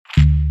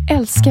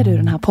Älskar du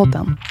den här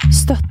podden?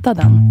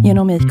 Stötta den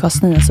genom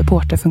IKAs nya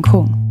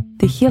supporterfunktion.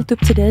 Det är helt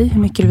upp till dig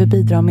hur mycket du vill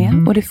bidra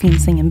med och det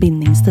finns ingen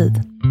bindningstid.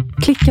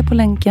 Klicka på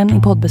länken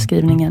i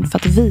poddbeskrivningen för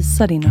att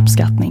visa din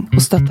uppskattning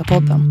och stötta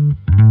podden.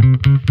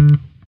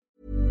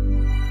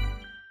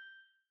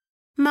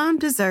 Mom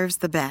deserves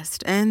the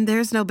best, and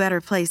there's no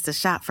better place to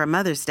shop for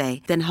Mother's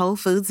Day than Whole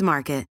Foods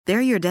Market.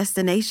 They're your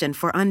destination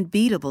for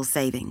unbeatable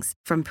savings,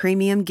 from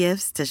premium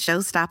gifts to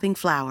show-stopping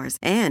flowers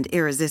and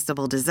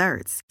irresistible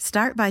desserts.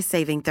 Start by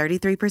saving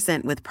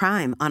 33% with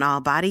Prime on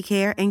all body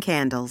care and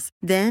candles.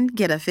 Then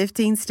get a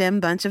 15-stem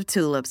bunch of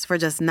tulips for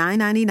just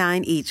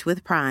 $9.99 each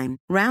with Prime.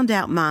 Round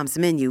out Mom's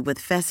menu with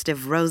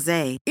festive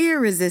rosé,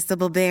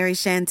 irresistible berry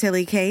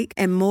chantilly cake,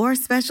 and more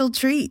special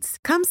treats.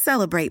 Come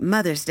celebrate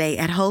Mother's Day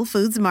at Whole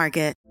Foods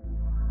Market.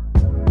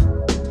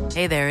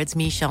 Hey there, it's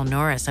Michelle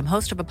Norris. I'm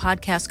host of a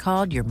podcast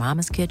called Your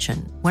Mama's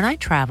Kitchen. When I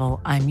travel,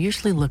 I'm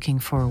usually looking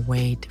for a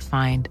way to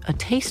find a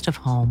taste of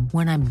home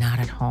when I'm not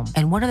at home.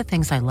 And one of the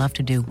things I love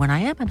to do when I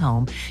am at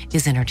home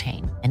is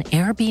entertain. And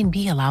Airbnb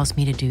allows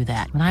me to do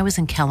that. When I was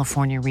in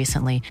California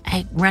recently,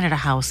 I rented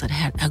a house that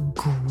had a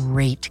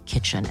great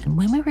kitchen. And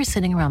when we were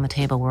sitting around the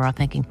table, we were all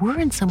thinking,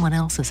 we're in someone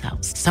else's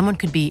house. Someone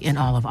could be in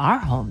all of our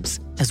homes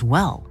as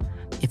well.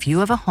 If you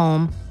have a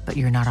home, but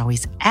you're not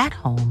always at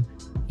home,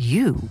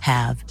 you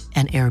have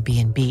an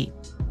Airbnb.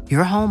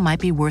 Your home might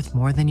be worth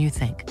more than you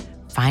think.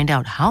 Find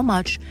out how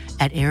much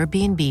at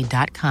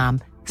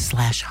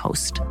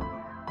airbnb.com/host.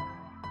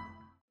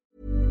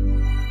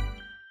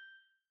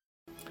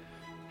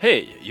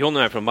 Hej, John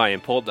är från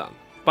Bajenpodden.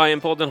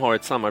 Bajenpodden har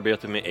ett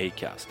samarbete med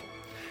Acast.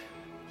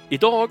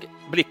 Idag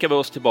blickar vi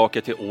oss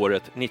tillbaka till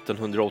året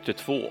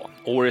 1982.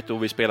 Året då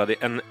vi spelade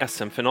en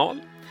SM-final.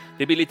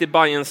 Det blir lite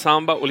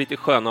Bajen-samba och lite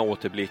sköna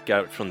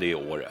återblickar från det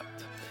året.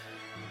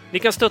 Ni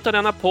kan stötta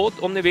denna podd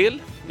om ni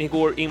vill. Ni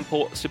går in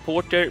på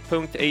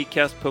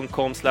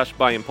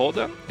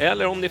supporter.acast.com/Bajenpodden.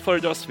 Eller om ni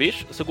föredrar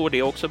Swish så går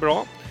det också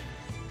bra.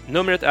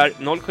 Numret är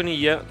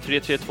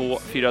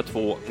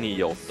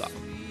 079-332-4298.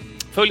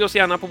 Följ oss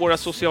gärna på våra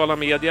sociala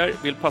medier.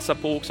 Vill passa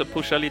på också att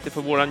pusha lite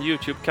för våran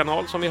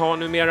YouTube-kanal som vi har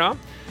numera.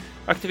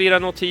 Aktivera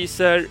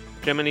notiser,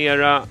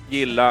 prenumerera,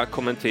 gilla,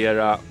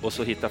 kommentera och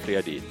så hitta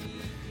fler dit.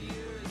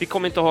 Vi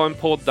kommer inte ha en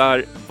podd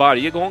där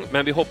varje gång,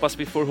 men vi hoppas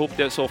vi får ihop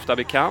det så ofta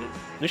vi kan.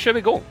 Nu kör vi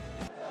igång!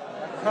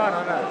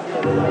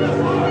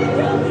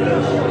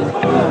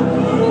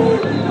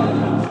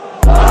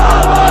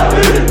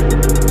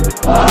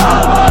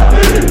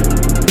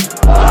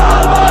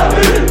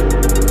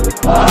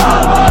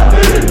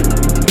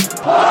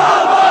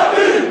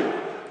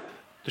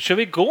 Då kör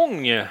vi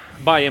igång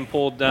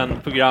Bajenpodden,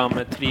 program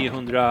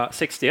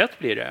 361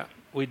 blir det.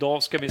 Och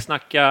idag ska vi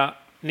snacka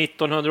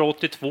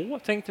 1982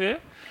 tänkte vi.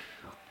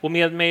 Och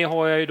med mig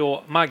har jag ju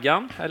då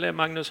Maggan, eller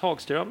Magnus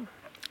Hagström.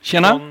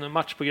 Tjena. Från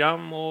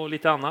matchprogram och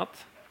lite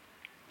annat.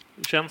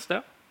 Hur känns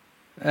det?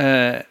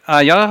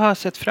 Jag har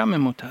sett fram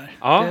emot det här.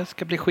 Ja. Det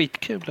ska bli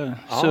skitkul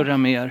att surra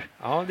med er.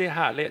 Ja, det är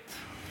härligt.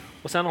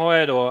 Och sen har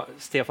jag då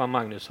Stefan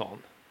Magnusson.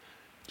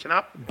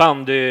 Tjena.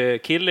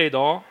 Bandykille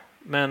idag,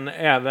 men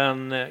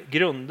även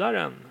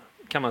grundaren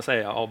kan man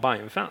säga av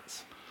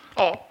Bajenfans.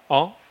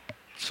 Ja,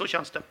 så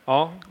känns det.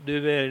 Ja,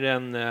 du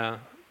är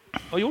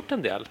har gjort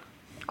en del.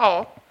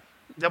 Ja,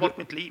 det har varit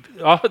mitt liv.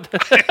 Ja,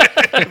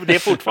 det är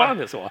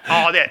fortfarande så.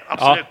 Ja, det är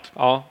absolut.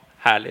 Ja,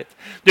 härligt.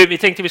 Du, vi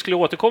tänkte vi skulle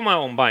återkomma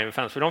om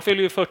Bajenfans, för de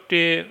fyller ju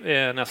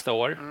 40 nästa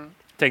år.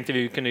 Tänkte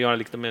vi kunde göra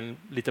liksom en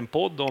liten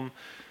podd om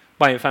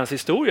Bajenfans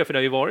historia, för det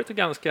har ju varit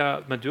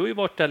men du har ju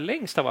varit där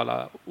längst av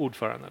alla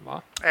ordförande,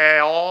 va?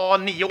 Ja,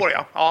 9 år,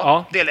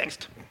 ja. Det är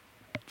längst.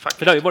 Faktiskt.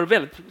 För det har ju varit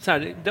väldigt, så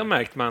här, det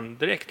märkt man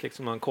direkt,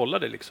 liksom, man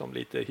kollade liksom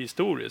lite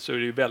historiskt, så är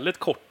det ju väldigt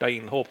korta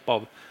inhopp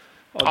av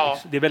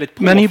det är väldigt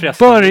men i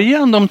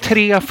början, de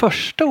 3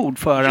 första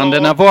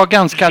ordförandena var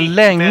ganska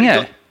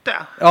länge.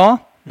 Ja,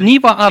 ni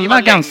var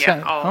alla ganska...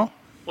 Ja.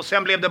 Och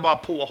sen blev det bara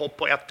påhopp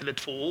på 1 eller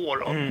 2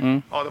 år. Och,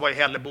 det var ju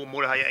Hellebom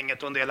och det här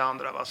gänget och en del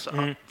andra. Va? Så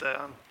att,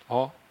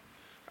 ja.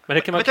 Men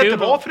det kan jag vet inte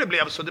varför det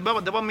blev så.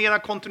 Det var mera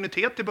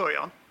kontinuitet i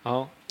början.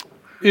 Ja.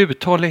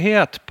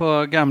 Uthållighet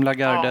på gamla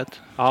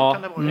gardet. Ja,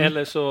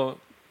 eller så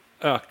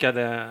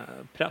ökade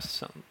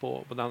pressen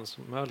på Dans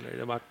och Möller.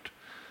 Det vart...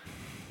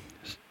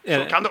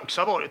 Så kan det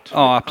också ha varit.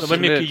 Ja,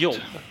 absolut. Det var mycket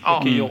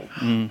jobb.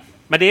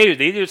 Men det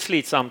är ju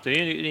slitsamt. Det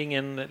är ju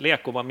ingen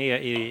lek att vara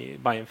med i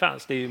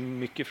Bajenfans. Det är ju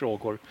mycket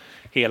frågor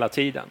hela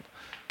tiden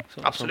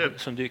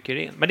som dyker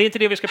in. Men det är inte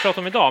det vi ska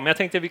prata om idag. Men jag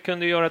tänkte att vi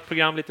kunde göra ett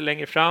program lite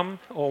längre fram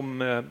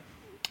om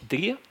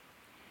det.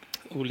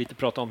 Och lite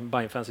prata om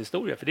Bajenfans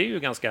historia. För det är ju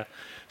ganska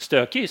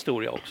stökig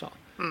historia också.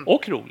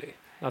 Och rolig.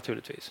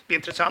 Naturligtvis. Det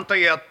intressanta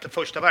är att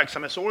första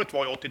verksamhetsåret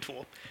var ju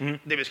 82.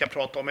 Det vi ska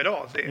prata om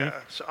idag.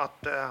 Så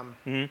att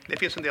det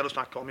finns en del att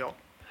snacka om, ja.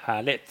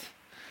 Härligt.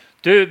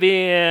 Du,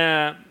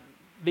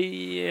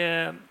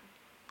 vi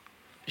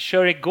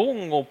kör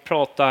igång och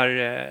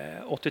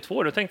pratar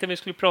 82. Då tänkte vi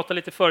skulle prata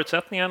lite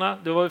förutsättningarna.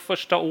 Det var ju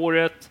första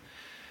året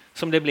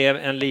som det blev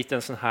en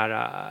liten sån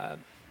här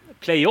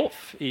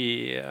playoff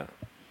i...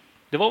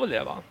 Det var väl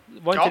det, va?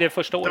 Var inte det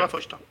första året? Det var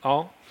första.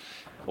 Ja.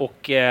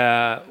 Och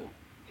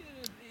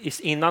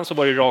innan så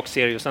var det rak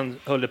serie och sen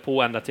höll det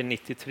på ända till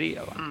 93,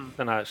 va?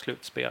 Den här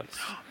slutspels.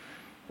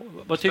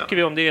 Vad tycker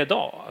vi om det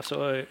idag?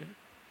 Alltså,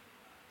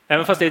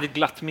 även fast det är ett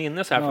glatt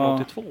minne så här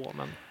från 82.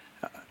 Men...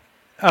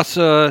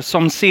 Alltså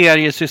som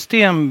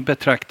seriesystem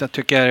betraktat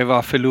tycker jag det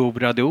var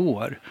förlorade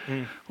år.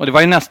 Och det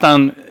var ju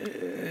nästan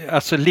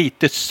alltså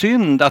lite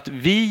synd att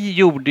vi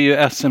gjorde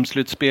ju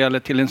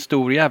SM-slutspelet till en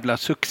stor jävla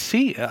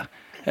succé.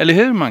 Eller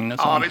hur,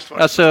 Magnusson? Ja, visst var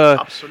det. Alltså,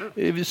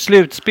 absolut.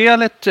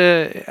 Slutspelet,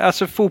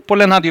 alltså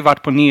fotbollen hade ju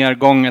varit på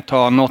nedgång ett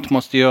tag, något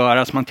måste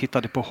göras. Man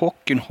tittade på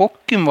hockeyn.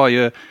 Hockeyn var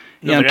ju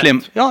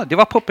egentligen, det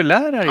var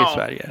populärare i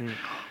Sverige.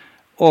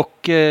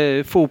 Och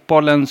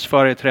fotbollens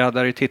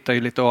företrädare tittar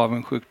ju lite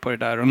avundsjukt på det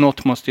där. Och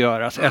något måste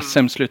göras.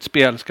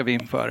 SM-slutspel ska vi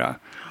införa.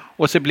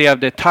 Och så blev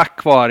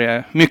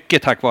det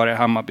mycket tack vare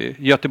Hammarby.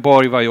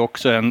 Göteborg var ju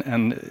också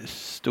en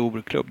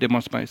stor klubb, det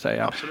måste man ju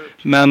säga.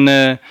 Absolut. Men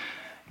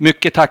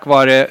mycket tack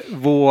vare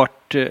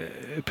vårt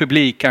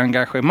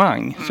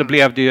publikengagemang så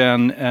blev det ju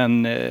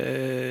en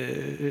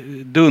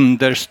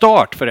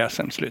dunderstart för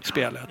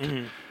SM-slutspelet.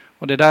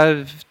 Och det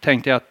där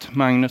tänkte jag att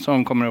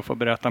Magnusson kommer att få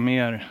berätta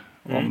mer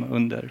om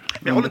under.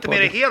 Jag håller inte med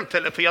dig helt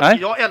heller, för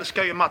jag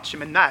älskar ju matcher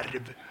med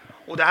nerv.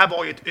 Och det här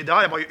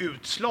var ju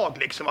utslag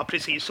liksom,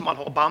 precis som man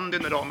har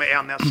bandyn idag med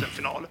en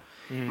SM-final.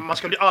 Man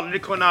skulle ju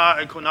aldrig kunna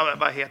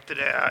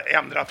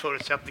ändra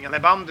förutsättningarna i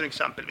bandyn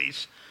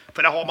exempelvis.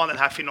 För där har man den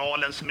här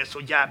finalen som är så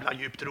jävla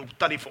djupt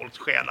rotad i folks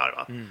själar.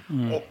 Va?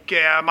 Och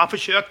man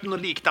försökte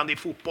något liknande i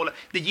fotboll.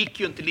 Det gick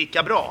ju inte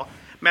lika bra.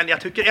 Men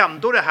jag tycker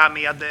ändå det här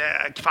med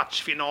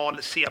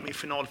kvartsfinal,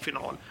 semifinal,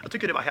 final. Jag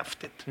tycker det var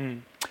häftigt.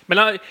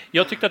 Men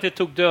jag tyckte att det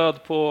tog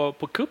död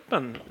på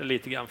kuppen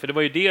lite grann. För det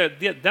var ju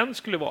den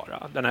skulle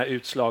vara, den här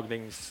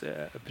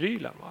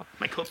utslagningsprylen. Va?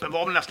 Men kuppen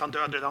var väl nästan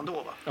död redan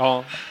då,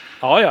 va?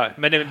 Ja.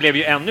 Men det blev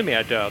ju ännu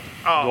mer död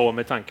då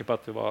med tanke på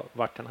att det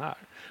vart den här.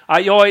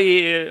 Jag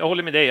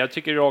håller med dig. Jag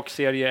tycker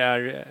rakserie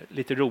är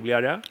lite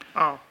roligare.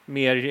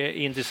 Mer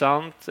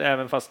intressant,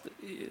 även fast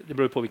det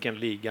beror på vilken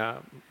liga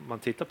man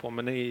tittar på.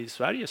 Men i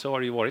Sverige så har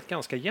det ju varit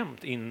ganska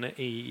jämnt in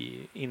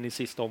i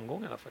sista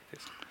omgångarna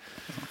faktiskt.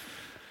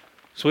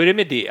 Så är det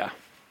med det.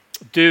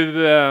 Du,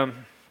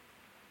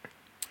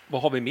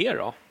 vad har vi mer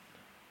då?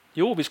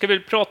 Jo, vi ska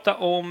väl prata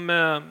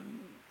om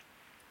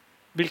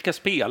vilka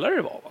spelare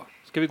det var, va?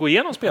 Ska vi gå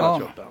igenom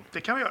spelartruppen?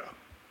 Det kan vi göra.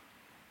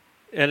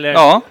 Eller?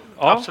 Ja,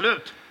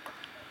 absolut.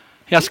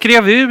 Jag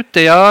skrev ut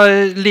det.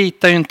 Jag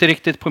litar ju inte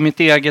riktigt på mitt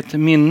eget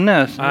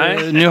minne.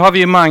 Nej. Nu har vi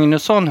ju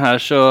Magnusson här,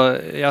 så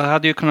jag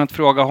hade ju kunnat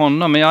fråga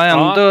honom. Men jag har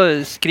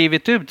ändå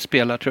skrivit ut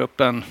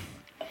spelartruppen.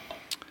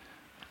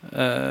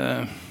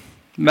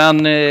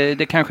 Men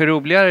det kanske är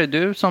roligare.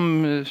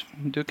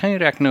 Du kan ju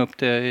räkna upp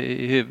det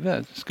i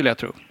huvudet, skulle jag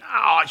tro.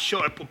 Ja,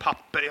 kör på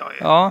papper.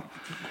 Ja,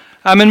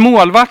 men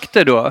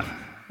målvakter då.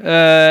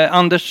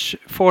 Anders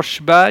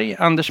Forsberg,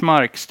 Anders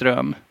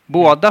Markström.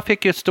 Båda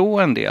fick ju stå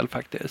en del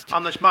faktiskt.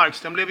 Anders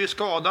Markström blev ju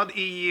skadad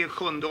i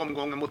 7:e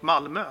omgången mot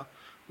Malmö.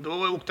 Då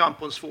åkte han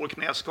på en svår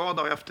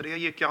knäskada och efter det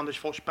gick Anders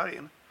Forsberg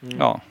in.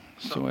 Ja,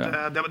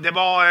 det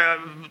var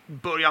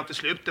början till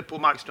slutet på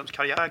Markströms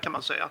karriär, kan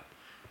man säga.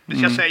 Vi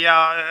ska säga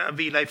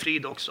vila i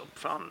frid också,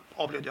 för han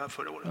avled ju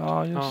förra året.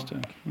 Ja, just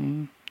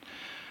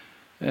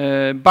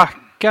det.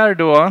 Backar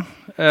då,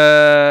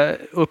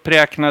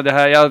 uppräknade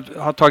här. Jag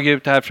har tagit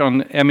ut det här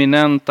från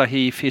eminenta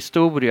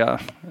HIF-historia.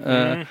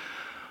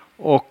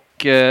 Och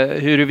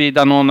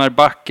huruvida någon är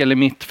back eller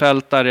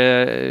mittfältare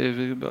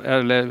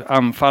eller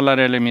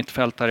anfallare eller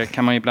mittfältare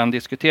kan man ibland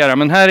diskutera.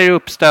 Men här är det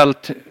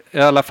uppställt i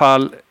alla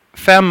fall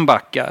 5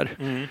 backar.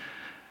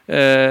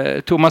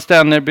 Thomas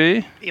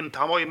Dennerby.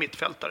 Han var ju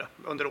mittfältare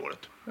under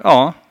året.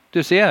 Ja,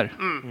 du ser.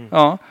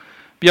 Ja.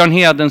 Björn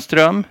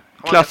Hedenström,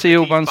 Klasse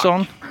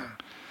Johansson,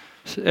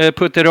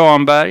 Putte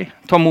Ramberg,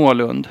 Tom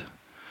Åhlund.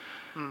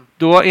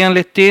 Då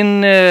enligt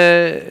din...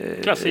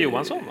 Klasse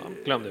Johansson, va?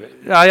 Glömde vi.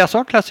 Ja, jag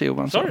sa Klasse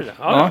Johansson. Sa du det?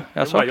 Ja,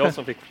 jag sa jag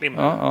som fick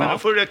flimma. Ja. Men då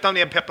får du räkna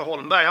ner Peppe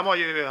Holmberg. Han var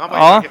ju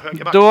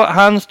högerback.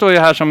 Han står ju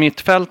här som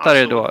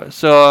mittfältare då.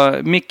 Så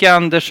Micke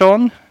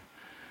Andersson,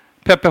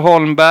 Peppe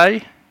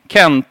Holmberg,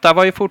 Kenta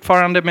var ju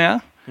fortfarande med.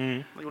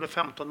 Han gjorde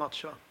 15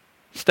 matcher.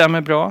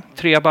 Stämmer bra.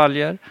 3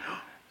 baljer.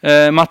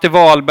 Matte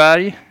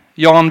Wahlberg,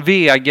 Jan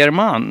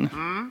Wegerman.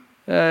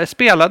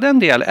 Spelade en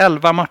del,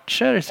 11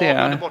 matcher ser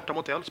jag. Borta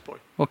mot Elfsborg.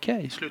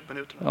 Okej.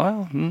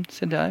 Slutminuterna.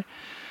 Se där.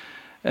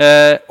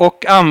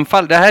 Och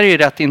anfall, det här är ju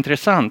rätt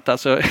intressant.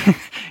 Alltså,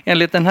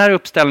 enligt den här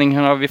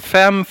uppställningen har vi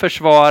 5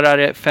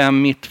 försvarare,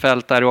 5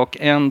 mittfältare och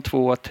 1,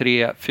 2,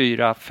 3,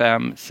 4,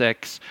 5,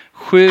 6,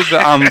 7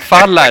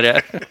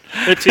 anfallare.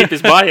 Det är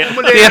typiskt Bayern.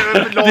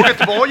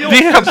 Laget var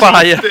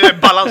ju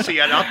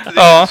balanserat.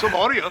 Så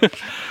var det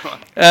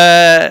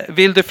ju.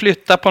 Vill du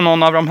flytta på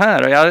någon av de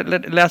här?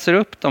 Jag läser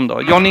upp dem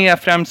då. Johnny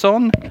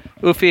Efremsson,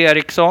 Uffe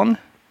Eriksson.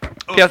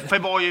 Uffe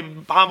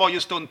han var ju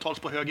stundtals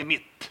på höger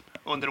mitt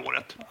under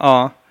året.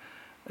 Ja.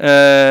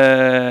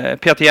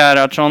 Peter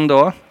Gerhardsson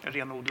då.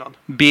 Renodlad.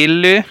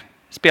 Billy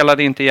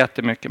spelade inte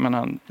jättemycket, men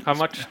han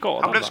var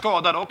skadad. Han blev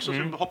skadad också,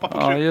 så hoppade på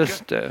kryckor. Ja,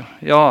 just det.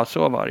 Ja,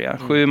 så var det.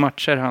 7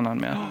 matcher hann han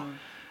med.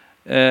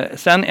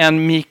 Sen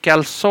en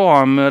Mikael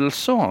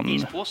Samuelsson.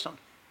 Ispåsen.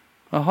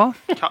 Jaha.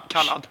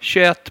 Kallad.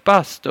 21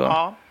 bast då.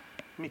 Ja.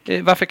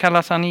 Varför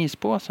kallas han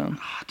Ispåsen?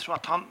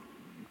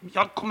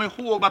 Jag kommer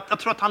ihåg att jag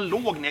tror att han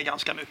låg ner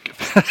ganska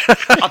mycket.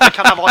 Att det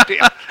kan ha varit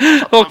det.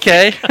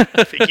 Okej.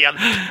 Fick hjälp.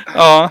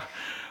 Ja.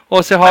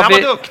 Och så har han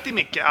var duktig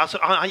mycket. Alltså,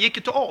 han gick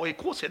ju till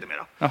AIK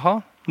sedermera.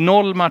 Jaha.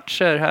 0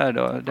 matcher här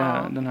då.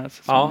 Den här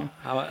säsongen.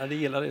 Ja, det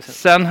gillade det.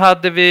 Sen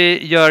hade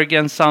vi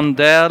Jörgen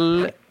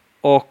Sandell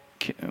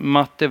och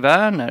Matte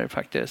Werner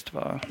faktiskt.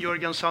 Va?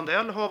 Jörgen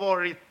Sandell har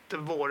varit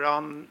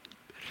våran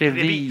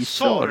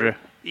revisor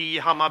i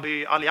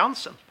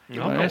Hammarby-alliansen.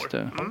 Ja, just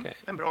det. Okay.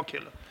 En bra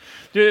kille.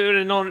 Du, är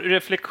det någon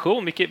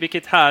reflektion?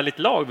 Vilket härligt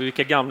lag,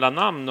 vilka gamla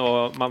namn,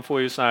 och man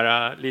får ju så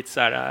här, lite så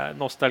här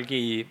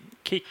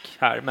nostalgikick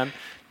här. Men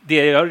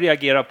det jag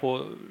reagerar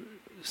på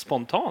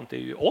spontant är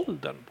ju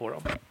åldern på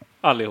dem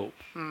allihop.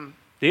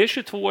 Det är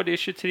 22, det är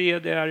 23,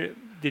 det är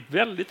ett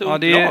väldigt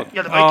ungt lag.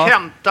 Ja, det var ju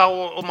Kenta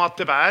och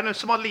Matte Werner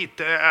som var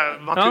lite,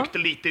 man tyckte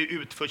lite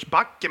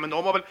utförsbacke, men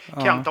de var väl,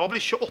 Kenta var väl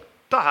 28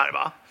 här,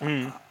 va?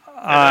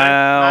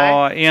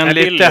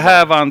 Enligt det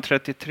här var han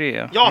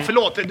 33. Ja,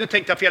 förlåt, nu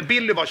tänkte jag fel.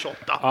 Billy var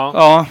 28.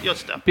 Ja,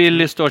 just det.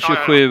 Billy står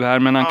 27 här,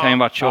 men han kan ju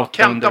vara 28.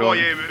 Kenta var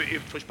ju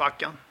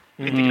utförsbacken,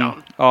 lite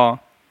grann. Ja.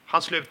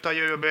 Han slutar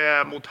ju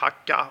mot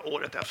Hacka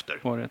året efter.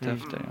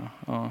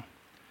 Ja.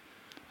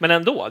 Men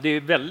ändå, det är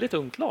ett väldigt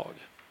ungt lag.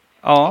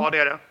 Ja, det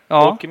är det.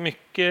 Ja. Och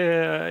mycket,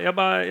 jag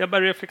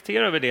bara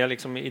reflekterar över det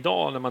liksom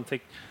idag när man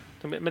tänker,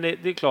 men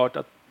det är klart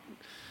att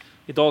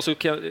idag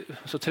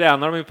så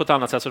tränar de ju på ett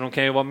annat sätt, så de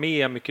kan ju vara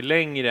med mycket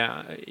längre.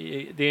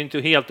 Det är inte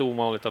helt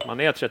ovanligt att man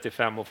är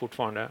 35 och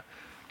fortfarande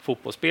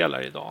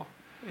fotbollsspelare idag.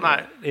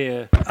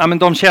 Nej. Ja, men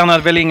de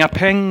tjänade väl inga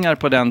pengar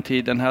på den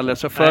tiden heller,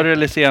 så förr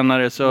eller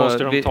senare så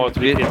måste de ta ett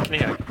riktigt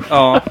knäck.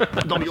 Ja.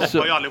 De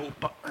jobbar ju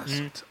allihopa.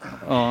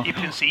 I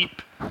princip.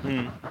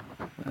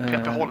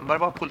 Peter Holmberg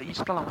var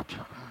polis bland annat.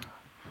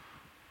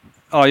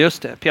 Ja,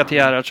 just det. Peter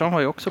Gerhardsson var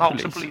ju också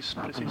polis. Också polis,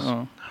 precis.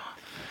 Ja.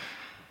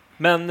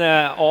 Men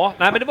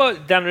men det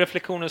var den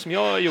reflektionen som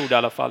jag gjorde i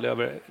alla fall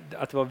över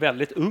att det var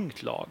väldigt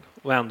ungt lag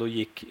och ändå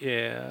gick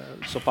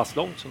så pass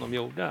långt som de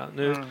gjorde.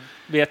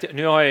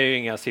 Nu har jag ju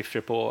inga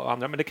siffror på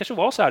andra, men det kanske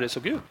var så här det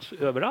såg ut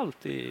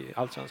överallt i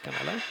Allsvenskan,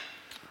 eller?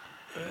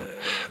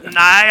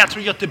 Nej, jag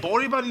tror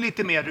Göteborg var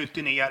lite mer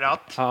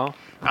rutinerat. Ja.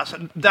 Alltså,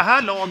 det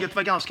här laget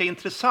var ganska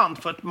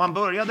intressant för att man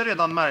började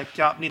redan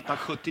märka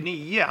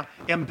 1979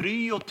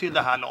 embryo till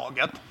det här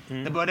laget.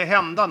 Det började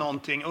hända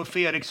någonting. Uffe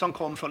Eriksson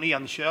kom från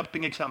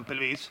Enköping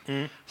exempelvis.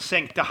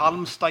 Sänkte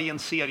Halmstad i en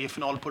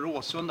seriefinal på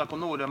Råsunda på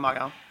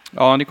Norrmaga.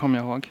 Ja, det kommer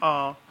jag ihåg.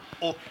 Ja.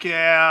 Och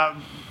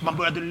man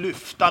började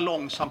lyfta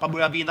långsamt. Man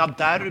började vinna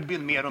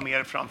derbyn mer och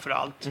mer framför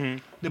allt.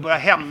 Det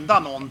började hända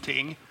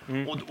någonting.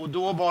 Och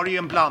då var det ju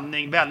en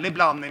väldig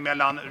blandning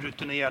mellan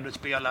rutinerade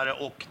spelare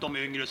och de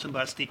yngre som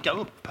började sticka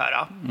upp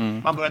här.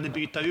 Man började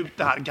byta ut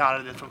det här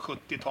gardet från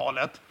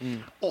 70-talet.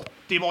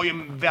 80 var ju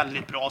en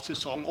väldigt bra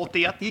säsong.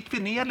 81 gick vi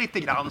ner lite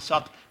grann, så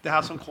att det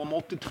här som kom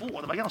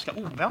 82, det var ganska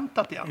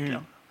oväntat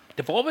egentligen.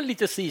 Det var väl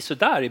lite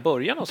där i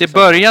början. Det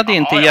började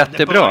inte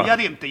jättebra. Det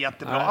började inte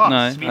jättebra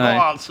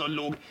alls. Vi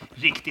låg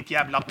riktigt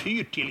jävla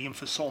pyrt till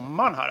inför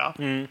sommaren här.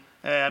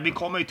 Vi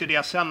kommer ju till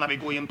det sen när vi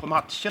går in på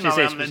matcherna.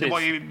 Precis. Det var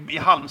ju i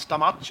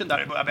Halmstad-matchen där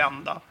det började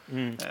vända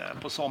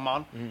på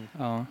sommaren.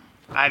 Ja.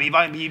 Nej,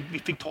 vi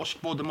fick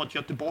torsk både mot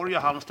Göteborg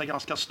och Halmstad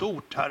ganska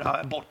stort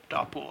här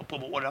borta på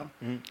våren.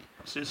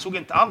 Så det såg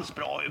inte alls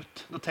bra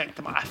ut. Då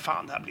tänkte man,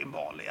 fan, det här blir en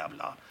vanlig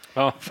jävla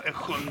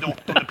 7:e,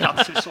 8:e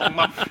plats i säsong.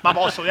 Man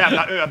var så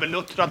jävla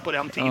överluttrad på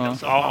den tiden.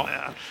 Så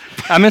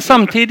men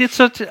samtidigt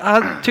så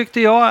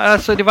tyckte jag,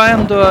 alltså det var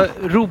ändå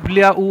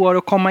roliga år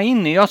att komma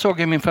in i. Jag såg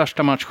ju min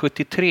första match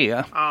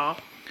 73.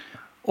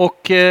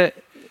 Och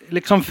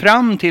liksom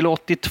fram till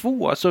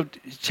 82 så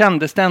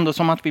kändes det ändå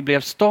som att vi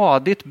blev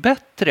stadigt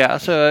bättre.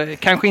 Alltså,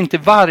 kanske inte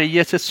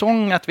varje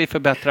säsong att vi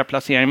förbättrar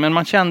placeringen, men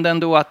man kände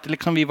ändå att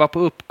liksom vi var på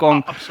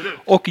uppgång.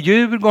 Och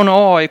Djurgården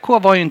och AIK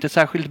var ju inte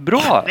särskilt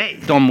bra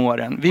de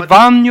åren. Vi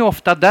vann ju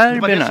ofta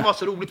derbyna. Det var det som var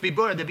så roligt. Vi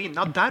började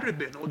vinna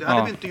derbyn och det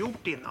hade vi inte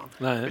gjort innan.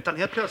 Nej. Utan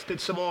helt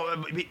plötsligt så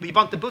var vi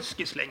var inte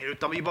buskis längre,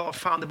 utan vi var,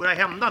 fan, det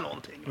började hända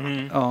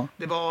någonting.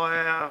 Det var,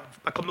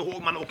 jag kommer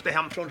ihåg man åkte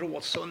hem från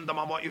Råsunda,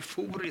 man var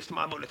euforisk när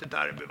man var lite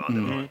derby.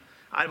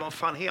 Det var en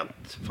fan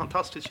helt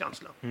fantastisk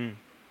känsla.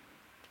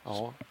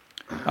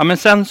 Ja, men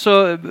sen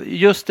så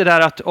just det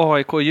där att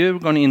AIK och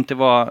Djurgården inte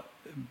var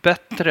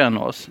bättre än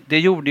oss, det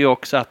gjorde ju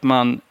också att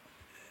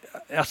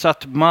alltså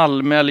att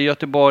Malmö eller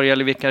Göteborg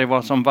eller vilka det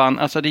var som vann,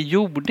 alltså det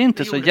gjorde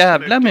inte så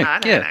jävla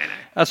mycket. Nej.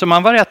 Alltså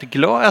man var rätt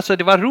glad, alltså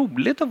det var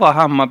roligt att vara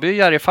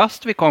Hammarbyare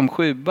fast vi kom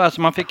 7.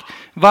 Alltså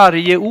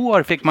varje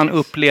år fick man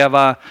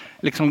uppleva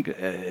liksom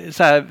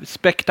så här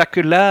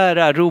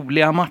spektakulära,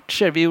 roliga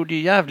matcher. Vi gjorde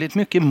ju jävligt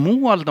mycket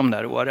mål de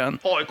där åren.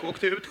 AIK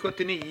åkte ut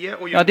 79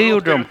 och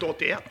Djurgården åkte ut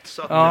 81.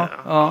 Så att,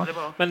 det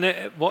var... Men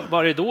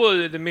var det då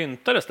det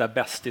myntades där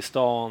bäst i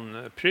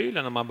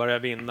stan-prylen när man började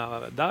vinna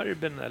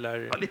derbyn?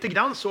 Eller? Ja, lite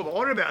grann så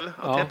var det väl.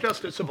 Att helt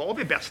plötsligt så var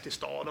vi bäst i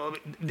stan. Och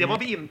det var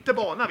vi inte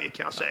vana vid,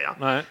 kan jag säga.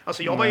 Nej.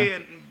 Alltså jag var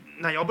ju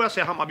när jag började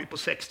se Hammarby på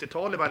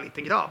 60-talet var jag en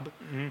liten grabb.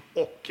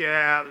 Och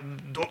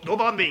då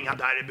vann vi inga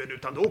derbyn,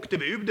 utan då åkte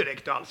vi ur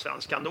direkt till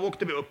Allsvenskan. Då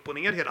åkte vi upp och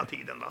ner hela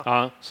tiden. Va?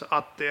 Ja. Så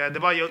att det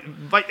var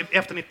efter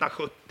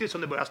 1970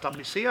 som det började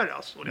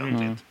stabiliseras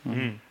ordentligt.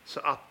 Så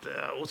att,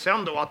 och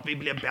sen då att vi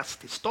blev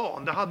bäst i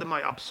stan, det hade man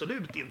ju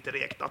absolut inte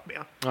räknat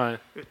med. Nej.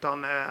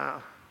 Utan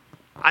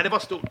det var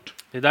stort.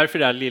 Det är därför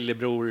där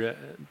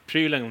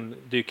lillebror-prylen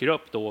dyker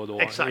upp då och då.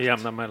 Exakt. I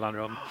jämna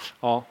mellanrum.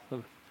 Ja.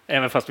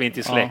 Även fast vi inte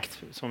är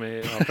släkt, som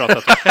vi har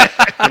pratat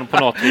om på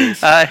något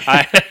vis. Nej.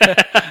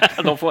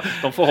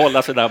 De får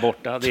hålla sig där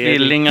borta.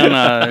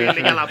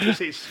 Tvillingarna,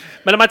 precis.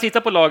 Men om man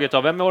tittar på laget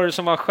då, vem var det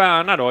som var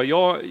stjärna då?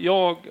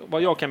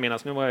 Vad jag kan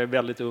minnas, nu var jag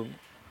väldigt ung,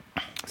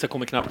 så jag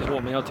kommer knappt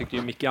ihåg, men jag tyckte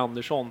ju Micke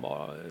Andersson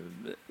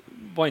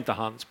var inte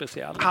han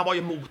speciell. Han var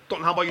ju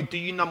motorn, han var ju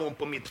dynamon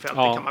på mittfältet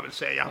kan man väl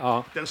säga.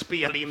 Ja. Den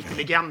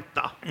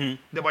spelintelligenta.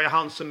 Det var ju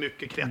han som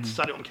mycket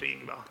kretsade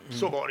omkring. Va?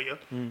 Så var det ju.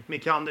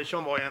 Micke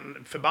Andersson var ju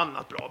en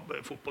förbannat bra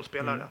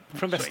fotbollsspelare.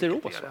 Från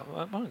Västerås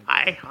va?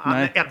 Nej, han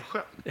är Älvsjö.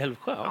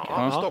 Älvsjö, okej.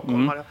 Ja,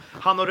 stockholmare.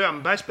 Han och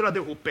Rönnberg spelade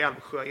ihop i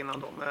Älvsjö innan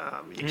de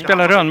gick.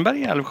 Spelar Rönnberg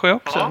i Älvsjö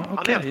också? Ja,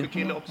 han är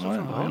Älvsjö-kille också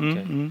från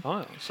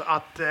början. Så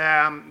att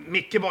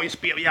Micke var ju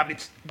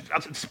jävligt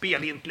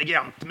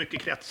spelintelligent,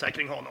 mycket kretsar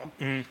kring honom.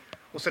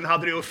 Och sen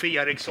hade du Uffe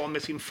Eriksson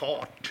med sin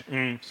fart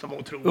som var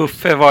otroligt.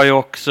 Uffe var ju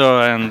också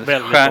en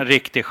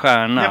riktig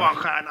stjärna. Det var en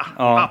stjärna,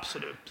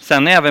 absolut.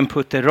 Sen även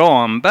Putte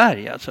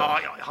Ramberg. Alltså. Ja,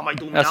 han var ju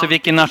dominant. Alltså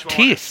vilken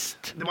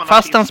artist.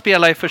 Fast han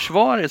spelade i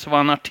försvaret så var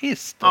han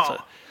artist. Ja.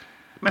 Alltså.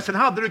 Men sen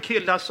hade du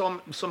killar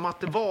som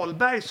Matte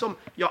Wahlberg som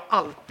jag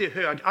alltid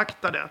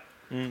högaktade.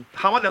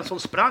 Han var den som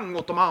sprang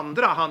åt de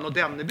andra, han och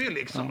Denneby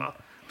liksom. Va?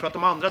 För att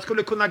de andra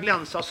skulle kunna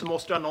glänsa så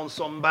måste det ha någon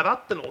som bär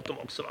vatten åt dem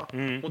också. Va?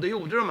 Och det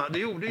gjorde de. Det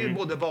gjorde ju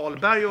både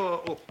Wahlberg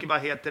och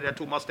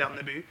Thomas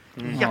Denneby.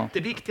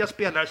 Jätteviktiga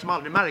spelare som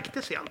aldrig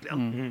märktes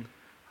egentligen.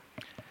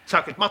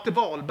 Särskilt Matte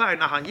Wahlberg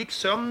när han gick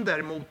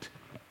sönder mot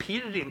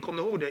Pirrin,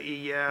 kommer du ihåg det?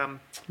 I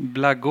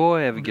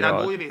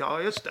Blagoevgrad.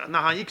 Ja, just det.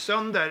 När han gick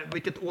sönder,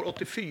 vilket år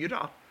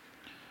 84,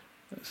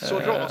 så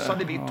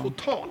rasade vi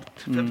totalt.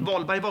 För att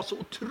Wahlberg var så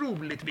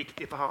otroligt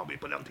viktig för Hammarby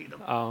på den tiden.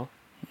 Ja.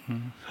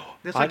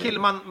 Det är så kille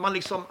man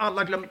liksom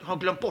alla har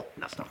glömt bort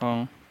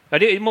nästan. Ja,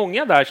 det är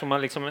många där som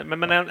man liksom, men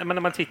när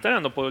man tittar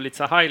ändå på lite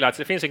så highlights,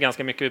 det finns ju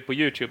ganska mycket på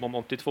YouTube om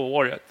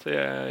 82-året,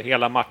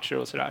 hela matcher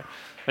och sådär.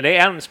 Men det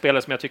är en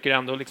spelare som jag tycker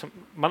ändå liksom,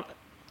 man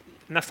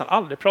nästan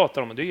aldrig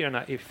pratar om, och det är ju den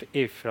här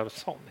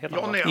Efraimsson.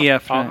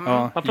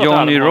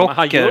 Johnny Rocker.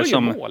 Han gör ju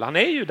mål, han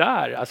är ju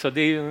där. Alltså,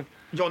 det är ju...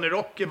 Johnny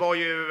Rocker var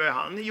ju,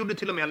 han gjorde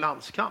till och med en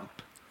landskamp.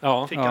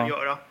 Fick han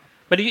göra.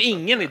 Men det är ju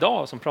ingen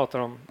idag som pratar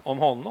om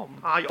honom.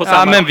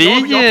 Men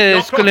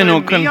vi skulle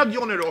nog kunna... med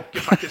Johnny Rocker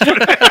faktiskt.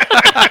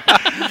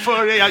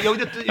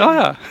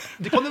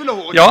 Det kommer väl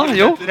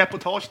ihåg? Ett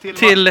reportage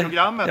till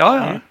matchprogrammet.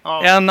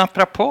 En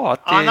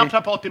naprapat. En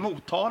naprapat i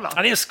Motala.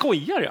 Han är en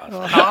skojare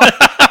alltså.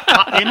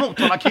 Det är en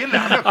Motala-kille,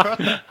 han är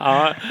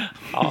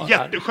sköter.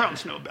 Jätteskön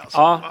snubbe alltså.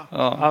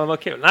 Ja, vad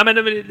kul. Nej, men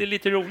det är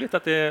lite roligt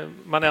att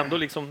man ändå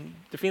liksom,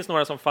 det finns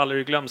några som faller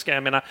i glömska.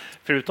 Jag menar,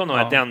 förutom de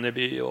här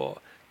Denneby och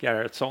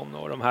Gerhardsson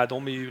och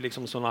de är ju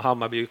liksom sådana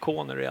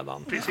Hammarby-ikoner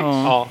redan. Precis.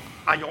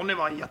 Johnny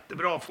var en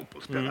jättebra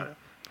fotbollsspelare.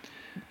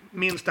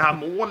 Minns det här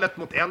målet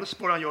mot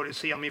Elfsborg han gör i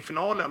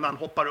semifinalen när han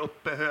hoppar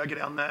upp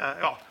högre än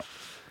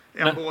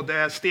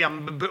både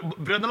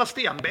bröderna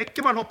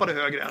Stenbäcken man hoppade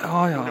högre än.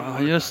 Ja,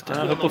 just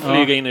det.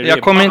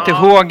 Jag kommer inte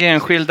ihåg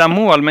enskilda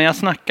mål, men jag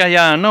snackar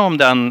gärna om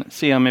den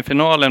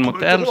semifinalen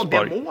mot Elfsborg.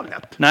 Kommer du ihåg det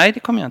målet? Nej, det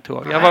kommer jag inte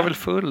ihåg. Jag var väl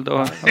full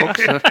då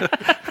också.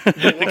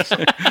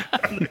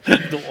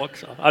 Då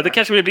också. Ja, det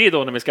kanske blir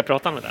då när vi ska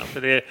prata med den.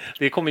 För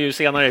det kommer ju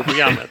senare i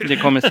programmet. Det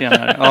kommer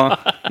senare,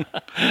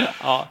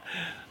 ja.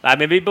 Nej,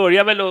 men vi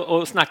börjar väl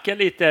att snacka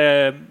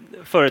lite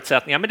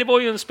förutsättningar. Men det var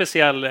ju en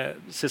speciell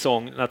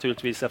säsong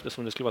naturligtvis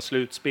eftersom det skulle vara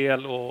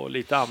slutspel och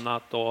lite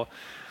annat.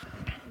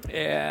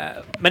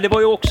 Men det var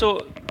ju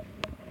också...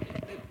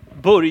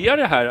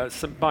 Började det här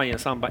Bayern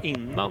Samba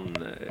innan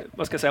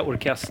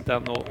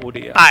orkestern och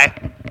det? Nej.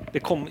 Det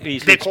kom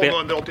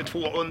under 82,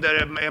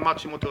 under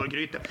matchen mot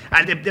Örgryte.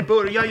 Det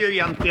börjar ju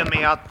egentligen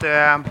med att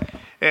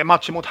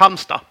matchen mot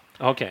Halmstad.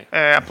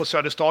 På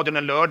Söderstadion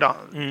en lördag.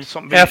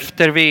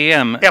 Efter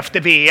VM. Efter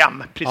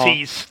VM,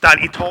 precis.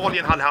 Där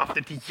Italien hade haft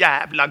ett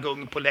jävla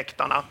gung på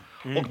läktarna.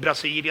 Och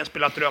Brasilien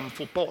spelat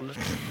drömfotboll.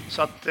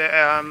 Så att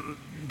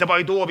det var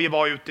ju då vi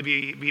var ute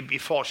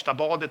vid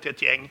Farstabadet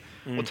ett gäng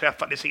och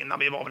träffades innan.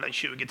 Vi var väl en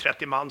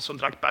 20-30 man som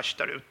drack bärs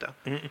där ute.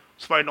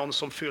 Så var det någon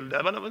som fyllde,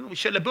 det var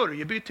Kjelle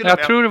Börjeby till och med.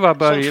 Jag tror det var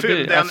Börjeby. Som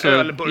fyllde en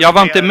ölburk jag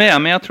var inte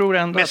med, men jag tror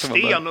ändå med att det var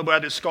sten och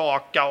började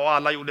skaka och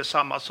alla gjorde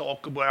samma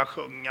sak och började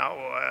sjunga.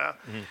 Och,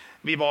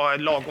 vi var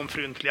lagom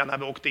fryntliga när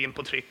vi åkte in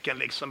på trycken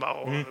liksom,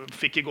 och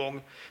fick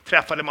igång.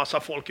 Träffade massa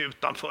folk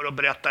utanför och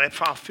berättade,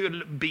 fan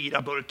fyll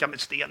biraburkar med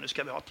sten, nu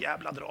ska vi ha ett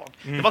jävla drag.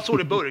 Det var så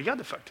det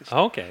började faktiskt.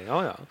 Så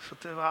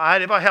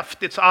det var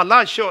häftigt. Så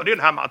alla körde ju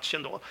den här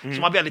matchen då, som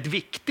var väldigt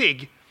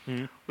viktig.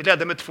 Vi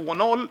ledde med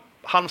 2-0,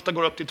 Halmstad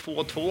går upp till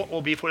 2-2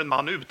 och vi får en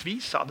man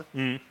utvisad.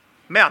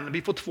 Men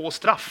vi får 2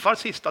 straffar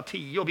sista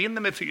 10 och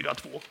vinner med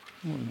 4-2.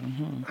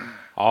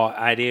 Ja,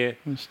 är det...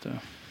 Just det.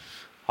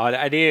 Ja,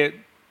 är det...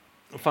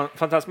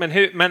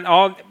 Fantastiskt.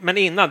 Men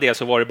innan det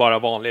så var det bara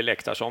vanlig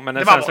läktarsång. Men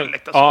det var vanlig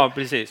läktarsång. Ja,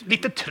 precis.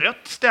 Lite trött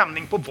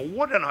stämning på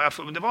våren har jag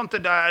för. Det var inte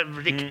det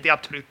där riktiga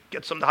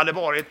trycket som det hade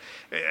varit.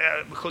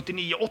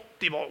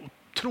 79-80 var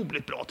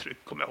otroligt bra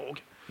tryck, kommer jag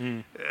ihåg.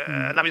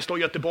 När vi slår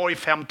Göteborg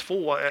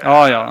 5-2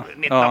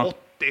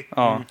 1980.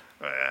 Ja.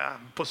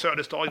 På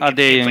Söderstadion. Ja,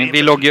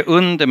 vi låg ju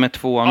under med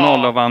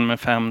 2-0 och vann med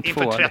 5-2.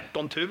 Inför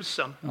 13 000.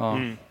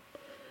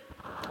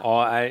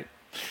 Ja,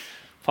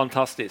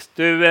 fantastiskt.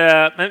 Du,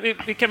 men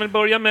vi kan väl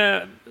börja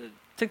med...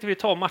 Tänkte vi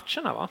ta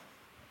matcherna, va?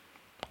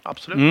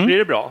 Absolut. Blir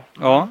det bra?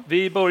 Ja.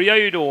 Vi börjar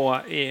ju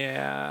då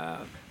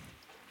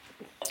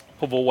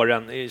på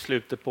våren, i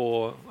slutet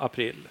på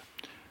april.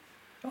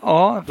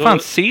 Ja,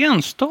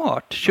 sen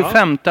start.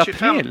 25 april.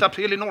 25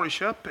 april i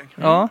Norrköping.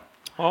 Ja.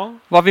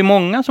 Var vi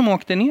många som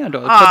åkte ner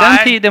då? På den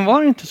tiden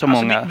var det inte så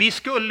många. Vi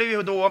skulle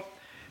ju då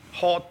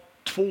ha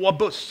 2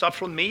 bussar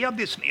från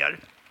Medis ner.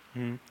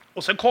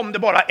 Och sen kom det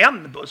bara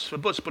en buss, för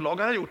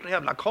bussbolagen hade gjort en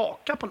jävla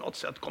kaka på något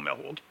sätt, kommer jag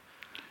ihåg.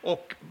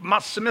 Och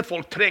massor med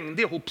folk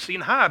trängde ihop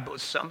sin här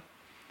bussen.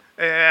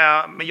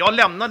 Men jag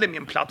lämnade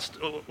min plats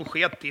och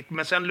sket dit.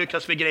 Men sen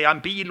lyckades vi greja en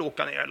bil och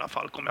åka ner i alla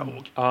fall, kommer jag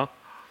ihåg. Ja.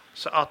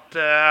 Så att,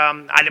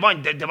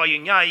 det var ju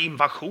inga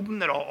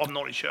invasioner av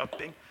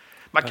Norrköping.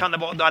 Man kan det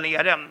vara där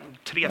nere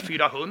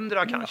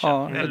 300-400 kanske.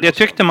 Ja, det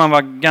tyckte man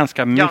var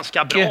ganska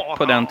mycket bra,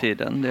 på den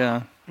tiden.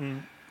 Det...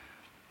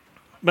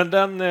 Men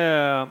den...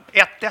 1-1.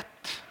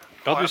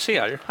 Ja, du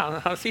ser.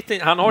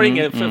 Han har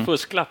ingen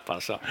fusklapp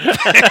alltså.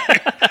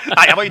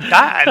 Nej, jag var ju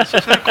där, så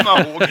jag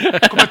kommer ihåg.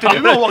 Kommer inte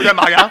du ihåg det,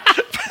 Magga?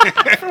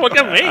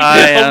 Fråga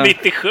mig om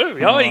 97.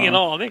 Jag har ingen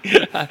aning.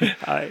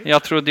 Nej.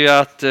 Jag trodde ju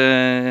att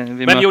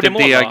vi mötte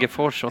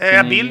Degerfors.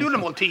 Bill gjorde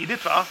mål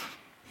tidigt, va?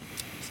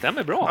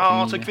 Stämmer bra.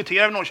 Ja, så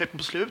kvitterade vi Norrköping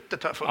på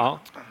slutet här för. Ja.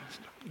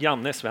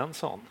 Janne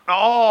Svensson.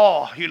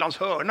 Ja, Hylands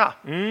hörna.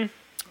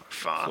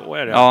 Fan. Så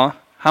är det. Ja.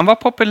 Han var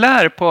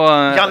populär på...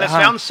 Janne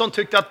Svensson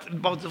tyckte att det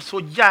var så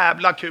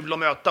jävla kul att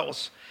möta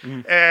oss.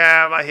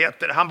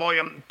 Han var ju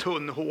en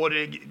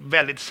tunnhårig,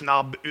 väldigt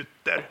snabb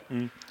ytter.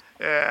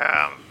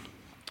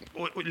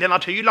 Och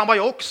Lennart Hyland var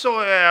ju också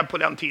på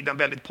den tiden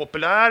väldigt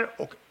populär.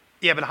 Och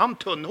även han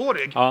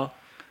tunnhårig. Ja.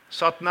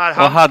 Så att när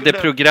han hade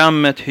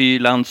programmet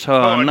Hylands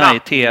hörna i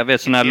tv,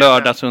 sån här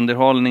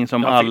lördagsunderhållning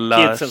som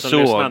alla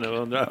såg.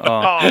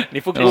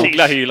 Ni får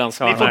googla Hylands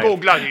hörna. Ni får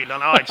googla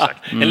Hyland, ja exakt.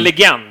 En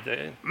legend.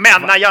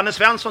 Men när Janne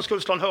Svensson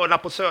skulle slå en hörna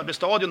på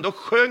Söderstadion, då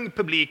sjöng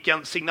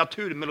publiken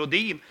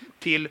signaturmelodin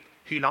till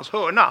Hylands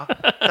hörna.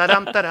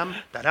 Dadam, dadam,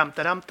 dadam,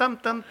 dadam, dam,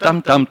 dam,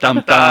 dam, dam,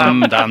 dam, dam,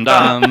 dam,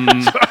 dam.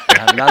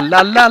 La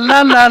la la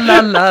la la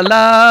la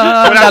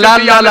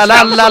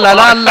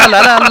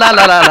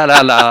la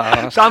la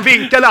la. Så han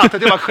vinkade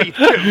alltid, det var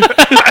skitkul.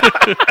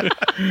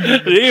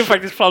 Det är ju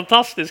faktiskt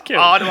fantastiskt kul.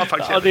 Ja, det var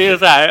faktiskt. Det är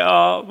så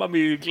här, man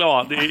blir ju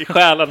glad i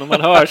själen när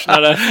man hörs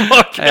när det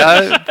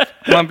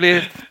man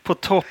blir på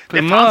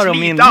topphumör och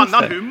minns. Det fanns lite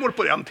annan humor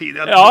på den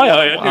tiden. Ja.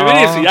 Nu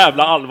är det så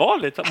jävla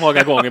allvarligt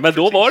många gånger, men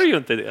då var det ju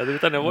inte det.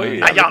 Utan det var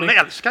ju Janne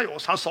älskar ju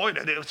oss. Han sa ju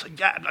det. Det är så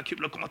jävla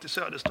kul att komma till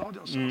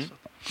Söderstadion.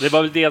 Det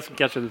var väl det som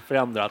kanske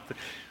förändrade att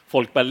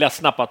folk började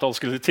ledsna på att de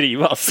skulle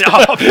trivas.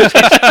 Ja,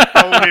 precis.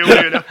 Det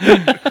gjorde ju det.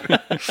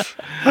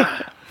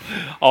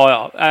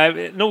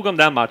 Nog om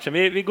den matchen.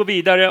 Vi går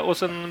vidare och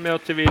sen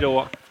möter vi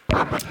då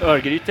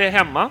Örgryte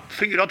hemma.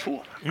 4-2.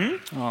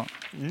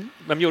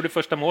 Vem gjorde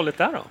första målet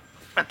där då?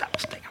 Vänta,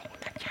 jag stänga av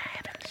den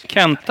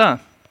jäveln.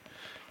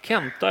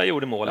 Kenta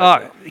gjorde målet.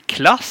 Ja,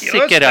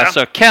 klassiker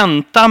alltså.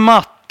 Kenta,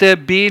 Matte,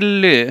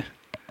 Billy.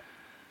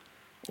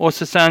 Och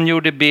så sen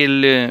gjorde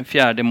Billy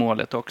fjärde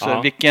målet också.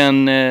 Ja.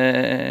 Vilken...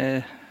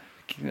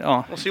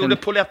 och så gjorde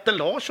Poletten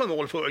Larsson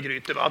mål för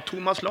Örgryte, va?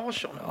 Thomas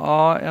Larsson.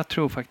 Ja, jag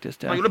tror faktiskt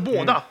det. Han gjorde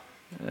båda.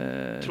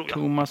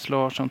 Thomas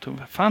Larsson.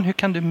 Fan, hur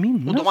kan du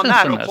minnas? Och de var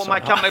nära att komma.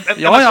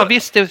 Ja,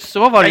 visst,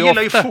 så var det ju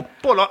ofta. Jag gillar ju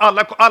fotboll och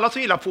alla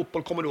som gillar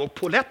fotboll kommer ihåg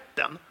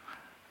Poletten.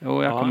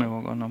 Jo, jag kommer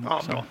ihåg honom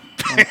också.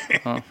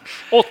 Ja,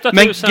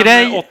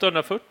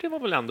 8,840 var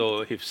väl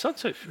ändå hyfsat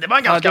siffra? Det var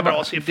en ganska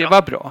bra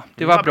siffra.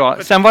 Det var bra.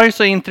 Sen var det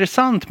så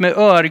intressant med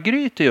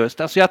Örgryte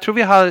just. Alltså jag tror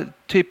vi har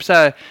typ så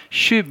här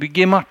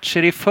 20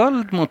 matcher i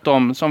följd mot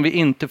dem som vi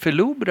inte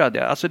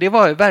förlorade. Alltså det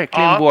var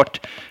verkligen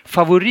vårt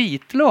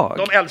favoritlag.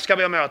 De älskar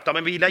vi att möta,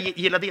 men vi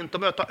gillade inte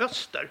att möta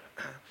Öster.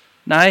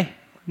 Nej.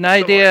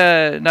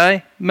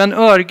 Men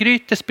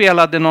Örgryte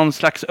spelade någon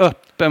slags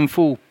öppen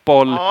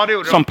fotboll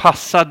som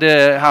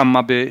passade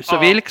Hammarby. Så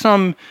vi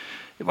liksom...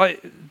 Det var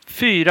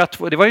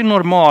 4-2. Det var ju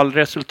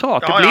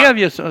normalresultat. Det blev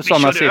ju sådana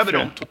siffror. Vi körde över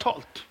dem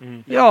totalt.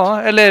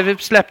 Ja, eller vi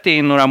släppte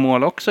in några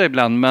mål också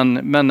ibland.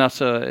 Men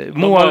alltså...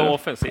 De var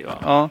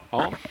offensiva.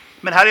 Ja.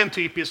 Men här är en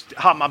typisk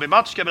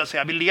Hammarby-match, ska jag vilja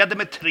säga. Vi leder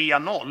med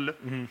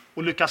 3-0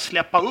 och lyckas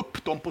släppa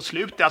upp dem på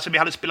slutet. Alltså vi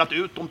hade spelat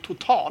ut dem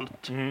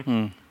totalt.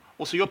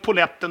 Och så gör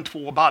Poletten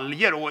 2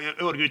 baljer och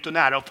Örgryte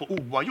nära att få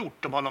oavgjort.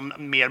 De har någon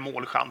mer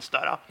målchans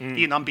där.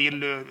 Innan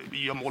Bill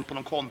gör mål på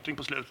någon kontring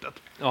på slutet.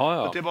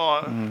 Ja. Det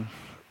var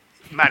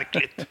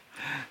märkligt.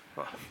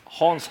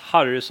 Hans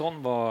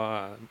Harrison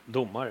var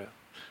domare.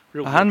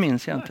 Han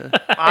minns jag inte.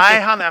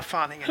 Nej, han är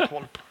fan ingen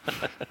koll på.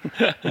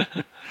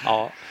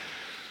 Ja.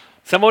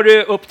 Sen var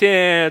det upp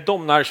till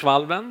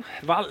Domnarsvallen.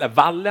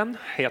 Vallen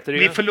heter det.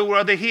 Vi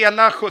förlorade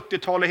hela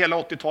 70-talet, hela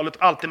 80-talet,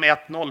 alltid med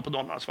 1-0 på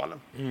Domnarsvallen.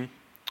 Mm.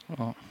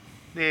 Ja.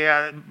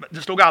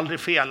 Det slog aldrig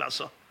fel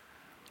alltså.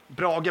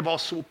 Brage var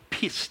så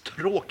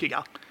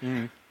pisstråkiga.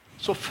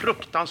 Så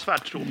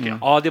fruktansvärt tråkiga.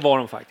 Ja, det var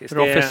de faktiskt.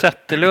 Roffe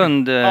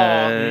Zetterlund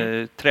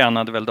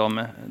tränade väl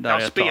dem där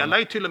ett tag. Spelade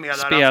ju till och med där.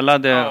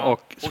 Spelade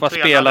och var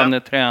spelande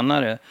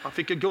tränare. Han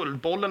fick ju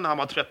Guldbollen när han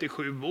var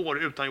 37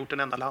 år utan gjort en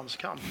enda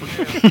landskamp.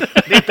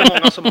 Det är inte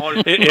många som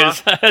har...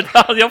 Det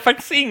hade jag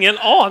faktiskt ingen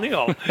aning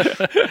om.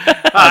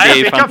 Ja, det är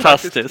ju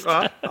fantastiskt.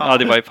 Ja,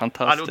 det var ju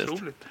fantastiskt. Ja,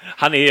 otroligt.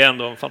 Han är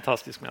ändå en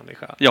fantastisk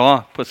människa.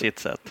 Ja, på sitt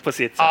sätt.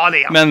 Ja,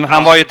 det är. Men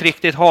han var ju ett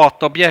riktigt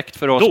hatobjekt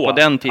för oss på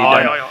den tiden.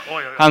 Ja.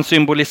 Han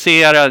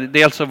symboliserade,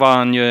 dels så var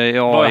han ju i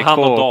AIK han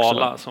och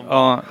Dala också.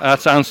 Ja,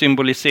 alltså han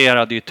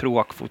symboliserade ju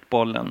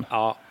tråkfotbollen.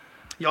 Ja.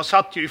 Jag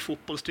satt ju i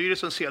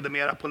fotbollsstyrelsen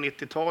sedermera på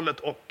 90-talet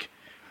och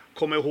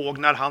kommer ihåg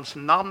när hans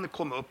namn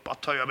kom upp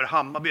att ta över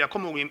Hammarby. Jag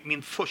kommer ihåg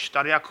min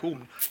första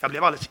reaktion. Jag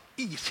blev alldeles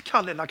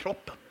iskall i hela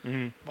kroppen.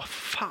 Vad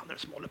fan är det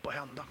som håller på att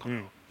hända?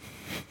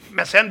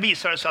 Men sen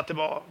visade det sig att det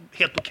var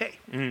helt okej.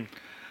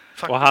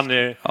 Och han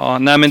är... Ja,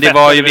 nej men det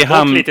var ju vi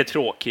lite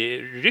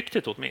tråkig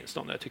ryktet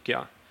åtminstone, tycker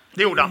jag.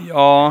 Det gjorde han.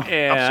 Ja,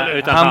 absolut.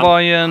 Utan han var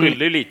ju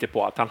skyllde lite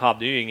på att han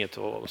hade ju inget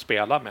att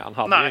spela med.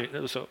 Han hade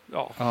ju, så,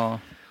 ja.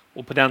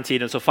 Och på den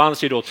tiden så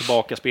fanns ju då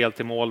tillbaka spel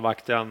till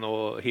målvakten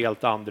och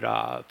helt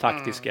andra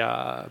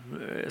taktiska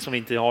som vi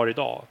inte har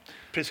idag.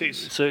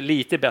 Precis. Så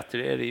lite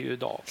bättre är det ju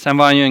idag. Sen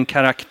var han ju en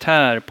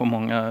karaktär på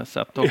många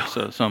sätt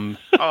också. Som,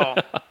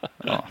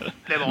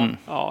 det var.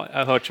 Ja, jag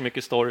har hört så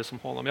mycket stories om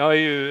honom. Jag är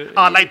ju...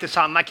 Alla är inte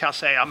sanna kan jag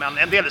säga, men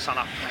en del är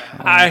sanna.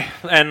 Nej,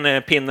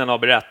 en pinnen har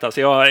berättat. Så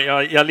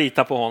jag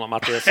litar på honom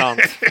att det är sant.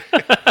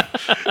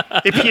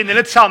 Är pinnen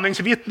ett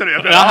sanningsvittne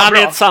nu? Ja, han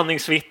är ett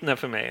sanningsvittne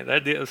för mig.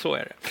 Så är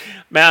det.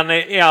 Men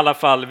i alla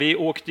fall, vi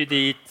åkte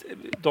dit,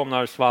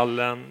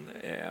 Domnarsvallen.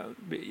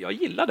 Jag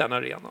gillar den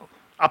arenan.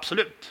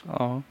 Absolut.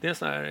 Ja. Det är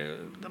sån här...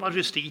 Den var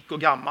rustik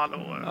och gammal.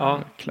 Och,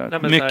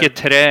 klart. Mycket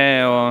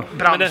trä och...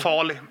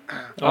 Brandfarlig.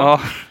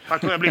 Ja. Han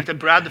kunde ha blivit ett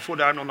Bradford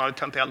där någon hade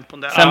tänt eld på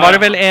den där. Sen var det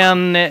väl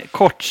en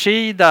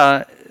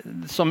kortsida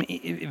som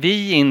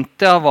vi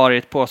inte har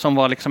varit på som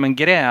var liksom en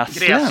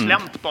gräslänt.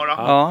 Gräslänt bara.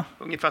 Ja.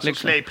 Ungefär som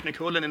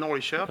Sleipnerkullen i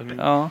Norrköping.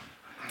 Ja.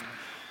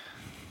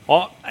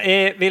 Ja,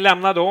 vi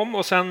lämnar dem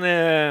och sen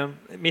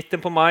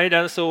mitten på maj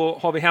där så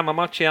har vi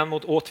hemmamatch igen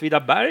mot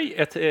Åtvidaberg,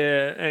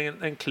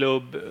 en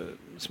klubb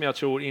som jag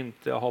tror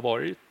inte har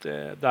varit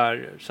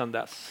där sedan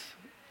dess,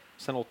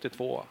 sedan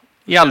 82.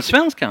 I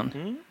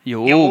Allsvenskan?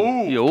 Jo.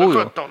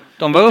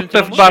 De var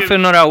uppe bara för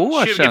några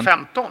år sedan.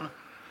 2015.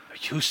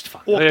 Just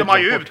fan. Åkte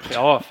man ju ut.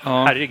 Ja,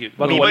 herregud.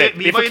 Vad dåligt.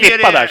 Vi får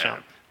klippa där sen.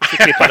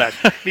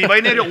 Vi var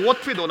ju nere i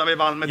Åtvid då när vi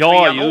vann med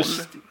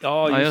 3-0.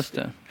 Ja, just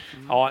det.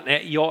 Ja,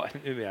 nej,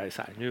 nu är jag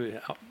så här. Nu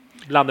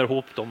blandar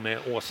ihop dem med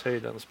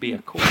Åshöjdens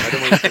BK. Det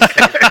var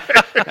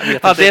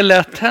inte det är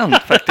lätt hänt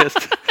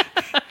faktiskt.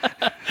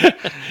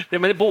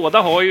 Men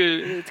båda har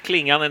ju ett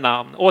klingande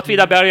namn.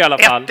 Åtvidaberg i alla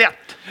fall. 1-1.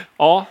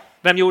 Ja,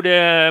 vem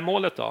gjorde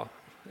målet då?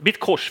 Det blir ett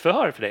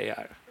korsförhör för dig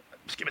här.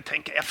 Ska vi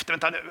tänka efter.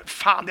 Vänta nu.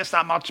 Fan, det är sån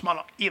här match man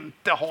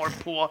inte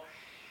har på...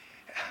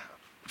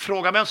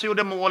 Fråga vem som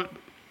gjorde mål.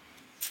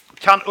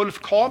 Kan Ulf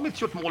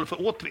Kamits gjort mål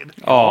för Åtvid?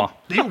 Ja.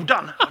 Det gjorde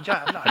han.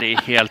 Jävlar. Det är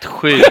helt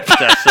sjukt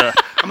alltså.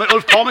 Ja, men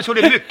Ulf Kamits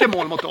gjorde mycket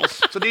mål mot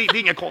oss, så det är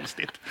inget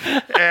konstigt.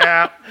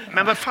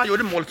 Men vem fan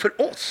gjorde mål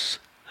för oss?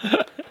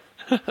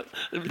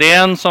 Det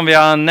är en som vi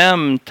har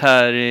nämnt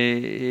här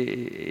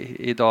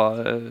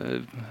idag.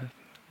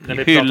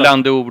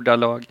 Hyllande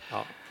ordalag.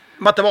 Ja.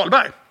 Matte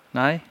Wahlberg?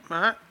 Nej.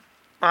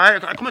 Nej,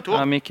 jag kommer inte ihåg.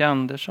 Ja, Micke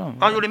Andersson.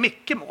 Han gjorde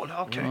mycket mål,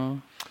 okej. Ja.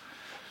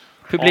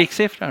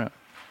 Publiksiffror då?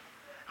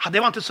 Ja, det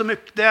var inte så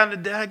mycket. Det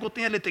har gått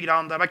ner lite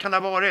grann där. Vad kan det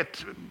ha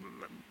varit?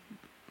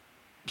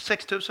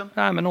 6 000?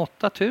 Nej, men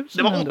 8 000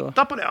 Det var ändå.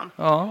 8 på den.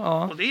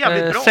 Ja. Och det är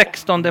jävligt bra.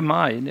 16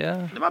 maj.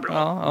 Det var bra.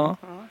 Ja.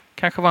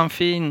 Kanske var en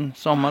fin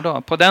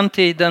sommardag. På den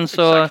tiden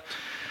så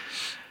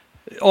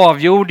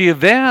avgjorde ju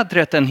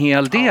vädret en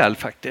hel del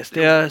faktiskt.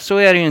 Så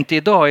är det ju inte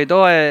idag.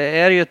 Idag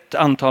är det ju ett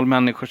antal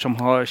människor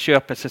som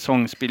köper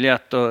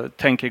säsongsbiljett och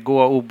tänker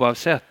gå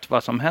oavsett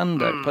vad som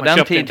händer. På man den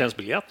köpte inte ens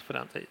biljett på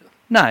den tiden.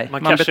 Nej,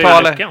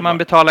 man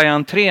betalar i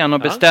entrén och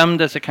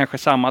bestämde sig kanske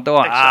samma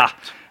dag.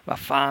 Vad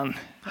fan,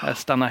 jag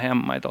stannar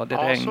hemma idag, det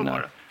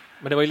regnar.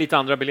 Men det var ju lite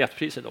andra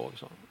biljettpriser då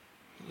också.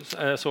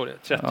 Så det,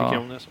 30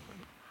 kronor.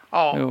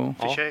 Ja,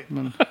 för sig.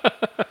 Men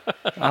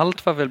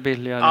allt var väl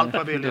billigare. Allt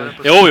var billigare.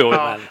 Jo,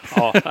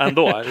 men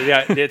ändå.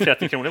 Det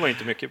 30 kronor var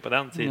inte mycket på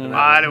den tiden.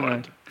 Nej, det var det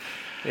inte.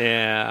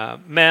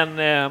 Men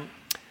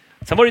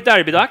sen var det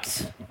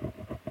derbydags.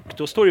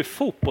 Då står det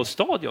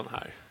fotbollsstadion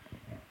här.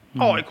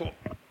 AIK.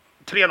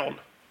 3-0.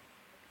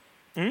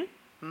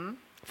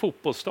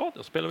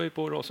 Fotbollsstadion spelar vi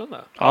på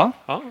Råsunda. Ja.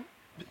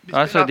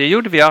 Alltså det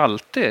gjorde vi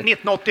alltid.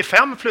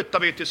 1985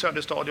 flyttade vi till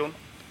Söderstadion.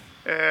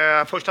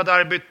 Första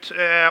derbyt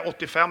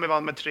 85, vi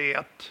vann med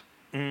 3-1.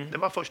 Det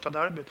var första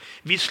derbyt.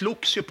 Vi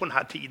slogs ju på den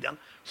här tiden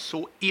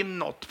så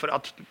inåt för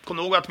att kom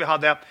ihåg att vi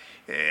hade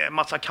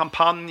massa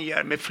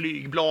kampanjer med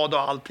flygblad och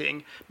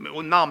allting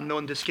och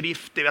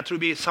namnunderskrifter. Jag tror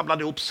vi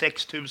samlade ihop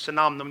 6 000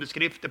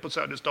 namnunderskrifter på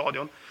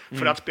Söderstadion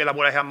för att spela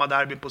våra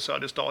hemmaderby på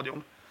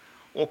Söderstadion.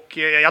 Och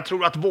jag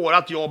tror att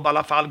vårat jobb i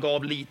alla fall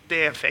gav lite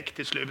effekt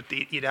till slut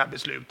i det här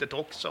beslutet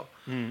också.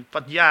 För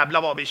att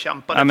jävla vad vi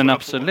kämpade ja, men för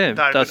absolut.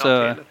 att få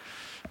Alltså,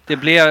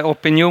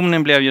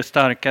 opinionen blev ju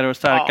starkare och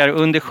starkare. Ja.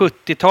 Under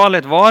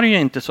 70-talet var det ju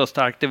inte så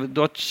starkt.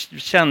 Då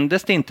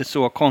kändes det inte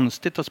så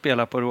konstigt att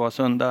spela på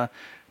Råsunda.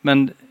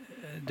 Men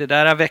det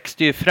där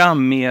växte ju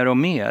fram mer och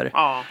mer.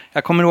 Ja.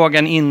 Jag kommer ihåg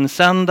en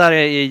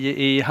insändare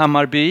i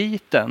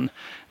Hammarbyiten.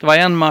 Det var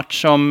en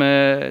match som,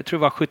 jag tror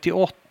det var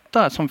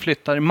 78, som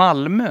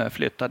Malmö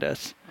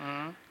flyttades.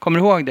 Kommer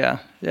du ihåg det?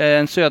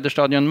 En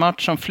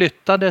Söderstadion-match som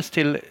flyttades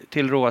till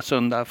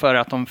Råsunda för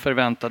att de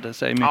förväntade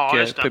sig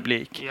mycket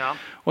publik. Ja.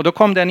 Och då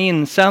kom det en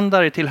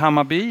insändare till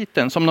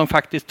Hammarbyiten som de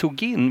faktiskt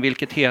tog in,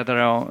 vilket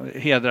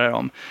hedrar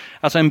dem.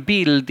 Alltså en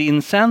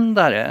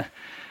bildinsändare.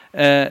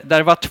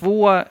 Där var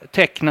 2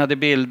 tecknade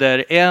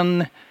bilder.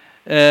 En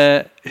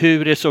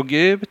hur det såg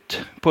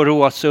ut på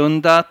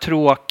Råsunda,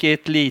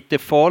 tråkigt, lite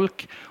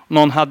folk.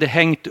 Någon hade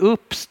hängt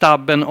upp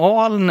Stabben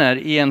Alner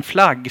i en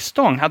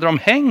flaggstång. Hade de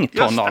hängt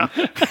honom?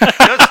 Just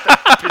det,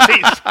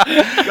 precis.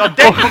 Ja,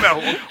 det kommer jag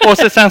ihåg. Och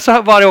sen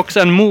så var det också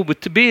en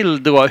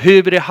motbild då.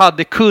 Hur det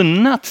hade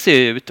kunnat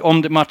se ut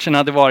om matchen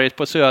hade varit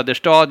på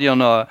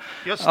Söderstadion. Och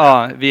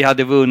vi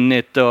hade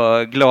vunnit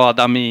och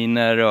glada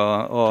miner.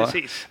 Och.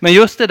 Men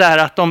just det där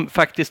att de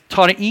faktiskt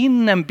tar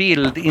in en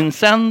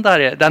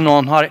bildinsändare där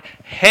någon har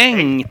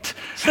hängt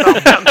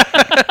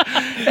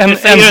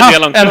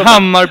en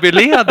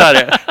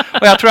Hammarbyledare.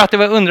 Och jag tror att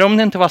undrar om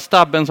det inte var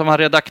Stabben som var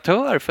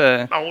redaktör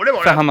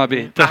för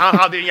Hammarby. Han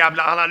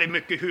hade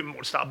mycket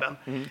humor, Stabben.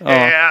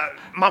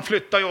 Man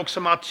flyttade ju också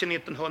matchen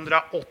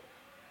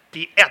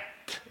 1981,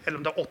 eller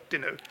om det är 80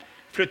 nu.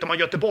 Flyttade man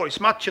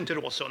Göteborgsmatchen till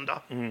Råsunda.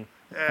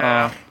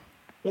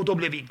 Och då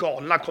blev vi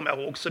galna, kommer jag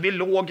ihåg. Så vi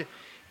låg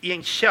i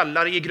en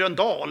källare i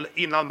Gröndal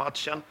innan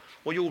matchen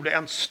och gjorde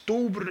en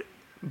stor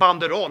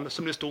banderoll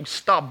som det stod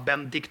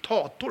Stabben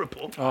diktator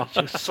på.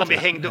 Som vi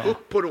hängde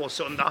upp på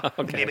Råsunda.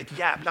 Det blev ett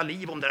jävla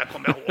liv om det där,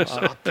 kommer jag ihåg. Så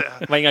att,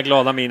 det var inga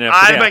glada miner efter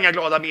det. Nej, det var inga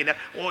glada miner.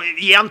 Och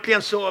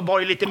egentligen så var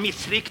det lite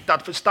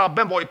missriktat, för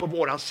Stabben var ju på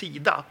våran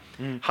sida.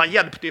 Han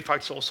hjälpte ju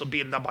faktiskt oss att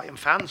bilda Bayern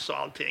Fans och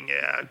allting.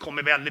 Kom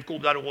med väldigt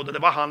goda råd. Och det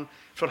var han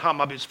från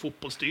Hammarbys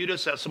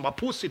fotbollsstyrelse som var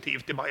positiv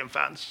till Bayern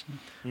Fans.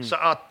 Så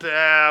att,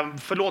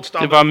 förlåt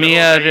Stabben. Det var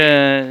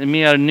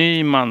mer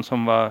Nyman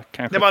som var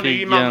kanske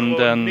fienden.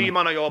 Det var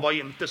Nyman och jag var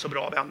inte så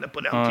bra vänner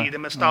på den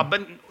tiden. Men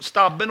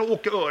Stabben och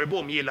Åke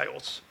Örbom gillar ju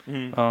oss.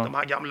 De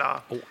här gamla...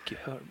 Åke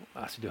Örbom.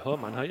 Alltså, du hör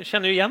man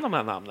känner ju igen de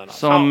här namnen. Alltså.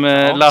 Som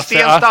Lasse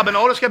Sten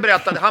Stabben ska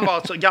berätta. Han var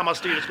alltså gammal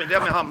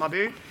styrelsemedlem i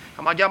Hammarby.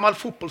 Han var gammal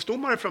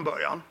fotbollsdomare från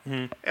början.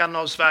 En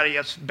av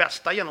Sveriges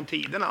bästa genom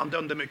tiderna. Han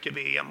dömde mycket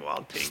VM och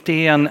allting.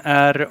 Sten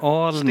R.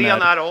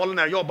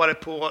 Alner jobbade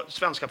på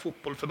Svenska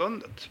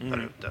fotbollförbundet där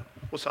ute.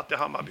 Och satt i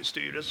Hammarbys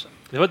styrelse.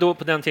 Det var då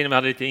på den tiden vi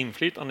hade lite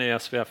inflytande i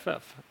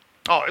SVFF.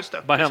 Ja, just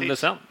det. Vad hände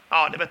sen?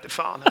 Ja, det vet jag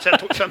fan.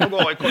 Sen tog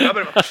AIK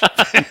över.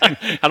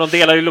 Ja, de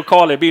delar ju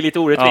lokaler, det blir lite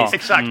orättvist. Ja,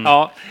 exakt.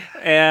 Ja.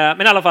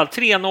 Men i alla fall,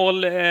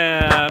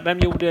 3-0. Vem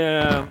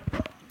gjorde...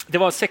 Det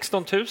var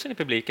 16 000 i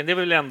publiken. Det är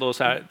väl ändå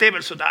så här... Det är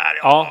väl sådär,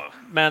 ja.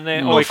 Men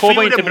AIK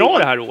var inte bra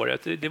det här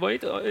året. Det var ju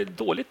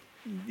dåligt.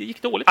 Det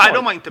gick dåligt. Nej,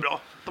 de var inte bra.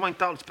 De var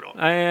inte alls bra.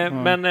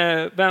 Men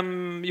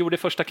vem gjorde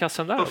första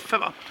kassen där? Uffe,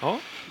 va? Ja.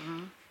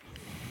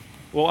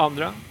 Och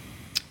andra?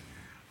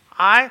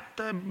 Nej,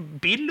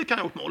 Billy kan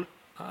ha gjort mål.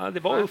 Ja, det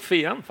var Uffe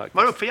igen faktiskt.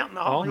 Var det Uffe igen?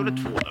 Ja, han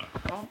gjorde 2 där.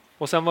 Ja.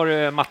 Och sen var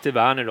det Matti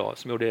Werner då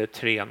som gjorde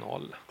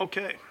 3-0.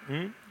 Okej.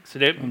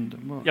 Så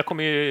jag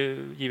kommer ju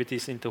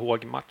givetvis inte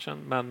ihåg matchen,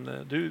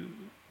 men du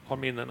har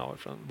minnen av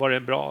det. Var det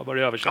bra? Var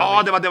det överkörning?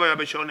 Ja, det var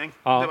överkörning.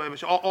 Ja.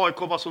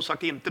 AIK var som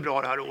sagt inte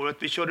bra det här året.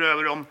 Vi körde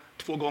över dem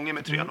 2 gånger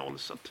med 3-0.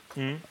 Så att.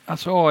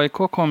 Alltså AIK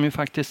kom ju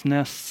faktiskt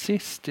näst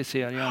sist i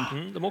serien.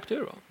 De åkte ur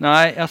då?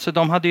 Nej, alltså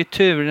de hade ju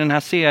tur. Den här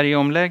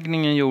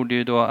serieomläggningen gjorde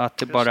ju då att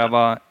det bara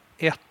var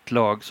ett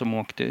lag som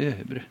åkte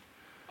ur.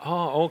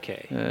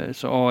 Okej.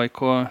 Så AIK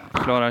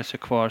klarar sig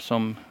kvar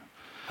som...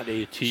 Ja, det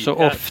är ju så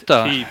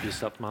ofta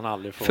typiskt att man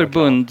aldrig får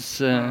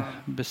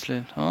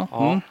förbundsbeslut.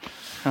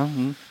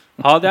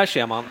 Ja, där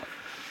ser man.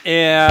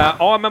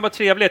 Men vad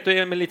trevligt. Då är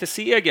det med lite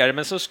seger.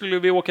 Men så skulle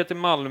vi åka till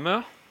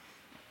Malmö.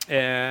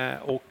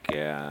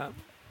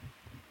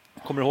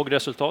 Kommer du ihåg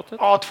resultatet?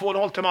 Ja,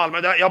 2-0 till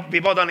Malmö. Vi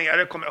var där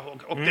nere, kommer jag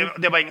ihåg. Och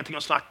det var ingenting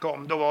att snacka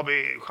om. Då var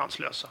vi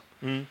chanslösa.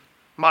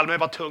 Malmö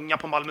var tunga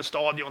på Malmö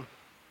stadion.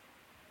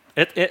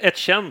 Ett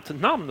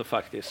känt namn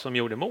faktiskt som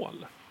gjorde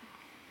mål.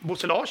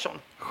 Bosse Larsson.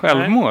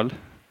 Självmål?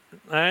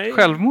 Nej.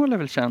 Självmål är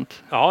väl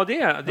känt? Ja,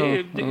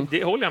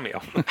 det håller jag med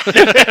om.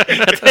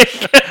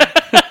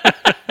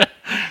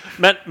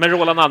 men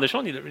Roland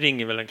Andersson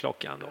ringer väl en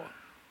klocka ändå?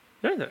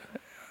 Gör det inte?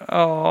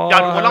 Ja,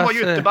 Roland var ju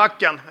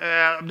ytterbacken.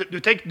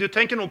 Du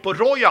tänker nog på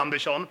Roy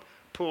Andersson.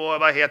 på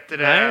vad heter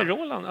det? Nej,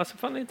 Roland. Alltså,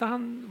 var inte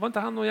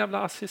han någon jävla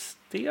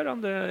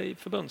assisterande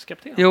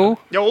förbundskapten? Jo,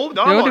 det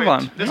har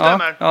varit. Det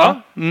stämmer.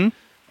 Ja.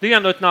 Det är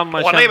ändå ett namn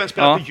man känner. Han har även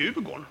spelat för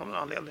Djurgården av någon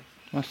anledning.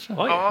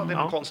 Ja, det är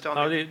någon konstig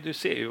anledning. Du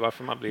ser ju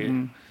varför man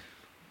blir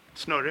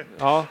snurrig.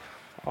 Ja,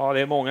 det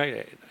är många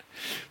grejer.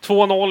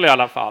 2-0 i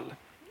alla fall.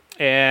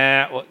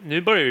 Och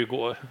nu börjar det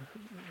gå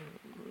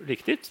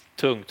riktigt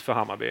tungt för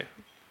Hammarby.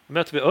 Nu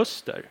möter vi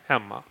Öster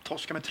hemma.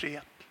 Torska med 3-1.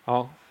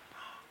 Ja.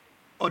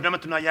 Undrar om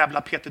inte den här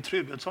jävla Peter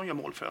Truedsson gör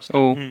mål för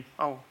Öster.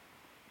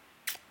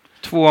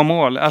 2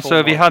 mål.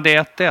 Alltså vi hade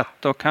 1-1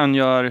 och han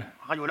gjorde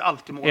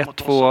alltid mål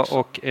 1-2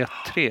 och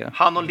 1-3.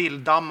 Han och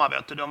Lilldamma,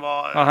 vet du, de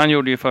var... Ja, han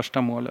gjorde ju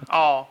första målet.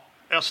 Ja,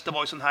 Öster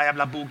var ju sån här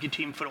jävla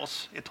boogie-team för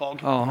oss ett tag.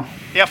 Ja.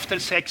 Efter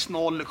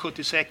 6-0,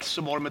 76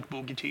 så var de ett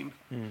boogie-team,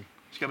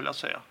 ska jag vilja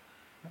säga.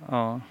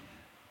 Ja.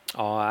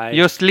 Ja,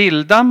 just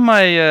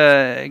Lilldamma är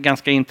ju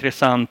ganska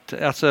intressant.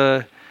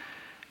 Alltså,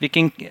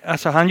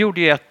 han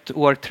gjorde ju ett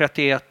år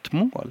 31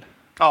 mål.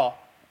 Ja,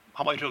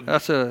 han var ju ruggig.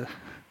 Alltså,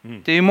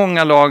 det är ju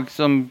många lag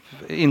som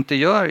inte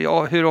gör...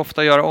 Ja, hur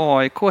ofta gör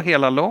AIK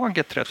hela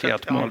laget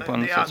 31 mål på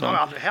en säsong?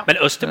 Men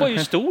Öster var ju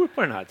stor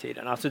på den här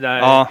tiden. Alltså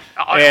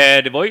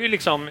där, det var ju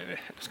liksom...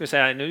 Ska vi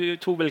säga, nu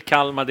tog väl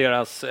Kalmar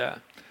deras...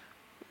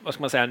 vad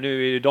ska man säga?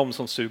 Nu är det de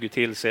som suger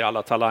till sig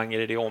alla talanger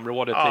i det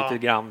området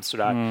lite grann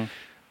sådär.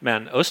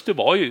 Men Öster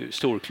var ju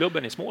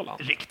storklubben i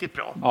Småland. Riktigt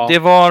bra. Ja. Det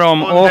var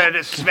de.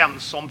 Under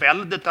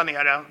Svensson-väldet där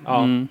nere.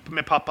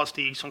 Med pappa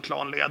Stig som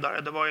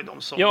klanledare. Det var ju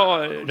de som...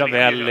 Ja,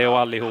 Ravelli och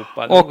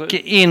allihopa. Och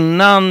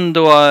innan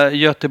då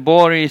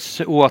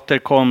Göteborgs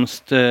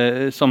återkomst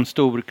som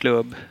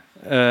storklubb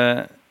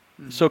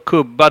så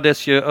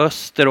kubbades ju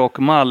Öster och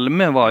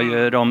Malmö var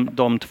ju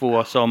de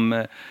två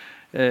som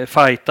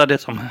fightade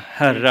som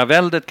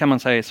herraväldet kan man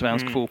säga i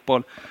svensk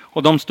fotboll.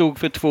 Och de stod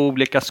för 2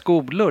 olika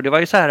skolor. Det var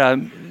ju så här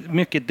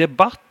mycket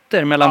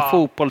debatter mellan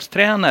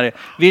fotbollstränare.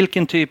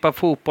 Vilken typ av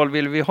fotboll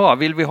vill vi ha?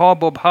 Vill vi ha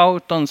Bob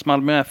Houghtons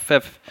Malmö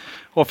FF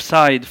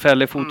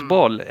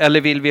offside-fällefotboll?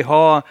 Eller vill vi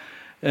ha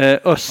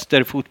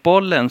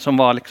Österfotbollen som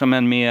var liksom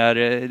en mer...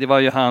 Det var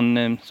ju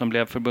han som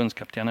blev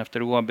förbundskapten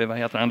efter Åby. Vad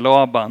heter han?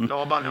 Laban.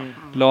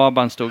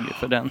 Laban stod ju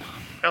för den.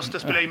 Öster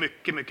spelar ju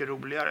mycket, mycket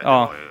roligare.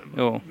 Ja,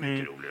 det var ju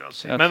mycket roligare att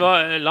se.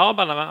 Men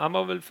Laban, han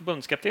var väl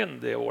förbundskapten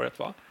det året,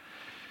 va?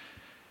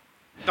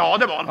 Ja,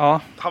 det var han.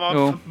 Ja, han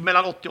var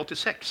mellan 80 och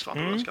 86 var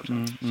han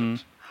förbundskapten.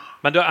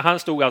 Men han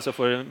stod alltså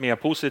för mer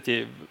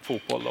positiv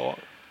fotboll då?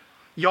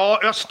 Ja,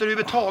 Öster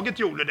överhuvudtaget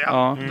gjorde det.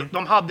 Ja.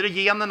 De hade det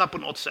generna på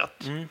något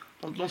sätt.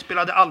 De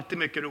spelade alltid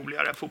mycket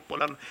roligare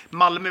fotbollen.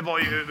 Malmö var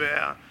ju...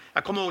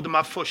 jag kommer ihåg de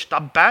här första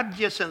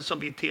badgesen som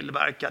vi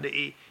tillverkade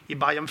i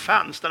Bayern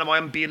Fans. Där det var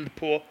en bild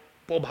på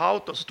Bob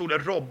Houghton så stod det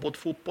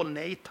robotfotboll,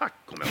 nej tack.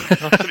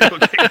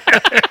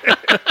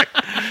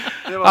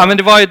 Ja, men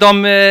det var ju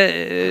de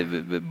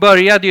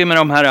började ju med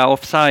de här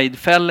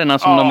offside-fällorna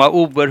som de var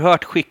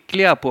oerhört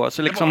skickliga på.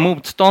 Så liksom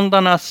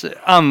motståndarnas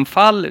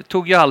anfall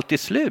tog ju alltid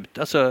slut.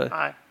 Alltså,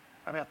 nej,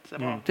 jag vet.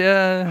 Det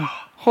är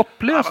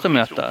hopplöst att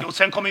möta. Och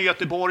sen kom ju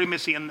Göteborg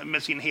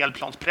med sin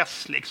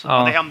helplanspress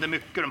liksom. Det hände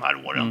mycket de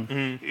här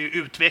åren.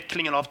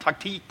 Utvecklingen av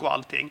taktik och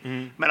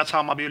allting. Medan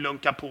Hammarby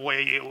lunkade på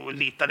och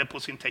litade på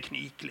sin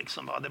teknik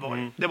liksom.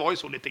 Det var ju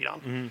så lite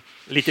grann.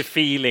 Lite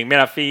feeling,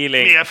 mera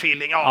feeling. Mer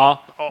feeling,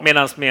 ja.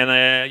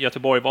 Medan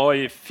Göteborg var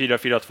ju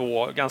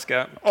 4-4-2,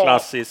 ganska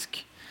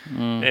klassisk.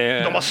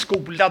 De var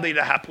skolade i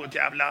det här på ett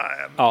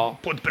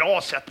på ett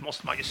bra sätt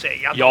måste man ju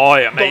säga.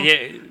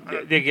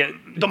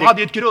 De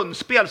hade ju ett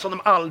grundspel som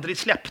de aldrig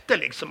släppte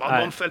liksom.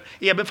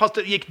 Även fast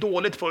det gick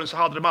dåligt för dem så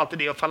hade de alltid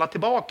det att falla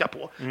tillbaka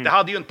på. Det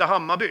hade ju inte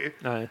Hammarby.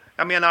 Nej.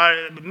 Jag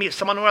menar,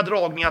 missar man några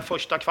dragningar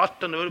första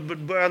kvarten då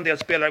börjar en del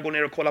spelare gå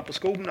ner och kolla på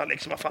skorna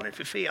liksom. Vad fan är det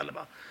för fel?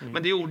 Va?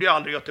 Men det gjorde ju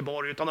aldrig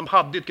Göteborg utan de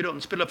hade ett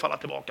grundspel att falla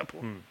tillbaka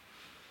på.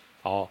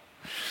 Ja.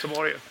 Så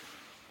var det ju.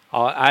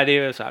 Ja, det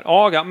är ju så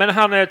här. Men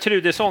han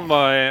Trudesson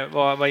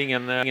var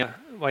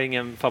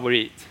ingen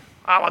favorit.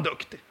 Han var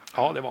duktig.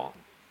 Ja, det var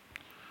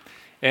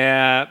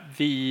han.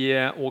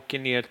 Vi åker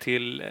ner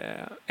till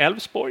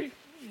Elfsborg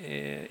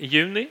i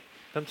juni,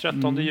 den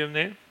 13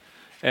 juni.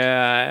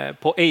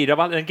 På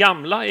Eiravallen, den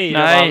gamla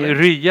Eiravallen.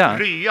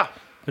 Nej,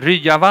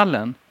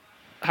 Ryavallen.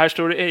 Här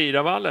står det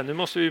Eiravallen. Nu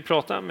måste vi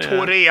prata med... Ring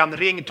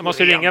Torén. Du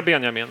måste ringa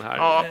Benjamin här.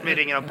 Ja, vi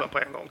ringer upp på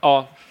en gång.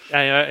 Ja,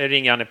 jag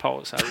ringer han i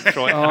paus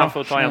här. Han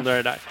får ta ändå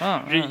det där.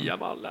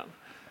 Ryavallen.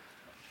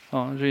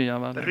 Ja,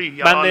 Ryavallen.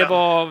 Men det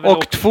var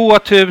och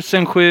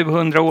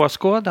 2700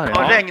 åskådare.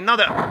 Ja,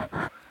 regnade.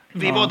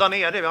 Vi var där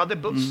nere. Vi hade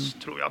buss,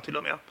 tror jag, till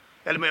och med.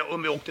 Eller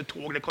om vi åkte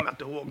tåg, det kommer jag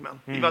inte ihåg. Men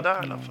vi var där i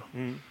alla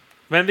fall.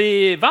 Men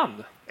vi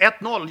vann.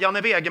 1-0,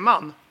 Janne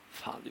Wegeman.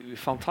 Fan, det är ju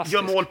fantastiskt.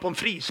 Gör mål på en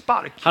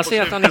frispark. Han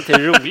säger att han inte är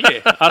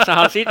rolig. Alltså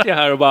han sitter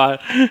här och bara...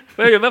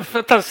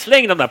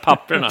 Släng de där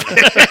papperna.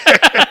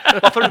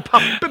 Varför har du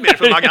papper med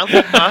för Maggan?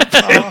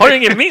 Har du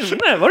ingen minne?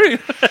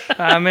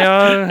 Nej,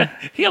 men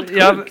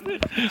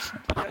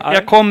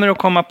jag kommer att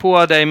komma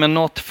på dig med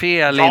något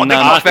fel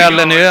innan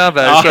kvällen är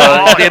över. Så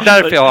det är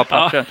därför jag har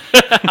pappren.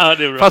 Ja,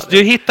 det är bra. Fast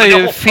du hittar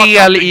ju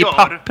fel i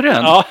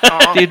pappren.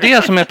 Det är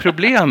det som är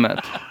problemet.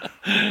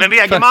 Men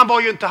Wegerman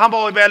var ju inte,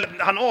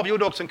 han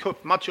avgjorde också en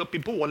cupmatch uppe i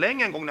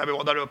Borlänge en gång när vi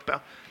var där uppe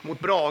mot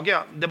Brage.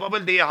 Det var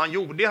väl det han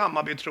gjorde i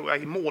Hammarby, tror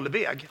jag, i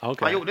målväg.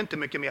 Okay. Han gjorde inte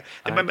mycket mer.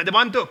 Det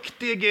var en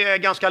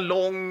duktig, ganska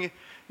lång,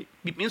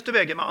 minns du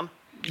Wegerman?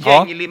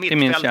 Gänglig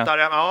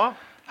mittfältare. Ja.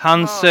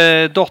 Hans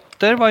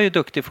dotter var ju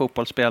duktig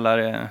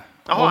fotbollsspelare.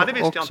 Jaha, det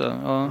visste också. Jag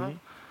inte. Ja.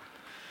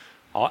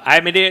 Ja,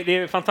 nej, men det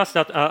är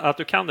fantastiskt att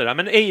du kan det där.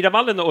 Men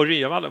Eiravallen och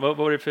Ryavallen, vad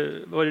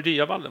var det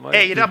Ryavallen?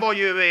 Eira var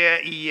ju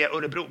i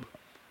Örebro.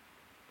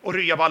 Och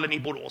Ryavallen i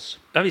Borås.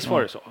 Ja, visst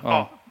var det så.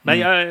 Ja.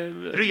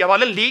 Men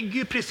Ryavallen ligger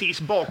ju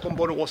precis bakom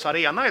Borås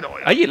Arena idag. Ja.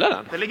 Jag gillar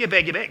den. Den ligger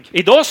vägg i vägg.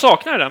 Idag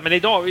saknar jag den, men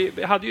idag,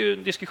 vi hade ju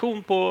en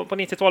diskussion på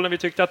 90-talet när vi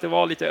tyckte att det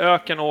var lite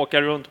öken att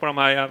åka runt på de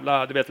här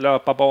jävla,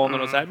 löparbanor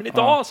och så här. Men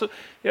idag så,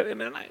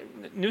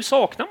 nu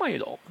saknar man ju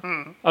dem.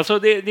 Alltså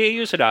det är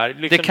ju sådär.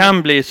 Liksom, det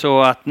kan bli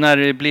så att när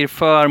det blir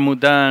för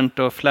modernt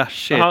och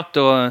flashigt,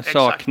 då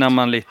saknar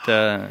man lite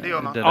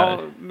det där. Ja,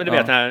 men du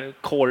vet den här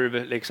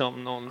korv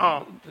liksom.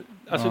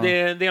 Alltså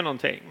det är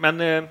någonting.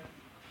 Men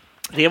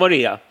det var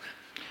det.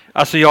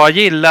 Alltså jag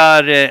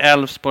gillar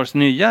Elfsborgs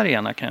nya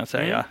arena, kan jag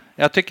säga.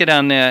 Jag tycker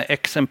den är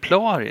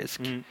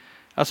exemplarisk.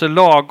 Alltså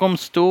lagom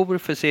stor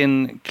för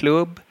sin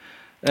klubb.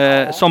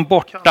 Som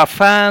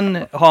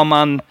bortafan har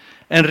man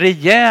en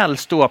rejäl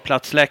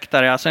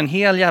ståplatsläktare. Alltså en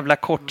hel jävla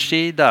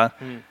kortsida.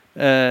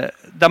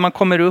 Där man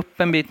kommer upp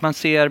en bit, man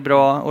ser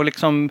bra. Och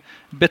liksom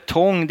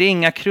betong, det är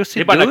inga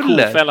krusiduller. Det är bara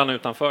den kofällan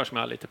utanför som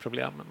jag har lite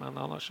problem med.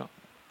 Men annars så.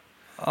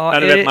 Ja,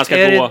 när du vet man ska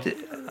gå...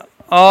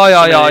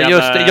 Ja,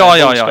 just det.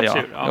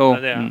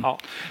 Ja.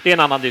 Det är en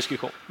annan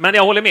diskussion. Men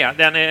jag håller med,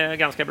 den är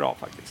ganska bra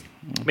faktiskt.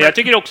 Men jag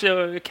tycker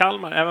också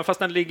Kalmar, även fast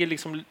den ligger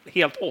liksom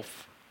helt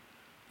off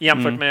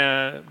jämfört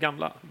med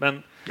gamla.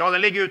 Men ja,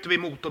 den ligger ute vid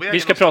motorvägen. Vi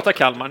ska prata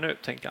Kalmar nu,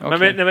 tänker jag.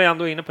 Men när vi är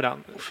ändå inne på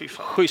den.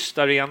 Schysst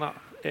arena.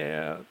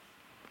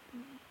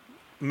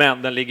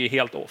 Men den ligger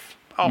helt off.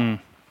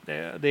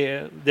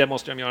 Det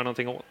måste de göra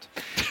någonting åt.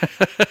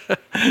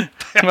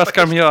 Vad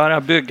ska de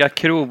göra? Bygga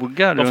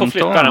krogar runt om? De får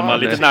flytta den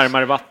lite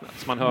närmare vattnet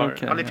så man hör.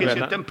 Ja, det finns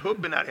ju inte en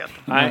pub i närheten.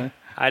 Nej,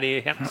 det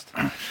är hemskt.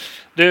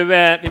 Du,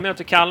 vi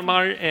möter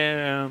Kalmar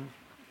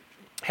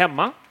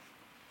hemma.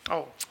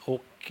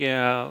 Och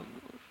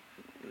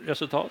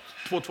resultat?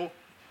 2-2.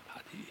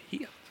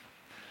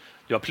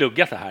 Du har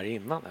pluggat det här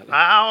innan, eller?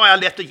 Ja, jag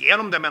lät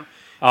igenom det, men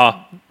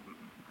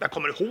jag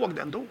kommer ihåg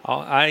det ändå.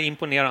 Ja,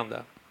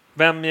 imponerande.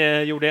 Vem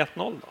gjorde 1-0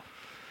 då?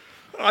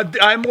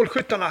 Nej,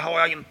 målskyttarna har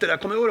jag inte.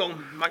 Jag kommer ihåg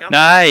dem.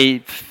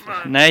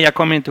 Nej, jag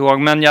kommer inte ihåg.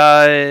 Men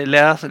jag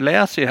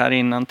läser ju här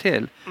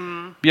innantill.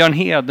 Björn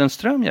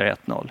Hedenström gör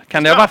 1-0.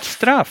 Kan det ha varit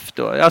straff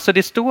då? Alltså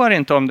det står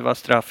inte om det var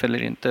straff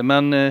eller inte.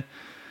 Men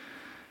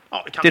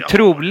det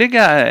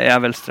troliga är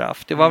väl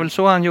straff. Det var väl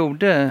så han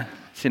gjorde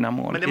sina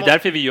mål. Det är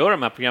därför vi gör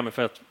de här programmen.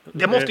 För att,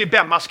 det måste ju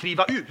Bemma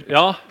skriva ut.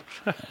 Ja.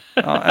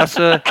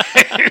 Alltså,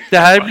 det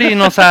här blir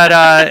någon så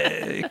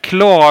här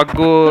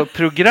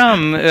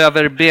klagoprogram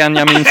över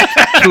Benjamin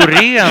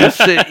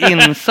Thoréns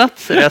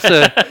insatser.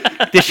 Alltså,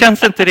 det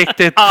känns inte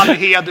riktigt... All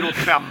heder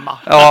åt Bemma.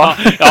 Ja,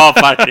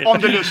 faktiskt. Om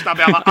du lyssnar,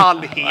 Bemma,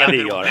 all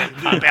heder åt dig.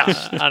 Du är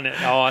bäst.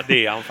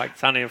 Det är han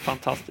faktiskt. Han är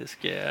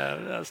fantastisk.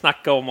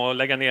 Snacka om att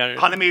lägga ner...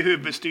 Han är med i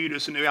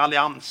huvudstyrelsen nu i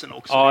Alliansen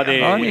också. Ja,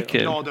 det är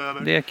kul.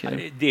 Det är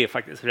kul. Det är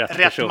faktiskt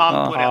rätt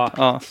man på rätt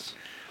plats.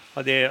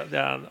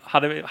 Ja,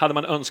 hade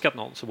man önskat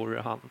någon så vore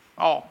det han.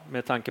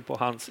 Med tanke på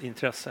hans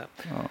intresse.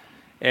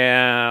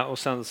 Och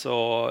sen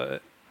så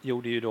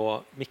gjorde ju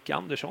då Micke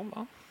Andersson,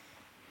 va?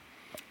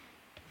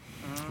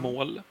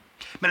 Mål.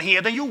 Men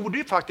Heden gjorde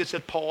ju faktiskt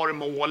ett par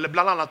mål,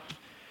 bland annat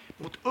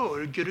mot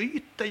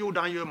Örgryte gjorde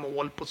han ju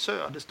mål på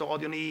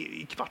Söderstadion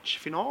i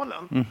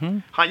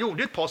kvartsfinalen. Han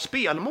gjorde ett par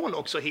spelmål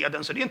också,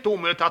 Heden, så det är inte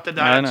omöjligt att det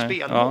där är ett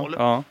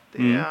spelmål.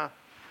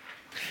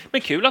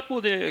 Men kul att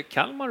både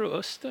Kalmar och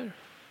Öster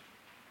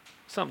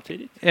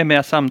samtidigt. Är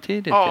med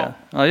samtidigt,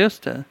 ja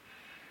just det.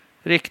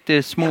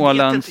 Riktigt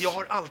Smålands... Jag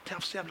har alltid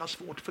haft så jävla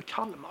svårt för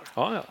Kalmar.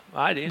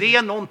 Nej, det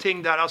är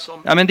någonting där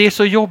alltså... Ja, men det är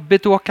så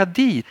jobbigt att åka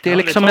dit. Det är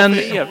liksom det en...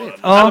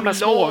 de här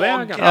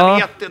småvägarna. Jag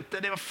vet inte.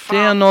 Det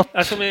är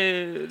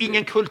något...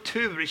 Ingen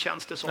kultur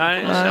känns det som.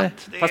 Nej. På något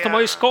sätt. Fast de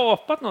har ju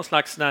skapat någon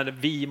slags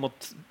vi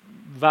mot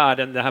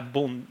världen. Det här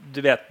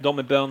du vet, de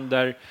är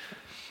bönder...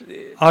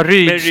 Ja,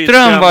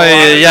 Rydström var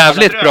ju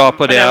jävligt bra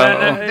på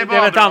det. Det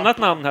var ett annat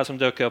namn här som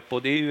dök upp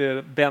och det är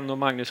ju Benno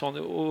Magnusson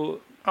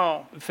och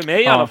för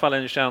mig i alla fall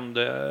en känd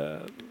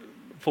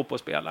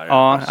fotbollsspelare.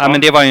 Ja,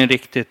 men det var ju en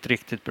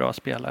riktigt bra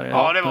spelare.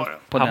 Ja, det var det.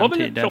 På han den var väl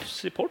tiden.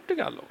 Proffs i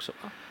Portugal också,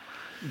 va?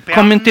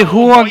 Kom inte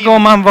ihåg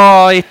om han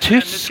var i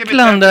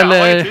Tyskland eller...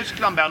 Han var i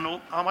Tyskland, Benno.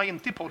 Han var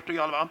inte i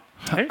Portugal, va?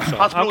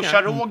 Hans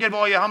brorsa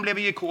Roger han blev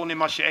ikon i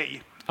Marseille.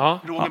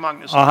 Roger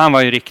Magnusson. Ja, han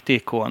var ju riktig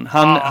ikon.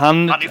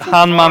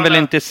 Han man väl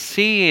inte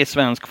se i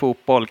svensk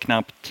fotboll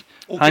knappt.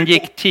 Han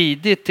gick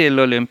tidigt till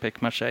Olympic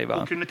Marseille,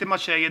 va? Åker du till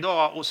Marseille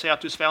idag och säger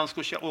att du är svensk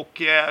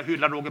och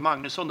hyllar Roger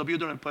Magnusson, då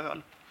bjuder du på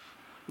öl.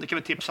 Det kan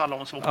vi tipsa alla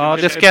om som Ja,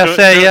 det ska jag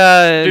säga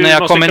när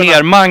jag kommer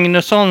ner.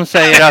 Magnusson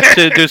säger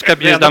att du ska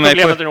bjuda mig på...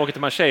 Problemet när du åker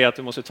till Marseille är att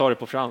du måste ta det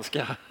på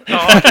franska.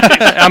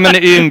 Ja, men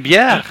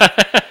Ymbière.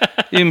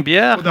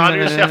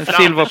 Ymbière,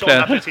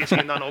 silverplate. Precis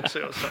innan också.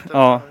 Så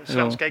att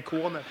svenska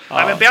ikoner. Ja.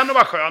 Nej, men Benno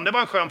var skön. Det var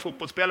en skön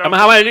fotbollsspelare. Ja, men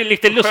han var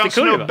lite lustig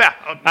kurva.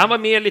 Han var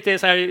med lite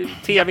så här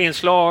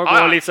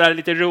tv-inslag och lite så här,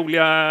 lite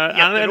roliga.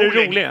 Han är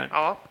rolig.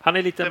 Ja. Han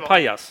är lite en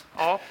pajas.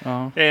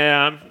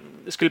 Ja.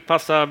 Skulle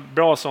passa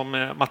bra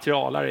som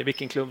materialare i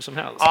vilken klubb som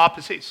helst. Ja,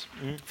 precis.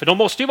 För de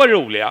måste ju vara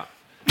roliga.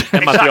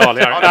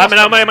 materialare. Men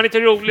är man inte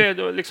rolig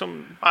då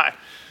liksom...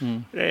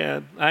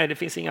 Nej, det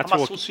finns inga tråk. Han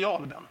var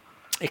social, Ben.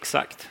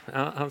 Exakt.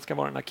 Han ska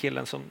vara den här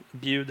killen som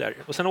bjuder.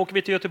 Och sen åker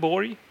vi till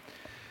Göteborg.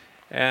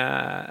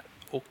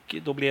 Och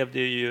då blev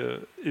det ju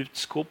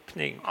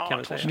utskopning, kan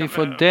vi säga. Vi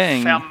får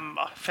däng.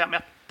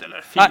 5-1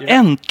 eller 4.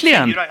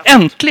 Äntligen! 4-1.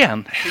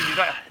 Äntligen!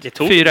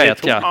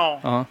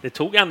 4-1. Det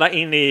tog ända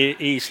in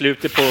i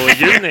slutet på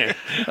juni.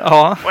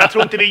 Ja. Och jag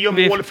tror inte vi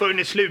gör mål förrän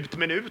i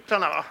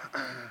slutminuterna, va?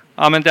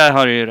 Ja, men där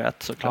har du ju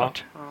rätt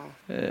såklart.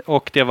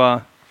 Och det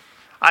var...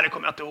 Nej, det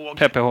kommer jag inte ihåg.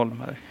 Peppe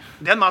Holmberg.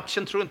 Den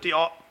matchen tror inte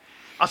jag...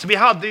 Alltså vi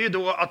hade ju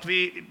då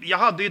jag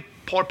hade ju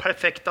ett par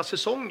perfekta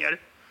säsonger.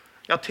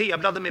 Jag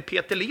tävlade med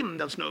Peter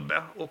Lind, en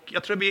snubbe. Och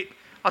jag tror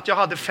att jag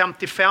hade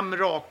 55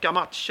 raka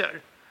matcher.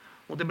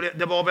 Och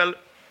det var väl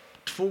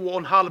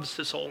 2,5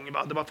 säsong,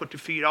 va? Det var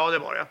 44, det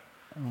var det.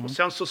 Och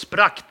sen så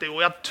sprack det,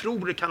 och jag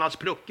tror det kan ha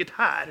spruckit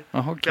här.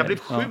 Okay. Jag blev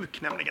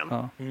sjuk nämligen.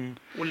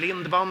 Och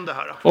Lind vann det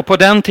här. Och på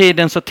den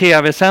tiden så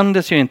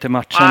tv-sändes ju inte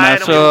matcherna.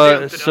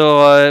 Nej, så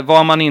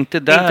var man inte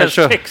där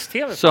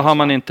så har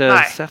man inte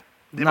sett.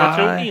 Jag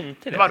tror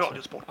inte det var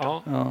Radiosport.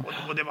 Ja.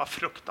 Och det var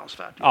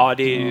fruktansvärt. Ja,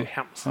 det är ju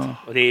hemskt.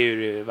 Och det är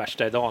ju det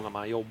värsta idag när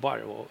man jobbar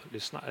och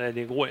lyssnar.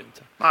 Det går ju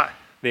inte. Nej.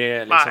 Det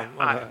är liksom,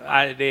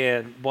 nej, det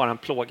är bara en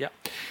plåga.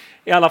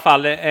 I alla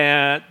fall,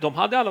 de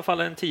hade i alla fall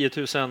en 10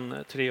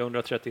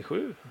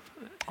 337.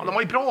 Ja, de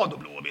var ju bra då,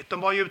 Blåvitt.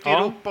 De var ju ute i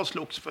Europa och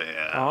slogs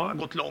för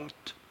gått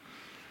långt.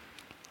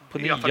 På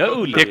nya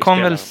Ullevi. Det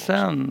kom väl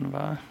sen,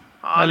 va?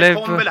 Ja, det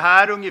kom väl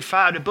här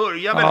ungefär. Det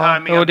började väl här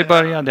med... Ja, det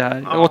började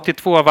här.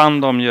 82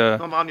 vann de ju.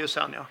 De vann ju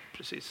sen, ja.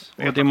 Precis.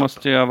 Och det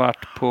måste ju ha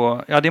varit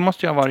på... Ja, det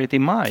måste ju ha varit i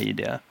maj,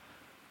 det.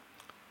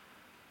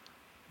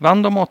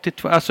 Vann de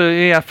 82? Alltså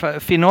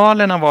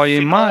finalerna var ju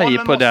i maj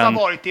på den. Finalen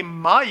måste ha varit i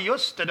maj,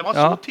 just det. Det var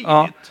så tidigt.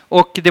 Ja.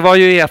 Och det var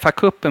ju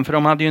UEFA-cupen, för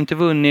de hade ju inte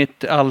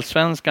vunnit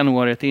allsvenskan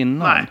året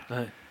innan.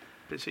 Nej.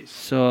 Precis.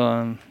 Så,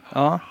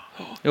 ja.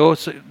 Jo,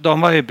 så,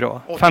 de var ju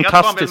bra.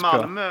 Fantastiskt bra.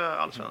 Malmö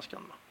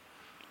allsvenskan.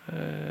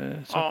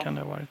 Så kan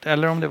det ha varit.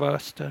 Eller om det var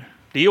Öster.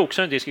 Det är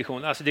också en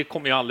diskussion. Alltså det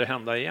kommer ju aldrig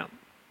hända igen.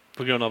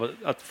 På grund av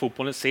att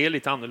fotbollen ser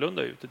lite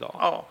annorlunda ut idag.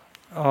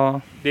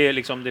 Ja. Det är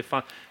liksom,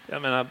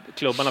 jag menar,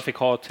 klubbarna fick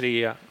ha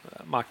 3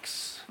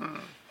 max.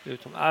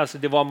 Alltså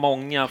det var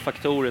många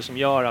faktorer som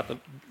gör att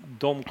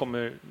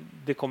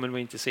det kommer de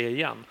inte se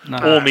igen.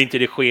 Nej. Om inte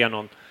det sker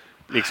någon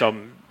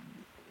liksom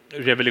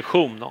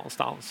revolution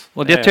någonstans.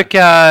 Och det tycker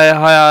jag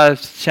har jag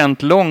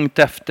känt långt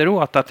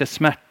efteråt, att det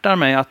smärtar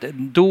mig att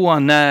då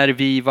när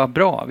vi var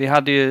bra, vi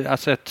hade ju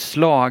alltså ett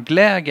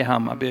slagläge i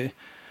Hammarby,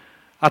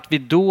 att vi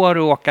då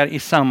råkar i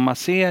samma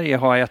serie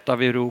ha ett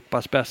av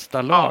Europas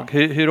bästa lag.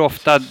 Hur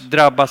ofta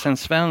drabbas en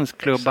svensk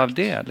klubb av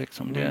det?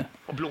 Liksom? Det.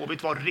 Och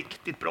Blåvitt var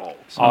riktigt bra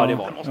också. Ja, det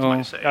var. Måste man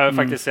ju säga. Jag har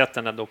faktiskt sett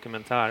den där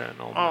dokumentären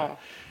om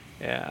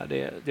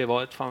det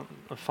var ett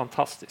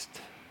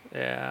fantastiskt.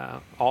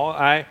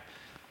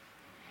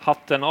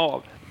 Hatten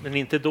av, men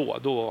inte då.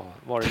 Då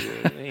var det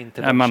ju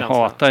inte nej, man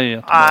hatar ju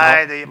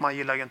Göteborg. Nej, man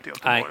gillar ju inte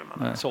Göteborg.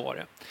 Nej, så var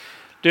det.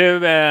 Du,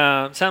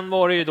 sen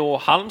var det ju då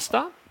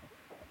Halmstad.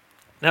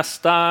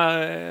 Nästa,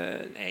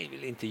 nej,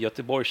 inte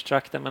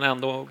Göteborgstrakten, men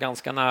ändå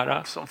ganska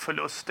nära. Som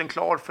förlust, en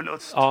klar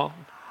förlust. Ja,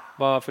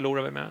 vad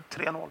förlorar vi med?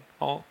 3-0.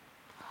 Ja.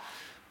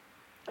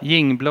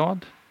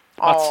 Jingblad.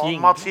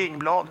 Mats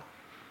Jingblad.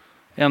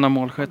 En av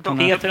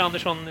målskyttarna. Peter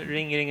Andersson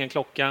ringer ingen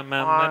klocka,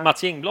 men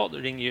Mats Jingblad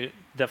ringer ju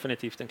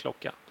definitivt en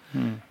klocka.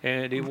 Det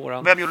är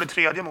våran... Vem gjorde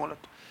tredje målet?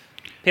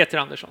 Peter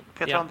Andersson.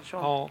 Peter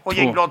Andersson. Ja. Och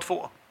Jingblad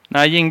 2.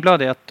 Nej,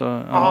 Jingblad 1.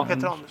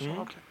 Peter Andersson,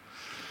 okej.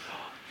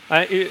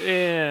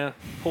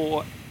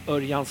 På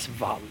Örjans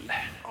vall.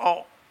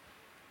 Ja.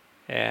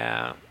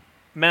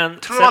 Men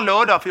tror det var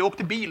lördag, för jag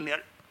åkte bil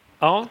ner.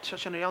 Ja. Så jag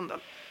känner igen den.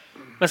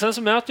 Men sen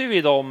så möter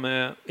vi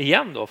dem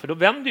igen då, för då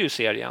vänder ju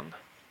serien.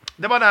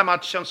 Det var den här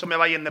matchen som jag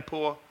var inne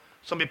på,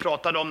 som vi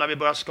pratade om när vi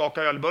började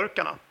skaka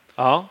ölburkarna.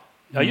 Ja,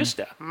 just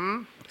det.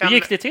 Hur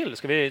gick det till?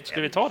 Ska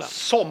vi ta den?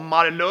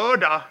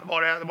 Sommarlördag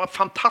var det. Det var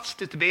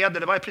fantastiskt väder.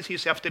 Det var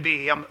precis efter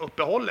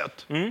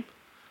VM-uppehållet.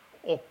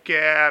 Och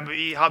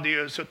vi hade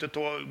ju suttit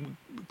och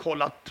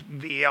kollat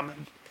VM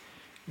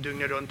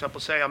dygnet runt, jag på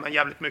att säga, men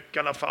jävligt mycket i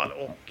alla fall.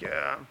 Och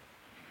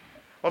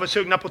var vi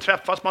sugna på att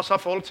träffas, massa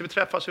folk, så vi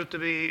träffas ute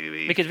vid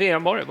vilket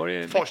VM var det? Var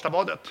det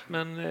Farstabadet.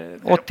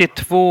 Men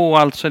 82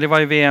 alltså, det var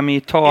ju VM i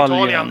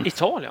Italien.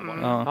 Italien var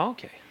det? Ja,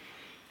 okej.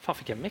 Fan,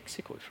 fick jag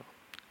Mexiko ifrån?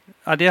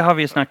 Ja, det har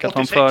vi snackat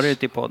 86. Om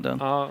förut i podden.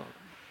 Ja.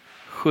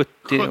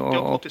 70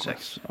 och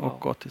 86.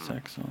 Och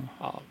 86.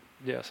 Ja,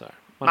 det är så här.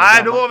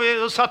 Nej,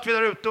 då satt vi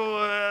där ute och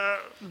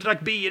drack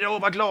bira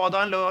och var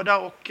glada en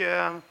lördag och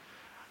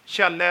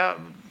Kjelle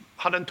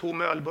hade en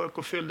tom ölburk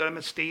och fyllde den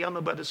med sten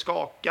och började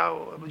skaka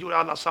och gjorde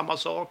alla samma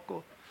sak.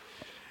 Och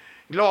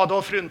glada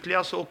och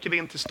fryntliga så åker vi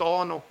in till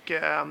stan och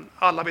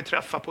alla vi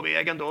träffar på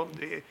vägen då.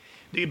 Det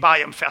är ju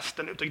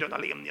Bayernfesten ute i Gröna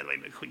linjen.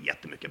 Det var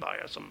jättemycket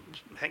Bayern som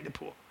hängde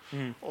på.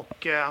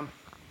 Och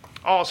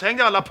så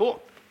hängde alla på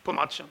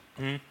matchen.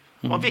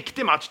 Det var en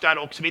viktig match där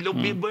också.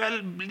 Vi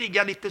började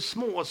ligga lite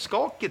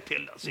småskakigt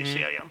till i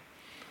serien.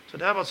 Så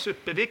det här var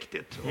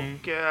superviktigt.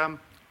 Och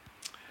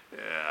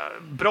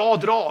bra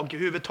drag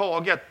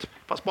överhuvudtaget.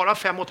 Fast bara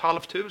 5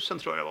 500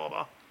 tror jag det var,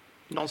 va?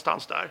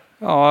 Någonstans där.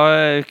 Ja,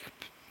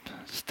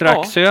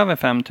 strax över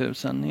 5 000.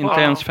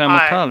 Inte ens 5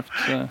 500.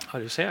 Ja,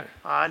 du ser.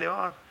 Nej, det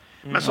var...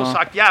 Men som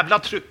sagt, jävla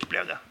tryck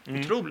blev det.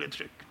 Otroligt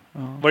tryck.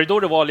 Var det då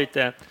det var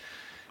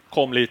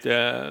kom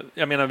lite,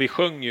 jag menar vi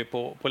sjöng ju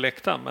på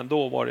läktaren, men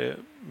då var det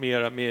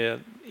mera med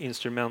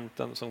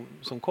instrumenten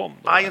som kom.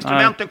 Då. Nej,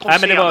 instrumenten kom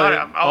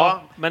senare.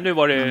 Men nu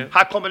var det...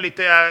 Här kommer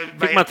lite...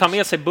 Fick man ta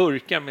med sig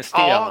burkar med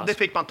sten? Ja, det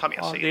fick man ta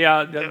med sig.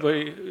 Det var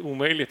ju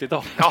omöjligt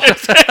idag. Ja.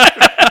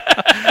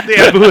 Det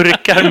är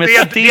burkar med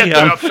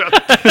sten.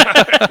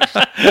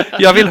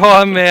 Jag vill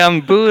ha med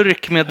en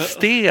burk med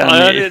sten.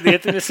 Ja, det är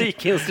ett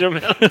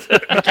musikinstrument.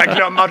 Vi kan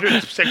glömma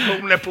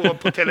rytmsektioner på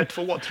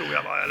Tele2 tror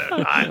jag.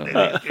 Eller?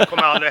 Nej, det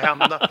kommer aldrig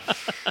hända.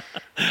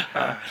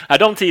 Ja,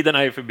 de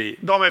tiderna är förbi.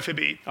 De är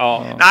förbi.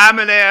 Ja. Nej,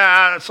 men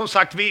som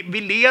sagt,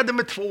 vi leder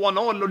med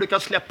 2-0 och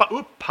lyckas släppa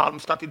upp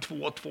Halmstad till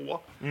 2-2.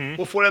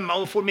 Och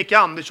får Micke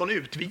Andersson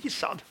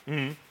utvisad.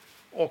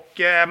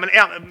 Och, men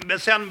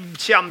sen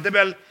kände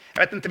väl,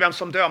 jag vet inte vem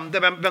som dömde.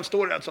 Vem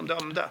står det som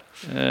dömde?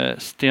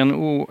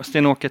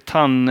 Sten-Åke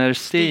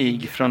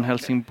Tannerstig från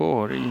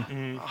Helsingborg.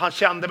 Han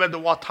kände väl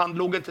då att han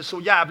låg inte så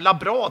jävla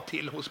bra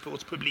till hos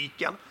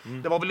publiken.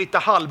 Det var väl lite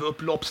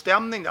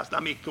halvupploppsstämning där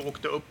när Micke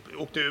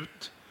åkte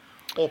ut.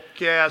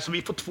 Och så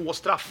vi får 2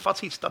 straffar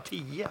sista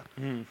 10.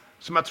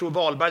 Som jag tror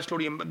Wahlberg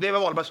slår in. Det var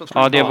Wahlberg som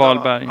slår in. Ja, det är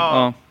Wahlberg.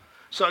 Ja.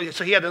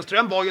 Så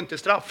Hedenström var ju inte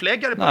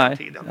straffläggare på den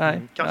tiden.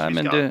 Nej, kanske vi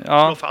ska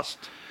slå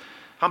fast.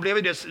 Han blev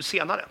ju det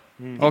senare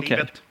i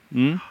livet.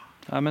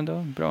 Ja, men då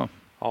bra.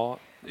 Ja,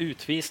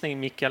 utvisning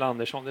Mikael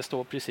Andersson, det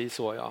står precis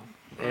så, ja.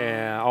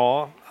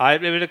 Det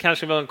blev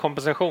kanske en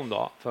kompensation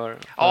då för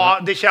ja,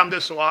 det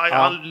kändes så.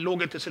 Han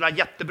låg inte så där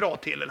jättebra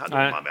till den här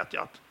domaren, vet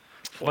jag.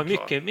 Det var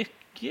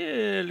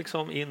mycket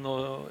liksom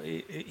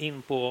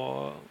in på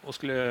och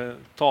skulle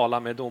tala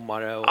med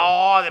domare. Och...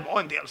 Ja, det var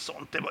en del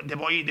sånt.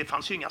 Det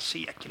fanns ju inga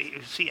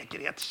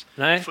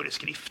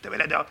säkerhetsföreskrifter.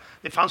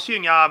 Det fanns ju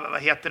inga,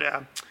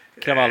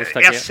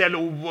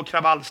 SLO och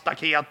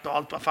kravallstaket och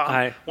allt vad fan.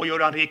 Nej. Och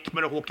Göran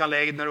Rickmer och Håkan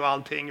Leidner och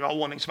allting. Var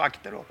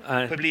ordningsvakter och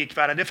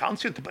publikvärdar. Det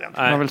fanns ju inte på den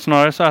tiden. Det var väl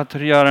snarare så att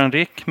Göran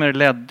Rickmer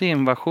ledde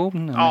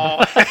invasionen.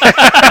 Ja.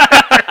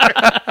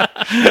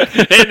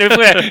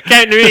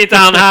 Nu är inte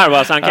han här,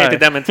 va, så han kan inte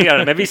dementera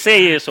det. Men vi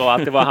säger ju så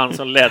att det var han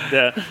som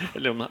ledde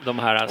de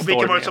här och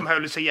vilka var det som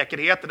höll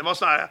säkerheten? Det var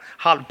sådana här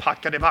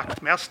halvpackade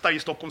vaktmästare i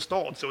Stockholms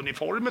stads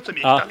uniformet som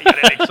gick där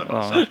nere.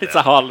 Liksom. Lite så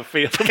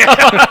halvfet.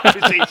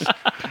 Precis.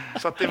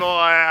 Så att det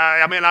var,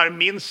 jag menar,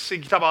 minns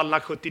kravallerna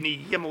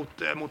 79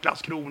 mot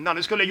Landskrona.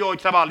 Nu skulle jag och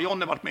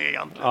Kravall-Jonne varit med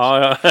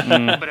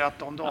egentligen. Och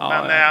berätta om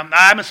dem.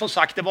 Men som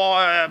sagt, det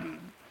var...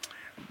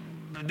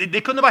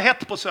 Det kunde vara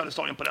hett på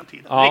Söderstadion på den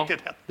tiden.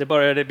 Riktigt hett. Det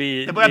började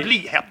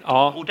bli hett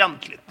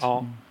ordentligt.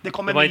 Ja. Det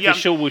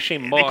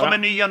kommer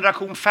en ny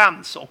generation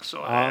fans också.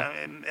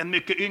 En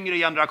mycket yngre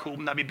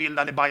generation när vi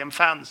bildade Bayern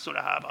fans och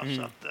det här. Va?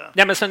 Så att,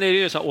 ja, men sen är det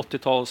ju så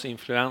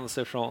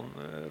 80-talsinfluenser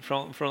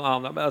från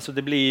andra. Alltså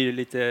det blir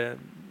lite...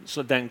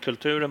 Så den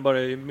kulturen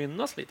börjar ju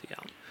mynnas lite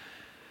grann.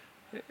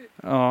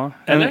 Ja,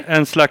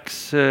 en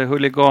slags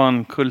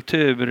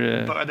huligankultur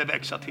började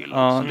växa till.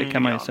 Ja, det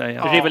kan man ju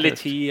säga.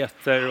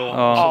 Rivaliteter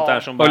och sånt där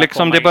som och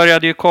liksom det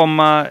började ju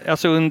komma,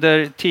 alltså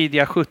under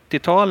tidiga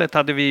 70-talet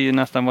hade vi ju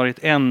nästan varit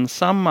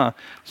ensamma,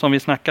 som vi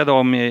snackade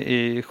om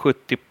i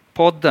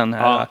 70-podden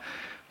här.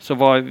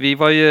 Så vi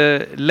var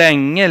ju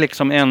länge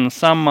liksom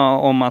ensamma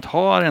om att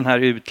ha den här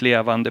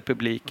utlevande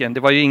publiken. Det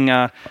var ju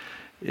inga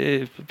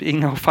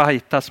att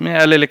fightas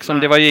med, eller liksom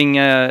det var ju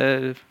inga...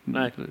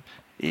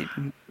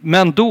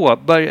 Men då,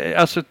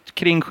 alltså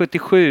kring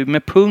 77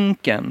 med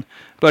punken,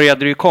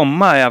 började det ju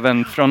komma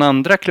även från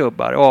andra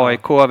klubbar.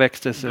 AIK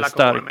växte sig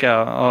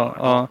starka.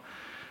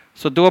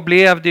 Så då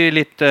blev det ju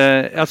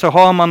lite, alltså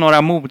har man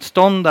några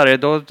motståndare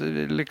då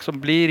liksom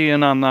blir det ju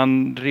en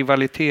annan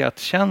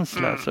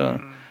rivalitetskänsla. Så.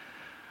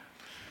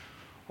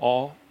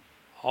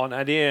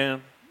 Det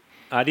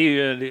är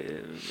ju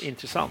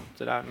intressant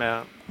det där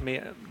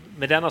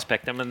med den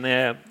aspekten.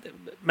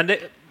 Men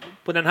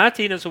på den här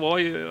tiden så var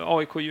ju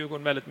AIK och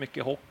Djurgården väldigt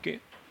mycket hockey.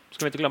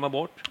 Ska vi inte glömma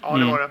bort. Ja,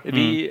 det var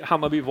det.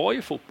 Hammarby var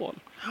ju fotboll.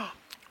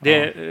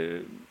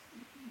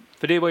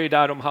 För det var ju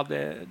där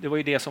det var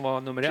ju det som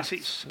var nummer 1.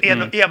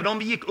 Även om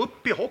vi gick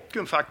upp i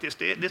hockeyn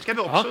faktiskt. Det ska vi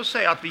också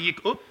säga att vi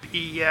gick upp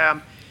i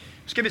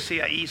ska vi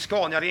se, i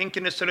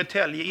Scania-rinken i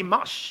Södertälje i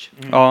mars.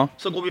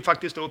 Så går vi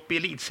faktiskt upp i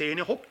elitserien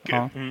i hockey.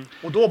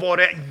 Och då var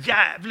det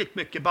jävligt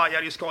mycket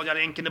bajar i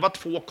Scania-rinken. Det var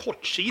 2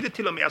 kortsidor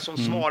till och med som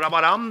svarade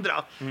varandra.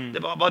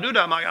 Var du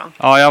där, Maggan?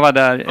 Ja, jag var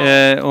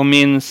där och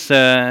minns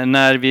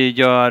när vi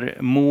gör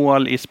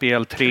mål i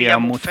spel 3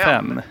 mot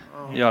 5.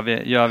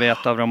 Jag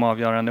vet av de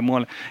avgörande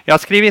målen. Jag har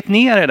skrivit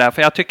ner det där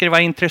för jag tycker det var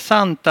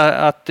intressant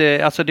att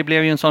alltså det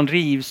blev ju en sån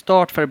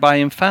rivstart för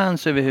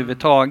Bayern-fans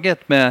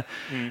överhuvudtaget med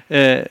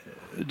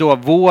då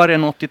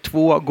våren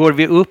 82 går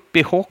vi upp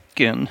i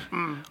hockeyn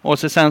och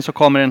sen så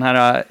kommer den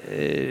här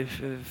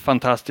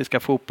fantastiska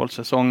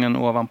fotbollssäsongen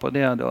ovanpå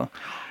det då.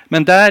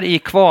 Men där i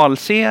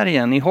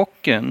kvalserien i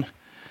hockeyn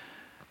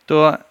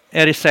då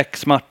är det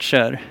 6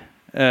 matcher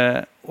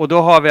och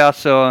då har vi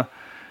alltså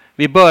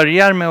vi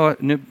börjar med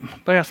att nu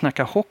börjar jag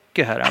snacka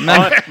hockey här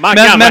men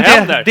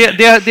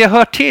det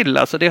hör till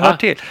alltså det hör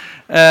till.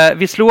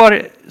 Vi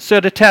slår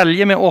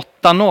Södertälje med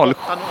 8-0,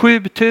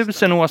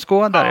 7000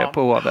 åskådare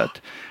på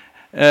Hovet.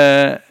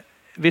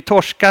 Vi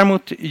torskar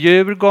mot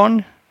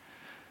Djurgården.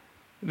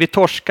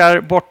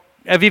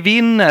 Vi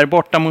vinner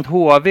borta mot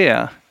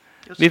HV.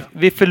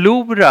 Vi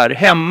förlorar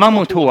hemma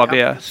mot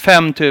HV,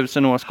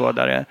 5000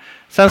 åskådare.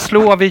 Sen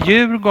slår vi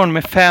Djurgården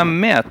med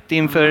 5-1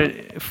 inför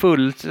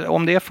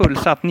om det är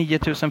fullsatt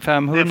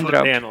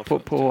 9500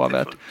 på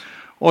Hovet.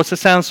 Och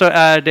sen så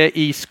är det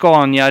i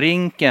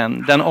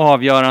Scania-rinken den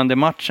avgörande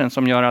matchen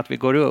som gör att vi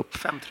går upp.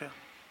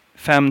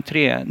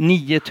 5-3,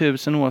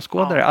 9000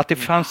 åskådare. Att det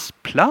fanns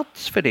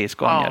plats för det i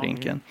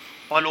Scania-rinken.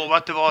 Jag lovar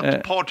att det var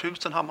ett par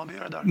tusen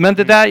Hammarbyare där. Men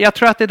det där, jag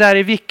tror att det där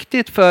är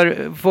viktigt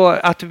för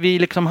att vi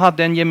liksom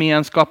hade en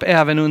gemenskap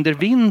även under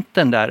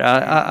vintern där.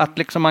 Att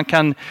liksom man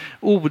kan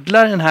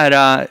odla den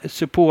här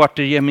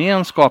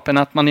supportergemenskapen.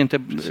 Att man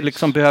inte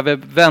liksom behöver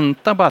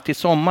vänta bara till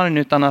sommaren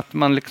utan att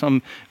man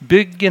liksom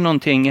bygger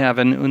någonting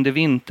även under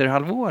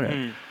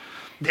vinterhalvåret.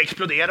 Det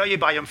exploderade ju i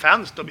Bayern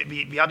fans då.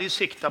 Vi hade ju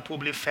siktat på att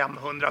bli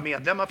 500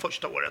 medlemmar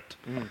första året.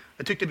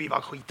 Det tyckte vi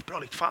var skitbra.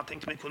 Lite fan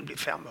tänkte vi kunde bli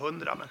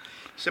 500. Men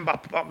sen bara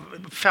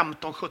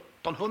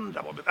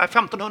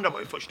 1500 var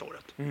ju första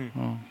året.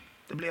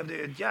 Det blev det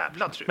ett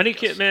jävla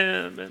tryck.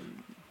 Men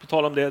på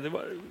tal om det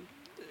var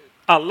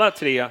alla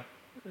 3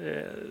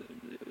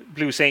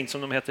 Blue Saints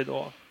som de heter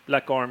idag,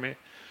 Black Army,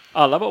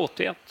 alla var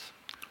 81.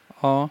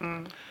 Ja.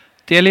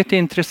 Det är lite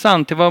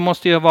intressant. Det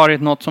måste ju ha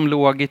varit något som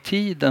låg i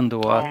tiden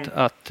då.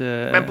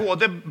 Men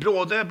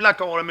både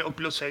Black Army och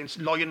Blue Saints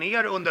la ju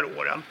ner under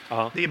åren.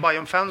 Det är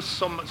Bayern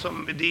fans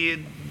det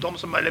är de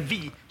som, eller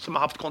vi, som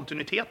har haft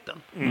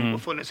kontinuiteten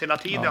och funnits hela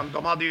tiden.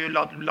 De hade ju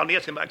la ner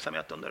sin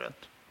verksamhet under det.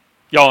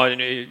 Ja,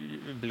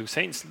 Blue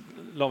Saints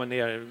la väl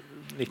ner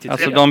 93.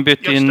 Alltså de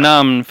bytte ju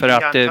namn för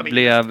att det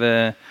blev...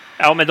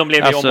 Ja, men de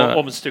blev ju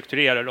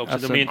omstrukturerade också.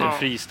 De är ju inte en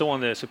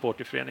fristående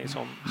supporterförening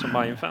som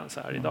Bayern-fans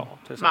är idag.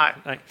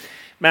 Nej.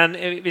 Men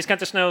vi ska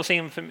inte snöa oss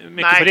in för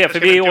mycket på det. För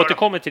vi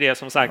återkommer till det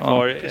som sagt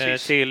var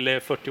till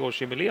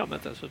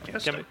 40-årsjubileumet. Så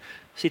kan vi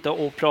sitta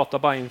och prata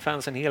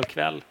Bayern-fans en hel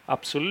kväll.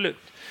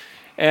 Absolut.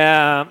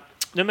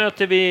 Nu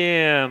möter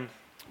vi...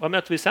 Vad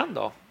möter vi sen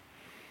då?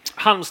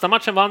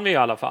 Halmstad-matchen vann vi i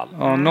alla fall.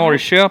 Ja,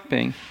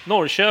 Norrköping.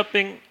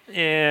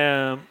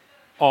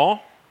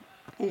 Ja.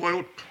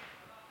 Oavgjort.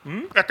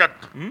 1-1.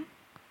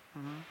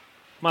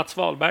 Mats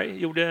Wahlberg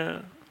gjorde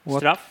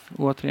straff.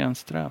 Återigen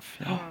straff,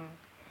 ja.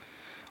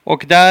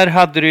 Och där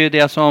hade du ju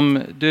det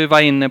som du var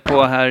inne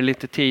på här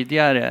lite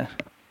tidigare.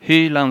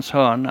 Hylands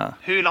hörna.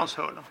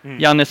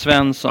 Janne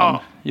Svensson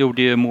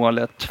gjorde ju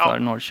målet för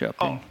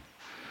Norrköping.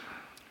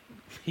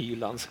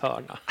 Hylands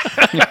hörna.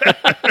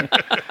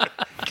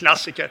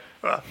 Klassiker.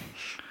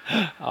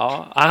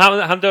 Ja,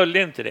 han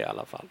dölde inte det i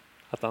alla fall.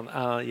 Att han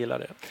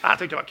gillade det. Jag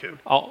tyckte det var kul.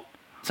 Ja.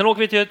 Sen åker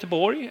vi till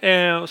Göteborg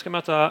och ska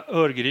möta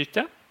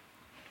Örgryte.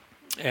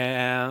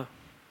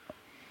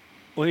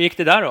 Och hur gick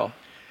det där då?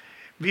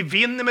 Vi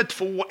vinner med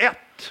 2-1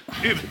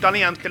 utan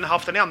egentligen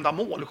haft en enda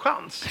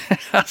målchans.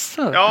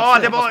 Alltså, ja,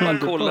 det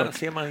var...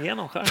 Ser man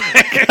igenom skärmen?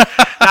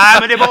 Nej,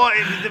 men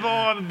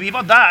vi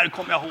var där,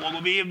 kommer jag ihåg.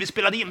 Och vi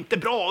spelade inte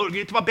bra.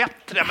 Örgryte var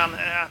bättre, men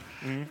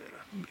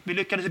vi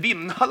lyckades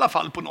vinna i alla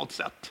fall på något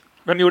sätt.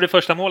 Vem gjorde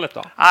första målet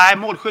då? Nej,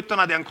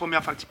 målskyttarna, den kommer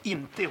jag faktiskt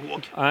inte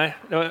ihåg. Nej,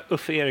 det var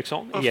Uffe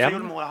Eriksson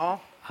igen.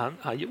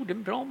 Han gjorde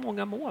bra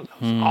många mål.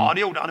 Alltså. Ja,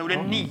 det gjorde han. Han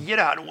gjorde 9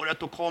 det här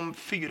året och kom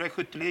 4 i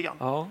skytteligan.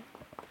 Ja.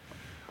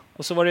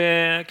 Och så var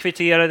det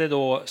kvitterade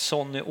då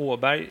Sonny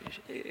Åberg.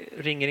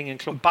 Ringer ingen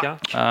klocka.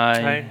 Back.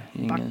 Nej,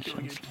 ingen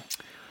känsla.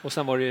 Och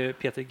sen var det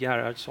Peter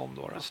Gerhardsson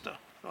då. Just det.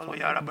 Ja,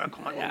 Gerhard började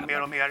komma igång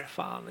mer och mer.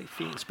 Fan, vilken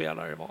fin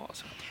spelare det var.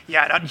 Alltså.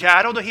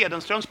 Gerhard och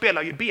Hedenström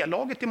spelar ju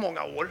B-laget i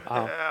många år.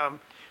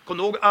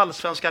 Kommer ihåg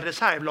allsvenska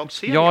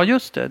reservlagsserien? Ja,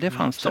 just det. Det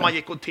fanns det. Som man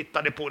gick och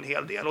tittade på en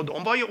hel del. Och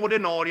de var ju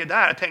ordinarie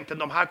där. Jag tänkte att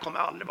de här kommer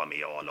aldrig vara med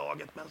i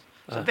A-laget. Men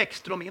så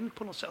växte de in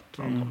på något sätt.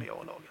 De kom med i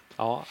A-laget.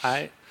 Ja,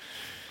 nej.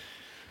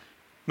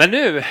 Men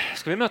nu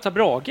ska vi möta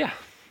Brage.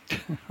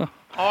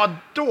 Ja,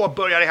 då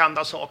börjar det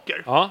hända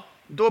saker. Ja.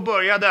 Då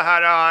började det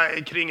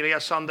här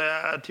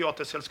kringresande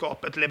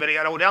teatersällskapet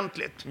leverera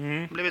ordentligt.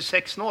 Det blev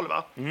 6-0,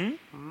 va?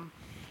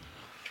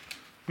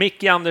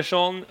 Micke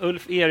Andersson,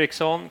 Ulf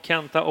Eriksson,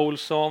 Kenta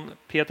Olsson,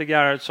 Peter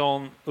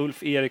Gerhardsson,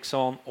 Ulf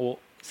Eriksson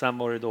och sen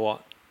var det då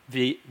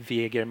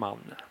Wegerman.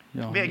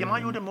 Ja.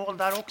 Wegerman gjorde mål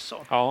där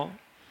också. Ja.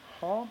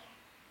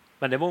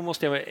 Men det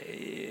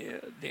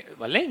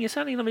var länge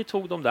sedan innan vi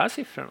tog de där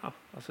siffrorna.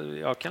 Alltså,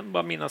 jag kan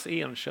bara minnas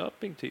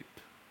Enköping typ.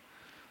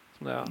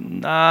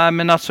 Nej,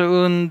 men alltså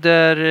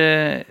under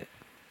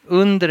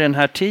den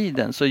här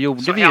tiden så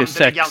gjorde så vi ju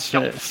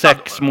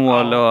 6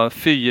 mål och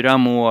 4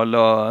 mål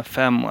och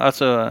 5.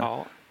 Alltså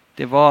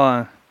det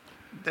var...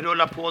 Det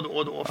rullar på då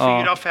och då.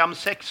 4, 5,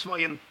 6 var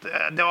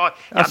inte... Det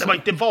var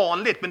inte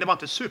vanligt, men det var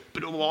inte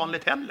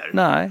superovanligt heller.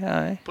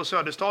 Nej. På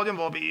Söderstadion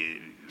var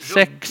vi...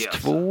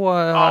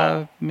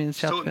 6-2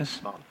 minns jag.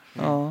 Sundsvall.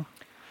 Ja.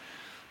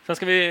 Sen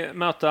ska vi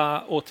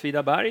möta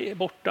Åtvidaberg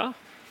borta.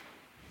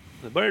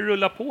 Det börjar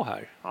rulla på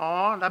här.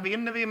 Ja, där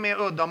vinner vi med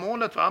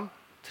uddamålet, va?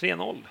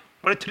 3-0.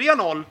 Var det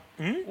 3-0?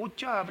 Åh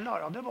jävlar,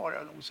 ja det var det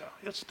nog så.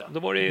 Just det. Då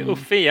var det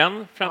Uffe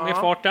igen fram i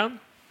farten.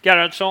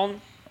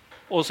 Gerhardsson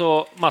och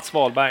så Mats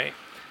Wahlberg.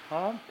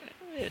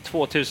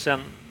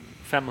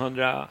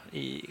 2500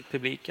 i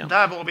publiken.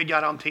 Där var vi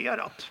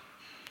garanterat.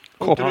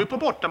 Åkte du på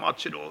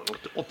bortamatcher då,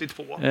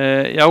 82?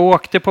 Jag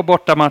åkte på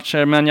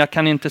bortamatcher, men jag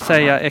kan inte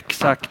säga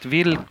exakt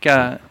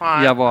vilka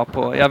jag var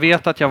på. Jag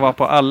vet att jag var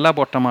på alla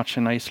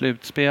bortamatcherna i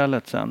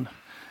slutspelet sen.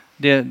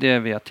 Det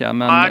vet jag.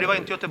 Men... Nej, det var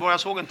inte Göteborg, jag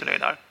såg inte dig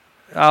där.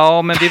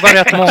 Ja, men vi var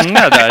rätt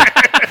många där.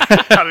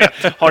 Jag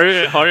vet.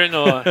 Har du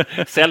någon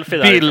selfie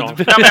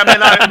därifrån? Jag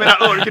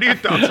menar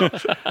Örgryte alltså.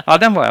 Ja,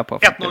 den var jag på.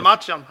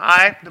 1-0-matchen?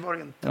 Nej, det var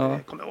det inte. Ja.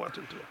 Det kommer jag ihåg att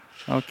du inte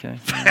var. Okej.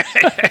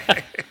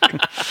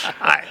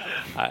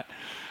 Nej.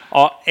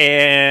 Ja,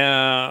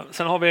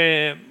 sen har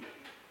vi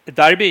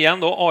derby igen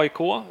då, AIK.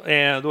 Då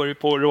är det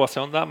på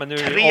Råsunda.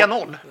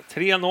 3-0.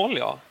 3-0,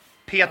 ja.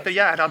 Peter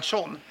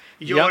Gerhardsson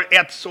gör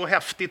ett så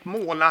häftigt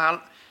mål när han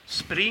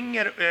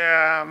springer...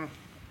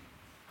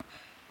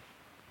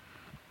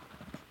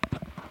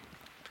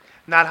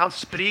 När han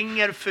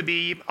springer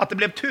förbi... Att det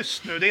blev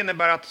tyst nu, det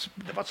innebär att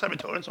det var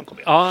servitören som kom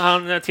in. Ja,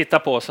 han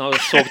tittade på oss och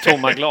såg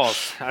tomma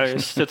glas. Jag har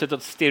suttit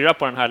och stirrat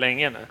på den här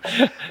länge nu.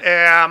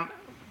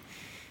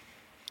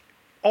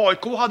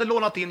 AIK hade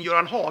lånat in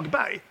Göran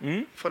Hagberg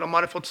för de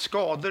hade fått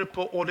skador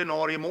på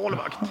ordinarie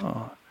målvakt.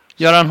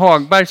 Göran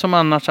Hagberg som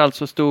annars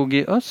alltså stod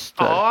i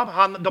öster?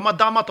 Ja, de har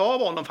dammat av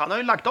honom för han har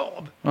ju lagt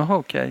av. Aha,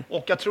 okay.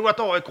 Och jag tror att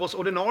AIKs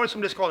ordinarie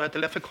som blev skadad heter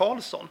Leffe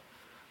Karlsson.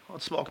 Jag har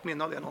ett svagt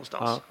minne av det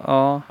någonstans.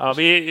 Ja,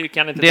 vi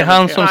kan inte det är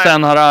han som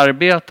sen har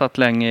arbetat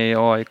länge i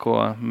AIK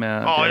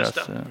med deras...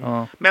 Just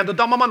det. Men då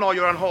dammar man av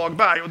Göran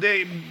Hagberg och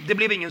det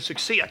blev ingen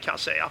succé kan jag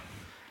säga.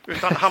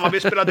 Utan Hammarby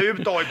spelade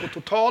ut AIK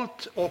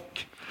totalt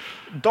och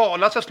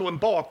Dala ska slå en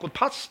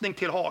bakåtpassning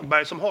till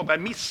Hagberg som Hagberg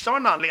missar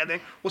en anledning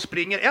och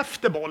springer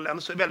efter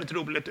bollen, så det är väldigt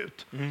roligt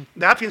ut.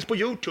 Det här finns på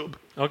YouTube.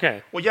 Okay.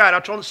 Och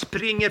Gerhardsson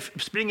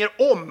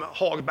springer om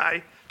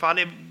Hagberg, för han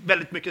är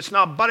väldigt mycket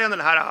snabbare än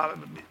den här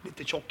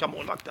lite tjocka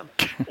målvakten,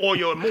 och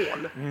gör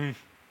mål.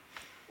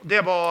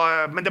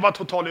 Men det var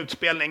total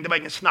utspelning, det var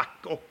ingen snack.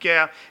 Och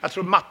jag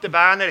tror Matte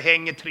Werner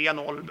hänger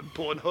 3-0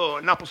 på en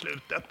hörna på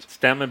slutet.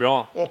 Stämmer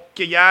bra. Och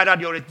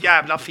Gerhard gör ett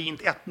jävla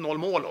fint 1-0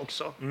 mål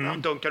också.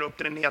 Han dunkar upp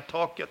den i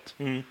nedtaket.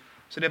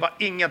 Så det var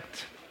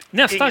inget...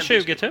 Nästan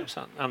 20 000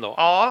 ändå.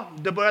 Ja,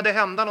 det började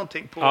hända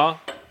någonting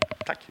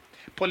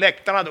på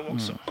läktarna då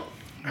också.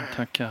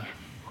 Tackar.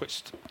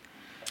 Schysst.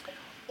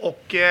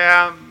 Och...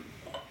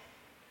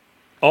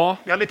 Ja.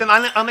 Jag har en liten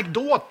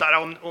anekdot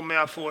där om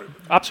jag får...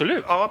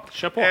 Absolut,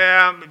 kör på.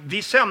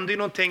 Vi sände ju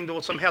någonting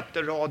då som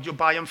hette Radio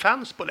Bayern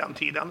Fans på den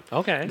tiden.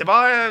 Okay. Det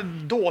var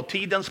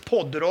dåtidens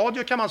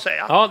poddradio kan man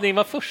säga. Ja, det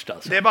var först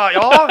alltså. Det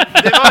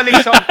var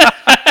liksom...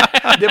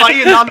 Det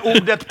var innan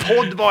ordet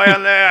podd var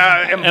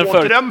en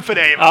våtdröm för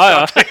dig.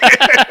 Va?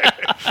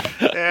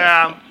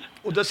 Ja.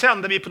 Och då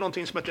sände vi på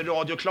någonting som heter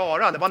Radio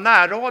Klara. Det var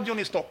närradion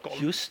i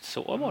Stockholm. Just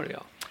så var det,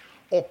 ja.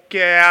 Och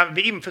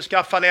vi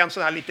införskaffade en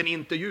sån här liten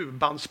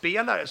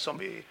intervjubandspelare som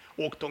vi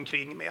åkte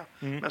omkring med.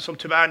 Men som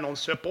tyvärr någon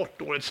söp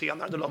bort året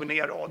senare. Då la vi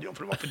ner radion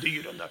för det var för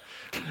dyr.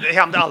 Det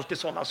hände alltid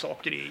sådana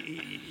saker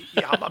i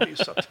Hammarby.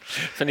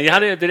 Så ni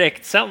hade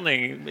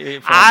direktsändning?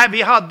 Nej,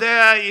 vi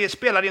hade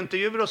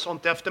spelarintervjuer och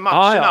sånt efter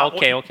matcherna.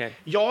 Okay.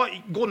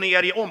 Jag går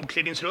ner i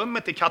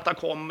omklädningsrummet i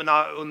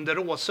katakomberna under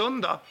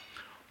Råsunda.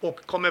 Och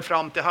kommer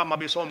fram till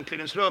Hammarbys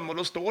omklädningsrum och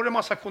då står det en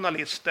massa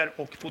journalister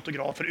och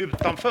fotografer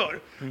utanför.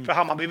 För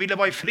Hammarby ville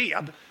vara i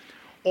fred.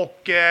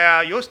 Och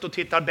just då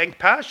tittar Bengt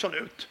Persson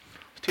ut.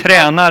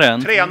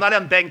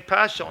 Tränaren Bengt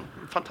Persson,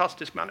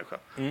 fantastisk människa.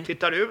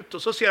 Tittar ut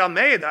och så ser han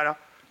mig där.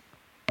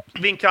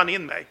 Vinkar han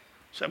in mig.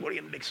 Så jag går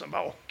in liksom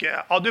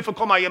och du får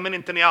komma in men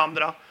inte ni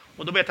andra.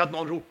 Och då vet jag att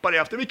någon ropar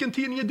efter, vilken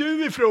tidning är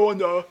du ifrån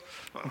då?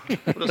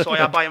 Och då sa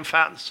jag Bayern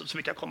Fans, så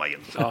fick jag komma in.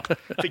 Så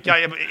fick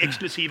jag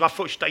exklusiva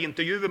första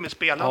intervjuer med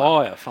spelarna.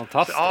 Ja,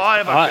 fantastiskt. Ja,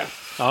 det var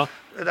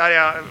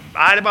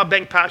det var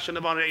Bengt Persson.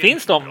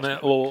 Finns de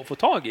att få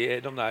tag i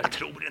de där? Jag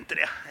tror inte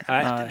det.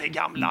 Nej, det är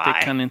gamla.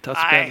 Det kan inte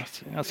ha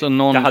spelats. Alltså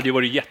någon det hade ju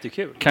varit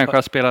jättekul. Kanske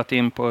har spelat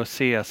in på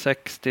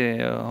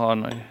C60 och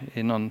har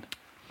i någon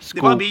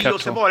skokartong. Det var vi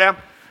och så var det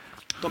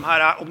de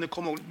här, om ni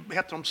kommer ihåg, vad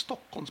heter de,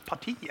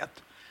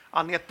 Stockholmspartiet?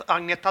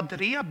 Agneta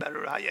Dreber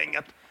och det här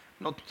gänget.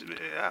 Något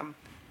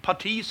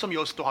parti som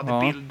just då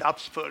hade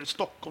bildats för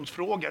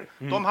Stockholmsfrågor.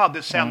 De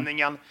hade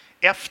sändningen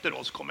efter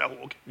oss, kommer jag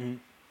ihåg.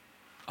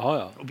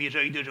 Ja. Och vi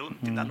röjde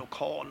runt i den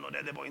lokalen och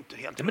det var inte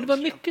helt... Ja, men det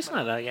var mycket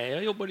sådana där grejer.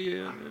 Jag jobbade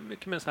ju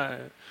mycket med så här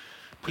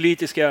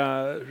politiska,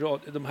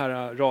 de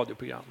här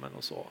radioprogrammen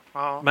och så.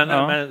 Ja.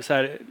 Men så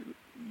här,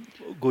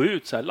 gå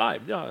ut så här live,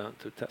 det har jag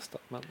inte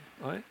testat. Men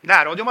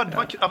närradio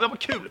var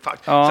kul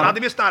faktiskt. Ja. Sen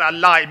hade vi sådana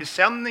här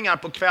livesändningar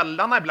på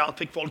kvällarna ibland.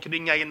 Fick folk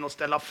ringa in och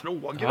ställa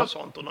frågor och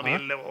sånt om de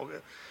ville. Och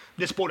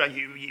det spårar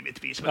ju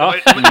givetvis. Men,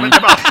 men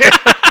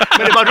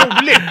det var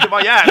roligt. Det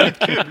var jävligt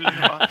kul.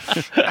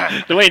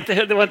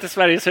 Det var inte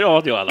Sveriges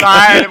Radio alla.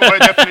 Nej, det var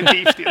det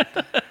definitivt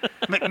inte.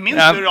 Men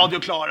minns du Radio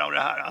Klara och det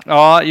här?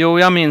 Ja, jo,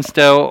 jag minns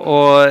det.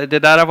 Och det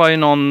där var ju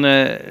någon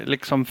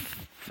liksom...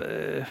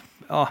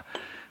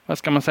 vad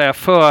ska man säga,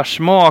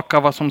 försmak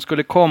av vad som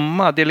skulle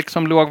komma. Det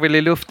liksom låg väl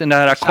i luften, det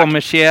här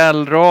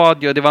kommersiell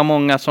radio. Det var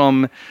många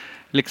som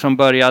liksom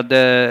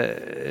började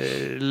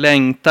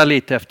längta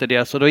lite efter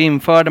det. Så då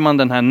införde man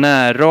den här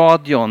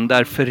närradion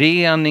där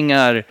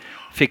föreningar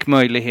fick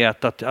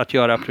möjlighet att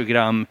göra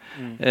program.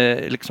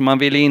 Liksom man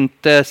ville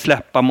inte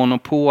släppa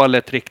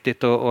monopolet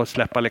riktigt och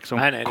släppa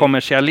liksom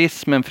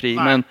kommersialismen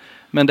fri.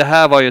 Men det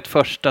här var ju ett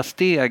första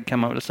steg, kan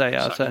man väl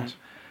säga. Alltså,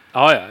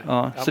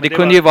 så det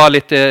kunde ju vara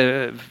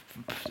lite...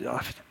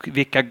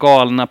 vilka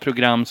galna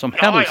program som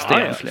helst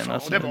egentligen.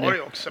 Alltså, det var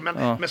det också.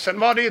 Men sen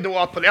var det ju då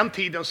att på den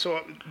tiden så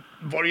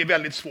var det ju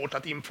väldigt svårt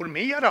att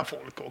informera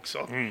folk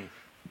också.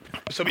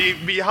 Så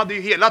vi hade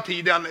ju hela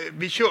tiden,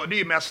 vi körde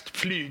ju mest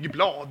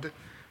flygblad.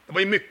 Det var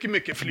ju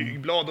mycket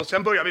flygblad och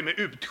sen började vi med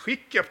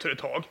utskick efter ett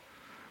tag.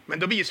 Men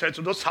då visade det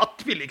sig, då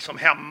satt vi liksom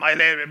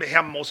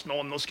hemma hos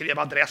någon och skrev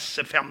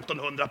adresser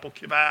 1500 på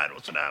kuvert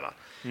och sådär.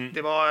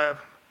 Det var...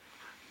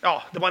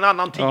 Ja, det var en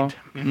annan tid. Ja,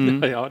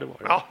 det var det.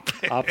 Ja.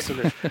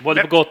 Absolut.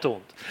 Både på gott och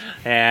ont.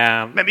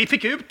 Men vi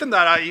fick ut den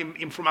där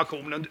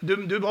informationen.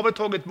 Du har väl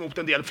tagit emot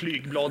en del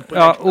flygblad på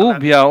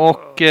läktaren?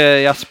 Och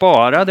jag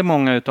sparade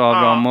många utav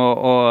dem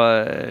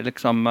och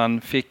liksom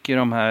man fick ju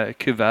de här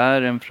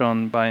kuverten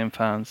från Bayern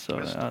Fans. Och,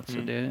 alltså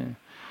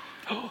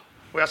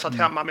och jag satt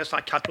hemma med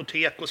sådana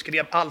kartotek och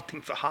skrev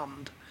allting för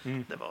hand.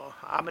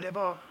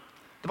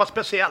 Det var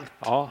speciellt.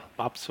 Ja,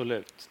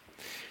 absolut.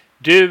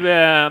 Du,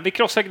 vi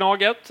krossade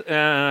Gnaget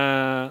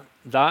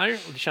där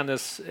och det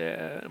kändes,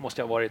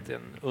 måste ha varit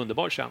en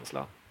underbar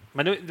känsla.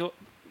 Men det var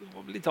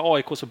lite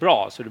AIK så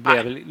bra så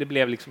det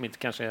blev liksom inte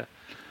kanske...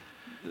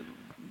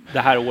 Det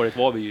här året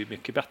var vi ju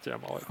mycket bättre än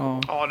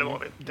AIK. Ja, det var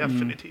vi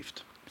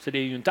definitivt. Så det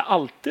är ju inte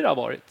alltid det har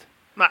varit.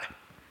 Nej.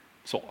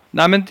 Så.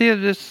 Nej, men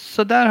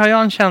så där har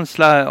jag en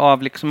känsla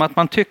av liksom att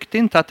man tyckte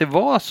inte att det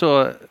var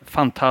så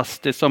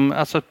fantastiskt som,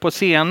 alltså på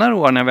senare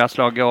år när vi har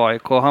slagit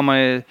AIK har man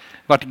ju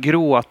varit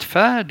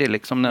gråtfärdig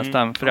liksom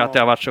nästan för att det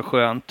har varit så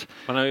skönt.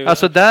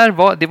 Alltså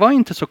det var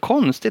inte så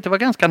konstigt, det var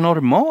ganska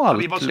normalt.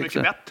 Ja, vi var så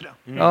liksom. mycket bättre.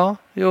 Ja,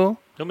 jo.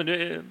 Ja, men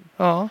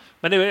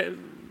det är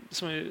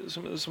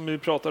som vi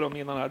pratade om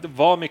innan här, det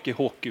var mycket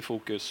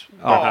hockeyfokus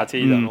på den här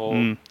tiden och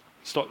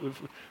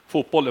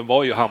fotbollen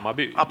var ju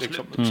Hammarby.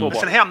 Absolut. Liksom. Så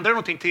sen hände det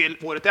någonting till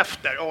året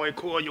efter.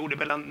 AIK gjorde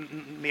väl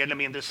en mer eller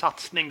mindre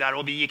satsning där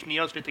och vi gick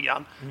ner oss lite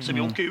grann. Så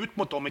vi åkte ut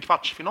mot dem i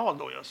kvartsfinal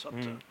då. Så att,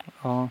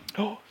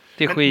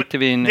 det skiter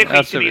vi in. Det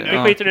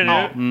skiter vi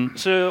nu. Nu.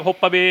 Så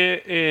hoppar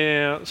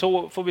vi,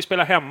 så får vi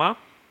spela hemma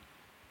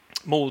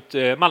mot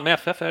Malmö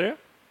FF, är det?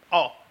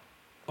 Ja.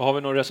 Och har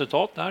vi något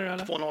resultat där?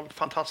 Eller? 2-0,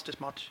 fantastisk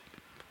match.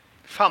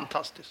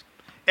 Fantastiskt.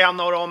 En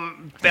av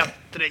de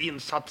bättre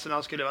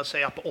insatserna skulle jag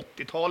säga på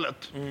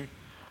 80-talet.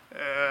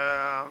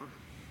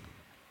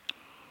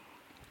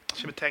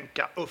 Ska vi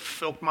tänka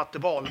Uffe och Matte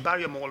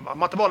Wahlberg och mål, va?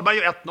 Matte Wahlberg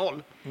är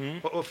 1-0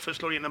 och Uffe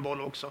slår in en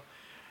boll också.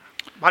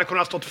 Man hade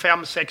kunnat stått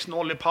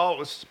 5-6-0 i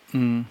paus.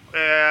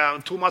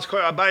 Thomas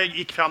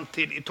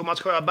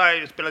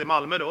Sjöberg spelade i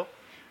Malmö då.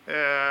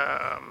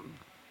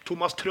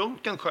 Thomas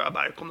Trunken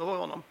Sjöberg, kommer du ihåg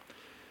honom?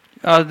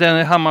 Ja, den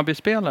är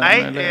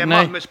Hammarby-spelaren? Nej,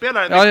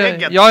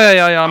 Malmö-spelaren.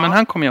 Ja, men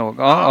han kommer jag ihåg.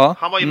 Ja.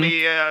 Han var ju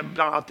med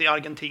bland annat i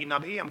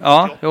Argentina-VM.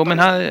 Men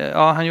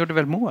han gjorde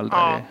väl mål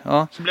där.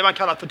 Ja. Så blev han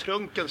kallad för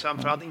Trunken sen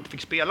för att han inte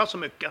fick spela så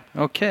mycket.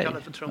 Okej.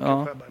 Kallad för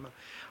Trunken Sjöberg. Men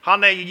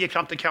han gick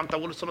fram till Kenta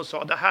Olsson och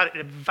sa det här är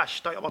det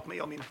värsta jag varit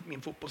med om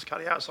min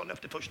fotbollskarriär, sa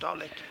efter första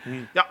halvlek.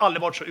 Jag har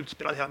aldrig varit så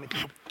utspelad i hela mitt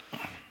liv.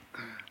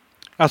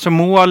 Alltså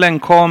målen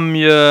kom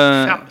ju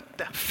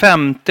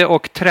 5:e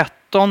och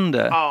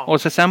 13:e.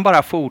 Och så sen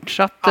bara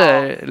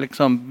fortsatte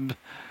liksom.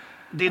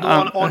 Det är då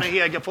Arne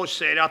Hegerfors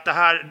säger att det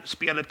här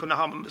spelet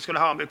skulle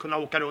Hammarby kunna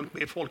åka runt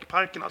med i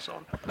folkparkerna, sa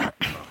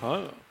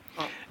han.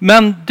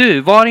 Men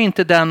du, var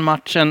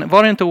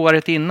det inte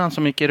året innan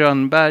som Micke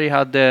Rönnberg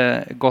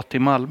hade gått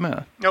till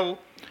Malmö? Jo.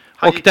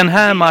 Och den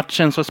här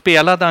matchen så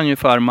spelade han ju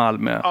för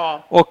Malmö.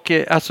 Ja. Och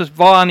alltså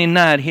var han i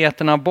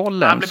närheten av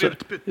bollen. Han blev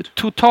utbytt.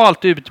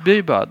 Totalt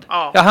utbybbad.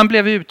 Ja. Han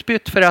blev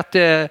utbytt för att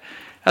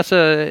Alltså,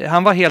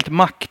 han var helt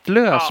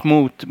maktlös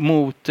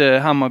mot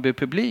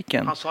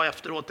Hammarby-publiken. Han sa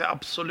efteråt, det är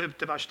absolut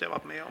det värsta jag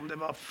varit med om. Det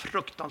var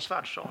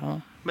fruktansvärt, så.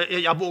 Ja.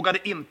 Men jag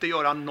vågade inte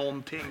göra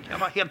någonting. Jag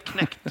var helt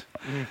knäckt.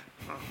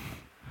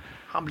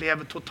 Han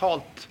blev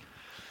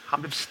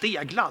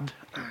steglad.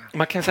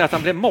 Man kan säga att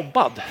han blev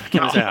mobbad,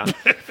 kan man säga.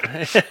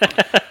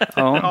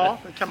 Ja,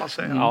 det kan man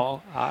säga.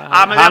 Ja,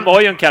 han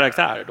var ju en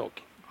karaktär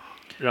dock,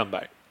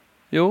 Rönnberg.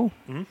 Jo,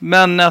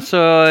 men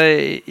alltså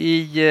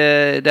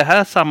i det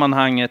här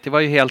sammanhanget, det var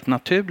ju helt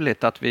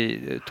naturligt att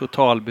vi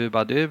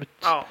totalbubade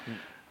ut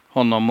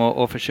honom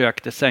och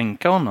försökte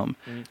sänka honom.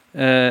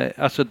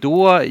 Alltså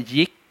då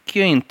gick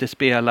ju inte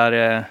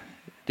spelare,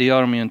 det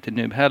gör de ju inte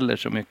nu heller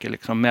så mycket,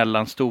 liksom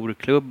mellan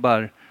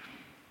storklubbar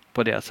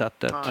på det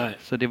sättet.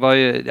 Så det var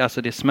ju,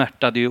 alltså det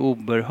smärtade ju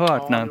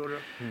oerhört.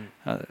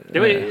 Det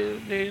var ju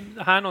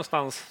här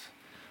någonstans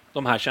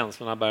de här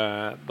känslorna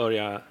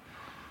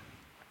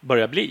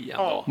börja bli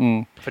ändå.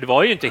 För det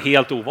var ju inte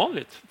helt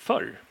ovanligt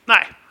förr.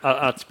 Nej.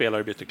 Att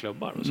spelare bytte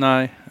klubbar. Och så.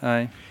 Nej.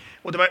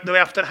 Och det var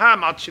efter den här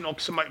matchen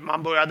också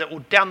man började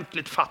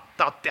ordentligt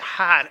fatta att det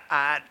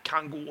här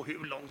kan gå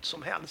hur långt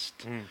som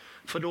helst.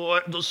 För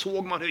då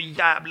såg man hur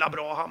jävla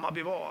bra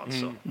Hammarby var.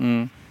 Alltså.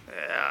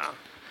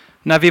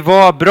 När vi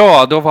var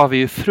bra, då var vi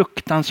ju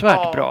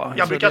fruktansvärt bra.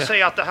 Jag brukar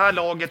säga att det här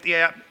laget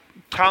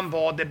kan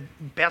vara det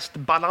bäst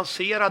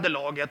balanserade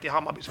laget i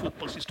Hammarbys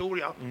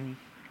fotbollshistoria.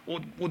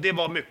 Och det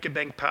var mycket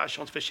Bengt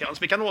Perssons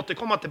förtjänst. Vi kan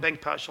återkomma till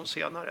Bengt Persson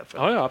senare.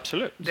 För ja,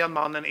 absolut. Den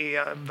mannen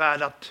är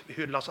värd att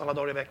hyllas alla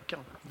dagar i veckan.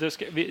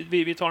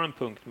 Vi tar en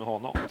punkt med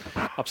honom.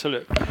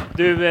 Absolut.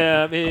 Du,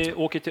 vi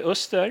åker till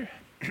Öster.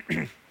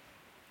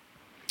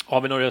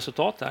 Har vi några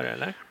resultat där,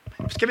 eller?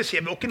 Ska vi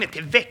se, vi åker ner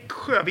till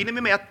Växjö. Vinner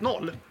vi med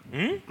 1-0.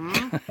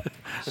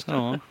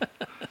 Ja.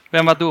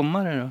 Vem var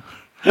domare då?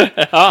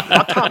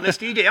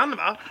 Tannestig igen,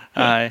 va?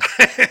 Nej.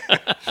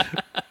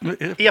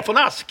 E von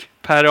Ask.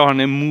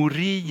 Per-Arne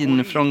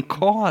Morin från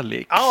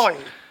Kalix. Oj.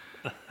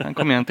 Han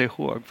kommer jag inte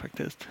ihåg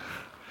faktiskt.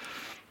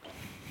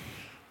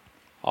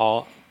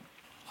 Ja.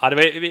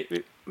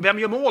 Vem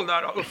gör mål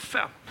där då?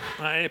 Uffe?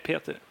 Nej,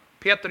 Peter.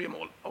 Peter gör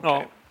mål. Okay.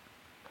 Ja.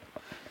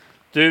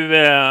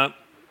 Du,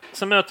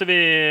 så möter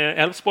vi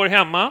Elfsborg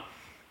hemma.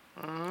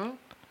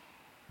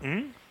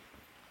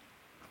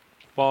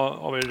 Vad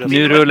har vi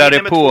nu rullar det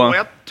på.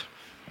 2-1.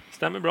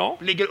 Stämmer bra.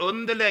 Ligger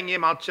under länge i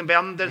matchen,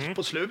 vänder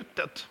på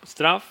slutet.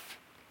 Straff.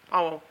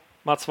 Ja.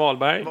 Mats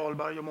Wahlberg.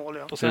 Wahlberg och mål,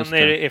 ja. Och sen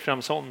är det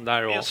Efraimsson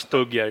där och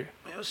Stugger.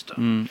 Just det.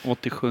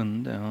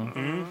 87.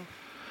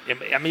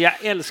 Ja, men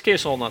jag älskar ju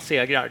sådana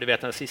segrar, du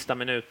vet den sista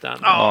minuten.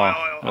 Ja.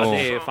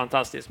 Det är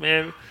fantastiskt.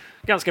 Men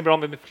ganska bra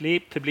med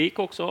publik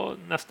också,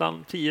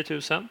 nästan 10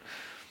 000.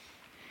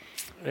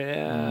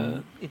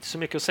 Inte så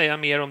mycket att säga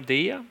mer om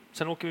det.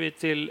 Sen åker vi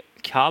till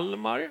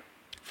Kalmar.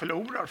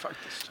 Förlorar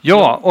faktiskt.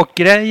 Ja, och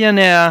grejen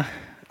är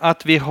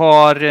att vi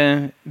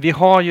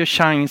har ju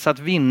chans att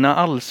vinna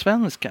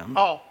allsvenskan.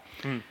 Ja.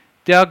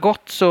 Det har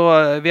gått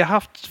så, vi har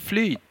haft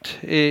flyt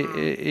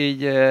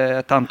i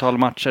ett antal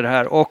matcher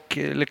här och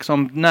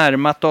liksom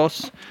närmat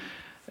oss.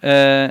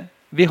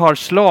 Vi har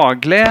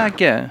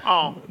slagläge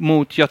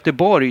mot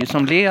Göteborg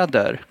som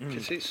leder.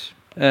 Precis.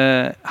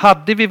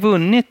 Hade vi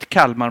vunnit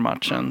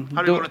Kalmar-matchen?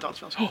 Hade vi vunnit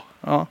allsvenskan?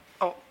 Ja.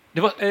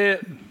 Det var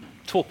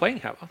 2 poäng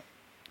här, va?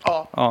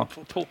 Ja.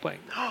 2 poäng.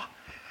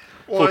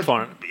 Och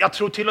jag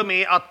tror till och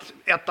med att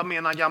ett av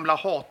mina gamla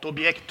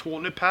hatobjekt,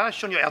 Tony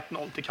Persson, gör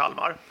 1-0 till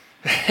Kalmar.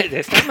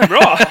 Det stämmer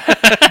bra.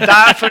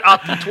 Därför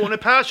att Tony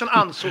Persson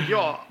ansåg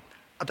jag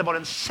att det var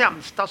den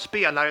sämsta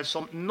spelare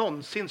som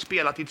någonsin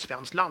spelat i ett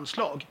svenskt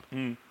landslag.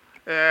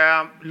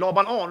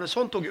 Laban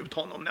Arnesson tog ut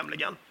honom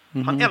nämligen.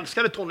 Han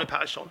älskade Tony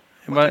Persson.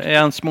 Är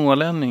han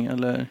smålänning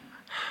eller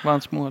var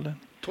han smålänning?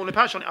 Tony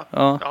Persson,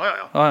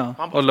 ja.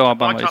 Och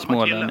Laban var ju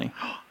smålänning.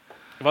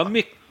 Det var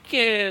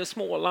mycket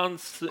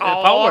Smålands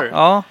power.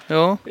 Ja,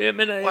 jo.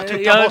 Men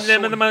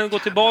när man går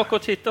tillbaka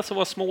och tittar så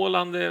var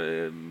Småland,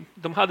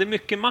 de hade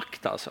mycket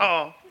makt alltså.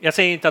 Ja. Jag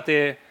säger inte att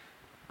det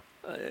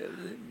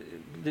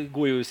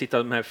går ju att sitta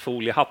med de här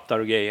foliehattar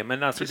och grejer,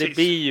 men alltså det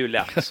blir ju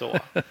lätt så.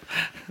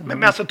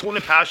 Men alltså Tony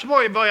Persson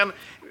var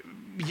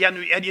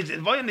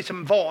en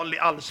liksom vanlig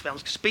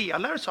allsvensk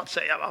spelare så att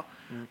säga, va?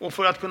 Och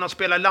för att kunna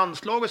spela i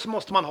landslaget så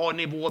måste man ha en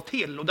nivå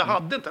till, och det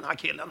hade inte den här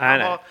killen.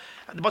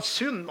 Det var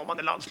synd om han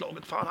i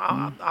landslaget, för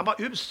han var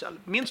usel.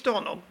 Minns du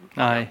honom?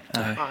 Nej.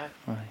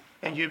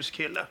 En ljus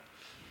kille.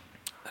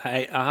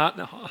 Nej,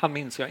 han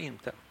minns jag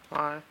inte.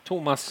 Nej.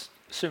 Thomas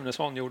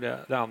Sunesson gjorde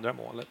det andra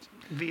målet.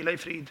 Vila i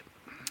frid.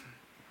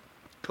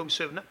 Kung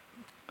Sune.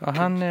 Ja,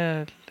 han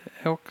är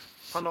också...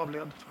 Han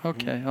avled.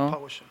 Okej,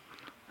 ja.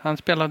 Han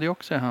spelade ju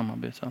också i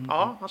Hammarby.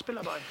 Ja, han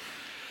spelade där.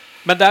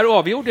 Men där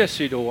avgjordes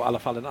ju då i alla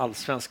fall den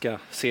allsvenska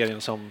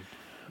serien som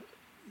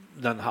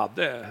den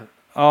hade.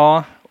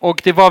 Ja,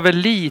 och det var väl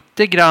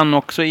lite grann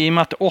också i och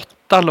med att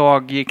 8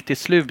 lag gick till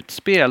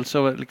slutspel,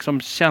 så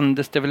liksom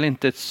kändes det väl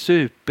inte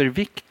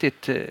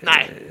superviktigt.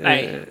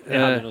 Nej, det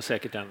hade nog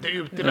säkert en. Det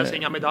utdelades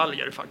inga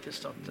medaljer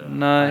faktiskt.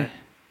 Nej.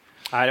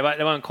 Nej,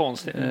 det var en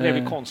konstigt. Det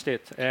blev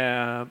konstigt.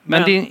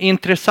 Men det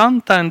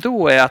intressanta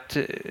ändå är att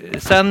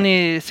sen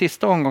i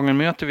sista omgången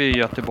möter vi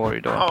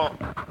Göteborg då. Ja.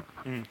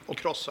 Och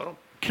krossar dem.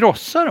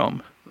 Krossar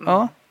dem?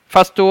 Ja.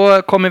 Fast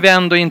då kommer vi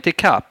ändå inte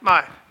ikapp.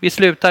 Nej. Vi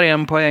slutar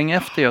 1 poäng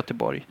efter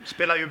Göteborg.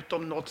 Spelar ut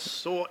dem något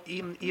så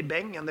in i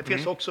bängen. Det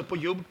finns också på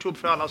YouTube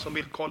för alla som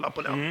vill kolla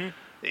på den.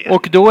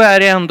 Och då är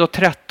det ändå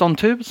 13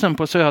 000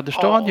 på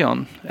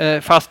Söderstadion.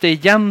 Fast det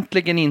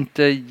egentligen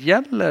inte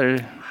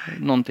gäller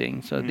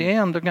någonting. Så det är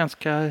ändå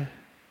ganska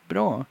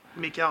bra.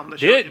 Micke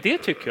Andersson. Det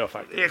tycker jag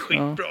faktiskt. Det är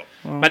skitbra.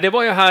 Ja. Men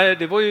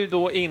det var ju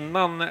då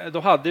innan, då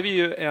hade vi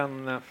ju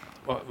en,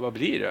 vad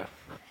blir det?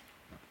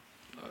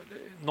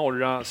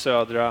 Norra,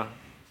 södra,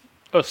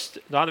 öst.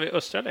 Då hade vi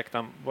östra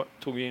läktaren,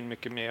 tog in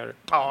mycket mer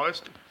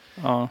Just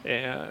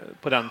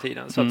på den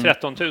tiden. Så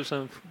 13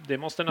 000, det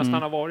måste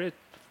nästan ha varit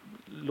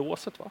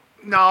låset, va?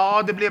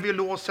 Ja, det blev ju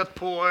låset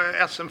på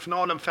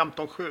SM-finalen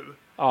 15-7.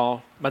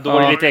 Ja, men då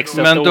var det lite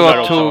extra men stolar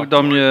då också. tog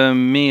de ju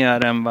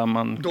mer än vad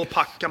man... Då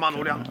packar man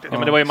ordentligt. Ja,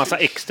 men det var ju en massa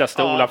extra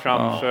stolar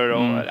framför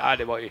och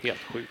det var ju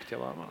helt sjukt.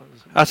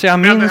 Alltså jag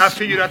Men den minns...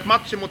 här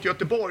 4-1-matchen mot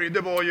Göteborg,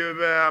 det var ju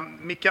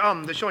Micke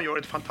Andersson gör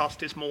ett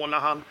fantastiskt mål när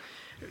han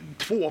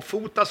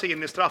tvåfotar sig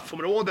in i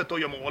straffområdet och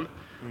gör mål.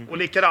 Och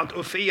likadant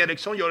Uffe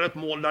Eriksson gör ett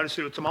mål där det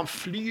ser ut som han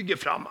flyger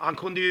fram. Han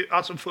kunde ju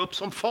alltså få upp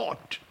som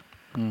fart.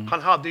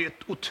 Han hade ju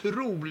ett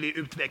otrolig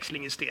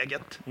utväxling i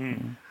steget.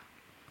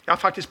 Jag har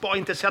faktiskt bara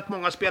inte sett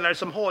många spelare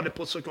som har det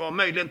på så kvar.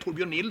 Möjligen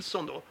Torbjörn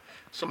Nilsson då.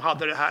 Som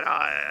hade det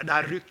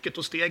här rycket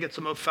och steget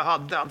som Uffe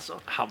hade alltså.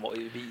 Han var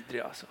ju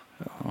vidrig alltså.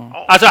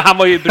 Ja. Alltså han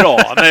var ju bra,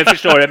 men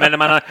förstår du. Men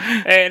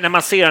när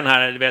man ser den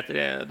här, du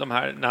vet, de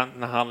här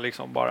när han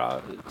liksom bara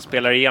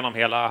spelar igenom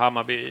hela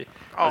Hammarby.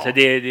 Alltså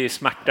det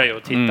smärtar ju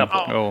att titta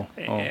på.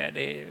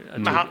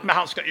 Men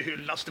han ska ju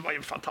hyllas, det var ju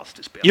en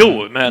fantastisk spel.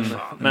 Jo,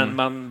 men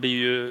man blir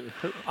ju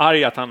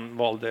arg att han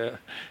valde.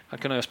 Han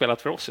kunde ha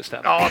spelat för oss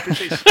istället. Ja,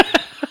 precis.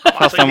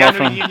 Fast han var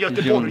från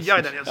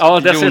göteborgare. Ja,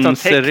 dessutom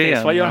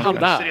tekniskt. Vad gör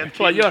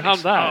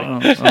han där?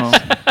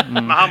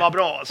 Men han var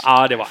bra alltså.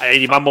 Ja, det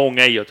var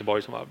många i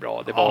Göteborg som var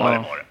bra.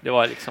 Det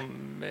var liksom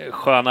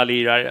sköna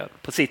lirare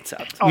på sitt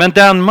sätt. Men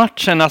den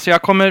matchen, alltså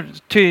jag kommer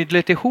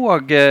tydligt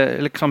ihåg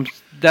liksom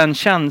den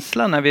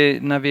känslan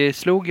när vi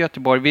slog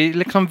Göteborg. Vi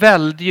liksom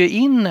välde ju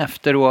in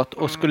efteråt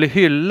och skulle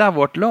hylla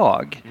vårt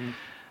lag.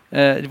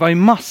 Det var ju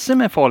massor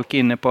med folk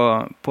inne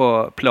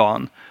på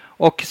plan.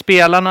 Och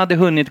spelarna hade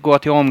hunnit gå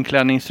till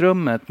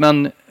omklädningsrummet.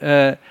 Men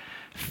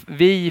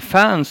vi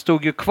fans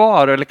stod ju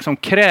kvar och liksom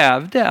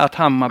krävde att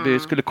Hammarby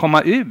skulle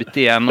komma ut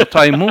igen och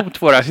ta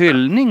emot våra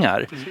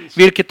hyllningar.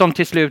 Vilket de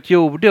till slut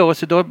gjorde. Och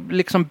så då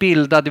liksom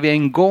bildade vi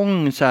en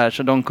gång så här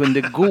så de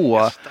kunde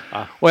gå.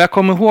 Och jag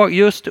kommer ihåg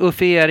just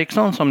Uffe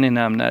Eriksson som ni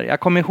nämner. Jag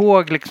kommer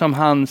ihåg liksom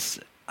hans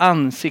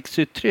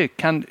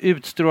ansiktsuttryck. Han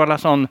utstrålar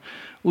sån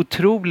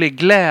otrolig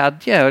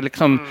glädje. Och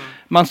liksom,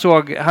 man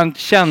såg, han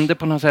kände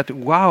på något sätt,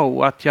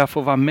 wow, att jag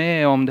får vara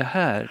med om det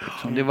här.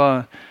 Liksom. Det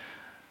var...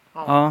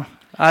 Ja,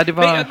 det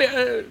var... Men,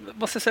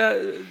 måste jag säga,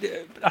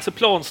 alltså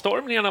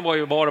planstormningarna var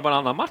ju var och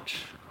varannan match.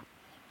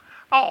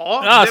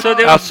 Ja,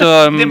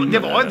 det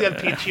var en del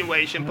pitch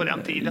invasion på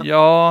den tiden.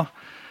 Ja.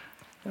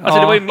 Alltså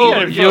det var ju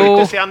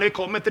mer. Sen när vi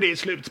kommer till det i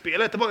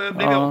slutspelet, det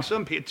blev också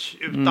en pitch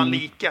utan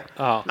like.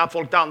 När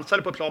folk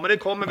dansade på plan, men det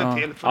kommer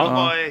vi till. För då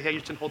var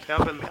Houston Hot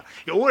Heaven med.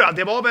 Jo,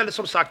 det var väl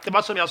som sagt, det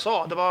var som jag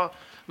sa, det var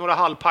några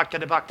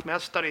halvpackade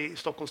vaktmästare i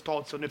Stockholms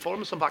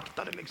stadsuniform som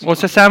vaktade. Liksom. Och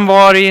så sen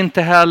var det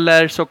inte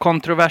heller så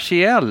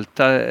kontroversiellt.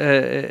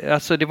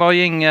 Alltså det var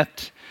ju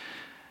inget...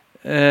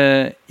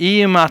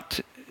 I och med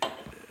att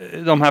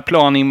de här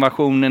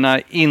planinvasionerna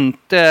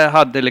inte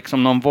hade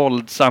liksom någon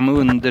våldsam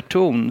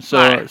underton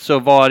så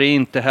var det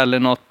inte heller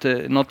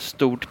något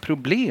stort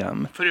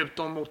problem.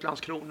 Förutom mot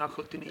Landskrona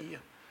 79.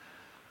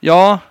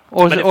 Ja,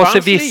 och så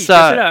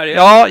vissa...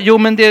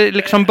 Men det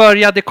liksom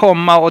började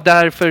komma och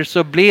därför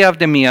så blev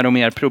det mer och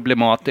mer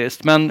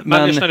problematiskt. Men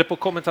lyssnade på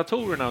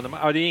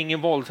kommentatorerna. Det är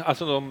ingen våld,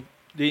 alltså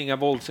det är inga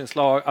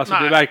våldsinslag. Alltså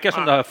det verkar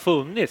som det har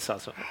funnits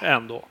alltså,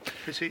 ändå.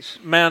 Precis.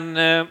 Men...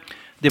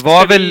 det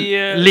var väl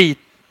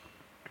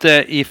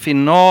lite i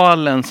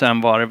finalen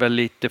sen var det väl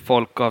lite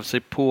folk av sig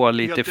på,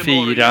 lite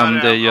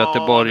firande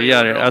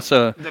göteborgare.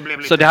 Alltså,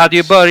 så det hade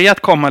ju börjat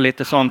komma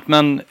lite sånt,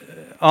 men...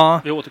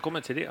 Ja. Vi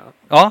återkommer till det.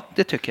 Ja,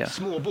 det tycker jag.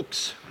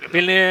 Småbox.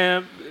 Vill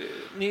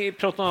ni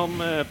prata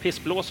om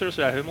pissblåsor och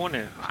sådär? Hur mår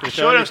ni?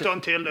 Kör en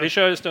stund till. Vi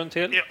kör en stund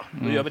till. Ja.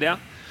 Då gör vi det.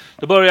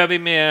 Då börjar vi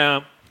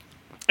med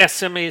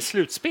SM i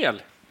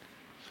slutspel.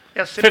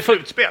 SM i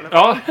slutspel?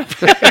 Ja.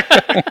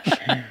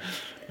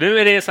 Nu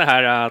är det så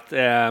här att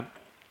det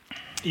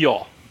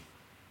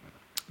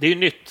är ju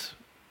nytt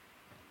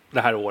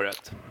det här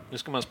året. Nu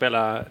ska man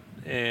spela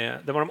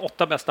det var de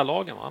 8 bästa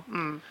lagen, va?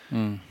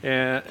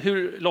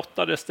 Hur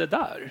lottades det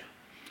där?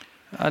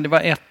 Ja, det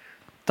var 1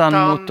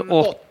 mot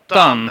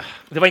 8.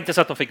 Det var inte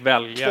så att de fick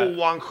välja.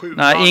 2, 7.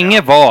 Nej,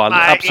 inget val.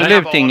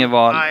 Absolut inget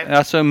val.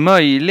 Alltså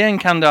möjligen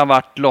kan det ha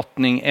varit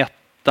lottning 1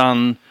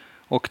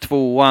 och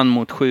 2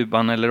 mot 7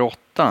 eller 8.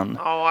 8.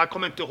 Ja, jag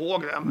kommer inte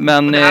ihåg det.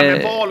 Men det här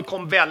med val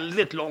kom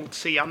väldigt långt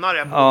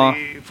senare, både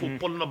i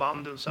fotbollen och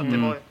bandyn, så att det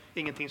var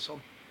ingenting som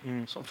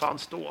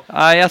fanns då.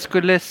 Ja, jag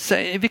skulle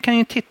säga, vi kan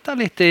ju titta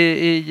lite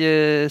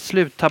i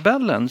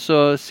sluttabellen,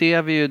 så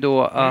ser vi ju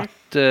då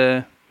att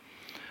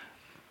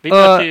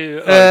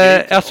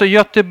alltså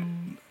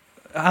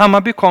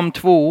Hammarby kom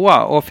 2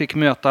 och fick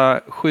möta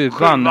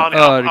 7:an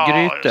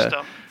Örgryte.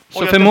 Ja,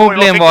 så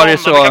förmodligen var det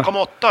så. Vilka kom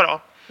 8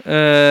 då?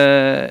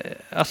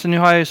 Alltså nu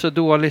har jag ju så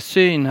dålig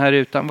syn här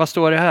utan. Vad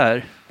står det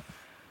här?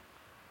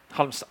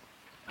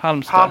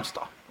 Halmstad.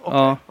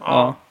 Okay.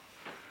 Ja.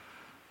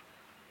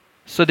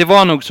 Så det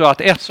var nog så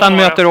att 1:an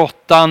möter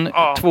 8:an,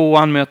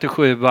 2:an möter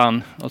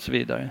 7:an och så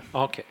vidare.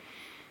 Okej.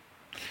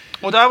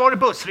 Och där var det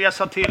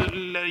bussresa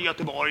till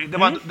Göteborg. Det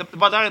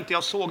var där inte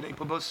jag såg dig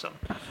på bussen.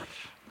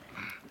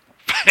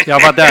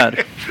 Jag var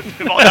där.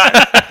 Du var där.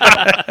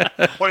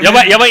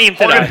 Jag var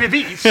inte där. Har du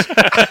bevis?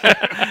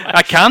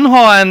 Jag kan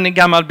ha en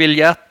gammal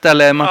biljett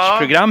eller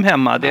matchprogram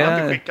hemma. Det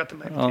har du skickat till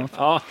mig.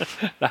 Ja,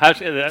 det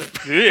här är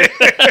du.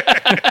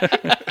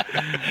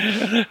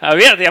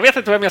 Jag vet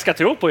inte vem jag ska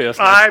tro på just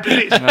nu. Nej,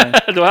 precis.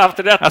 Du har haft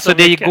rätt. Alltså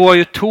det går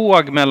ju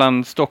tåg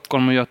mellan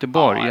Stockholm och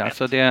Göteborg. Ja,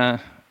 alltså det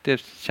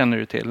känner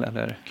du till,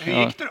 eller? Hur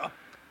gick det då?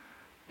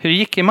 Hur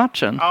gick i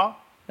matchen? Ja.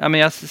 Ja, men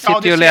jag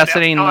sitter ju och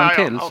läser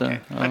innantill. Okay.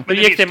 Hur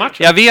gick det i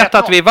matchen? Jag vet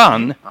att vi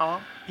vann. Ja.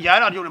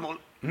 Gerhard gjorde mål.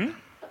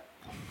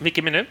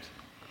 Vilken minut?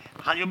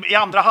 Han i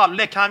andra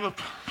halvlek, han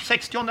upp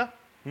 60:e.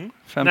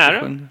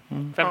 57.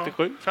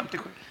 57.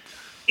 57.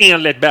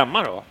 Enligt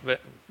Bemma då?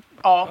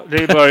 Ja.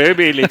 Det börjar ju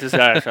bli lite så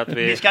här så att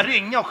Vi ska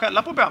ringa och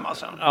skälla på Bemma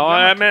sen.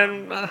 Ja,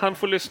 men han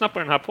får lyssna på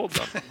den här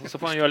podden. Och så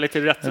får han göra lite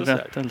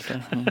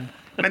rättelse.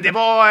 Men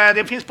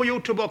det finns på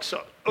YouTube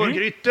också.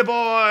 Örgryte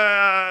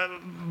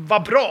var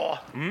bra.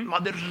 De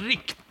hade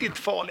riktigt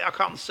farliga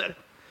chanser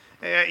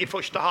i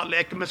första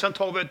halvlek. Men sen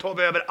tar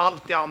vi över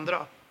allt i andra.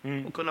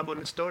 Och kunna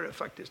vunnit större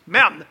faktiskt.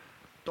 Men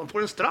de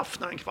får en straff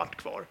när en kvart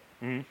kvar.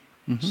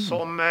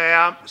 Som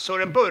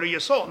Sören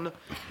Börjesson,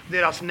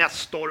 deras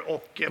nestor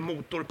och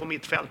motor på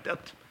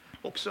mittfältet.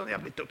 Också en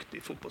jävligt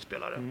duktig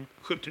fotbollsspelare.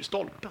 Skjuter i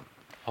stolpen.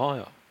 Ja.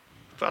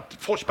 För att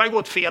Forsberg går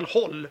åt fel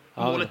håll.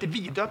 Målet är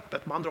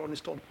vidöppet, man drar den i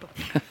stolpen.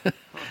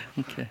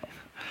 Okay.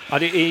 Ja,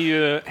 det är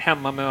ju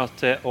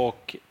hemmamöte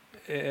och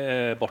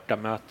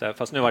bortamöte.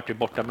 Fast nu var det ju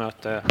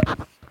bortamöte,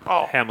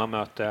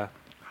 hemmamöte.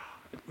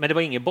 Men det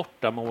var ingen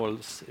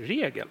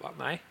bortamålsregel, va?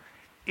 Nej.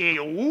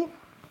 Jo,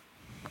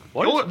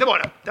 det var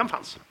det. Den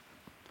fanns.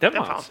 Den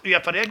fanns.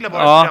 UEFA-regler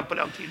var det på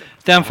den tiden.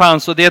 Den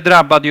fanns, och det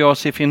drabbade ju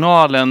oss i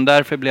finalen.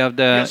 Därför blev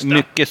det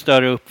mycket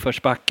större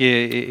uppförsbacke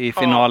i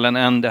finalen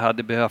än det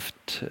hade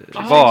behövt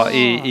vara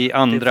i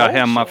andra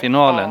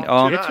hemmafinalen.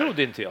 Ja, det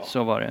trodde inte jag.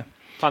 Så var det.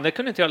 Fan, det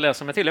kunde inte jag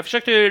läsa mig till. Jag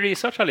försökte ju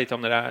researcha lite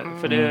om det där.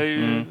 För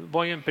det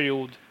var ju en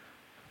period.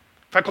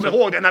 För jag kommer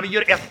ihåg det, när vi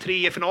gör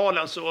 1-3 i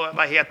finalen så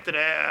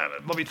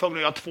var vi tvungna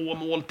att göra 2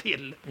 mål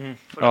till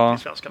för att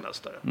bli svenska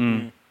mästare.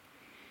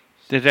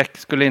 Det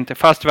skulle inte,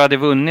 fast vi hade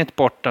vunnit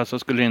borta så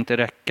skulle det inte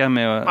räcka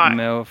med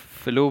att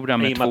förlora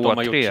med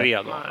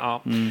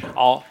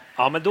 2-3.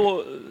 Ja, men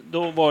då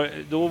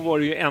var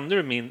det ju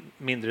ännu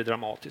mindre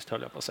dramatiskt,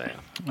 höll jag på att säga.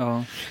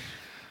 Ja.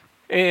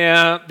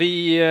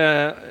 Vi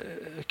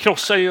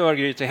krossar ju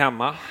Örgryte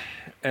hemma.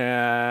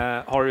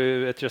 Har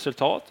du ett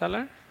resultat, eller?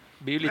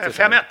 Det blir ju lite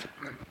 5-1.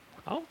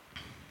 Ja.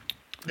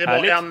 Det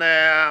var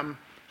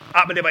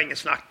men det var ingen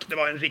snack. Det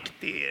var en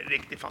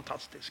riktigt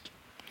fantastisk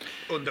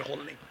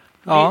underhållning.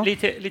 Ja,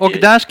 och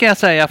där ska jag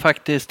säga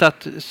faktiskt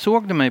att,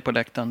 såg du mig på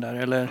läktaren där,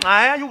 eller?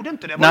 Nej, jag gjorde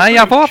inte det. Nej,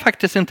 jag var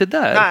faktiskt inte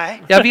där.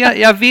 Nej.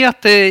 Jag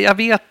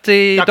vet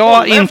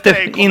idag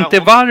inte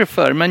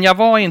varför, men jag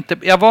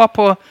var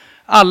på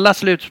alla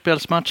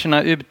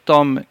slutspelsmatcherna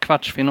utom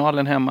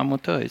kvartsfinalen hemma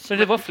mot ÖIS. Men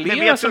det var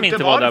flera som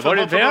inte var där. Var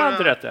det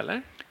vädret,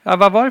 eller? Ja,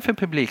 vad var det för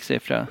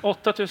publiksiffra?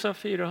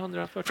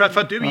 8440. För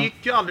att du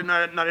gick ju aldrig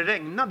när det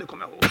regnade,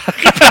 kommer jag ihåg.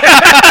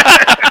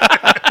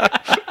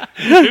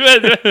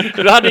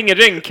 Du hade ingen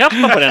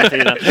regnkappa på den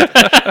tiden.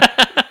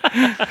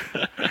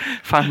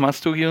 Fan, man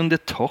stod ju under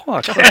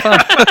tak.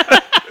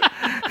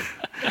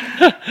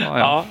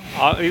 Ja,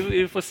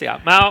 vi får se.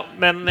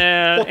 Men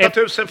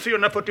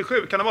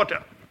 8447, kan det vara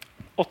det?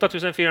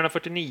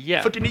 8449.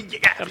 49,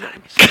 jävlar.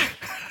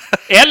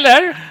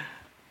 Eller,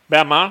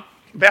 Bemma.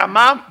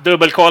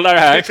 Dubbelkollar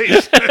här.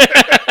 Precis.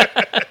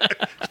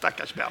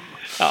 Stackars Bemma.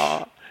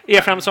 Ja.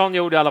 Efraimsson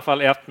gjorde i alla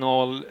fall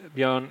 1-0.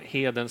 Björn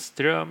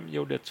Hedenström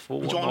gjorde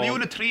 2-0. John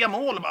gjorde 3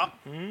 mål, va?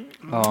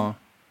 Ja.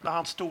 Det var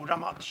hans stora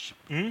match.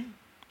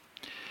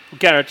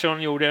 Och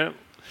Gerhardsson gjorde.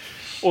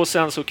 Och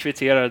sen så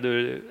kvitterade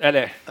du,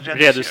 eller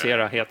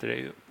reducera heter det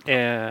ju,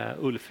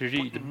 Ulf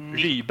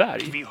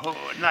Ryberg. Vi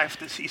hörde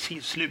efter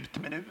sin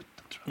slutminut.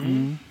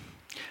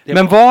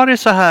 Men var det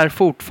så här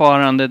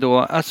fortfarande då?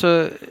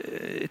 Alltså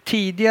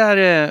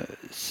tidigare,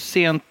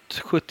 sent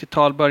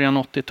 70-tal, början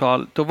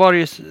 80-tal, då var det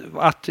ju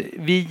att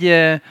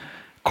vi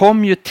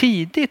kom ju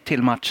tidigt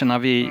till matcherna,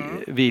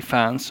 vi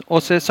fans.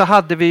 Och så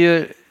hade vi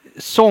ju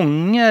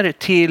sånger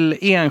till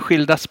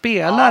enskilda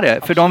spelare.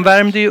 För de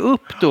värmde ju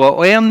upp då.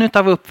 Och en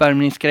av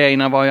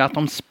uppvärmningsgrejerna var ju att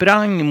de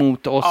sprang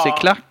mot oss i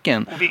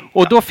klacken.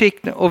 Och då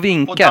fick och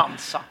vinka. Och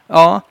dansa.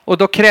 Ja, och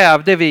då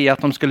krävde vi att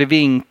de skulle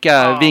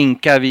vinka,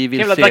 vi vill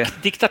jävla se.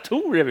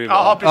 Diktatorer vi var.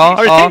 Ja,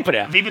 precis. Har du tänkt på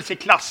det? Vi vill se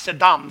klasser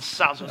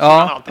dansa. Så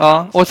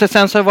Ja. Och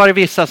sen så var det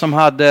vissa som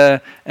hade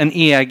en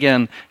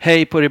egen.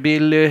 Hej på dig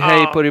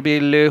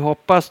Billy,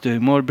 hoppas du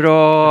mår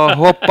bra.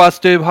 Hoppas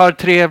du har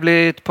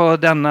trevligt på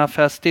denna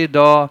fest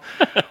idag.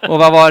 Och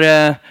vad var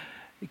det?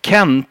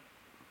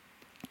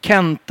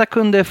 Kenta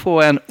kunde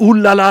få en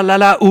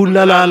ollalalala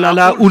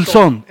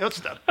Olsson.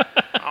 Just det.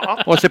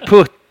 Ja. Och så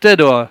Putte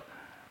då.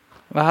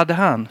 Vad hade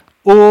han?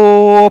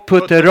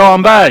 Putte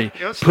Ramberg.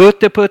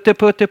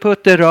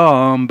 Putte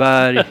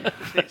Ramberg.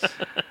 Precis.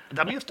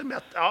 Där minns du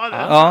bättre.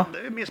 Ja,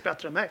 det minns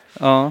bättre än mig.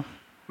 Ja.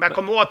 Men jag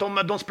kommer ihåg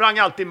att de sprang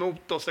alltid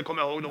emot oss. Det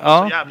kommer jag ihåg. De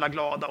var så jävla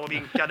glada och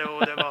vinkade.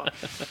 Och det var...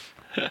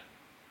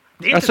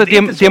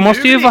 Det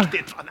måste ju vara...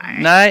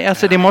 Nej,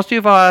 alltså det måste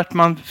ju vara att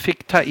man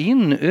fick ta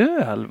in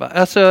öl. Va?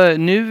 Alltså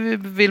nu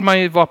vill man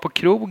ju vara på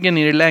krogen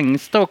i det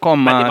längsta och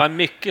komma... Men det var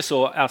mycket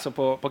så alltså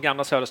på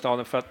gamla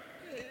Söderstaden för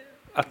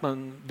att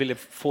man ville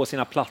få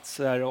sina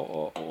platser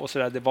och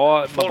sådär. Det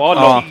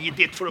var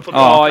tidigt för att få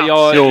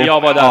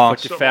jag var där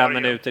 45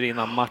 minuter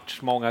innan match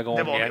många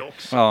gånger. Det var det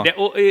också.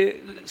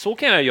 Så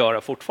kan jag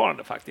göra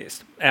fortfarande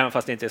faktiskt. Även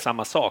fast det inte är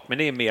samma sak. Men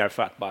det är mer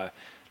för att bara,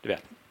 du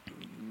vet,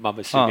 man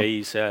vill suga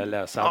i sig,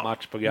 läsa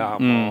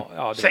matchprogram.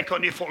 Sen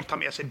kunde ju folk ta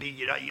med sig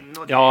bira in.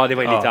 Och det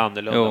var ju lite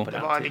annorlunda på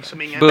den tiden. Liksom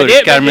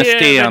burkar med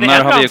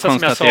stenar har vi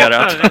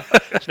konstaterat.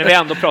 När vi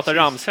ändå pratar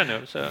ramsor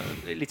nu, så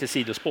lite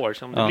sidospår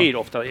som det blir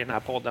ofta i den här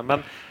podden.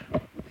 Men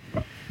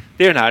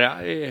det är den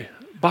här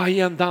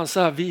Bajen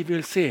dansa, vi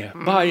vill se.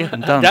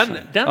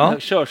 Den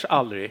körs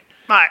aldrig.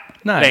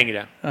 Nej.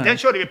 Längre. Den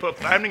körde vi på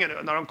uppvärmningen nu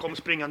när de kom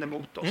springande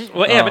mot oss.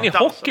 Och även i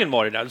hockeyn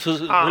var det där.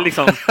 Så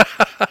liksom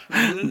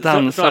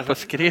dansa på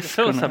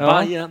skridskorna.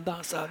 Bajen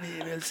dansa,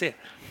 vi vill se.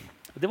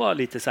 Det var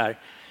lite så här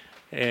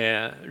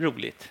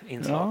roligt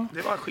inslag.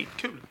 Det var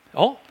skitkul.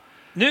 Ja.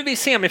 Nu är vi i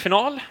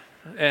semifinal.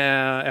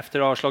 Efter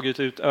att ha slagit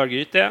ut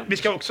Örgryte. Vi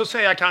ska också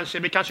säga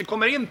vi kanske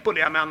kommer in på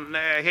det, men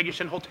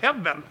Hägersten Hot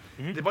Heaven,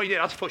 det var ju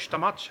deras första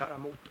match här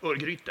mot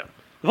Örgryte.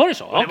 Var det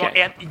så? Och det var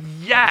en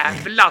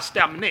jävla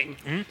stämning.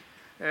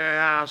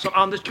 Som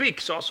Anders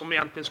Quick sa, som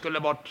egentligen skulle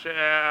varit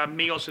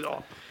med oss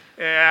idag.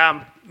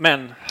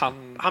 Men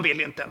han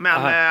ville inte.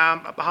 Men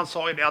han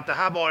sa ju det att det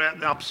här var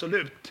en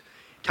absolut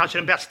kanske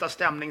den bästa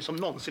stämning som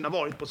någonsin har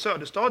varit på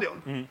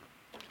Söderstadion.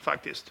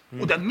 Faktiskt.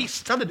 Och den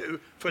missade du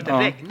för att det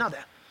regnade.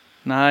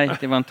 Nej,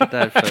 det var inte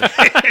därför.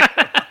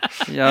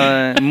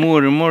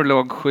 Mormor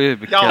låg sjuk.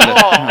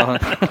 Ja.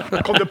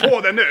 Kom du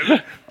på det nu?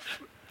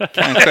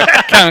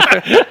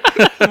 Kanske.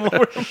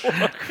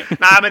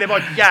 Nej, men det var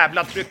ett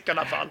jävla tryck i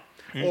alla fall.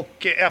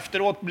 Och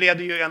efteråt blev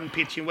det ju en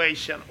pitch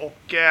invasion.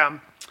 Och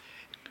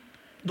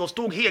då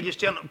stod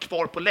Hägersten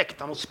kvar på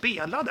läktaren och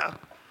spelade.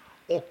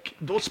 Och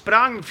då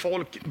sprang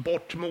folk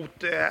bort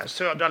mot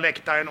södra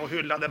läktaren och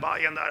hyllade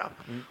Bajen där.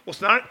 Och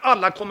så när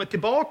alla kommer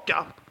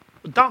tillbaka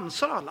och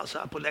dansar alla så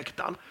här på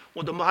läktaren.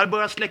 Och de hade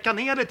börjat släcka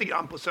ner lite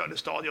grann på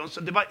Söderstadion.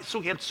 Så det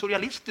såg helt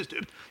surrealistiskt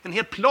ut. En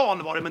hel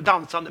plan var det med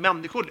dansande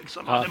människor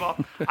liksom.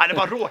 Det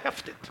var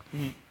råhäftigt.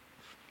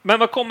 Men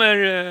vad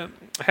kommer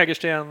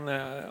Hägersten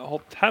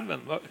Hot Heaven?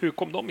 Hur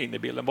kom de in i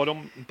bilden? Var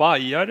de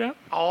bajare?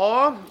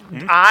 Ja,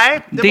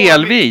 nej.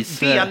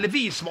 Delvis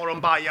var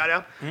de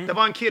bajare. Det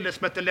var en kille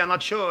som hette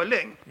Lennart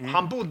Körling.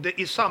 Han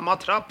bodde i samma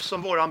trapp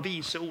som våran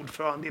vice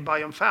ordförande i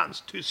Bayern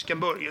Fans, tysken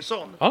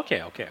Börjesson.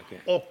 Okej.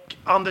 Och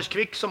Anders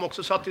Quick som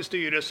också satt i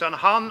styrelsen,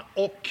 han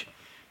och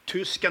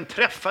tysken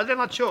träffade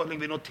Lennart Körling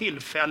vid något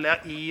tillfälle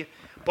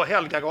på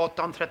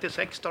Helgagatan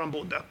 36 där de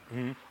bodde.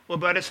 Och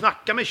började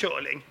snacka med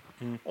Körling.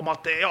 Om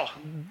att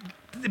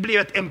det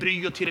blev ett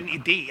embryo till en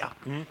idé.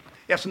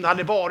 Eftersom det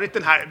hade varit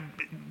den här...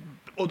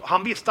 Och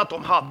han visste att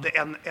de hade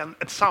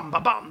ett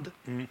sambaband.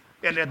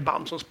 Eller ett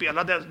band som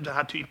spelade den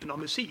här typen av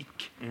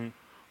musik.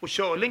 Och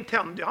Körling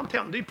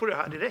tände ju på det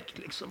här direkt.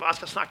 Liksom. Jag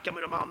ska snacka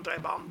med de andra i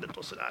bandet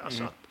och sådär.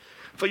 Så att,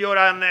 för att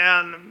göra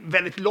en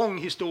väldigt lång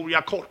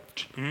historia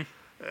kort.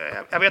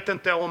 Jag vet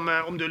inte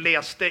om du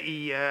läste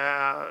i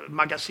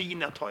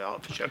magasinet, har jag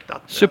försökt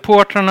att...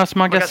 Supportrarnas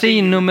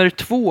magasin nummer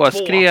 2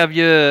 skrev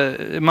ju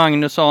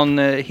Magnusson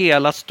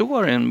hela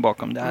storyn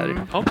bakom det här.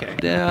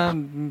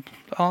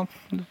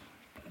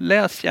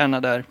 Läs gärna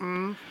där.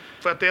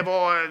 För att det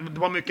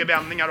var mycket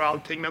vändningar och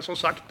allting, men som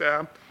sagt,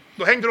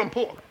 då hängde de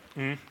på.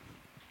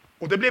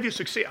 Och det blev ju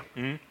succé.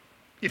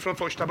 Ifrån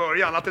första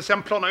början. Att det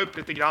sen planade upp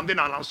lite grann, det är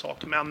en annan sak.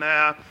 Men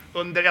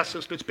under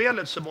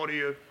SM-slutspelet så var det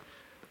ju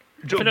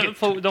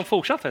de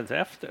fortsatte inte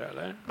efter,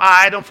 eller?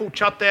 Nej, de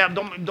fortsatte.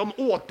 De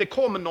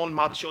återkom någon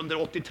match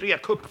under 83,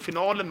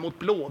 cupfinalen mot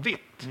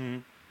Blåvitt.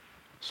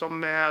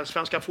 Som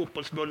Svenska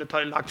fotbollsförbundet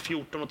hade lagt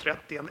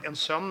 14:30 en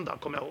söndag,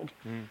 kommer jag ihåg.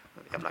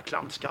 Jävla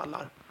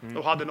klantskallar.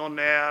 De hade någon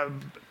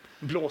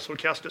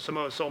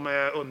blåsorkester som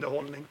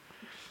underhållning.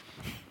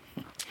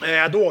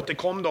 Då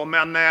återkom de,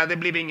 men det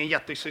blev ingen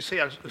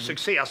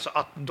jättesuccé. Så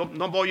att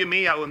de var ju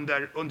med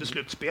under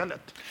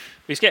slutspelet.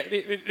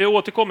 Vi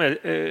återkommer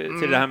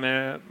till det här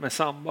med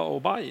Samba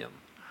och Bayern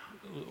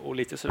och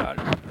lite sådär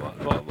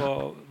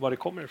var det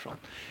kommer ifrån.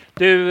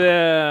 Du,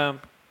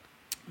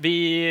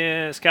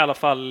 vi ska i alla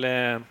fall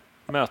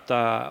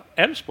möta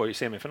Elfsborg i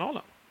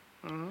semifinalen.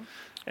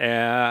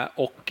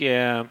 Och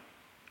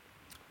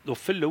då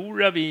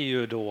förlorar vi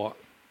ju då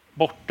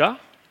borta.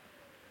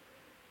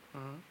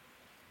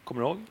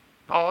 Kommer du ihåg?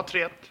 Ja,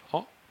 3-1.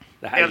 Ja.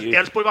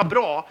 Elfsborg var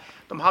bra.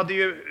 De hade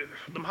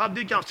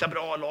ju ganska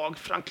bra lag.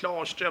 Frank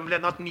Klarström,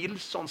 Lennart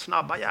Nilsson,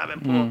 snabba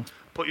jäveln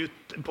på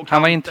kanten.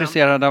 Han var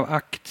intresserad av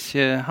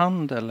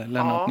aktiehandel,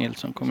 Lennart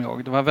Nilsson, kommer jag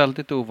ihåg. Det var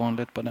väldigt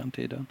ovanligt på den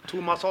tiden.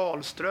 Thomas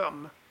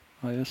Ahlström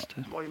just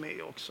det. var ju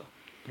med också.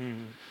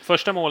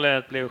 Första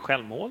målet blev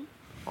självmål.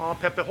 Ja,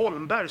 Peppe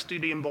Holmberg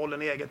styrde in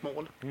bollen i eget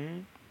mål.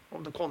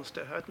 Om det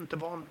konstigt. Jag vet inte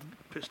vad han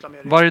pysslar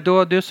med. Var det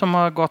då, du som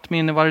har gått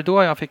minne, var det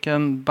då jag fick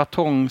en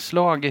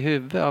batongslag i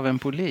huvudet av en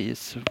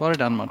polis? Var det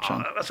den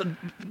matchen? Ja, alltså,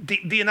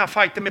 dina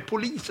fighter med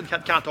polisen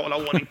kan jag inte hålla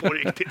ordning på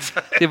riktigt.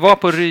 Det var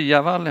på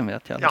Ryavallen,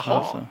 vet jag. Jaha,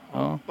 alltså.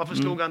 Ja. Varför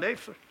slog han dig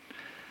för?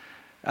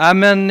 Ja,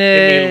 men...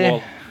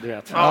 Millwall, du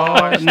vet.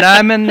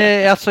 Nej, men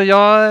alltså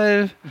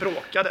jag...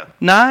 Bråkade?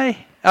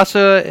 Nej.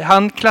 Alltså,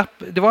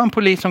 det var en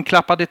polis som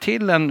klappade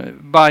till en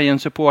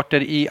Bayern-supporter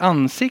i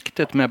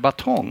ansiktet med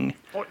batong.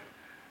 Oj.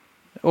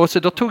 Och så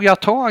då tog jag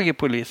tag i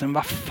polisen.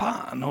 Vad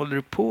fan håller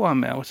du på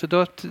med? Och så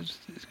då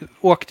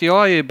åkte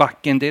jag i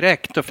backen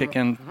direkt och fick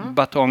en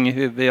batong i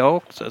huvudet jag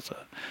också. Så.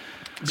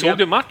 Såg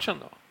du matchen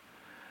då?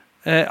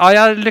 Ja,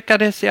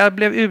 jag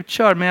blev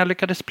utkörd, men jag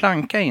lyckades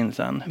planka in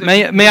sen.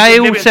 Men jag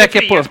är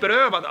osäker på...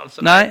 Frihetsberövad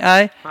alltså?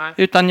 Nej,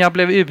 utan jag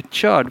blev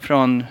utkörd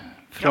från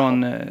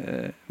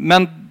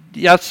men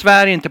jag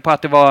svär inte på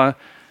att det var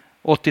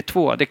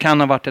 82. Det kan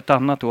ha varit ett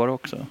annat år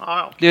också.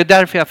 Ja. Det är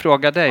därför jag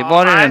frågar dig.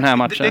 Var det den här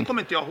matchen? Det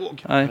kommer inte jag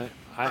ihåg. Nej.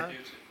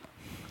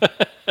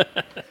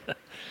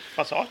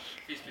 Vad sa?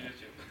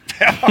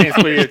 Finns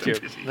på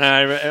YouTube.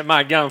 När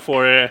Maggan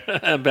får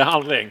en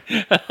behandling.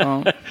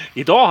 Ja.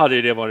 Idag hade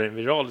ju det varit en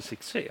viral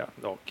succé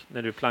dock,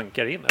 när du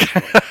plankar in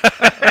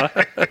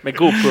med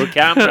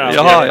GoPro-kamera.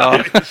 Ja.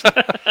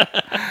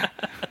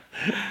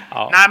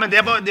 Ja. Nej, men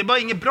det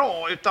var inget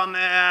bra, utan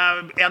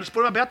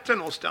Elfsborg var bättre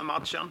än oss den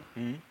matchen.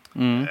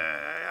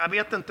 Jag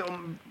vet inte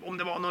om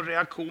det var någon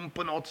reaktion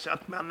på något sätt,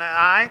 men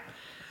nej.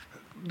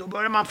 Då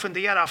började man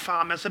fundera,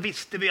 men så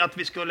visste vi att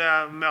vi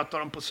skulle möta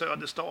dem på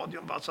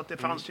Söderstadion, så att det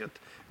fanns ju ett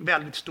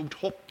väldigt stort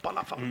hopp i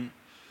alla fall.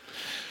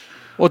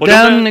 Och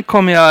den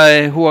kommer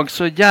jag ihåg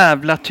så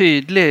jävla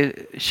tydlig,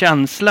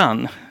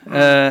 känslan.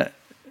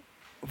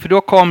 För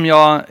då kom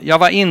jag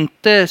var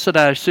inte så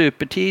där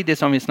supertidig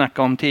som vi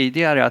snackade om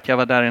tidigare, att jag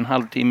var där en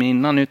halvtimme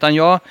innan,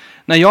 utan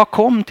när jag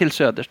kom till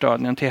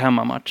Söderstadion till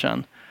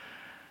hemmamatchen,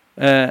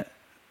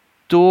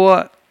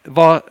 då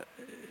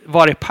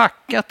var det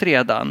packat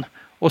redan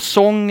och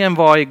sången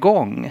var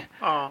igång.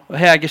 Och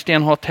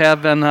Hägersten Hot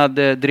Heaven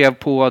drev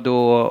på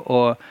då,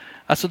 och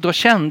alltså då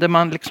kände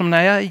man liksom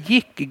när jag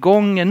gick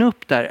gången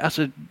upp där,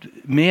 alltså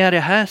med det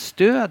här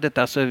stödet,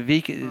 alltså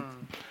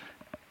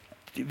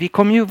vi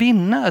kommer ju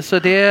vinna, alltså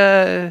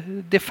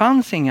det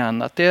fanns inget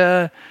annat.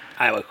 Det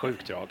var ett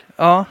sjukt drag.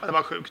 Ja. Det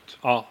var sjukt.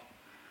 Ja.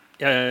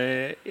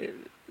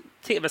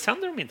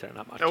 TV-sänder de inte den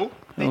här matchen? Jo,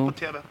 det gick på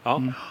TV.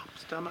 Ja.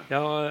 Stämmer.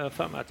 Jag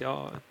för mig att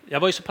jag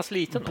var ju så pass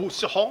liten då.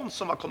 Bosse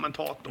Hansson var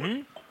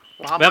kommentator.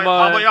 Och han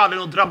var ju aldrig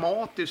någon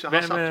dramatisk.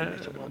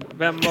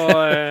 Vem var...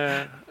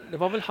 det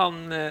var väl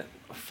han...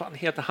 Vad fan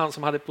heter han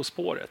som hade På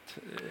spåret?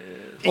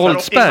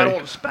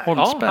 Oldsberg.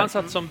 Ja, han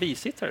satt som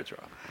bisittare, tror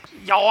jag.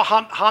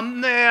 Ja,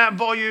 han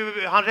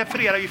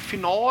refererar ju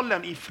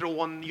finalen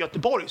ifrån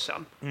Göteborg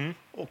sen.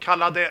 Och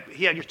kallade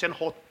Hägersten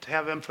Hot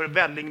Heaven för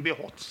Vällingby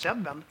Hot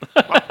Seven.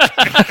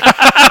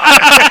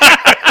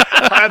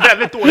 Han är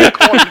väldigt dålig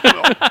koll på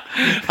dem.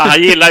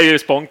 Han gillar ju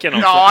Sponken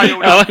också. Ja, han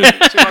gjorde det.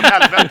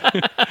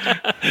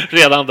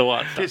 Redan då.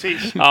 Alltså.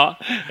 Precis. Ja,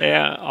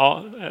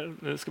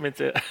 nu ska vi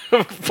inte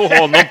få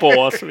honom på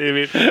oss.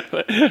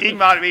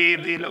 Ingmar,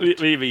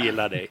 vi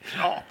gillar dig.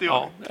 Ja, det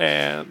gör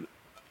vi.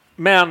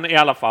 Men i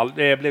alla fall,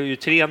 det blev ju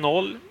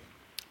 3-0.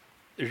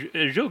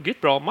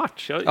 Ruggigt bra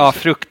match. Ja,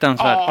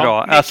 fruktansvärt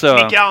bra.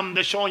 Micke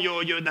Andersson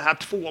gör ju den här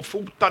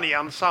tvåfotan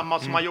igen, samma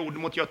som han gjorde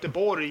mot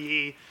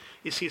Göteborg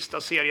i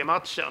sista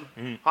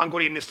seriematchen. Han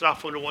går in i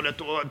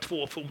straffområdet och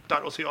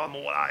tvåfotar och så gör han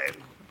mål.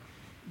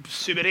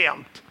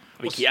 Suveränt.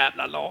 Vilket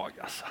jävla lag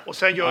alltså. Och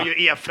sen gör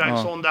ju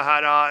Efraimsson det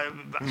här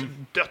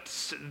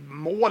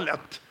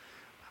dödsmålet.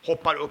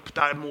 Hoppar upp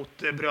där mot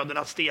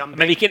bröderna Stenbeck.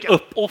 Men vilken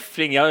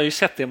uppoffring, jag har ju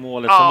sett det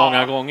målet så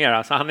många gånger.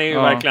 Alltså, han är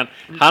ju verkligen,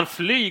 han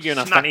flyger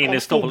nästan in i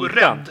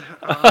stolpen.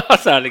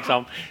 Så här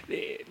liksom.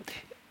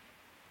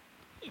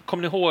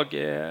 Kommer ni ihåg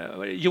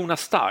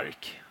Jonas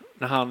Stark?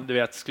 När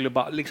han, skulle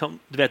bara liksom,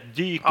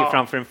 dyker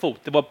framför en fot.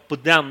 Det var på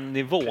den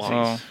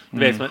nivån.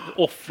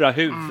 Offra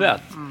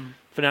huvudet.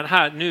 För den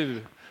här,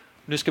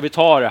 nu ska vi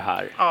ta det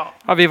här.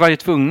 Ja, vi var ju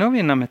tvungna att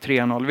vinna med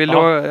 3-0.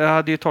 Vi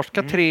hade ju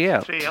torskat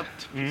 3-1. 3-1,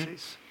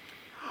 precis.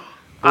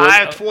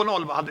 Nej,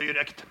 2-0 hade ju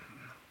räckt.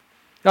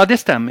 Ja, det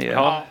stämmer ju.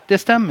 Ja. Det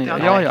stämmer ju.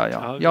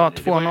 Ja,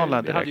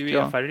 2-0 det hade ju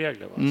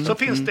EFR-regler. Så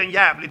finns det en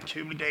jävligt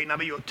kul grej när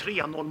vi gör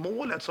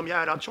 3-0-målet som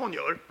Gerhardsson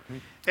gör.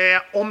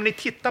 Om ni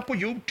tittar på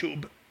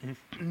YouTube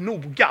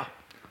noga,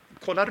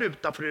 kolla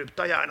ruta för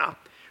ruta gärna,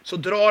 så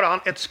drar han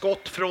ett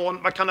skott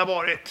från, vad kan det ha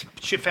varit,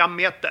 25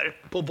 meter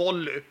på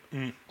volley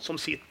som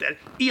sitter.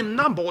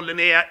 Innan bollen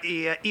är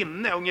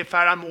inne,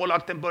 ungefär när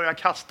målvakten börjar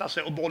kasta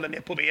sig och bollen är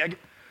på väg.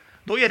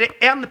 Då är det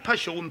en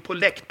person på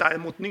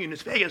läktaren mot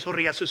Nynäsvägen som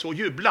reser sig och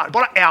jublar.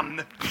 Bara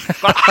en.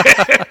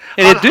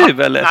 Är det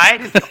du eller? Nej,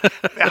 det är inte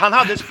jag. Han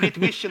hade split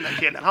vision den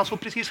killen. Han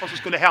såg precis vad som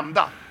skulle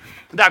hända.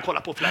 Det här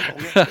kollar på flera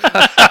gånger.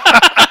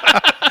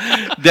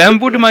 Den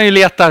borde man ju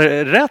leta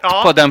rätt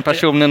på, den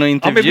personen, och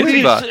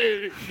intervjua.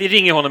 Vi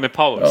ringer honom med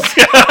paus.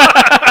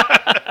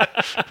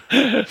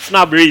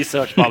 Snabb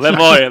research. Vem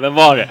var det? Vem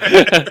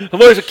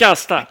var det som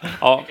kastade?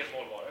 Ja.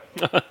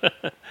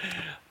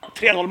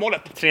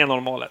 3-0-målet.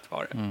 3-0-målet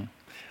var det.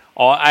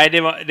 Ja, nej,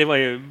 det var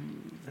ju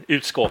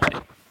utskåpning.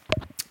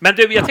 Men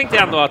du, jag tänkte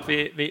ändå att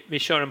vi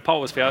kör en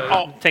paus. För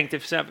jag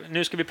tänkte,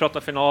 nu ska vi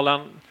prata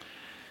finalen.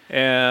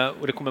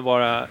 Och det kommer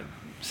vara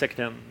säkert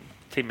en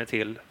timme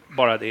till,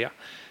 bara det.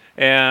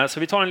 Så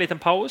vi tar en liten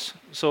paus,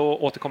 så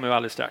återkommer vi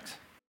alldeles strax.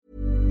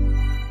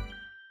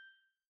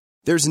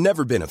 There's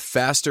never been a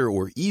faster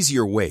or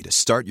easier way to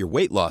start your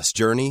weight loss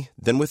journey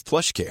than with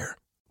PlushCare.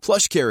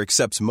 PlushCare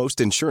accepts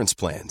most insurance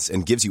plans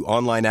and gives you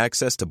online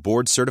access to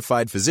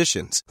board-certified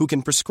physicians who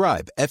can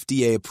prescribe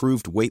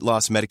FDA-approved weight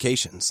loss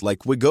medications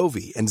like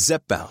Wegovy and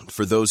Zepbound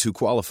for those who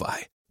qualify.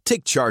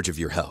 Take charge of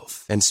your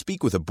health and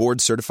speak with a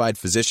board-certified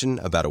physician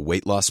about a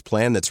weight loss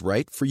plan that's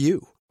right for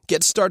you.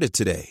 Get started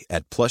today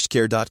at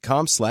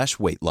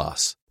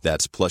plushcare.com/weightloss.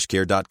 That's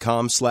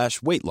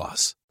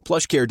plushcare.com/weightloss.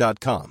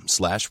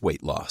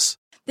 plushcare.com/weightloss.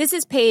 This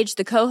is Paige,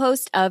 the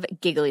co-host of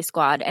Giggly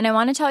Squad, and I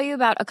want to tell you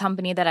about a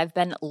company that I've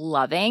been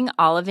loving,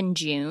 Olive &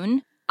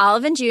 June.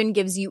 Olive & June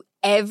gives you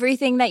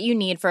everything that you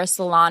need for a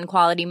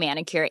salon-quality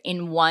manicure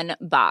in one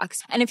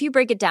box. And if you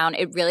break it down,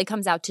 it really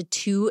comes out to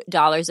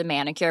 $2 a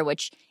manicure,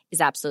 which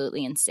is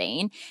absolutely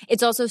insane.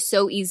 It's also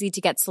so easy to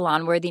get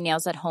salon-worthy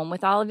nails at home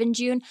with Olive &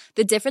 June.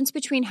 The difference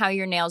between how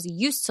your nails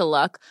used to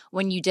look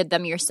when you did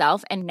them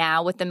yourself and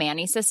now with the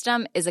Mani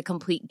system is a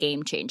complete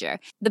game changer.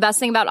 The best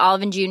thing about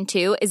Olive & June,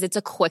 too, is it's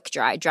a quick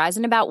dry. Dries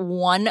in about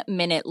 1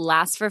 minute,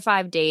 lasts for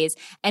 5 days,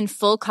 and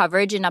full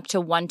coverage in up to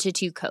 1 to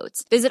 2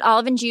 coats. Visit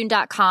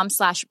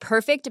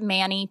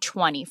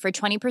oliveandjune.com/perfectmani20 for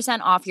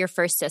 20% off your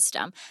first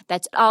system.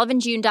 That's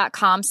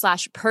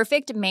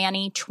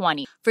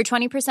oliveandjune.com/perfectmani20 for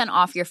 20%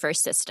 off your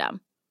first system.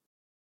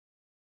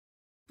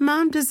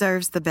 Mom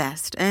deserves the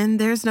best, and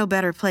there's no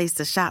better place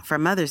to shop for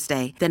Mother's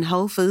Day than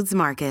Whole Foods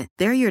Market.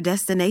 They're your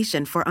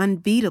destination for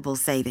unbeatable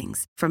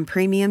savings, from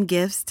premium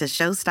gifts to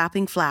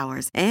show-stopping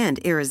flowers and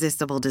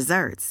irresistible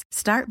desserts.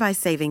 Start by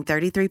saving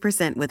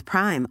 33% with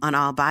Prime on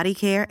all body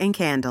care and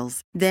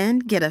candles. Then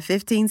get a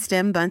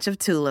 15-stem bunch of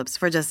tulips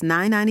for just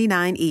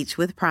 $9.99 each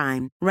with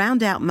Prime.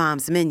 Round out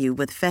Mom's menu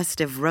with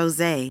festive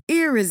rosé,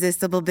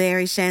 irresistible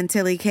berry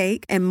chantilly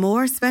cake, and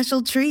more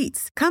special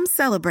treats. Come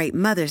celebrate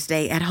Mother's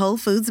Day at Whole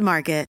Foods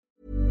Market.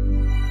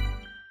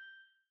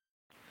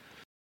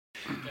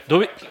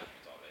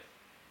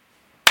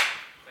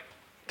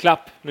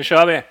 Klapp, nu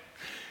kör vi.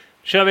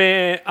 Kör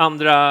vi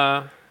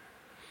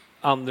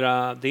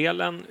andra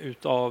delen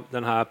utav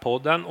den här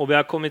podden, och vi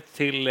har kommit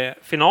till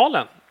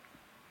finalen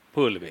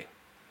på Ullevi.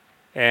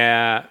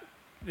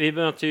 Vi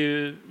möter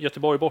ju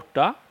Göteborg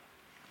borta.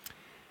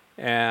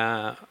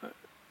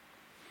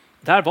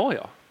 Där var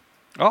jag.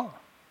 Ja.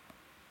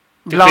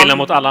 Till skillnad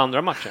mot alla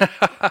andra matcher.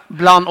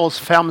 Bland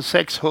oss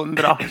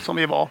 500-600 som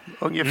vi var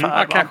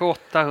ungefär. Kanske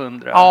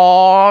 800.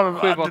 Ja,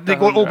 700-800. det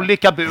går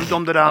olika bud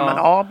om det där, men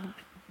ja,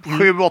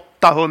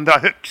 700-800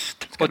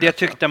 högst. Och det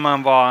tyckte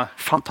man var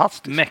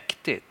fantastiskt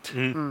mäktigt.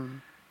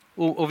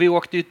 Och vi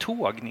åkte ju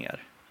tåg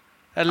ner.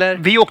 Eller?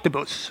 Vi åkte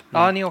buss.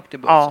 Ja, ni åkte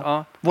buss.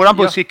 Ja. Våran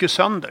buss gick ju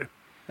sönder.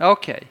 Ja,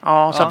 okej.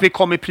 Ja, så att vi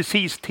kom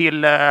precis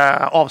till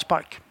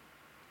avspark.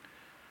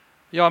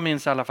 Jag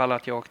minns i alla fall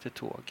att jag åkte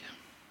tåg.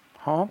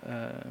 Ja.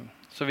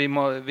 Så vi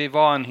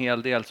var en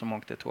hel del som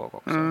åkte tåg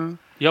också.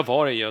 Jag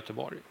var i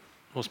Göteborg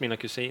hos mina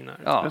kusiner.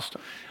 Ja.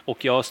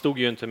 Och jag stod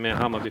ju inte med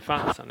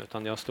Hammarby-fansen,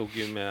 utan jag stod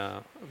ju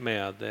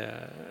med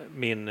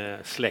min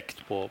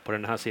släkt på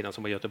den här sidan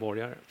som var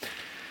göteborgare.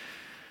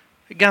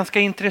 Ganska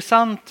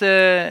intressant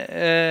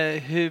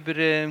hur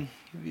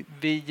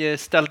vi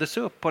ställdes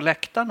upp på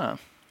läktarna.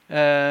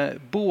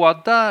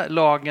 Båda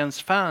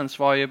lagens fans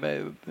var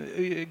ju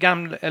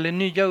gamla, eller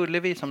Nya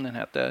Ullevi som den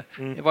heter.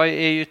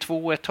 Är ju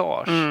 2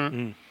 etage.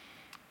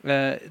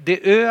 Det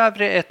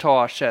övre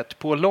etaget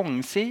på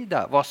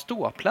långsida var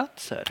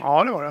ståplatser.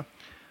 Ja, det var det.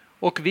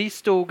 Och vi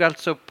stod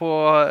alltså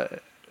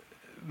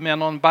med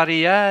någon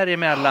barriär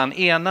emellan.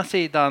 Ena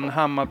sidan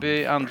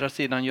Hammarby, andra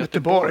sidan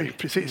Göteborg.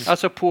 Precis.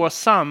 Alltså på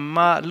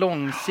samma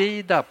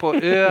långsida, på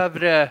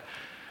övre.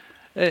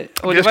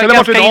 Och det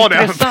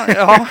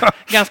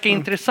var ganska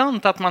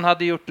intressant att man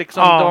hade gjort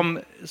liksom de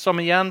som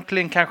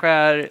egentligen kanske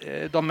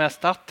är de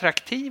mest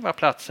attraktiva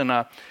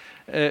platserna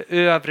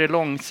övre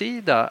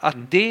långsida, att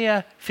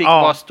det fick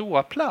vara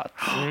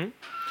ståplats.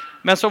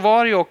 Men så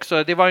var det ju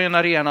också, det var ju en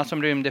arena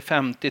som rymde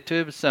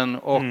 50 000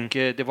 och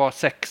det var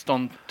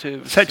 16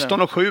 000.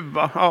 16 och 7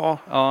 va?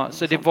 Ja,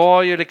 så det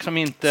var ju liksom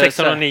inte...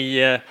 16 och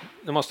 9,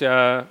 nu måste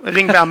jag...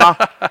 Ring Bemma.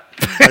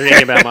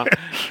 Ring Bemma.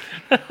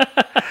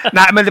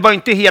 Nej, men det var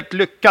inte helt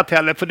lyckat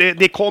heller, för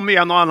det kom ju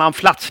en och annan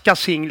flaska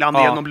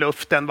singlande genom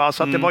luften, va?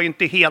 Så att det var ju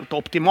inte helt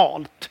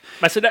optimalt.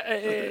 Men så det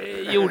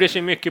gjordes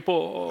ju mycket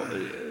på...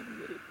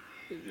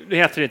 Det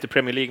heter inte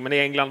Premier League, men i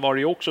England var det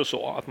ju också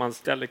så att man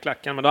ställde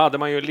klacken, men då hade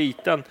man ju en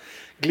liten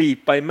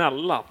glipa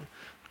emellan.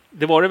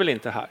 Det var det väl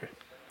inte här?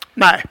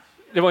 Nej.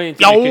 Det var ju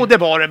inte mycket. det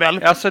var det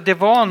väl. Alltså det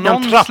var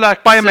någon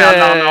slags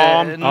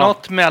emellan,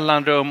 något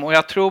mellanrum, och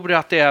jag tror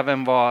att det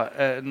även var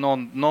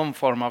någon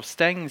form av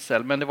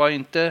stängsel, men det var ju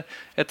inte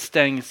ett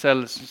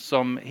stängsel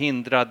som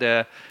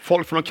hindrade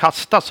folk från att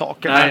kasta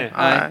saker. Nej.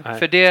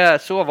 För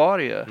det, så var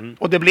det ju.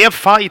 Och det blev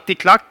fight i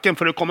klacken,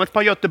 för det kom ett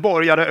par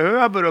göteborgare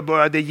över och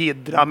började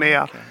jiddra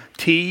med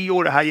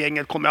Theo, det här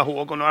gänget kommer jag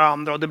ihåg, och några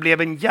andra, och det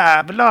blev en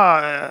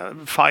jävla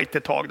fight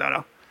ett tag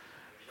där.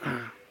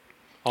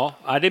 Ja,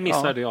 det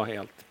missade jag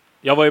helt.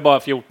 Jag var ju bara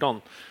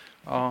 14.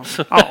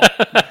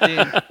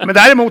 Men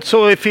däremot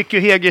så fick ju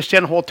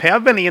Hägersten Hot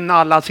Heaven in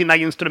alla sina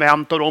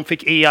instrument, och de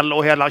fick el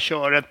och hela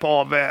köret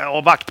av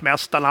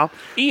vaktmästarna.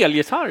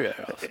 Elgitarrer?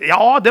 Alltså.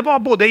 Ja, det var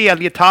både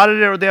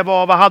elgitarrer och det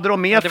var, vad hade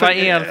de med det var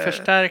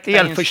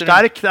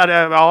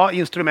elförstärkare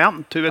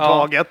instrument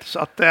överhuvudtaget. Så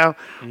att,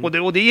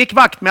 och det gick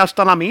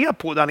vaktmästarna med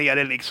på där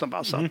nere liksom.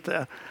 Så att,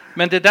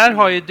 men det där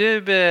har ju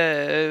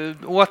du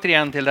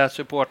återigen till det här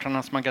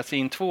Supportrarnas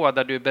magasin 2,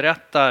 där du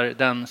berättar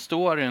den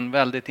storyn,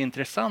 väldigt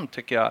intressant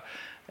tycker jag.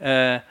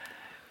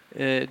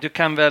 Du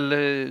kan väl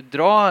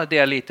dra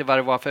det lite, vad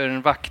det var för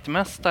en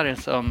vaktmästare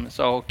som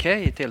sa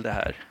okej till det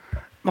här?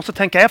 Måste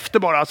tänka efter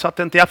bara, så att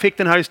inte jag fick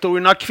den här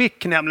historien av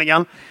kvick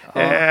nämligen.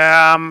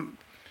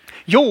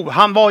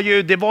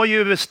 Det var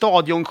ju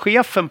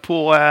stadionchefen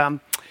på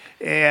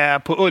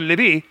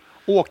Ullevi,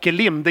 Åke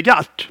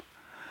Lindegard.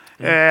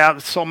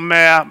 Som,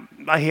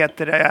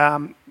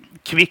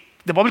 Kvick,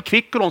 det var väl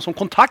Kvick och de som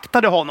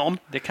kontaktade honom.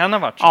 Det kan ha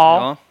varit så,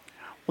 ja.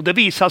 Och det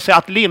visade sig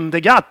att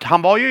Lindegard,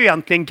 han var ju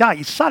egentligen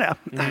gaisare.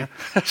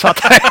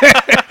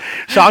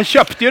 Så han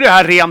köpte ju det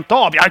här rent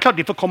av. Ja, klart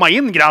ni får komma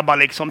in grabbar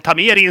liksom, ta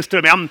med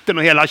instrumenten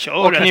och hela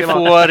köret. Och ni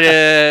får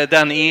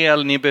den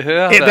el ni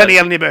behöver. Den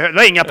el ni behöver, det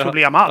var inga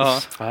problem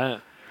alls.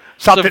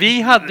 Så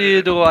vi hade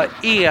ju då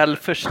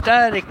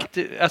elförstärkt,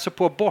 alltså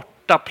på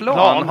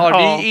bortaplan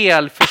har vi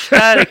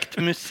elförstärkt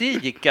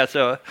musik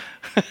alltså.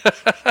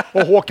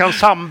 Och Håkan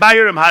Sandberg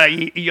och de här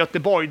i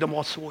Göteborg, de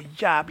var så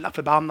jävla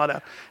förbannade.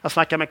 Jag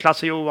snackade med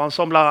Klasse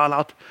Johansson bland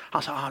annat.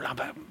 Han sa,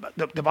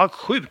 det var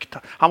sjukt.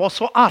 Han var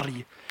så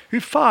arg. Hur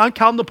fan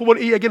kan de på vår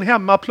egen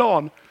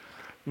hemmaplan?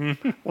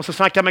 Och så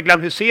snackade jag med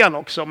Glenn Hussein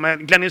också.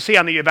 Men Glenn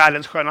Hussein är ju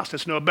världens skönaste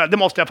snubbe. Det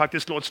måste jag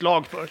faktiskt slå ett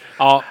slag för.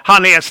 Ja.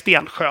 Han är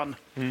stenskön.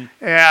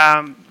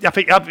 Jag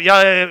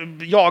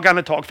jagade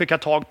ett tag, fick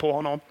jag tag på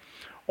honom.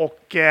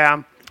 Och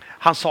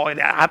han sa ju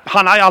det.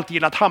 Han har ju alltid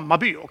gillat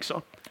Hammarby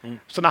också.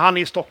 Så när han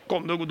är i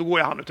Stockholm, då går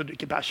han ut och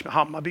dricker bärs med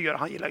Hammarby.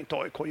 Han gillar inte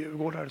AIK och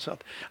Djurgårdare. Så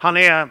att han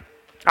är,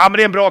 men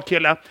det är en bra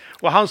kille.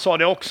 Och han sa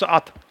det också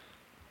att,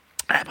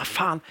 vad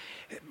fan,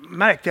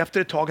 märkte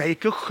efter ett tag, jag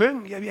gick och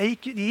sjöng. Det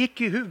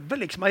gick i huvudet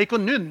liksom. Jag gick och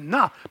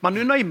nynna. Man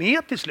nynnar ju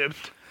med till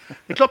slut.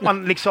 Det är klart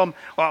man liksom,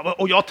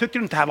 och jag tyckte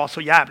inte det här var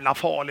så jävla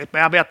farligt,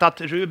 men jag vet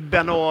att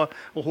Ruben och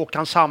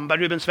Håkan Sandberg,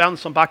 Ruben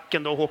Svensson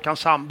backen då, och Håkan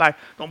Sandberg,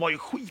 de var ju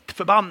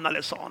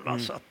skitförbannade, sa han.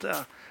 Så att,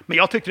 men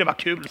jag tyckte det var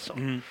kul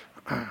så.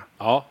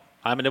 Ja,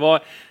 men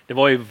det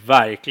var ju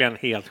verkligen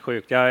helt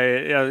sjukt.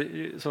 Jag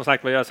som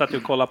sagt, jag satt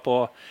och kollade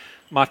på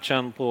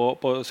matchen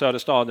på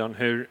Söderstadion,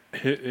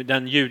 hur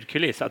den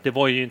ljudkuliss, att det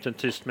var ju inte en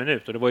tyst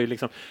minut, och det var ju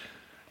liksom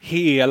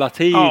hela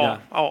tiden.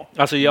 Ja.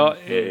 Alltså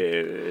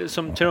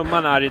som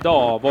trumman är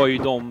idag var ju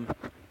de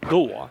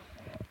då.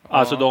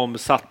 Alltså de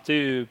satte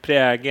ju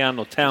prägen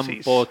och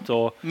tempot.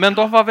 Och... Men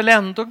de var väl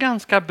ändå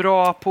ganska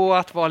bra på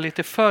att vara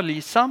lite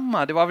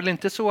följsamma. Det var väl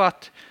inte så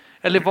att...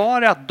 Eller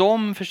var det att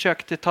de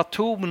försökte ta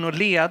ton och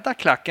leda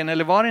klacken?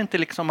 Eller var det inte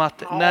liksom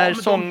att när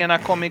sångerna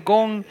kom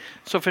igång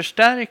så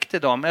förstärkte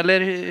de?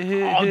 Eller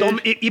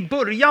I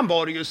början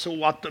var det ju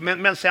så att,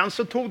 men sen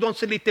så tog de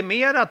sig lite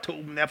mera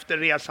ton efter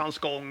resans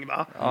gång,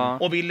 va? Ja.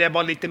 Och ville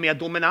vara lite mer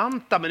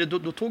dominanta, men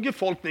då tog ju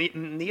folk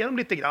ner dem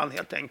lite grann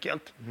helt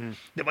enkelt.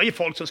 Det var ju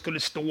folk som skulle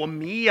stå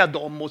med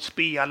dem och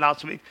spela,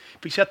 så vi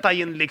fick sätta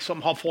in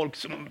liksom, ha folk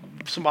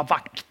som var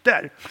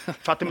vakter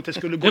för att de inte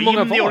skulle gå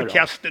in i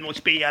orkestern och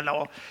spela.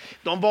 Och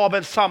de var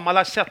väl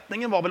sammanlagt,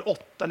 sättningen var väl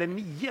 8 eller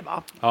 9,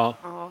 va? Ja,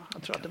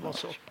 jag tror att det var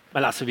så.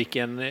 Men alltså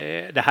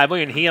det här var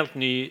ju en helt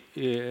ny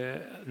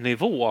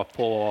nivå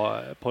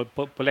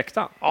på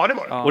läktaren. Ja, det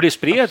var det. Och det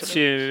spreds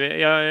ju,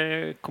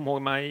 jag kommer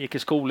ihåg man gick i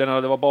skolorna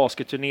och det var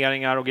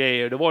basketturneringar och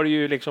grejer. Då var det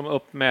ju liksom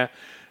upp med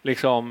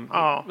liksom,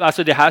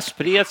 alltså det här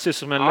spreds ju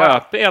som en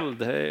löpeld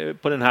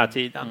på den här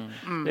tiden.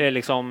 Det är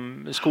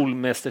liksom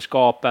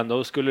skolmästerskapen,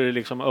 då skulle det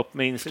liksom upp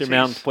med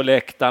instrument på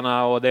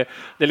läktarna, och det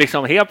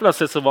liksom helt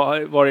plötsligt så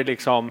var det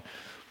liksom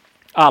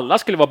alla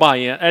skulle vara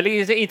Bayern,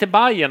 eller inte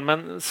Bayern,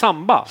 men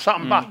samba.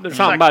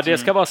 Samba. Det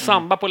ska vara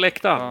samba på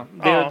läktaren.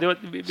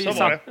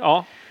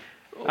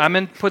 Ja,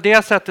 men på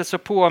det sättet så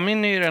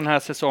påminner ju den här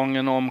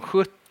säsongen om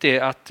 70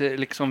 att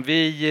liksom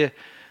vi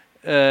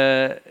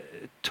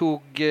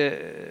tog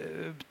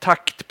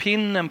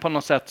taktpinnen på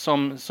något sätt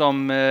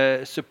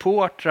som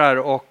supportrar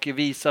och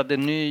visade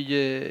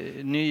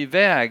ny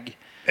väg.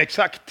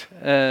 Exakt.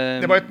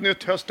 Det var ett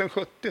nytt hösten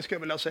 70 skulle jag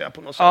vilja säga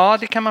på något sätt. Ja,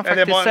 det kan man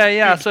faktiskt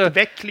säga. Det var en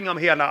utveckling av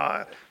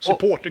hela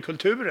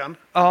supporterkulturen.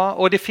 Ja,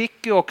 och det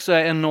fick ju också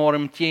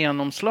enormt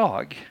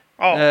genomslag.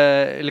 Ja.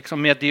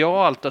 Liksom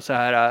medialt och så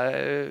här.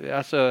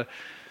 Alltså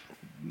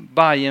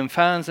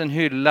Bayern-fansen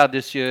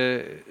hyllades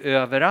ju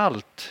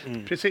överallt.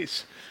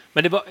 Precis.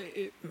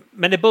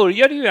 Men det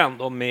började ju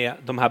ändå med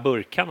de här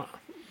burkarna.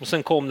 Och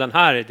sen kom den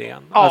här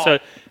idén. Ja. Alltså,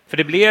 för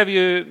det blev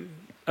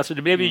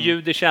ju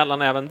ljud i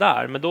källan även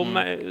där. Men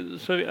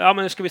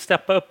men ska vi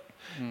steppa upp.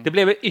 Det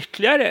blev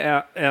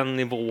ytterligare en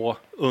nivå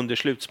under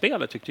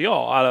slutspelet tyckte jag.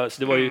 Alltså,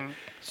 det var ju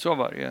så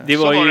var det. Det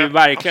var ju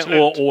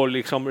verkligen och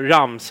liksom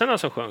ramserna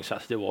som sjöngs,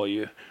 alltså,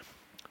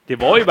 det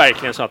var ju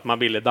verkligen så att man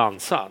ville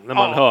dansa när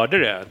man hörde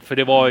det. För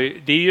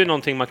det är ju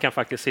någonting man kan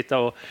faktiskt sitta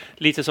och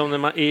lite som när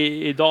man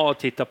idag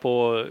tittar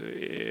på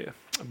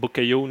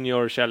Boca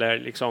Juniors eller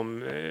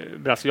liksom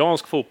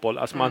brasiliansk fotboll.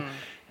 Alltså man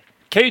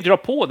kan ju dra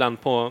på den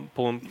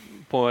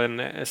på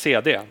en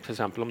CD till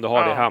exempel om du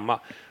har det hemma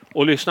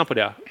och lyssna på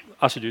det.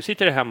 Alltså du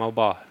sitter hemma och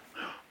bara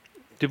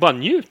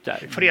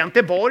njuter. För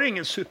egentligen var det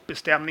ingen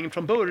superstämning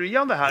från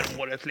början det här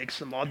året.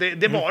 Liksom.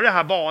 Det var det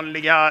här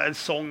vanliga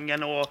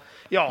sången och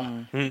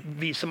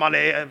vi som alla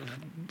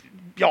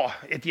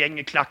ett gäng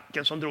i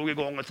klacken som drog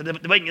igång. Så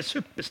det var ingen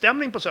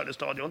superstämning på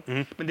Söderstadion.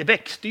 Men det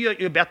växte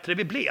ju bättre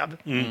vi blev.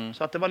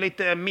 Så att det var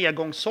lite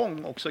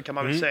medgångssång också kan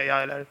man väl säga.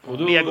 Eller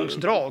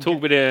medgångsdrag.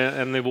 Tog vi det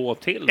en nivå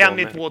till? En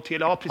nivå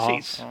till, ja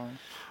precis. Ja.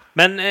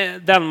 Men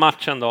den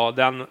matchen då,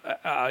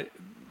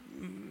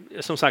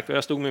 som sagt,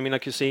 jag stod med mina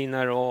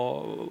kusiner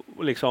och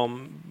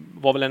liksom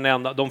var väl en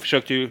enda. De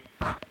försökte ju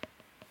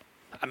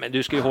men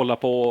du ska ju hålla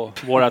på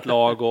vårat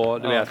lag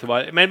och du vet.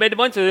 Men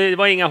det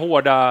var inga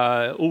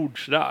hårda ord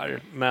där.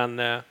 Men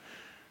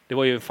det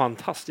var ju en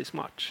fantastisk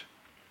match.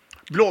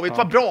 Blåvitt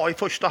var bra i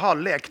första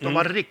halvlek. De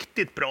var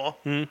riktigt bra.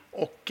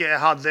 Och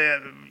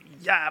hade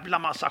jävla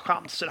massa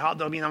chanser.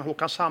 Hade de innan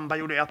Håkan Samba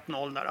gjorde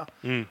 1-0 där.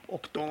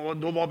 Och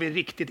då var vi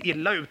riktigt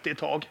illa ute ett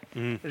tag.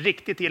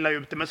 Riktigt illa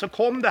ute. Men så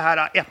kom det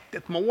här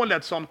 1-1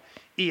 målet som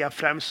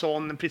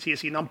Efraimsson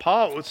precis innan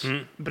paus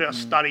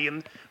bröstar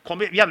in.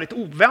 Kom jävligt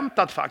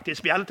oväntat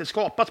faktiskt. Vi hade inte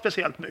skapat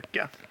speciellt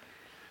mycket.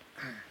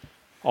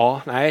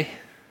 Ja, nej.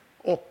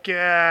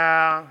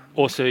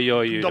 Och så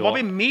gör ju då var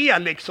vi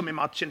med liksom i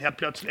matchen helt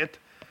plötsligt.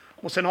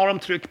 Och sen har de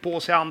tryck på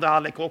sig andra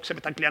halvlek också. Jag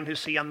vet att Glenn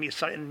Hussein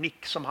missar en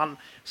nick som han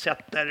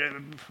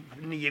sätter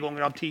 9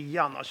 gånger av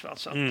 10 annars. Va?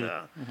 Så att,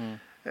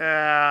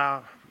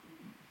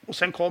 och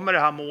sen kommer det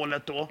här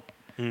målet då.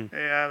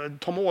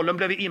 Tom Åhlund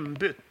blev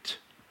inbytt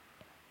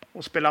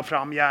och spelar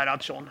fram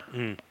Gerhardsson.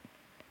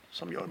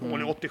 Som gör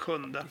mål i 87.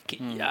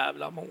 Vilken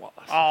jävla mål.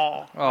 Alltså.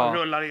 Ja, han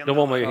rullar in. Då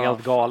var man ju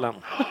helt galen.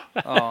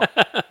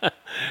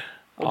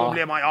 Och då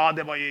blev man,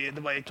 det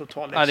var ju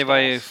totalt det var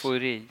ju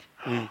eufori.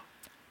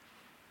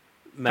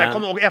 Men jag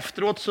kommer ihåg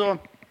efteråt så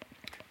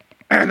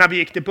när vi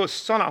gick till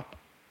bussarna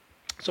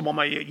så var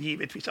man ju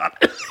givetvis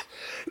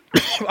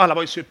alla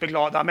var ju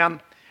superglada, men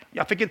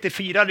jag fick inte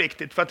fira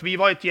riktigt för att vi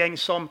var ett gäng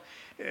som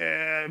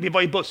vi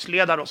var ju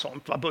bussledare och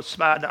sånt, var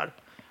bussvärdar.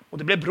 Och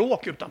det blev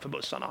bråk utanför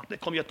bussarna. Det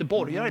kom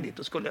göteborgare dit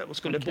och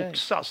skulle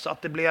boxas. Så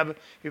att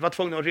vi var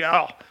tvungna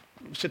att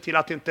se till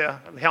att det inte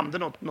hände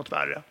något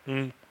värre.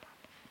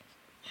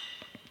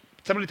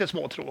 Sen var det lite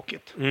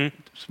småtråkigt.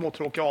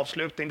 Småtråkig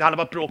avslutning. Det hade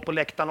varit bråk på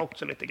läktaren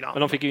också lite grann. Men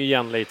de fick ju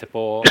igen lite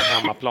på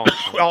hemmaplan.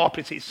 Ja,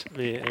 precis.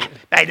 Nej,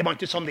 det var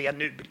inte som det är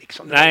nu.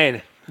 Liksom.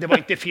 Det var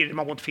inte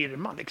firma mot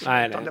firma. Liksom,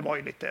 utan det var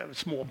ju lite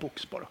små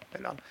box bara.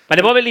 Men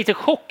det var väl lite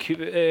chock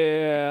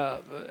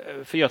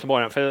för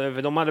Göteborg.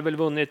 För de hade väl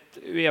vunnit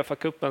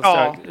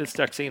UEFA-cupen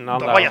strax innan.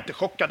 De var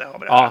jättechockade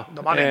över det här.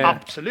 De hade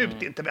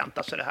absolut inte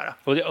väntat sig det här.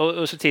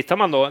 Och så tittar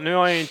man då. Nu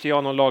har ju inte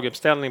jag någon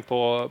laguppställning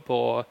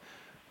på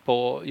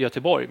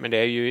Göteborg, men det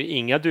är ju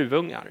inga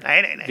duvungar.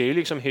 Nej. Det är ju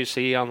liksom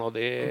Hussein och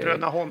det är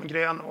Bröderna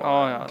Holmgren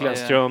och Glenn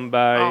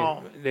Strömberg.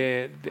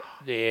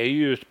 Det är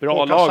ju ett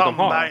bra lag de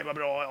har. Sandberg var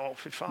bra,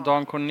 fy fan.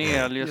 Dan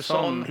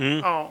Corneliusson.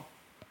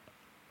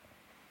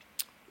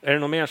 Är det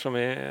någon mer som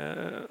är...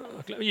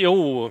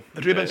 Jo.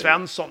 Ruben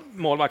Svensson.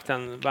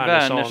 Målvakten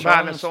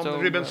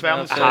Wernersson. Ruben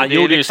Svensson. Han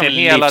gjorde ju sin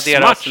hela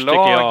deras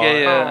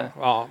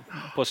lag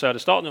på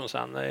Söderstadion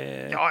sen.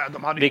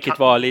 Vilket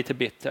var lite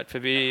bittert, för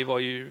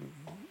vi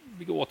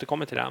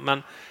återkommer till det.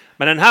 Men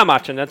den här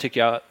matchen, den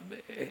tycker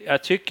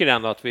jag tycker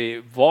ändå att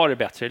vi var det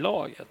bättre i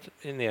laget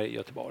nere i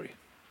Göteborg.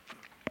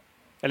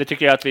 Eller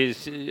tycker jag att vi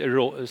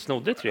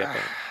snodde 3 poäng?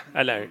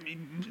 Eller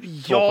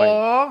 2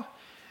 poäng?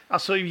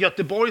 Alltså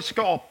Göteborg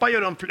skapar ju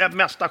de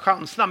mesta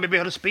chanserna, men vi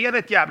höll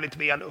spelet jävligt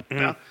väl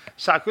uppe.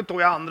 Särskilt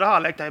då i andra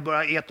halvlek när vi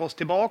började äta oss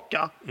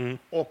tillbaka.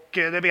 Och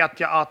det vet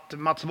jag att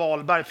Mats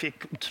Wahlberg fick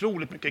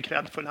otroligt mycket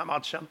cred för den här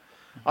matchen.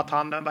 Att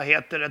han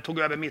tog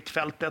över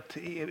mittfältet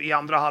i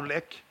andra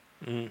halvlek.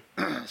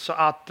 Så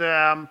att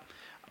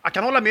jag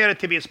kan hålla med dig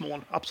till viss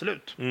mån,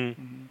 absolut.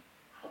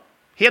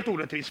 Helt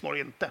orättvist var det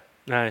inte.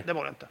 Nej. Det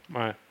var det inte.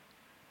 Nej.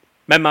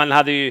 Men man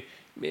hade ju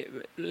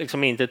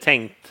liksom inte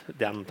tänkt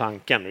den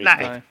tanken.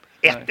 Nej.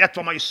 1-1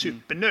 var man ju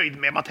supernöjd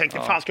med. Man tänkte,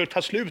 fan ska det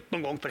ta slut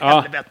någon gång för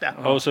helvete?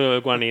 Och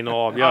så går han in och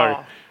avgör.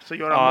 Så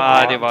gör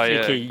han det var ju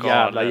vilken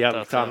jävla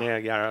hjälp han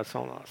äger och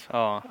sånt.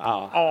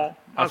 Alltså.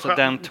 Alltså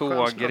den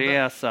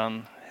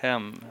tågresan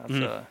hem.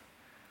 Alltså,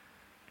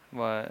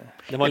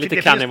 det var lite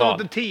det karneval.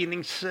 Det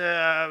finns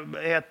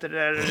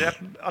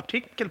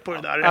artikel på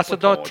det där. Alltså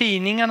då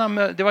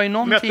tidningarna, det var ju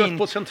någon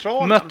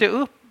mötte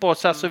upp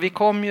oss. Alltså vi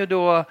kom ju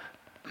då,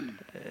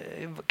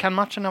 kan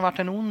matchen ha varit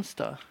en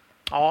onsdag?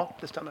 Ja,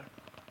 det stämmer.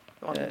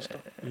 Det var en onsdag.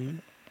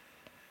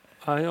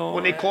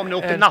 Och ni kom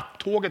upp i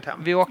nattåget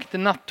hem. Vi åkte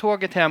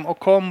nattåget hem och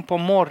kom på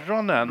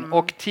morgonen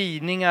och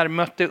tidningar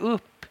mötte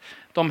upp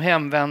de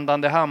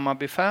hemvändande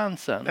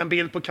Hammarby-fansen. En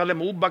bild på Kalle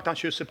Moback, han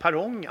kysser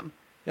perrongen.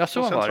 Ja,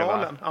 så var det,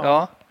 va?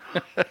 Ja.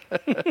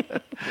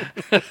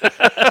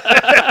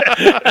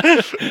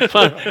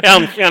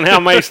 Äntligen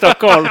hemma i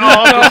Stockholm.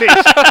 Ja,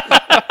 precis.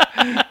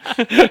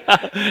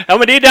 Ja,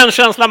 men det är den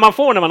känslan man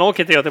får när man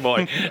åker till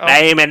Göteborg.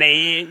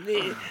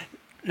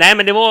 Nej,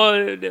 men det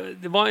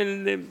var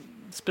en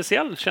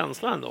speciell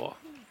känsla ändå,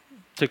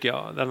 tycker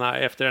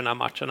jag, efter den här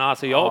matchen.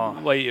 Alltså jag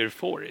var ju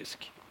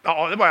euforisk.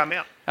 Ja, det var jag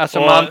med. Alltså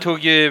man tog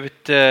ju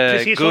ut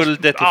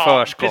guldet i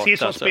förskott. Precis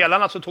som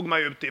spelarna så tog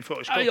man ut det i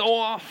förskott.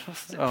 Ja.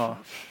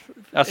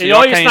 Alltså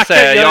jag kan ju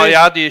säga, jag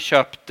hade ju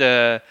köpt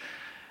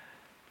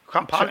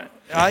champagne.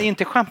 Ja,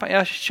 inte champagne.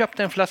 Jag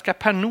köpte en flaska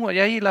Pernod.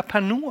 Jag gillar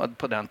Pernod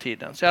på den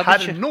tiden. Så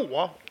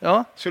Pernod?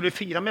 Ja. Så du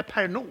firar med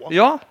Pernod?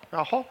 Ja.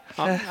 Jaha.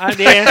 Ja,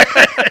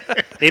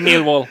 det är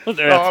Millwall.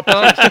 Ja,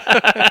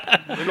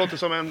 det låter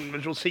som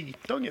en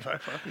Rosita ungefär.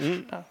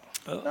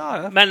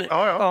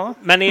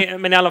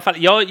 Men i alla fall,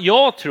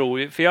 jag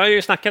tror, för jag har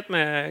ju snackat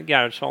med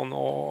Gerhardsson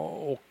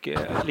och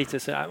lite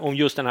så här, om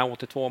just den här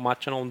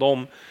 82-matchen, om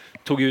de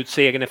tog ut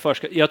segern i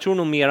första. Jag tror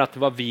nog mer att det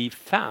var vi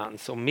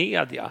fans och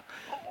media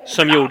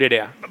som gjorde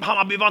det.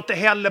 Hammarby var inte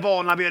heller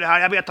vana vid det här.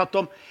 Jag vet att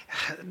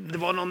det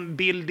var någon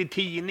bild i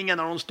tidningen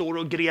när de står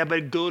och gräver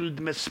guld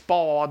med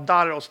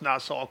spadar och såna här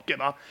saker.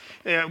 Va?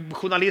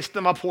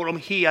 Journalisten var på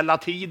dem hela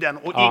tiden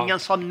och ingen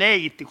sa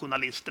nej till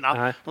journalisterna.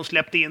 Nej. De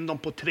släppte in dem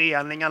på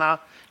träningarna.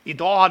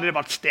 Idag hade det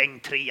varit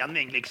stängd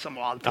träning liksom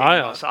och allting.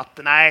 Så att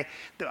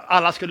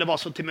alla skulle vara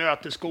så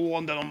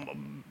tillmötesgående.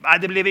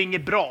 Det blev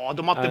inget bra.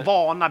 De var inte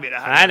vana vid det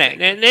här.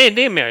 Nej,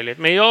 det är möjligt.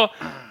 Men jag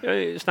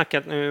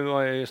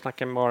har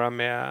snackat bara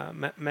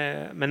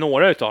med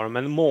några utav dem.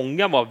 Men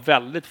många var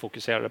väldigt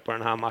fokuserade på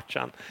den här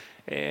matchen.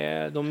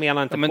 De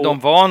menar inte men de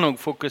var nog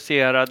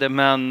fokuserade,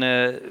 men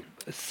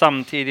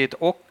samtidigt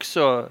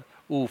också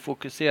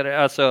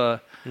ofokuserade. Alltså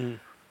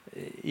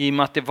i och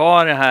med att det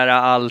var det här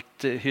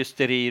allt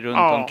hysteri runt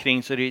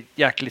omkring, så är det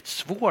jäkligt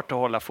svårt att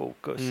hålla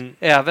fokus.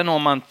 Även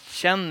om man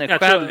känner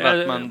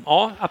att man...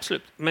 Ja,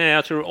 absolut. Men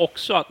jag tror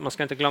också att man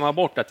ska inte glömma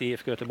bort att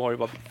IFK Göteborg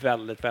var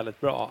väldigt,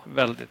 väldigt bra.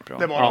 Väldigt bra.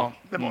 Det var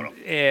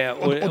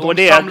de.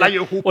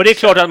 Och det är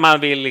klart att man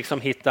vill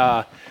liksom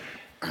hitta...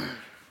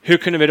 Hur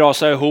kunde vi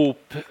rasa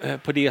ihop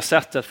på det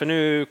sättet? För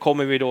nu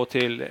kommer vi då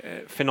till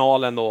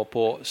finalen då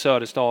på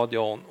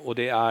Söderstadion, och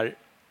det är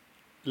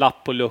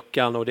lapp på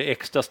luckan och det är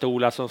extra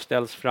stolar som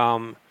ställs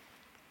fram.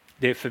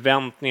 Det är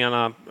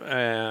förväntningarna.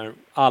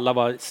 Alla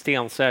var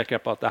stensäkra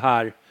på att det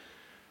här...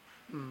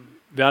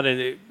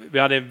 Vi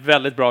hade en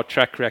väldigt bra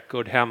track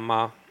record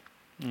hemma.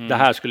 Det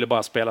här skulle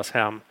bara spelas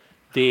hem.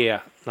 Det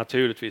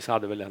naturligtvis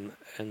hade väl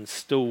en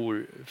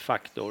stor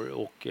faktor.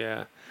 Och,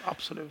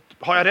 absolut.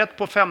 Har jag rätt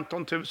på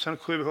 15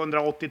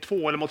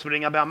 782 eller måste vi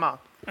ringa Bemma?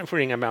 Jag får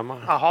ringa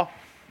Bemma. Jaha.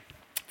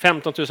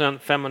 15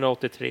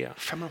 583.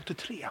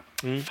 583?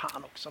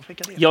 Fan också.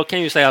 Jag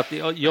kan ju säga att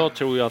jag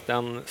tror ju att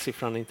den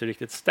siffran inte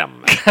riktigt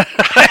stämmer.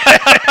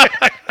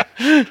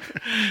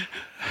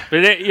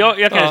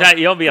 Jag kan säga,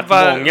 jag vet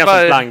många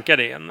som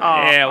blankade in.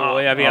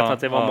 Och jag vet att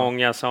det var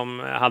många som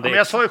hade... Men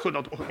jag sa ju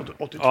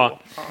 782.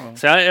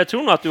 Så jag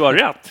tror nog att du har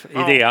rätt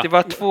i det. Det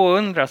var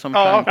 200 som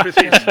blankade. Ja,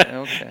 precis.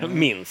 Okay.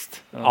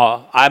 Minst.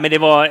 Men det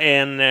var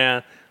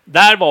en...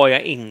 Där var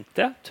jag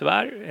inte,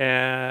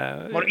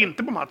 tyvärr. Var du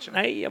inte på matchen?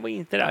 Nej, jag var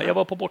inte där. Jag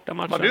var på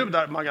bortamatchen. Var du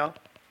där, Maggan?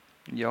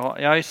 Ja,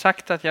 jag har ju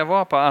sagt att jag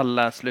var på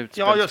alla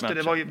slutspelsmatcher. Ja, just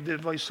det. Det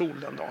var ju sol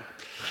den dagen.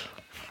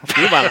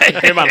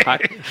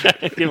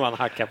 Det var en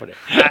hacka på det.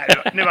 Nej,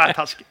 nu var jag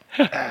taskig.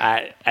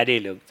 Nej, det är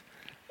lugnt.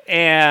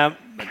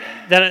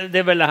 Det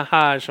är väl det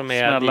här som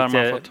är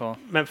lite...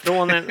 Men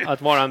från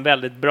att vara en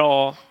väldigt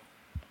bra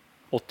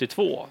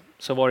 82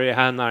 så var det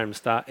här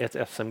närmsta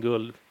ett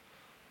SM-guld.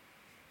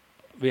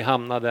 Vi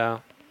hamnade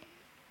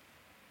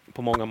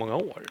på många, många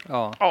år.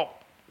 Ja,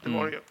 det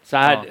var det ju. Så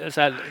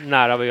här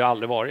nära har vi ju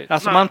aldrig varit.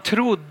 Alltså man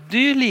trodde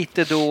ju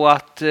lite då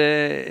att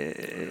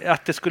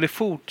det skulle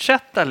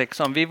fortsätta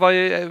liksom. Vi var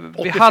ju...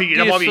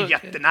 84 var vi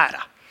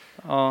jättenära.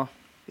 Ja.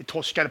 Vi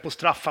torskade på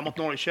straffar mot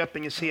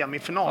Norrköping i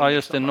semifinal. Ja,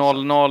 just det.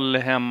 0-0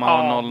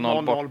 hemma och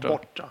 0-0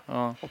 borta.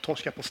 Ja. Och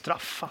torskade på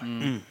straffar.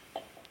 Men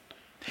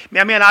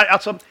jag menar,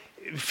 alltså,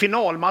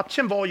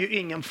 finalmatchen var ju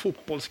ingen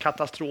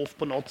fotbollskatastrof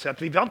på något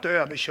sätt. Vi var inte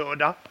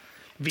överkörda.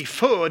 Vi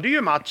förde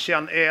ju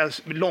matchen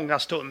långa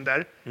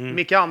stunder.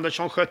 Micke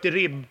Andersson sköt i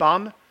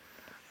ribban.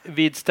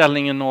 Vid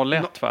ställningen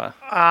 0-1 va?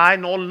 Nej,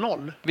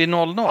 0-0. Vid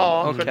 0-0?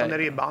 Ja, sköt han i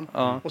ribban.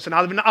 Och sen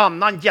hade vi en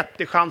annan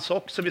jättechans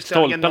också vid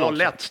ställningen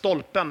 0-1.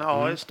 Stolpen,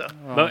 ja just det.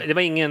 Det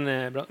var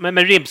ingen bra.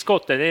 Men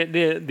ribbskottet,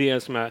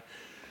 det som jag...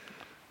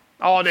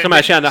 Ja, som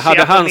jag kände,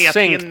 hade han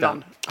sänkt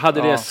den,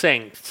 hade det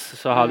sänkts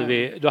så hade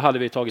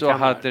vi tagit hem. Då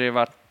hade det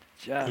varit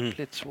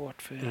jävligt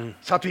svårt för er.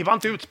 Så att vi var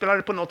inte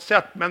utspelade på något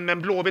sätt,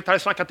 men Blåvitt hade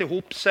snackat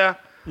ihop sig.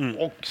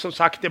 Och som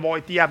sagt, det var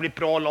ett jävligt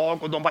bra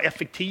lag och de var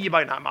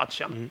effektiva i den här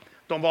matchen.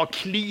 De var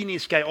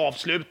kliniska i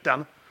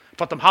avsluten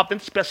för att de hade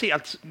inte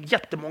speciellt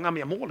jättemånga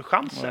mer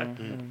målchanser.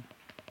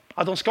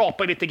 Att de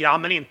skapade lite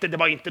grann, men det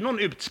var inte någon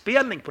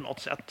utspelning på något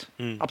sätt.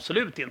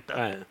 Absolut inte.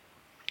 Nej.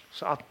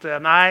 Så att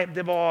nej,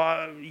 det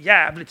var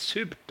jävligt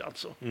surt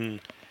alltså.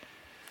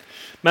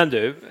 Men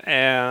du,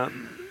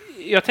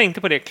 jag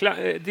tänkte på det.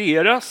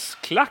 Deras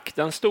klack,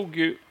 den stod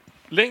ju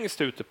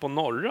längst ute på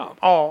norra.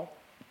 Ja,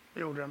 det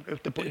gjorde den.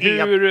 Ute på, på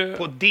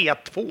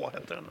D2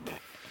 heter den.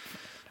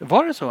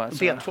 Var det så?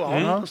 Alltså?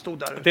 D2, den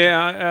stod där.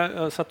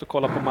 Jag satt och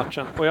kollade på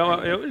matchen och jag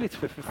var lite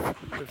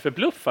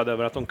förbluffad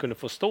över att de kunde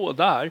få stå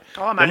där.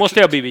 Ja, det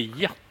måste ha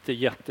blivit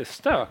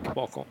jättestök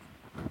bakom.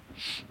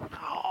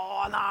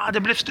 Ja, nej, det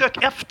blev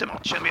stök efter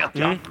matchen vet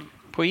jag.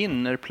 På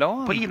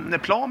innerplan? På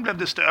innerplan blev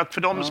det stök,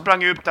 för de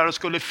sprang ut där och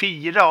skulle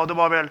fira och det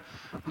var väl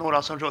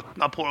några som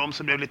ruttnade på dem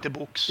så det blev lite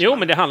box. Jo,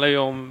 men det handlar ju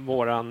om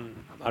våran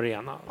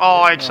arena.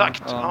 Ja,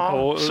 exakt. Ja,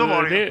 och så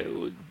var det.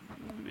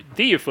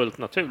 Det är ju fullt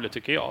naturligt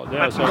tycker jag.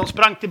 Men alltså... De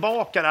sprang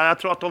tillbaka där. Jag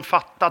tror att de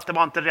fattade att det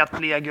var inte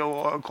rätt läge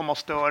att komma och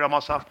störa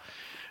massa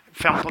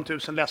 15 000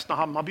 ledsna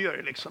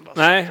Hammarbyare liksom.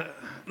 Nej,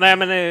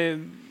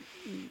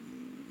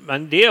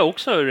 men det är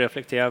också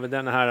reflekterat över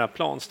den här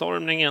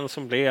planstormningen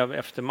som blev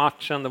efter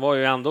matchen. Det var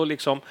ju ändå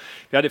liksom,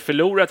 vi hade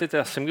förlorat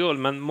ett SM-guld,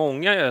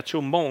 men jag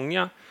tror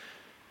många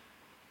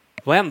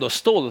var ändå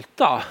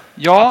stolta.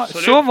 Ja,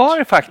 absolut. Så var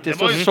det faktiskt.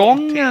 Det var och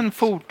sången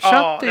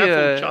fortsatte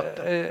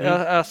ju.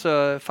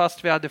 Alltså,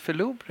 fast vi hade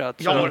förlorat.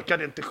 Jag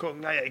orkade inte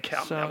sjunga, jag gick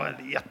hem. Jag var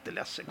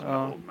jätteledsen.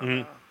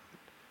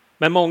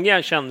 Men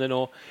många kände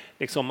nog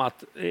liksom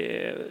att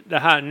det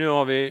här, nu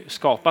har vi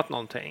skapat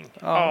någonting.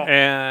 Ja,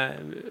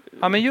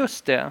 men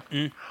just det.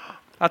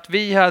 Att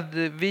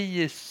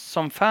vi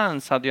som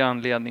fans hade ju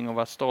anledning att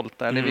vara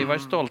stolta. Eller vi var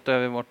stolta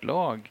över vårt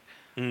lag.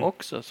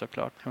 Också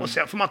såklart. Och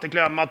sen får man inte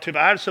glömma att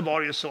tyvärr så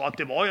var det ju så att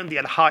det var ju en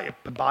del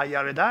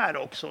hype-bajare där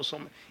också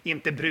som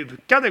inte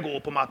brukade gå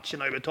på matcherna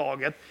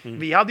överhuvudtaget.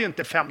 Vi hade ju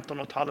inte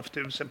 15 500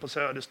 på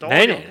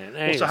Söderstadion.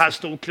 Nej, och så här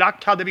stor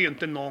klack hade vi ju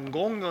inte någon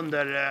gång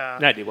under,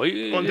 det var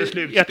ju, under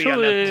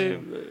slutspelet.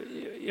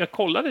 Jag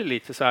kollade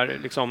lite så här,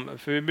 liksom,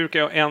 för vi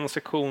brukar ha 1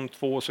 sekund,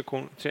 2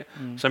 sekunder, 3.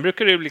 Sen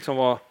brukar det liksom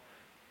vara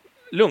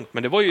lugnt,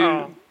 men det var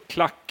ju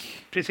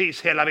klack.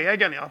 Precis, hela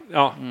vägen,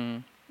 ja.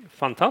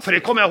 Fantastiskt. För det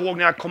kommer jag ihåg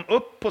när jag kom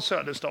upp på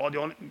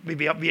Söderstadion.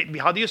 Vi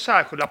hade ju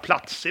särskilda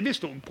platser vi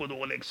stod på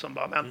då liksom.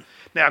 Men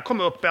när jag kom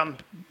upp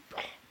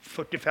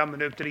 45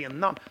 minuter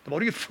innan, då var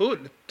det ju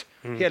fullt.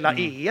 Hela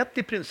E1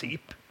 i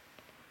princip.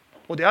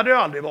 Och det hade det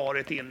aldrig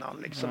varit innan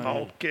liksom.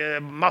 Och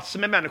massor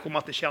med människor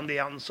man inte kände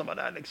igen som var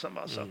där liksom.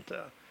 Så att,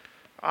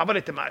 det var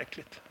lite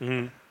märkligt.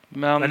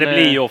 Men det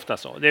blir ju ofta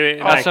så.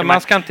 Alltså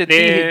man ska inte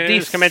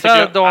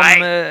dissa dem.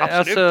 Nej,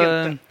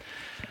 absolut inte.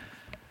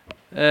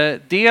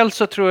 Dels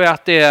så tror jag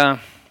att det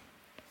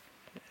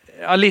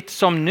är lite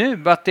som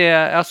nu, att det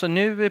är, alltså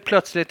nu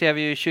plötsligt är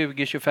vi ju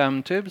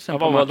 20-25 000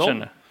 på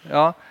matcherna.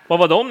 Ja. Vad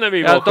var de när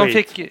vi var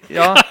skit?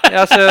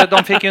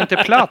 De fick ju inte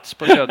plats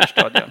på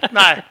Söderstadion.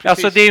 Nej,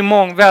 alltså det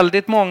är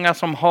väldigt många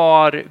som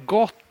har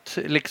gått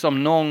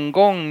liksom någon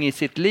gång i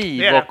sitt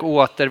liv och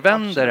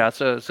återvänder.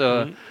 Alltså,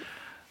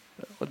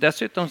 och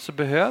dessutom så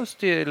behövs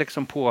det ju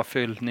liksom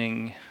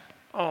påfyllning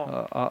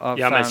av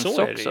fans men så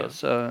också. Är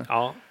det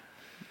så,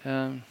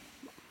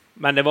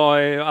 men det var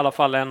i alla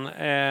fall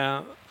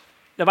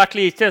det var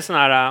lite sån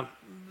här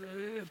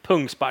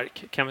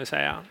pungspark kan vi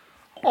säga.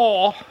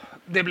 Ja,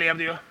 det blev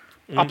det ju.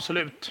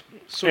 Absolut.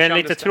 Så det är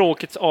lite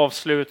tråkigt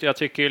avslut. Jag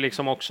tycker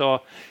liksom också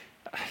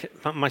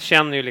man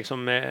känner ju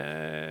liksom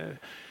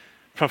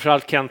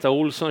framförallt Kenta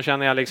Olsson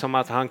känner jag liksom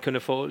att han kunde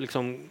få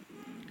liksom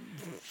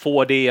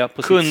få det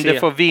på kunde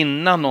få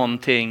vinna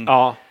någonting.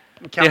 Ja.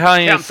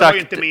 Kenta var ju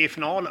inte med i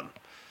finalen.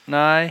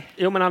 Nej.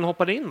 Jo, men han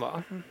hoppade in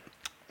va?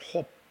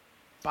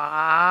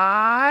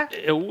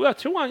 Jo, jag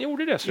tror han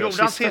gjorde det. Så gjorde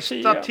han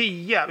sista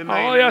 10?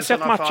 Ja, jag har sett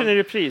matchen i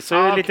repris. Så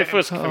det är lite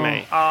fusk för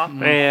mig.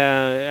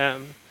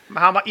 Men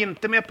han var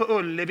inte med på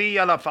Ullevi i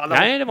alla fall.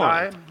 Nej, det var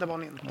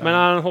han inte. Men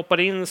han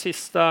hoppade in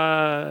sista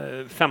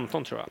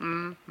 15 tror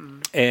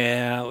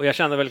jag. Och jag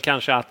kände väl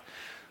kanske att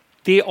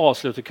det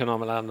avslutet kunde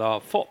man väl ändå ha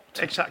fått.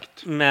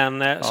 Exakt.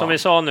 Men som vi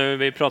sa nu,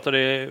 vi pratade,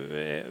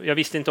 jag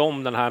visste inte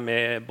om den här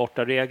med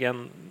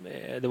bortaregeln,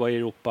 det var i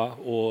Europa,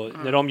 och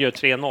när de gör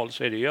 3-0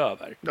 så är det ju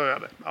över. Då är det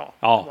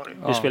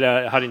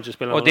över. Hade inte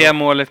spelat och det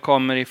målet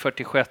kommer i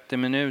 46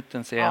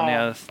 minuten, ser jag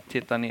när jag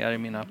tittar ner i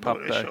mina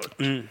papper.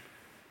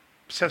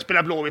 Sen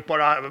spelar Blåvitt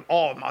bara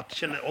av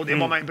matchen, och det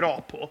var man ju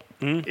bra på.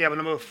 Även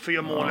om Uffe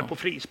gör målet på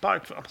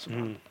frispark.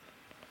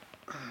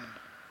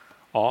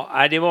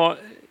 Ja, det var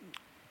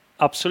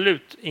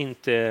absolut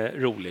inte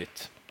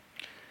roligt.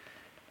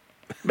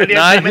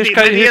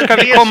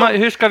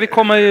 Hur ska vi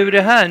komma ur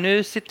det här?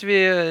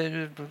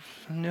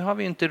 Nu har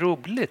vi inte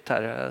roligt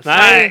här. Alltså.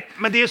 Nej,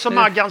 men det är som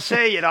Maggan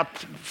säger,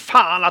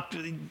 att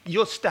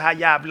just det här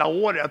jävla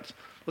året,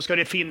 då ska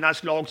det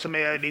finnas lag som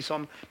är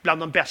liksom bland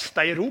de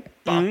bästa i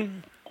Europa.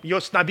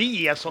 Just när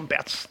vi är som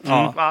bäst.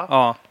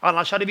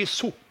 Annars hade vi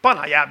sopat den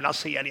här jävla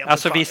serien.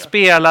 Alltså vi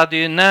spelade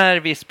ju, när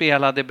vi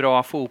spelade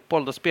bra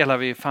fotboll, då spelade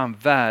vi fan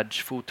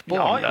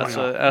världsfotboll.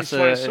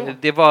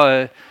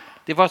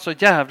 Det var så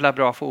jävla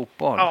bra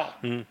fotboll.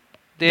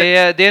 Det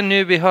är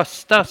nu i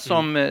höstas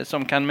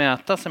som kan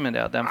mäta sig med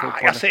den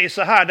fotbollen. Jag säger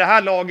så här, det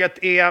här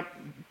laget är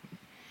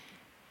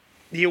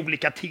i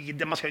olika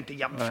tider, man ska inte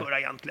jämföra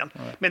egentligen.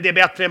 Men det är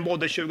bättre än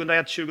både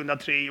 2001,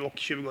 2003 och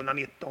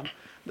 2019.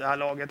 Det här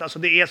laget. Alltså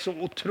det är så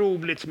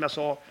otroligt, som jag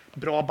sa,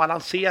 bra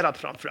balanserat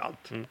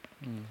framförallt.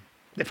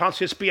 Det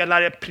fanns ju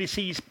spelare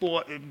precis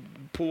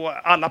på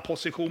alla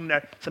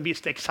positioner som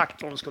visste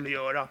exakt vad de skulle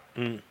göra.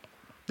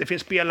 Det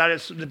finns spelare...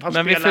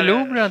 Men vi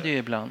förlorade ju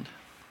ibland.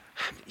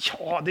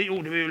 Ja, det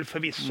gjorde vi väl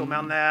förvisso,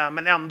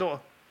 men ändå.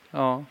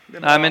 Ja.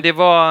 Nej, men det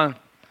var...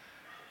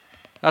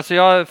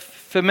 Alltså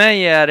för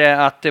mig är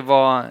det att det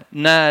var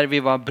när vi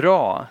var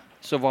bra,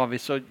 så var vi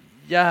så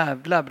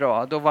jävla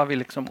bra. Då var vi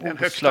liksom en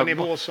högsta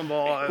nivå som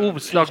var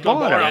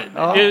oslagbara.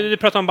 Du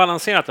pratar om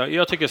balanserat då.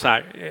 Jag tycker så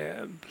här,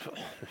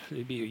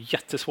 det blir ju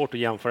jättesvårt att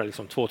jämföra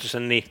liksom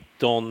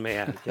 2019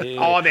 med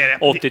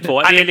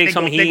 82. Det är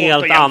liksom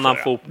helt annan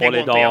fotboll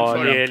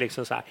idag. Det är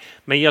liksom så här.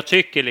 Men jag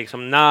tycker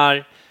liksom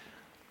när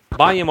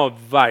Bayern var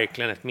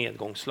verkligen ett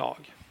medgångslag.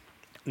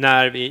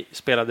 När vi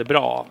spelade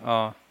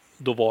bra,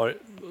 då var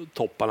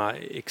topparna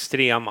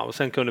extrema, och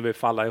sen kunde vi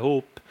falla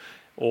ihop,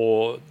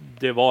 och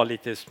det var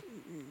lite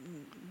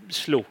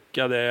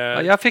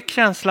slokade. Jag fick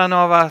känslan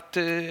av att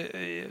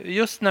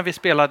just när vi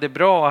spelade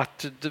bra,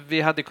 att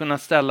vi hade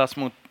kunnat ställas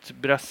mot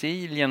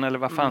Brasilien eller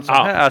vad fan som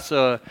helst.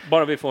 Alltså,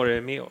 bara vi får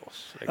det med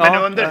oss.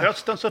 Men under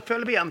hösten så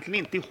föll vi egentligen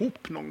inte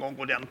ihop någon gång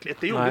ordentligt.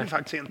 Det gjorde vi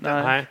faktiskt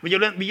inte.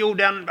 Vi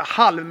gjorde en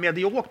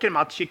halvmedioker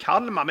match i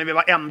Kalmar, men vi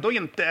var ändå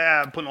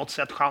inte på något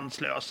sätt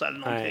chanslösa eller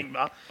någonting.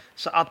 Va?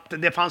 Så att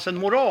det fanns en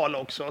moral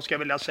också, ska jag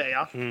vilja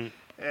säga.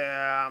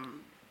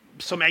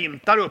 Som jag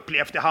inte har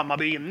upplevt i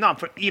Hammarby innan.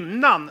 För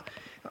innan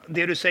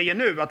det du säger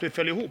nu, att vi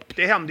föll ihop,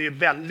 det hände ju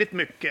väldigt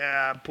mycket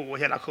på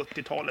hela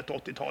 70-talet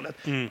och 80-talet.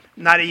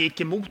 När det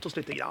gick emot oss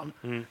lite grann.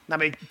 När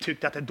vi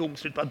tyckte att det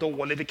domslut var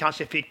dåligt. Vi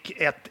kanske fick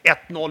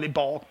 1-0 i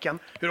baken.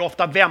 Hur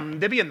ofta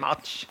vände vi en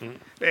match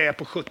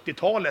på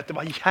 70-talet? Det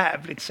var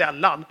jävligt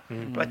sällan. Jag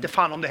vet inte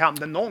fan om det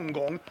hände någon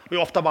gång. Hur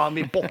ofta var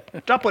vi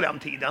borta på den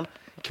tiden?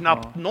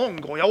 Knappt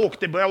någon gång. Jag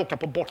började åka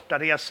på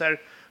bortaresor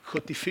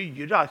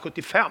 74,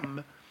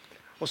 75.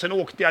 Och sen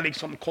åkte jag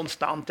liksom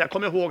konstant. Jag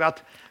kommer ihåg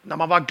att när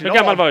man var glad... Hur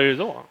gammal var du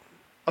då?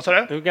 Vad sa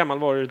du? Hur gammal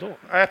var du då?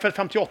 Jag är född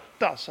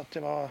 58, så att det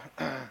var...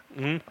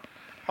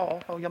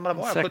 Ja, hur gammal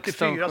var jag?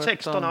 74,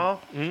 16, ja.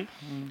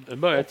 Du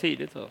började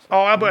tidigt alltså.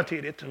 Ja, jag började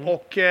tidigt.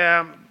 Och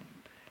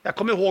jag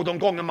kommer ihåg de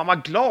gånger man var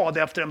glad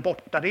efter en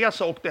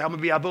bortaresa och det här med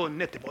vi har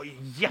vunnit. Det var ju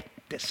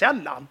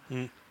jättesällan.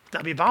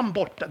 När vi vann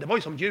borta, det var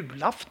ju som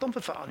julafton för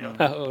fan.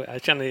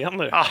 Jag känner igen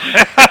det. Ja.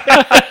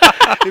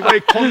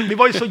 vi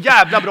var ju så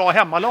jävla bra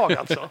hemmalag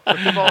alltså.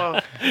 Det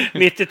var...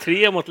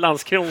 93 mot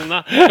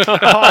Landskrona.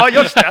 Ja,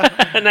 just det.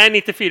 Nej,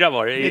 94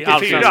 var det.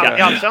 94,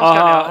 i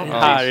Allsvenskan.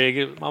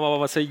 Herregud, man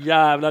var så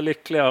jävla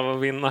lycklig av att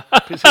vinna.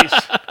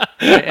 Precis.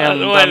 Det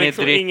enda ni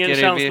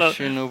dricker i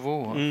Vichy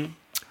Nouveau.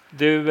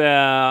 Du,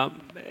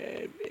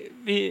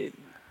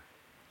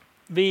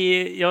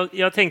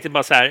 jag tänkte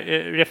bara så här,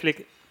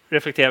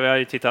 reflektera, vi har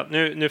ju tittat,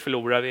 nu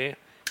förlorar vi.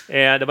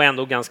 Det var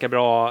ändå ganska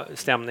bra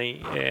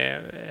stämning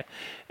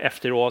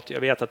efteråt. Jag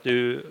vet att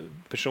du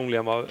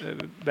personligen var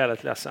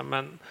väldigt ledsen,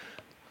 men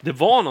det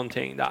var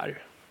någonting där.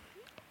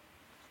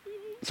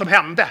 Som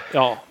hände?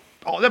 Ja.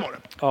 Ja, det var det.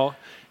 Ja.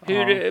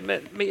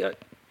 Men jag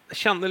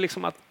kände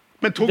liksom att...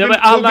 Men tog vi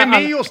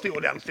med oss det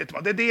ordentligt?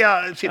 Va? Det är det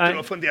jag sitter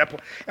och funderar på.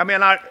 Jag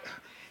menar,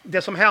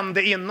 det som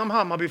hände inom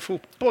Hammarby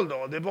fotboll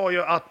då, det var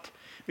ju att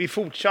vi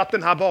fortsatte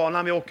den här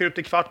banan. Vi åker ut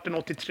i kvarten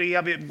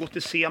 83, vi går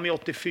till semi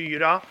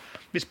 84.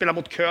 Vi spelar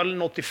mot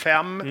Köln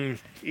 85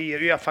 i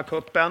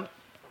UEFA-cupen.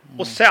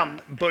 Och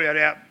sen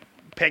började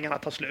pengarna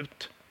ta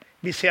slut.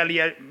 Vi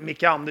säljer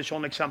Micke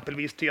Andersson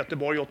exempelvis till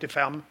Göteborg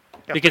 85.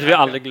 Vilket vi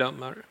aldrig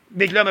glömmer.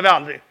 Vi glömmer vi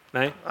aldrig.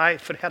 Nej,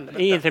 för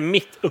helvete. Inte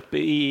mitt uppe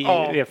i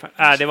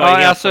UEFA. Det var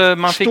alltså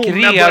man fick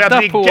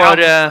reda på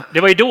det.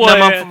 Det var ju då när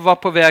man var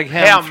på väg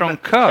hem från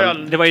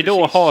Köln. Det var ju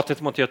då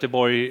hatet mot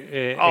Göteborg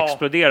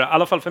exploderade. I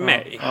alla fall för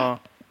mig.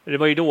 Det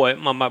var ju då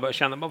man började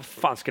känna, vad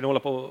fan ska ni hålla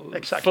på och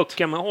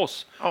fucka med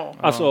oss? Ja.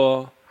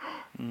 Alltså,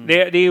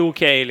 det är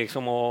okej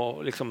liksom,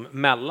 och liksom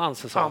mellan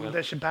säsongen.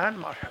 Anders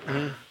Bernmar.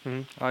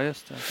 Ja,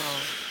 just det.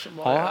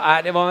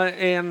 Det var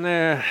en...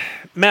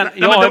 Men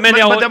det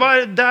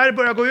var där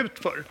började gå ut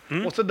för.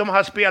 Och så de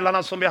här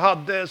spelarna som vi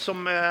hade,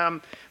 som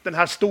den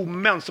här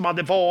stommen som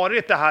hade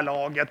varit det här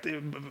laget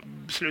i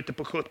slutet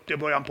på 70 och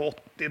början på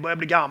 80, började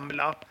bli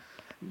gamla.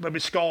 Började bli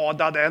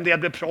skadade, en del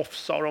blev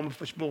proffs och de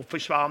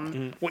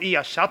försvann och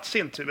ersattes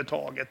inte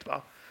överhuvudtaget.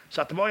 Va?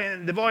 Så att det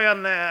var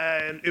en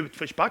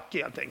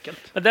utförsbacke helt enkelt.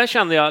 Men där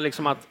kände jag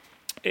liksom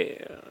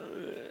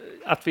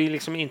att vi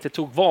liksom inte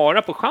tog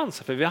vara på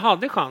chansen, för vi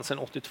hade chansen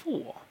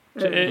 82.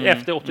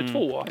 Efter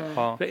 82.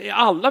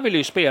 Alla ville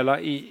ju spela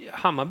i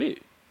Hammarby.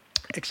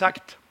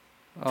 Exakt.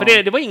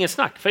 För det var ingen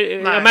snack. För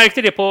jag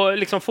märkte det på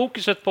liksom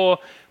fokuset på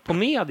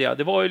media.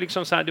 Det var ju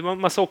liksom så här,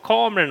 man såg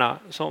kamerorna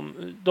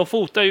de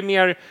fotar ju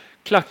mer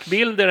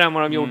klackbilder än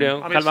vad de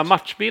gjorde själva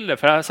matchbilder.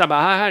 För så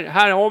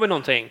här har vi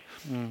någonting.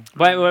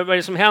 Vad är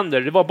det som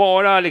händer? Det var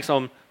bara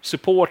liksom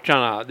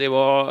supportrarna. Det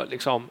var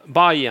liksom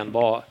Bayern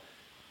var...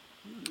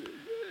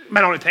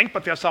 Men har ni tänkt på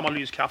att vi har samma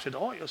lyskraft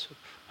idag? Just?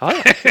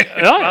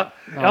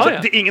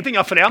 Ingenting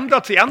har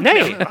förändrats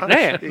egentligen.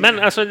 Nej. Men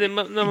alltså...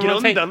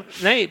 grunden.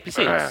 Nej,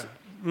 precis.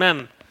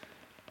 Men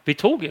vi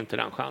tog inte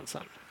den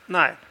chansen.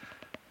 Nej.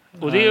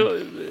 Och det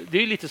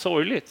är lite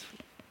sorgligt.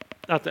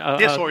 Det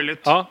är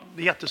sorgligt. Ja.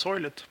 Det är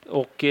jättesorgligt.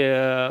 Och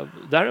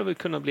där har vi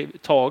kunnat bli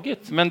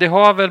taget. Men det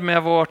har väl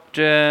med vårt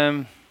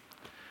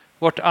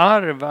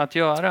arv att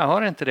göra,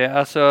 har det inte det?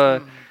 Alltså,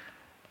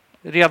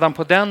 redan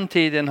på den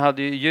tiden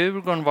hade ju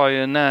Djurgården var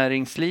ju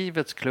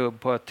näringslivets klubb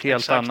på ett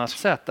helt annat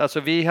sätt. Alltså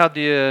vi hade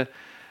ju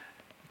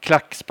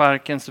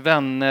Klacksparkens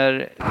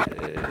vänner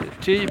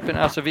typen.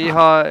 Alltså vi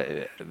har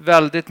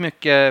väldigt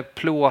mycket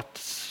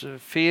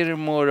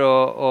plåtfirmor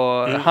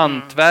och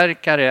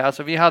hantverkare.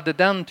 Alltså vi hade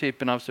den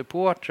typen av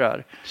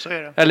supportrar. Så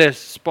är det. Eller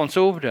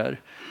sponsorer.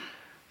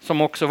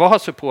 Som också var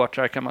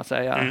supportrar kan man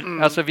säga.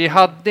 Alltså vi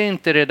hade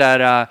inte det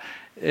där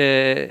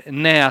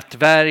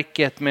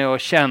nätverket med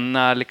att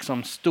känna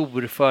liksom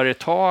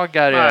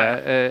storföretagare.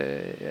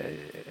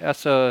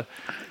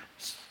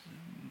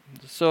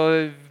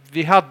 Så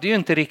vi hade ju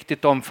inte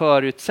riktigt de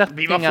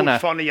förutsättningarna. Vi var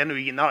fortfarande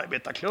genuin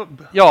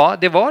arbetarklubb. Ja,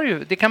 det var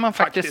ju. Det kan man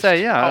faktiskt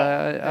säga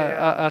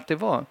att det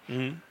var.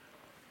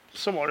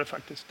 Så var det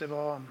faktiskt. Det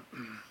var...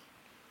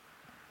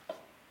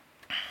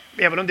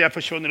 Även om det har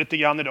försvunnit lite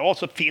grann idag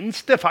så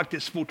finns det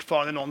faktiskt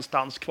fortfarande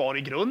någonstans kvar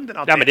i grunden.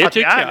 Men det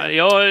tycker jag.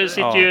 Jag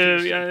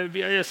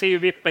ser ju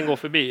vippen gå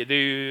förbi.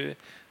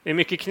 Det är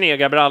mycket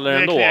knegarbrallor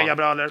ändå.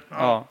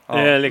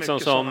 Knegarbrallor. Liksom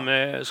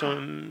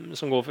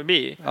som går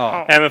förbi.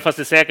 Även fast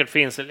det säkert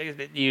finns, det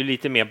är ju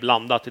lite mer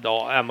blandat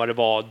idag än vad det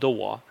var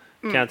då.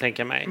 Kan jag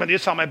tänka mig. Men det är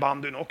samma i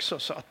bandyn också.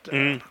 Så att,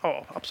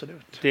 ja,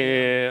 absolut.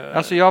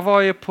 Alltså jag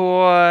var ju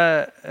på...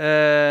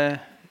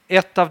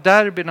 ett av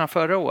derbyna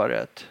förra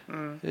året.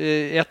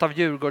 Ett av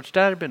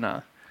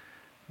Djurgårdsderbyna.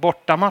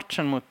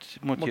 Bortamatchen mot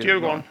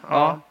Djurgården.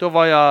 Ja, då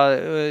var jag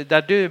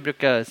där du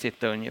brukar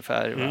sitta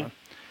ungefär.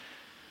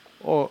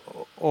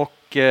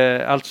 Och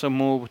alltså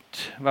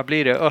mot, vad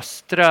blir det?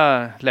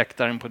 Östra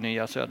läktaren på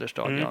nya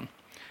Söderstadion.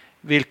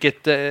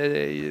 Vilket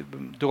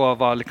då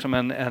var liksom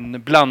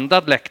en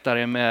blandad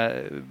läktare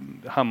med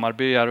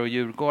Hammarbyar och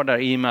Djurgårdar.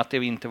 I och med att det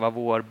inte var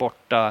vår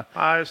borta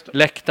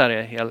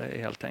läktare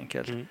helt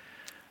enkelt.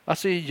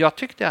 Alltså jag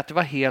tyckte att det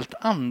var helt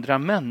andra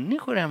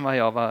människor än vad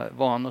jag var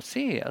van att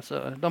se.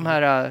 Alltså, de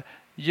här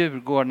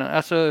Djurgården.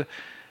 Alltså,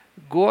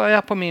 går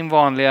jag på min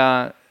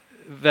vanliga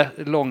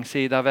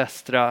långsida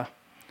västra.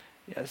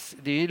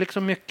 Det är ju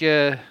liksom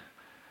mycket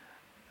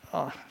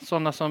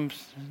sådana som,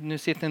 nu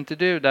sitter inte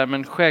du där,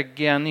 men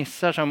skäggiga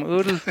nissar som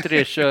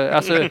Ultrich.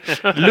 Alltså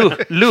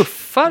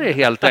luffare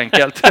helt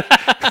enkelt.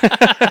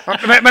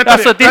 Vänta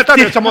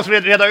nu så måste vi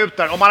reda ut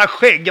där. Om man har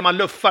skägg, är man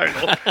luffare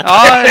då?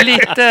 Ja,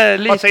 lite.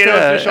 Vad säger du?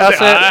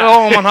 Alltså,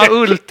 om man har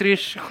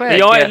Ultrich-skägg.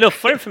 Ja,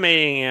 luffare för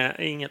mig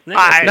är inget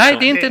negativt. Nej,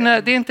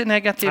 det är inte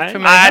negativt för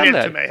mig heller. Nej, det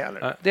är inte mig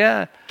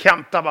heller.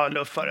 Kenta var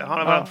luffare.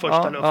 Han var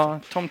första luffare.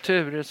 Tom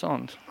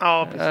Turesson.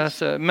 Ja, precis.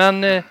 Alltså,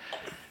 men...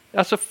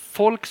 Alltså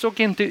folk såg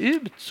inte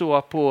ut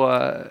så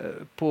på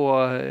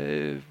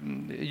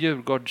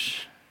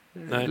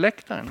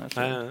Djurgårdsläktaren.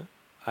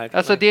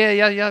 Alltså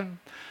det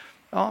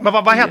Men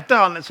vad hette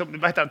han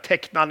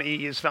tecknaren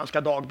i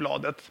Svenska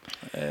Dagbladet?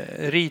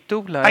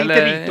 Ritola?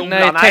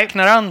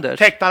 Tecknar Anders.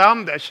 Tecknar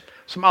Anders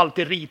som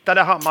alltid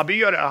ritade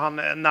Hammarbyare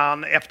när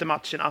han efter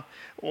matcherna.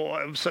 Och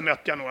så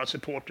mötte jag några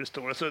supporters.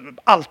 Så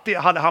alltid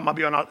hade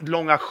Hammarbyarna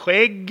långa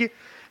skägg.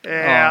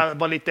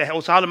 Var lite,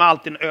 och så hade man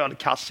alltid en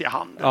ölkass i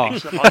handen.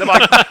 Liksom.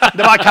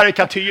 Det var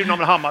karikatyren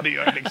om en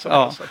Hammarbyare.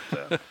 Liksom. Så att,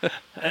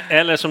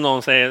 eller som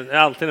någon säger,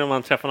 alltid när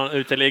man träffar någon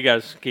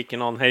uteliggare så kickar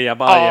någon heja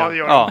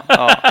Bayern.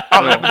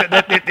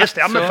 Det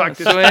stämmer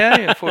faktiskt. Så är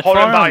det ju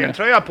fortfarande. Har du en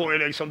Bayern-tröja på dig,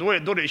 liksom, då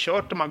är det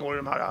kört om man går i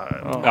de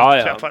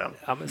här träffarna.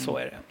 Ja, men så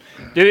är det.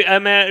 Du,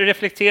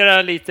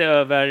 reflektera lite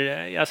över,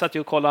 jag satt ju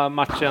och kollade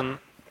matchen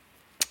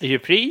i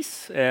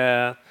repris.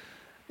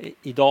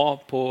 idag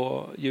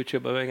på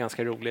YouTube. Det var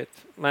ganska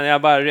roligt. Men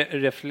jag bara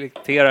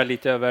reflekterar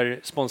lite över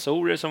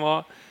sponsorer som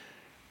var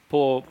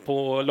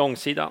på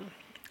långsidan.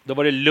 Då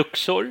var det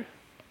Luxor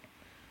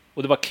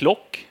och det var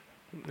Klock.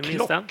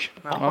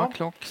 Ja,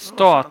 Klock.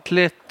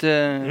 Statligt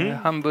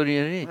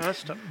hamburgeri.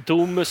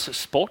 Domus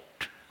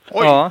Sport.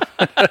 Oj. Ja.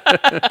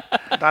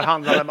 Där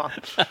handlade man.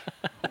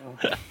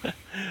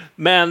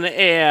 Men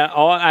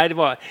det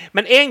var.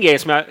 Men en grej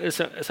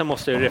som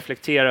måste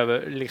reflektera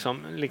över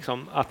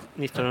liksom att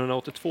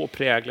 1982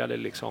 präglade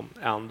liksom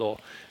ändå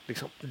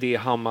liksom det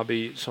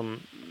Hammarby som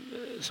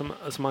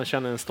man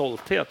känner en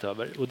stolthet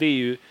över, och det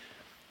är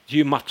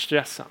ju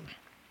matchstressen.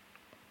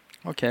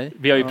 Okay.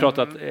 Vi har ju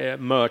pratat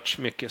merch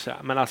mycket så här,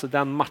 men alltså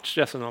den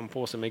matchstressen de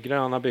på sig med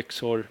gröna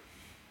byxor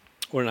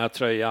och den här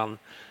tröjan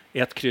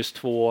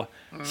 1-2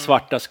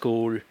 svarta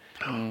skor,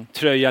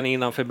 tröjan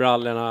innanför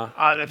brallorna.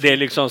 Ja, det är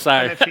liksom så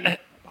här.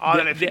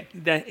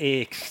 Den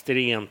är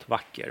extremt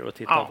vacker att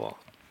titta på.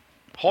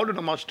 Har du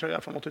någon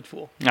matchtröja från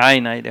 82?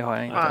 Nej, det har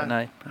jag inte.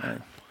 Nej.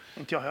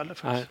 Inte jag heller.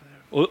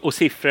 Och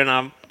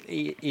siffrorna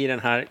i den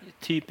här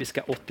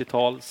typiska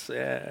 80-tals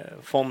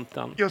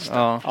fonten. Just det.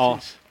 Ja.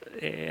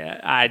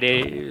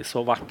 Det är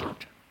så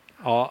vackert.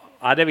 Ja,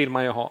 det vill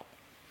man ju ha.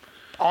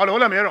 Ja, det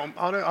håller jag med om.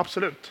 Ja, det,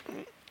 absolut.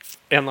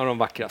 En av de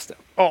vackraste.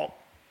 Ja.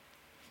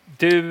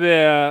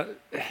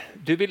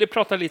 Du ville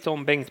prata lite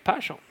om Bengt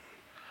Persson.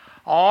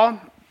 Ja,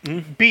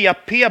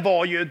 BP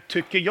var ju,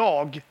 tycker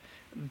jag,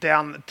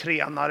 den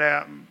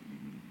tränare.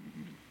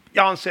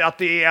 Jag anser att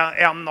det är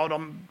en av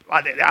de.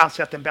 Jag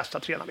anser att den bästa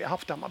tränaren vi har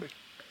haft i Hammarby.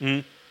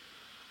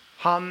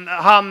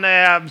 Han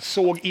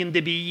såg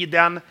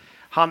individen.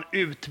 Han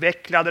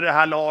utvecklade det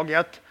här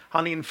laget.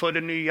 Han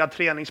införde nya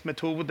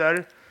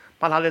träningsmetoder.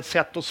 Man hade ett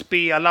sätt att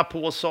spela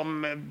på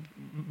som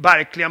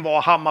verkligen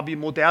var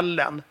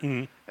Hammarby-modellen.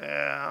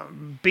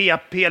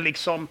 BP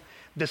liksom.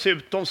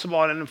 Dessutom så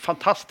var han en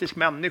fantastisk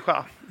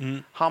människa.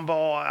 Han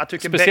var, jag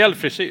tycker, speciell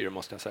frisyr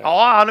måste jag säga.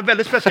 Ja, han har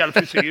väldigt speciell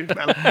frisyr.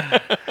 Men,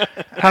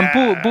 han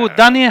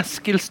bodde han i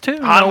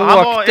Eskilstuna han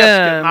och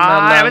åkte?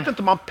 Nej, jag vet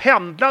inte om han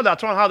pendlade. Jag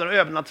tror han hade en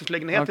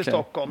övernattningslägenhet i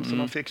Stockholm som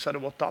de fixade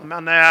åt han.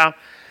 Men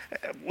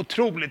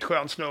otroligt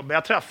skön snubbe.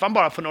 Jag träffade honom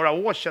bara för några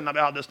år sedan när vi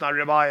hade sån här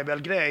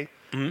revival-grej.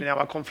 När jag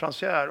var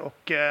konferencier.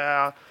 Och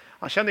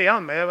han kände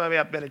igen mig. Jag var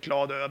väldigt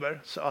glad över.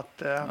 Så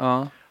att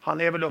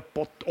han är väl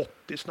uppåt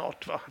 80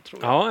 snart, va?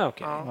 Tror jag. Ja,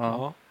 okej.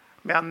 Ja.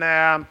 Men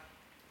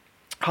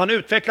han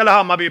utvecklade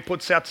Hammarby på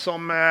ett sätt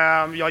som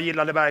jag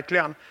gillade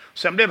verkligen.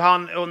 Sen blev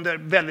han under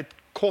väldigt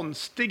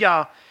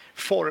konstiga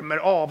former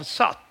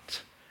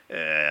avsatt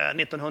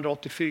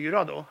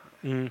 1984 då.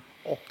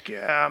 Och,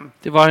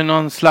 det var ju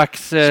någon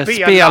slags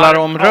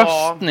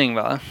spelaromröstning,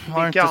 va?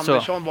 Micke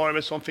Andersson var det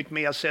väl som fick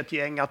med sig ett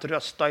gäng att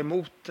rösta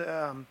emot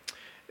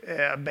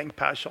Bengt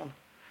Persson.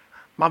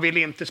 Man ville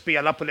inte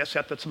spela på det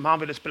sättet som han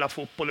ville spela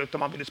fotboll, utan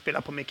man ville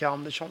spela på Micke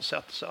Anderssons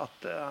sätt. Så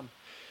att,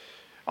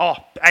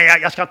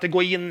 jag ska inte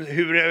gå in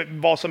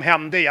vad som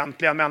hände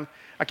egentligen, men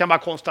jag kan bara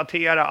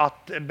konstatera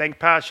att Bengt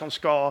Persson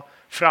ska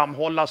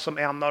framhållas som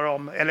en av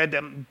dem, eller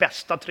den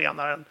bästa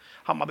tränaren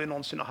Hammarby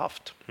någonsin har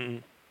haft.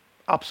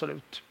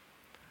 Absolut.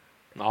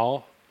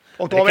 Ja.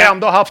 Och då har vi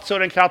ändå haft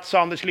Sören Kratz,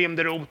 Anders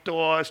Linderoth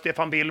och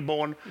Stefan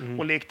Billborn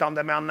och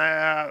liknande, men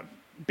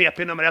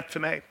BP nummer 1 för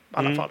mig i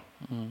alla fall.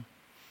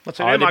 Vad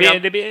säger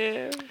du,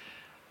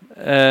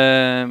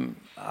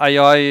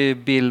 jag är ju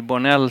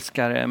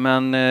Billborn-älskare,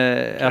 men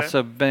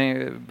alltså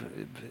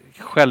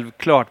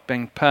självklart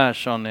Bengt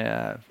Persson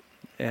är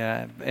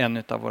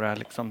en av våra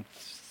liksom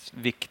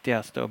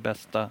viktigaste och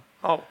bästa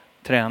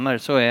tränare,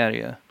 så är det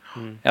ju.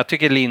 Jag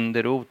tycker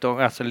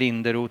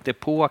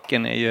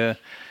Linderoth-epoken är ju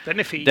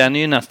den är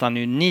ju nästan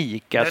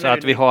unik, alltså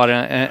att vi har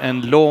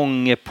en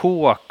lång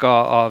epok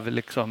av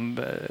liksom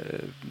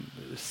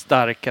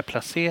starka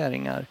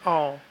placeringar.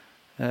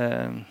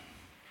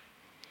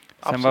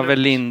 Sen var väl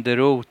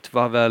Linderoth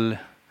det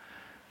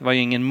var ju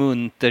ingen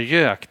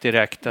muntergök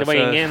direkt. Det var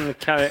ingen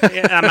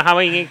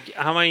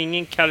han var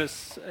ingen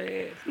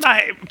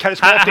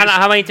karismatisk.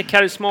 Han var inte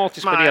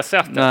karismatisk på det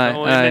sättet. Nej.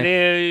 Men det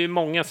är ju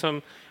många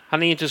som,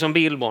 han är inte som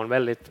Billborn,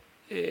 väldigt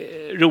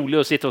rolig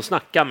att sitta och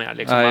snacka med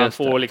liksom. Man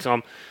får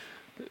liksom,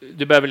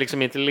 du behöver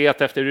liksom inte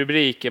leta efter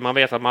rubriker. Man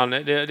vet att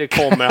det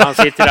kommer. Han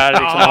sitter där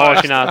liksom, och har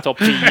sina topp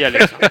 10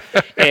 liksom.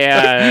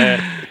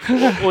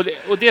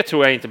 Och det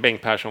tror jag inte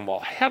Bengt Persson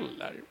var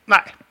heller.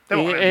 Nej, det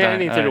var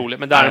det inte roligt.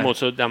 Men däremot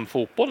så den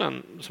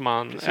fotbollen som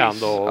han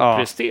ändå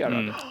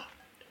presterade.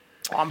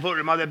 Han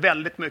vurmade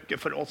väldigt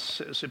mycket för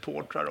oss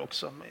supportrar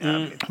också.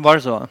 Var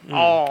det så?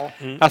 Ja.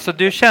 Alltså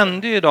du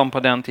kände ju dem på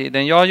den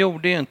tiden. Jag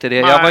gjorde ju inte det.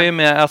 Jag var ju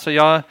med, alltså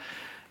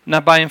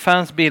när Bayern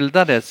Fans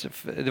bildades,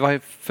 det var ju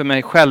för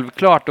mig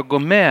självklart att gå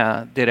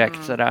med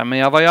direkt sådär. Men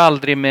jag var ju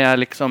aldrig med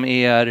liksom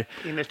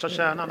innersta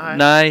kärnan,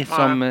 nej,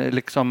 som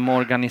liksom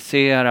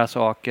organiserar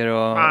saker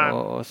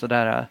och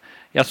sådär.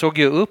 Jag såg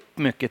ju upp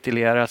mycket till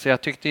er. Alltså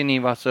jag tyckte ni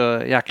var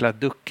så jäkla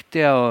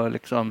duktiga och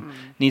liksom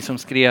ni som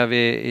skrev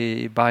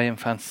i Bayern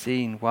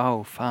Fanzine.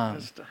 Wow,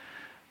 fan.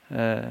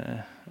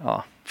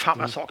 Fan,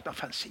 jag saknar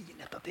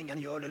fanzinet, att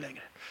ingen gör det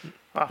längre.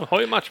 Du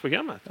har ju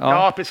matchprogrammet.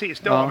 Ja precis.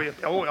 Det har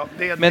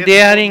vi. Men det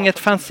är inget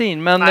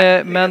fanzin,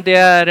 men det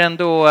är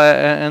ändå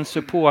en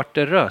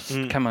supporterröst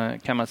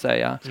kan man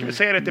säga. Ska vi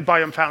säga det till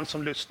Bayern-fans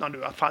som lyssnar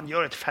nu, att fan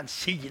gör ett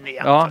fanzin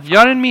igen. Ja,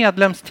 gör en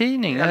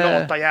medlemstidning.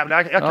 Lata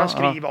jävlar. Jag kan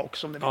skriva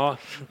också om det. Ja.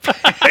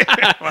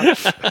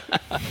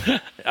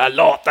 Jag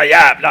lata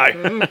jävlar.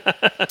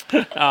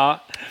 Ja.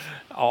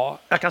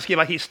 Jag kan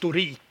skriva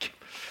historik.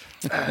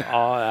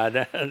 Ja,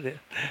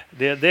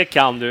 det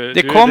kan du.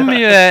 Det kommer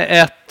ju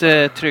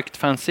ett tryckt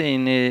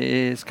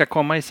fanzin ska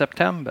komma i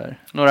september.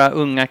 Några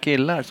unga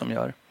killar som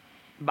gör.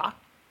 Va?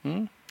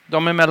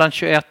 De är mellan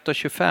 21 och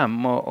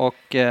 25 och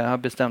har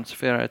bestämt sig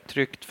för att göra ett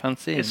tryckt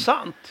fanzin. Det är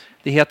sant.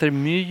 Det heter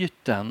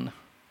Myten.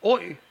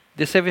 Oj.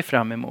 Det ser vi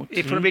fram emot.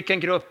 Ifrån vilken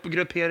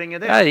gruppering är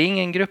det? Det är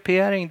ingen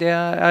gruppering.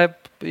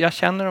 Jag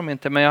känner dem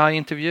inte, men jag har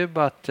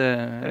intervjuat...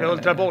 Är det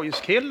Ultra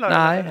Boys-killar?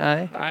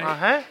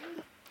 Nej.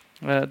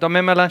 De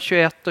är mellan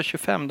 21 och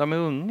 25. De är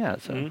unga.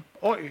 Alltså.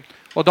 Oj.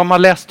 Och de har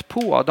läst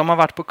på. De har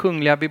varit på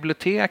Kungliga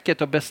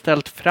biblioteket och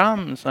beställt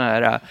fram så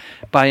här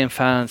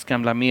Bayern-fans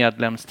gamla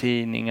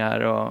medlemstidningar.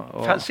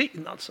 Och...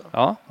 Fanzin alltså?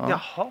 Ja.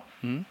 Jaha.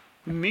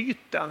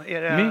 Myten?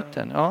 Är det...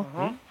 Myten, ja.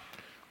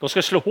 De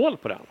ska slå hål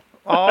på den.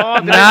 Ja,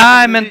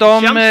 nej, men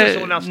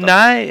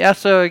nej,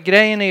 alltså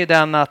grejen är ju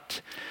den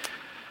att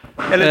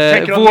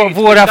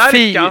våra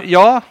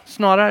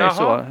snarare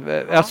så.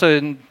 Alltså,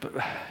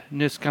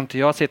 nu ska inte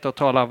jag sitta och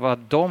tala vad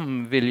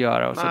de vill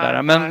göra och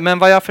sådär. Men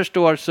vad jag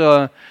förstår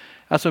så,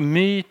 alltså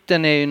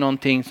myten är ju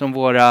någonting som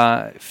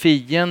våra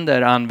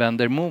fiender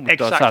använder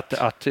mot oss.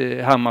 Att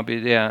Hammarby,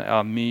 det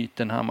är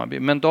myten Hammarby.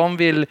 Men de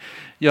vill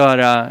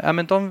göra,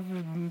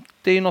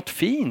 det är ju något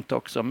fint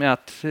också med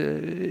att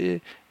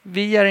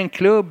vi är en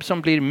klubb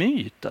som blir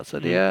myt. Alltså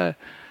det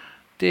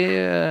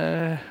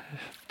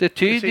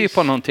tyder ju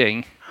på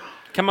någonting.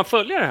 Kan man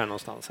följa det här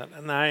någonstans?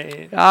 Eller?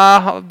 Nej.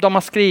 Ja, de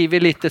har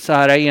skrivit lite så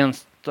här.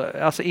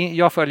 Alltså,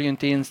 jag följer ju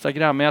inte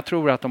Instagram, men jag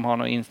tror att de har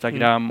någon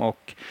Instagram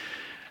och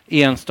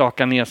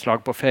enstaka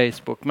nedslag på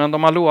Facebook. Men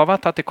de har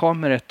lovat att det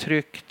kommer ett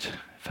tryckt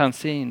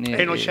fanzine. Är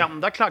det några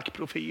kända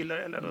klackprofiler?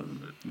 Eller?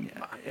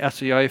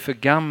 Alltså jag är för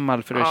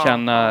gammal för att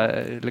känna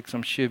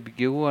liksom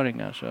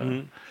 20-åringar. Så.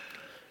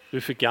 Du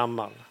är för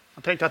gammal.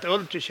 Jag tänkte att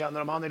Ultri känner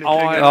dem, han är lite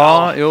yngre.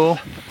 Ja, jo.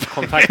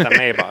 Kontakta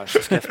mig bara så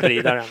ska jag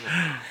sprida den.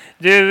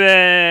 Du,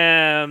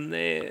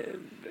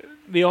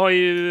 vi har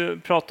ju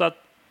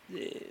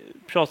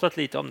pratat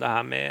lite om det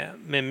här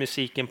med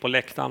musiken på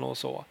läktaren och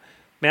så.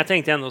 Men jag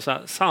tänkte ändå så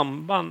här,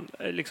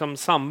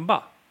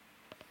 samba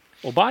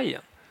och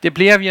Bayern. Det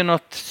blev ju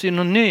något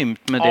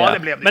synonymt med det. Det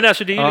blev det. Men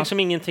alltså det är ju liksom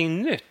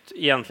ingenting nytt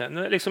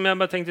egentligen. Liksom jag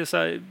bara tänkte så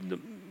här,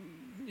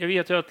 jag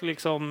vet ju att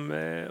liksom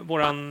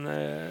våran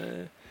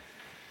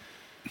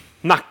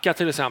Nacka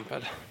till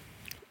exempel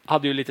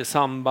hade ju lite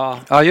samba.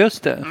 Ja,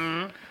 just det.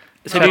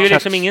 Så det är ju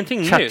liksom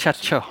ingenting nytt.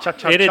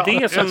 Är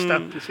det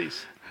som...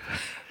 Precis.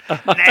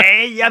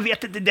 Nej, jag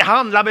vet inte. Det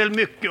handlar väl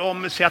mycket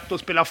om sätt att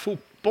spela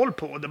fotboll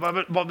på. Det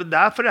var väl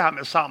därför det här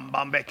med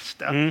samban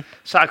växte.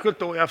 Särskilt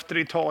då efter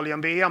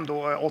Italien-VM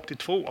då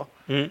 82.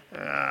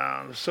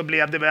 Så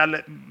blev det väl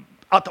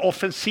att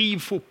offensiv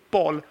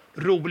fotboll,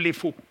 rolig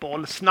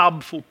fotboll,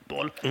 snabb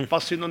fotboll var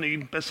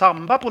synonymt med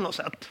samba på något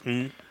sätt.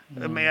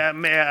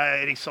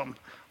 Med liksom...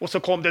 Och så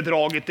kom det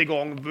draget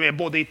igång med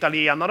både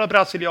italienare och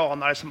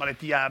brasilianare som hade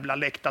ett jävla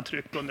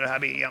läktartryck under det här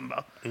VM.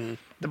 Va?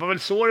 Det var väl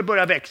så det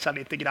började växa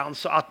lite grann.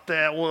 Så att,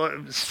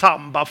 och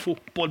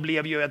samba-fotboll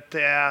blev ju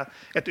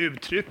ett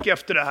uttryck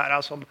efter det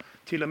här som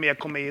till och med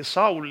kom med i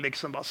Saul.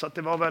 Liksom, va? Så att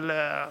det var väl,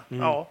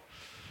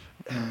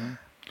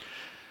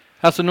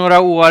 Alltså några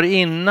år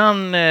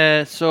innan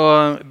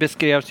så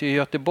beskrevs ju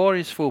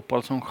Göteborgs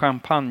fotboll som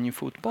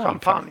champagnefotboll.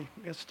 Champagne,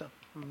 just det.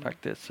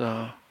 Faktiskt,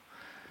 så...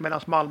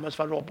 Medan Malmös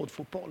var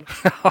robotfotboll.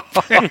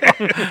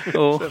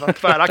 Så det var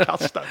tvära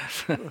kast där.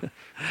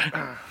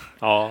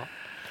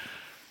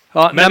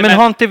 Men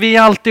har inte vi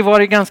alltid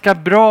varit ganska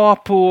bra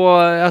på,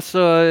 alltså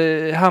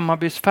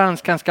Hammarbys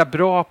fans ganska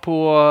bra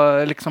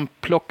på liksom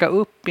plocka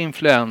upp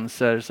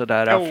influenser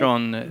sådär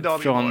från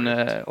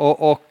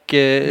och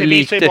det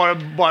visar ju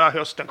bara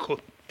hösten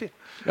 70.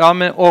 Ja,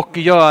 men och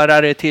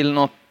göra det till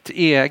något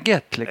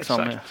eget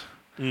liksom. Exakt.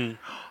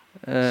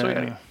 Så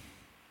är det.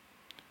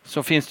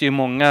 Så finns det ju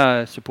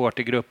många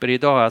supportergrupper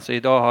idag. Alltså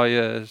idag har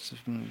ju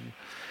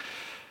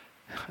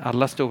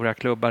alla stora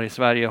klubbar i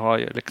Sverige har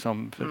ju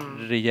liksom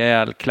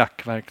rejäl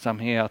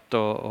klackverksamhet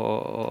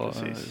och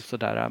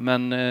sådär.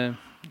 Men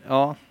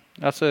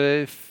alltså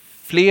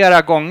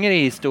flera gånger i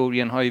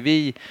historien har ju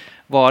vi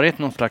varit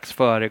någon slags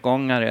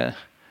föregångare.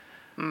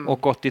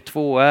 Och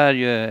 82 är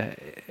ju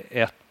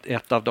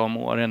ett av de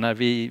åren när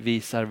vi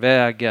visar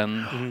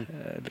vägen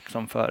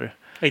liksom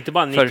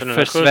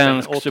för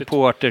svensk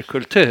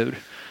supporterkultur.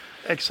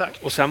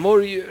 Exakt. Och sen var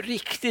det ju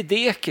riktig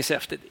dekis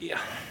efter det.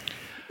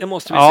 Det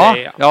måste vi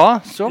säga.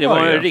 Ja, så det var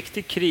var en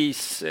riktig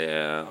kris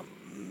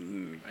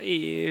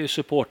i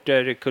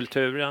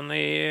supporterkulturen.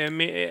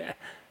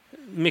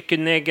 Mycket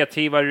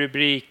negativa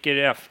rubriker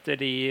efter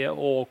det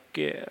och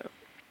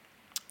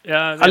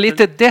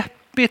lite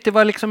deppigt. Det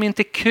var liksom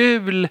inte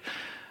kul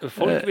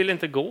Folk vill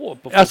inte gå på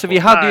fotboll. Alltså vi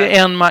hade ju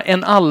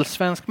en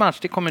allsvensk match,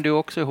 det kommer du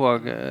också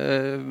ihåg.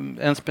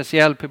 En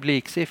speciell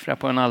publiksiffra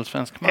på en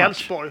allsvensk match.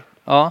 Elfsborg.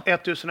 Ja.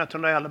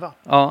 1111.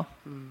 Ja.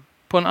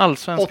 På en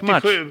allsvensk 87.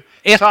 match. 87.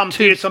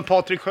 Samtidigt som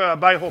Patrik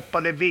Sjöberg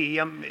hoppade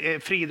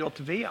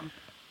friidrott-VM.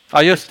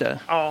 Ja, just det.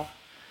 Ja.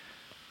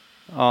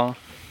 Ja.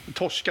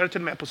 Torskade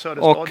till och med på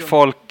Söderstadion. Och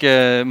folk,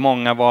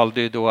 många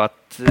valde ju då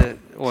att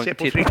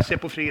se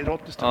på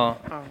friidrott istället.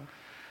 Ja.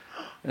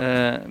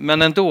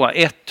 Men ändå,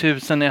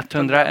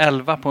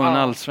 1111 på en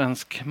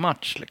allsvensk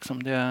match.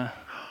 Liksom.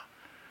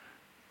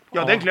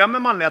 Ja, det glömmer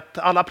man lätt.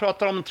 Alla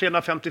pratar om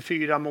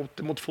 354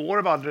 mot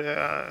forward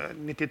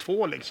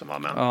 92 liksom.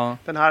 Men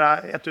den här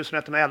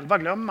 1111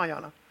 glömmer man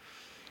gärna.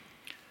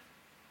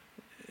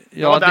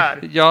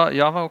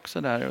 Jag var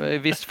också där.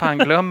 Visst fan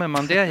glömmer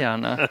man det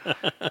gärna.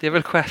 Det är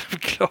väl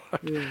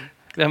självklart.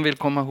 Vem vill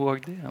komma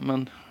ihåg det?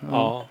 Men,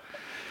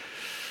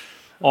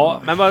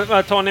 Ja, men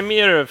vad tar ni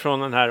mer från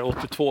den här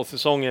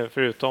 82-säsongen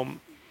förutom...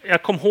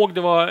 Jag kom ihåg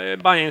det var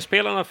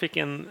Bayern-spelarna fick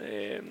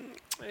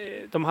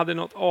de hade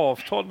något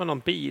avtal med någon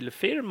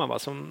bilfirma va?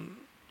 Som,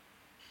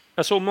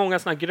 jag såg många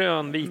såna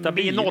grönvita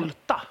bilar.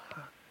 Minolta.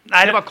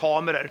 Nej, det var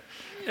kameror.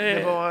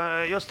 Det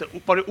var, just det,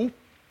 var det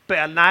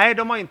Opel? Nej,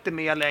 de var inte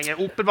med längre.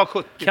 Opel var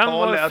 70-talet. Kan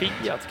vara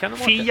Fiat.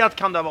 Fiat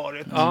kan det ha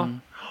varit. Ja.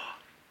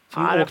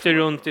 Som åkte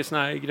runt i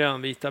såna här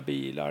grönvita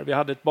bilar. Vi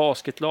hade ett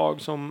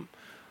basketlag som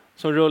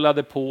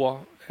rullade på.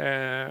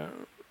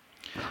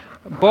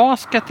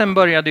 Basketen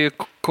började ju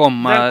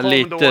komma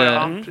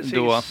lite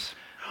då.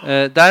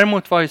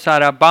 Däremot var ju så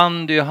här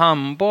bandy och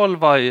handboll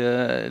var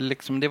ju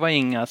liksom, det var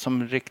inga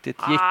som riktigt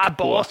gick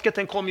på.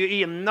 Basketen kom ju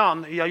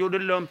innan. Jag gjorde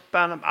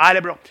lumpen. Nej, det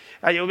är bra.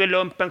 Jag gjorde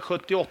lumpen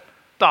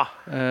 78.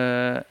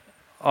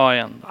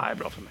 Igen. Nej,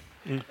 bra för mig.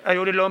 Jag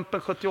gjorde lumpen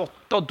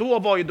 78 och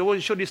då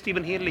körde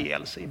Steven Hill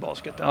ihjäl sig i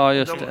basketen. Ja,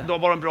 just det. Då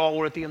var de bra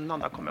året innan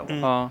där, kommer jag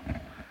ihåg. Ja.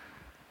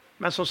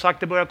 Men som sagt,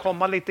 det börjar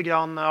komma lite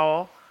grann,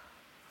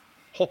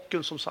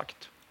 hockeyn som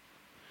sagt.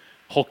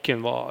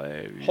 Hockeyn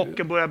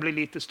börjar bli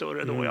lite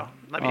större då,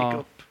 när vi gick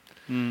upp.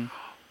 Men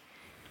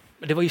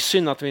det var ju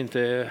synd att vi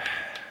inte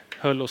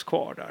höll oss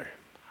kvar där.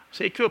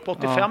 Så gick vi upp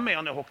 85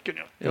 igen i hockeyn.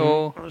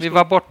 Jo, vi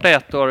var borta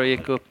ett år och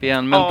gick upp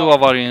igen. Men då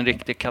var det ju en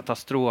riktig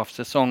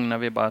katastrofsäsong när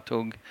vi bara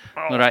tog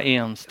några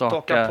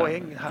enstaka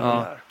poäng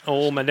här och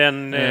där. Men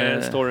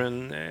den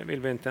storyn vill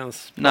vi inte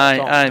ens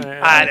prata om.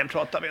 Nej, den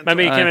pratar vi inte om.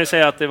 Men vi kan väl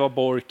säga att det var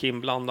Bork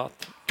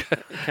inblandat.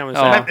 Kan vi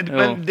säga.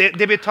 Men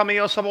det vi tar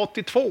med oss av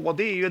 82,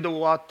 det är ju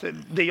då att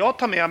det jag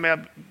tar med mig,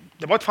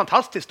 det var ett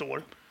fantastiskt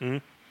år.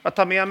 Jag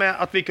tar med mig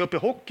att vi gick upp i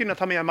hockeyn, jag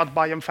tar med mig att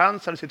Bayern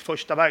Fans hade sitt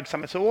första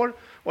verksamhetsår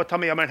och jag tar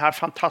med mig den här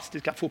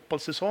fantastiska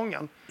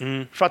fotbollssäsongen.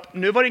 För att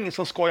nu var det ingen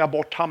som skojar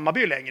bort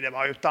Hammarby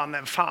längre,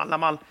 utan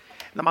fan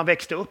när man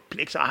växte upp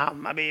liksom,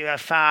 Hammarby,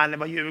 fan, det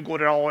var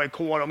Djurgården, AIK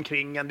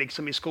omkring en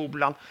liksom i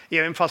skolan.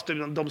 Även fast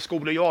de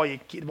skolor jag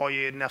gick var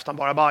ju nästan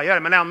bara bajare,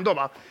 men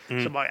ändå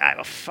så bara,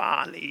 vad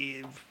fan,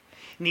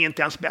 ni är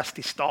inte ens bäst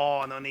i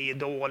stan och ni är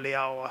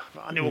dåliga och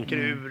ni åker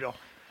ur. Och,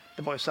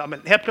 det var ju så här,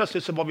 men helt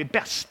plötsligt så var vi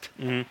bäst.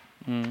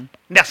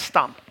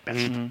 Nästan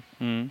bäst.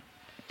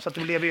 Så att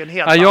det blev ju en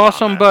helt annan. Jag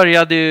som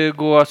började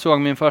såg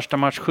min första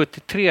match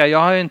 73. Jag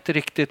har ju inte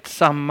riktigt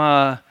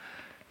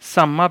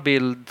samma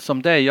bild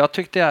som dig. Jag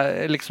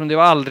tyckte liksom det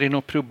var aldrig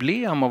något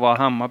problem att vara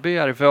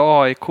Hammarbyare.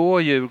 För AIK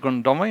och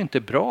Djurgården, de var ju inte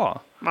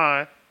bra.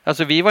 Nej.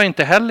 Alltså vi var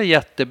inte heller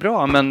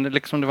jättebra. Men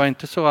liksom det var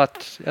inte så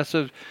att...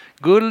 Alltså,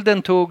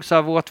 gulden togs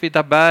av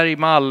Åtvidaberg,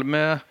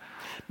 Malmö.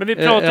 Men vi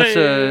pratar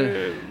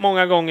ju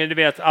många gånger, du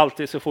vet,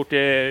 alltid så fort det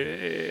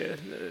är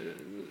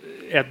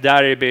ett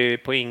derby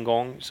på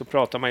ingång så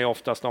pratar man ju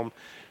oftast om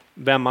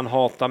vem man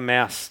hatar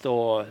mest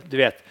och du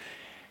vet,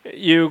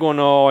 Djurgården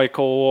och AIK,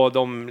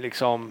 de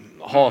liksom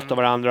hatar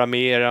varandra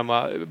mer än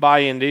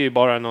Bayern, det är ju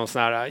bara någon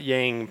sån här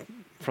gäng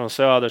från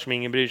söder som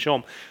ingen bryr sig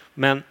om.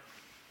 Men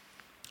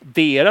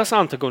deras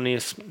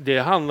antagonism, det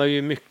handlar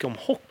ju mycket om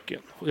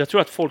hockeyn. Och jag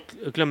tror att folk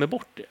glömmer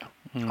bort det.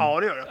 Ja,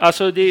 det gör det.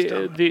 Alltså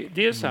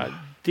det är så här,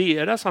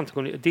 deras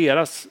antagonism,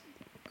 deras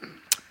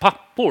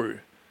pappor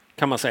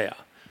kan man säga.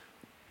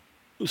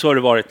 Så har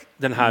det varit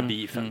den här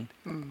beefen.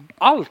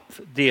 Allt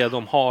det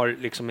de har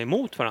liksom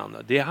emot varandra,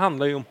 det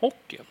handlar ju om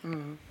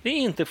hockeyn. Det är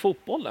inte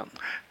fotbollen.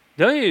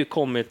 Det har ju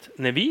kommit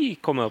när vi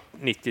kom upp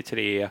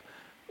 93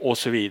 och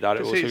så vidare.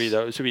 Precis. Och så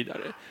vidare och så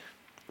vidare.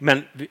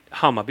 Men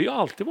Hammarby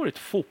har alltid varit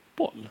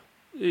fotboll.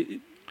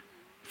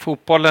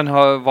 Fotbollen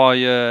var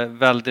ju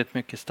väldigt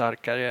mycket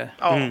starkare.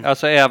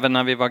 Alltså även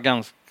när vi var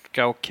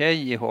ganska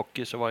okej i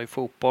hockey så var ju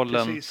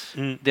fotbollen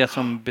det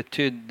som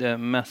betydde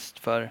mest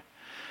för...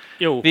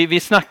 Vi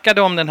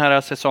snackade om den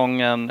här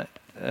säsongen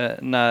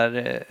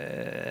när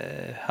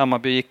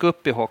Hammarby gick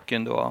upp i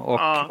hockeyn då.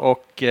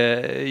 Och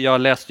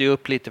jag läste ju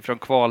upp lite från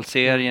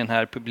kvalserien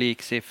här,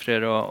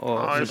 publiksiffror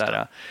och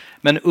sådär.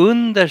 Men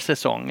under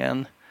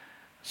säsongen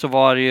så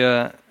var det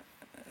ju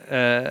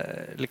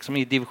liksom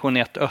i division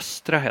 1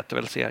 östra hette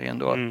väl serien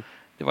då.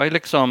 Det var ju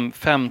liksom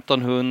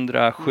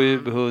 1500,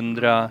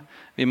 700,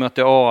 vi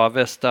mötte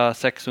Avesta,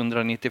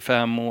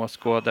 695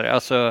 åskådare.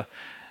 Alltså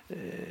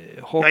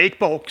Jag gick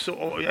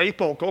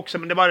på också,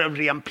 men det var en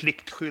ren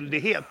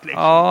pliktskyldighet.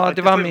 Liksom. Ja,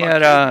 det var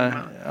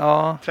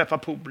mera... Träffa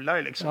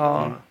polare liksom.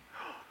 Ja.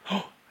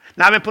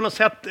 Nej, men på något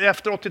sätt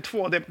efter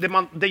 82,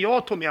 det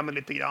jag tog med mig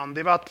lite grann,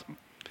 det var att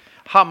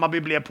Hammarby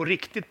blev på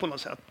riktigt på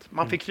något sätt.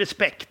 Man fick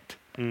respekt.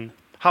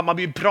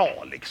 Hammarby är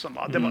bra liksom.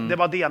 Va? Det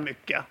var det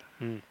mycket.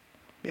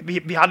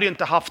 Vi hade ju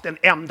inte haft en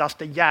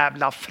endaste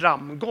jävla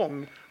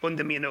framgång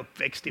under min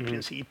uppväxt i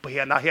princip på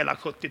hela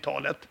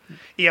 70-talet.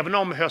 Även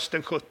om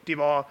hösten 70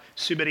 var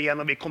suverän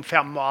och vi kom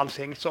 5 och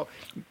allting, så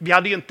vi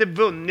hade ju inte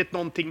vunnit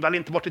någonting. Vi hade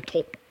inte varit i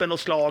toppen och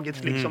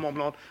slagits liksom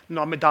om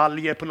några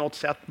medaljer på något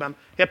sätt. Men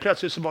helt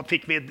plötsligt så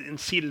fick vi en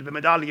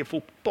silvermedalj i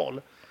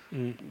fotboll.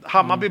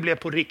 Hammarby blev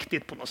på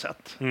riktigt på något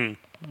sätt.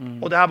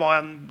 Och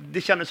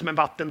det kändes som en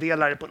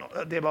vattendelare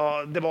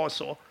det var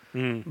så.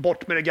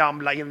 Bort med det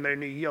gamla, in med det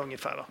nya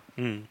ungefär. Va?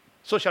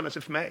 Så kändes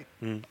det för mig.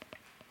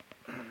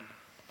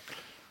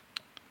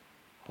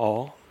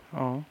 Ja.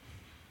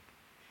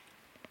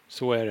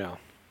 Så är det.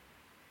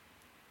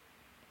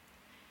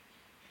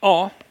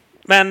 Ja,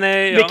 men...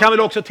 Vi kan väl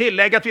också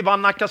tillägga att vi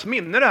vann Nackas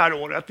minne det här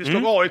året. Vi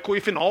slog AIK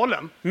i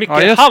finalen.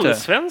 Mycket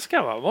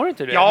halvsvenska, va? Var det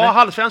inte det? Ja,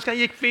 halvsvenskan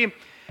gick vi...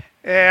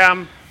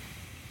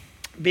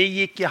 vi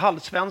gick i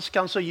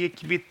halvsvenskan, så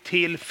gick vi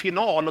till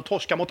final och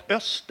torska mot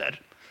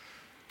Öster.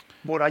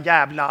 Våra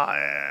jävla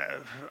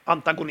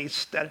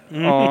antagonister.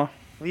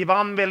 Vi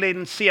vann väl i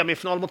en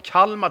semifinal mot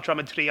Kalmar, tror jag,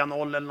 med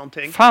 3-0 eller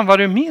någonting. Fan vad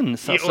du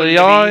minns. Alltså,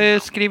 jag har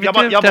skrivit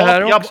ut det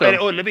här också.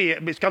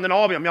 Ullevi,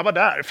 Skandinavium. Jag var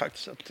där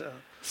faktiskt.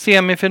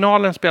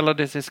 Semifinalen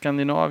spelades i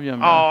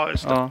Skandinavium. Ja,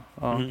 just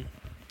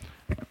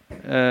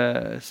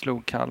det.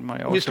 Slog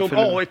Kalmar. Vi slog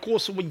AIK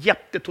så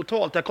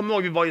jättetotalt. Jag kommer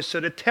ihåg vi var i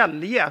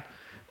Södertälje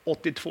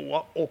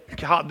 82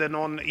 och hade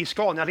någon i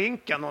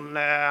Scania-rinken, någon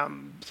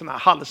sån här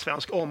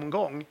halvsvensk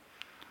omgång.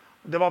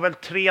 Det var väl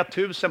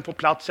 3000 på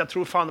plats. Jag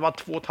tror fan det var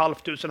 2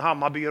 500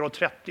 Hammarbyer och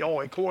 30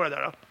 AIK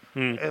där.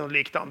 Eller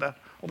liknande.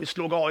 Och vi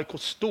slog AIK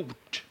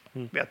stort,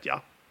 vet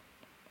jag.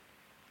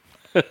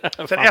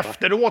 Sen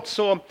efteråt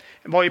så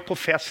var vi på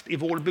fest i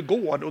Vårby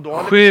gård.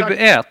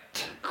 7-1.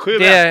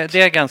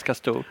 Det är ganska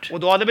stort. Och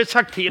då hade vi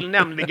sagt till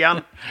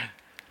nämligen...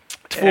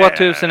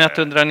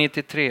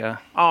 2193.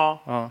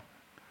 Ja.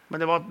 Men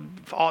det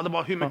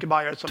var hur mycket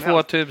Bayer som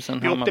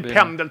 2000 helst. Vi åkte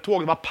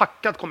pendeltåg. Det var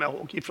packat, kommer jag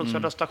ihåg, ifrån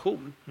Södra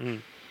station.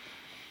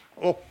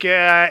 Och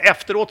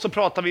efteråt så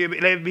pratade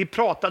vi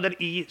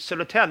pratade i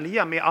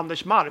Södertälje med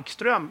Anders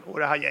Markström och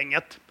det här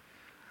gänget.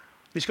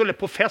 Vi skulle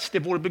på fest i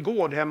Vårby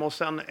gård hemma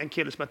hos en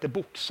kille som heter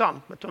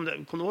Boxan. Vet du om det?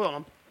 Kommer du ihåg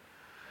honom?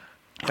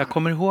 Jag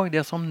kommer ihåg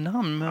det som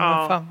namn, men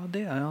vad fan var det?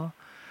 Ja.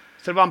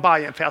 Så det var en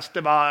Bajenfest.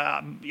 Det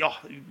var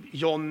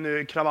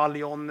Jonny,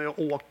 Kravall-Jonny och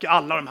Åke.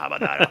 Alla de här var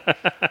där.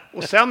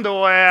 Och sen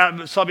då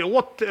sa vi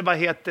åt,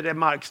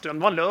 Markström,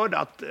 det var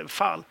lördag, att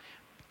fan,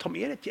 ta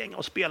med ett gäng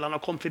av spelarna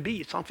och kom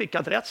förbi. Så han fick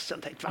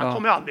adressen. Tänkte, han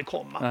kommer aldrig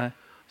komma. Nej.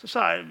 Så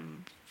här,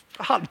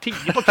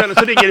 9:30 på kvällen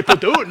så ringer det på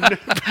dörren.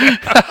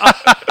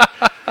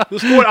 Då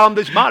står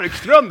Anders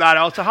Markström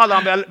där, och så hade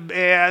han väl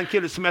en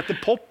kille som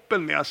heter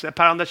Poppen med sig,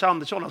 Per-Anders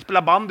Andersson. Han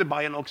spelar band i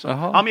Bayern också.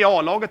 Han var med i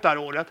A-laget där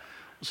året.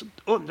 Och så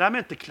undrar jag om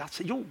inte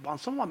Klasse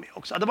Johansson var med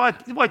också. Det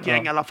var ett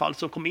gäng i alla fall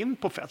som kom in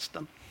på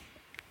festen.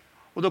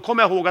 Och då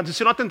kommer jag ihåg att det är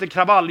synd att inte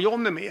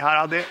Kravall-John är med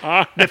här.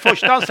 Det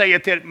första han säger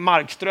till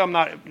Markström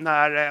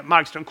när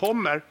Markström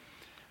kommer,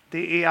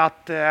 det är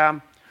att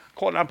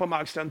kollar på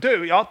Markström.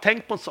 Du, jag har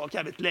tänkt på en sak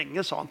jävligt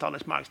länge, sa han till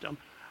Anders Markström.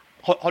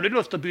 Har du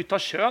lust att byta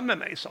kön med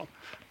mig, sa han.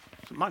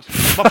 Markström,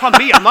 vad fan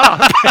menar han?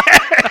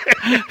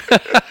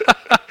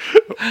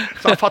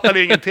 Så han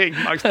fattade ingenting,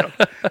 Markström.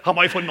 Han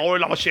var ju från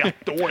Norrland, var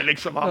 21 år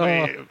liksom.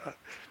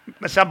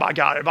 Men sen bara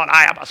garva.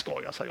 Nej, jag bara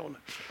skojar, sa Johnny.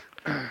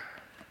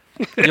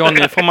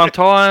 Johnny, får man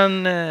ta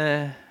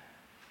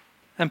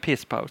en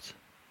pisspaus?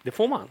 Det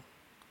får man.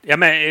 Ja,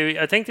 men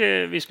jag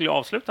tänkte vi skulle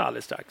avsluta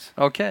alldeles strax.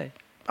 Okej.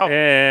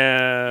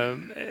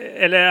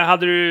 Eller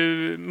hade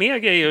du mer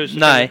grejer?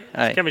 Nej.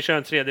 Kan vi köra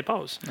en tredje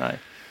paus? Nej.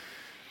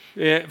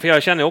 För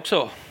jag känner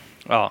också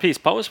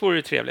pisspaus vore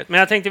ju trevligt. Men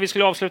jag tänkte vi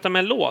skulle avsluta med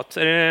en låt.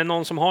 Är det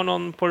någon som har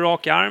någon på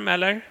rak arm,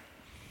 eller?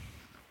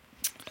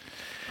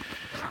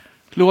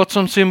 Låt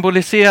som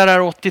symboliserar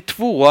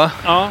 82.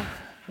 Ja.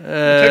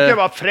 Jag tycker jag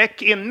var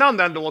fräck innan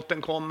den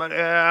låten kommer.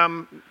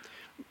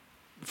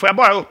 Får jag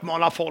bara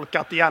uppmana folk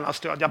att gärna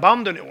stödja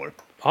banden i år?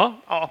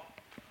 Ja.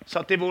 Så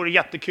att det vore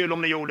jättekul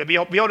om ni gjorde.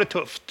 Vi har det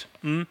tufft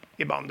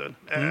i banden.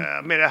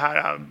 Med det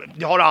här.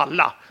 Det har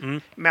alla.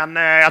 Men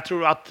jag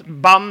tror att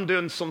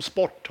banden som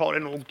sport har det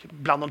nog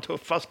bland de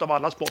tuffaste av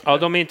alla sporter. Ja,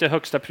 de är inte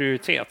högsta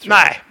prioritet.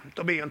 Nej,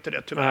 de är ju inte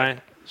det tyvärr. Nej.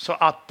 Så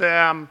att,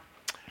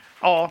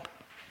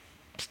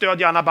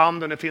 stöd gärna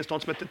banden. Det finns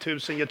något som heter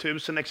 1000 ge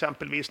 1000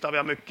 exempelvis. Där vi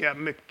har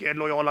mycket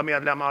lojala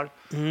medlemmar.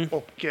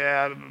 Och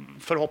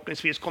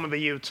förhoppningsvis kommer vi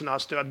ge ut såna här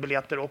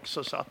stödbiljetter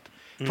också. Så att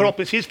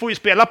förhoppningsvis får vi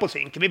spela på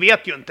Zinken. Vi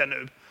vet ju inte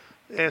nu.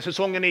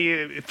 Säsongen är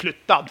ju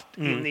flyttad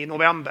in i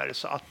november.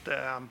 Så att,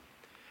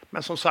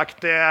 men som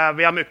sagt,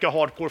 vi har mycket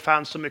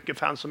hardcore-fans och mycket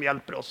fans som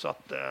hjälper oss. Så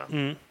att,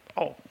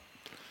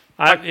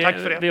 tack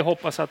för det. Vi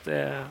hoppas att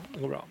det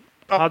går bra.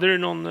 Hade du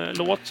någon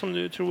låt som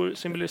du tror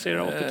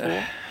symboliserar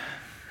 82?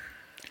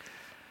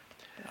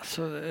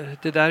 Alltså,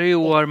 det där är ju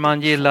år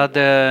man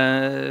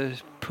gillade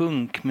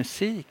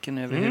punkmusiken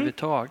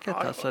överhuvudtaget.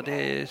 Alltså,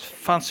 det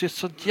fanns ju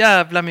så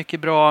jävla mycket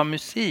bra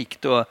musik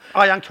då.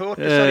 Ian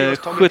Curtis har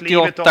just tagit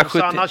livet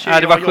av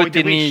sig. Det var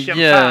 79.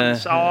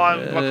 Ja,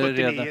 det var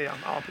 79.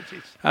 Ja,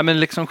 precis. Ja, men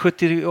liksom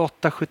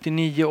 78,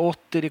 79,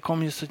 80. Det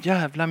kom ju så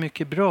jävla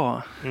mycket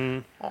bra.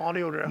 Ja, det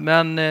gjorde det.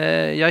 Men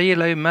jag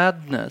gillar ju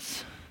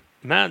Madness.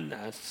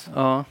 Madness?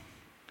 Ja.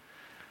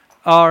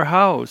 Our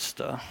House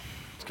då.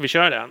 Ska vi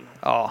köra den?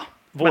 Ja.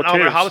 Men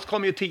Our House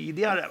kom ju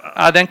tidigare, va?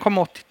 Ja, den kom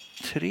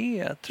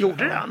 83, tror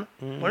Gjorde den?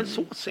 Var den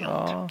så sent?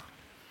 Ja.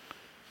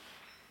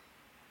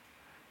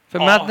 För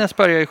Madness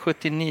började ju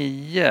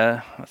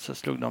 79, så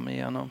slog de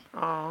igenom.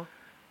 Ja.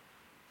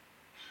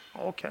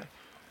 Okej.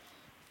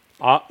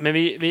 Ja, men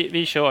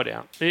vi kör det.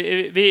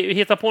 Vi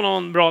hittar på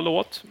någon bra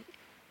låt.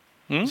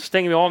 Så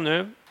stänger vi av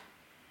nu.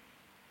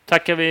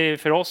 Tackar vi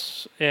för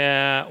oss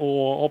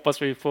och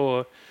hoppas vi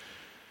får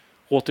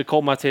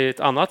återkomma till ett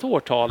annat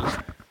årtal.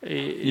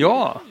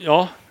 Ja.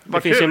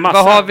 Det finns ju en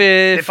massa. Vad har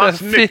vi det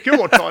fanns mycket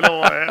årtal.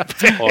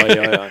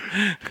 Oj.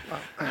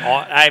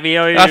 Ja, nej, vi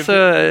har ju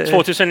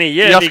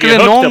 2009 ligger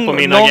högt upp på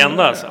min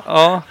agenda. Alltså.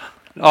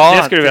 Ja,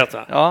 det ska du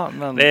veta. Ja,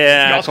 men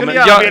jag skulle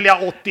gärna vilja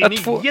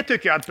 89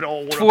 tycker jag är ett bra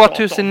år.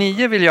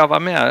 2009 vill jag vara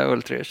med,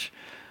 Ultrich.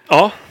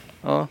 Ja,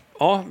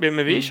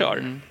 men vi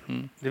kör.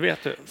 Det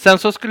vet du. Sen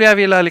så skulle jag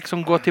vilja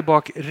liksom gå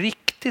tillbaka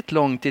riktigt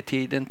långt i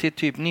tiden till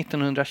typ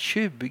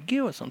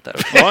 1920 och sånt där.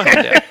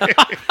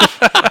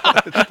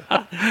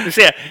 Du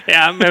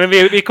ser, men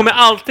vi kommer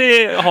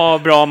alltid ha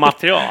bra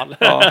material.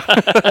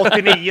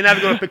 89 när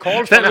vi går upp i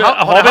Karlstad.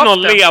 Har vi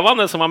någon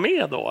levande som var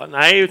med då?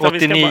 Nej, utan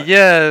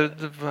 89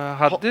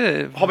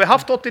 Har vi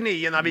haft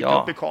 89 när vi gick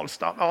upp i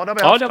Karlstad? Ja, det har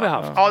vi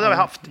haft. Ja, det har vi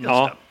haft.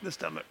 Det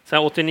stämmer. Sen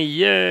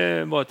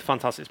 89 var ett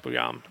fantastiskt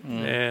program.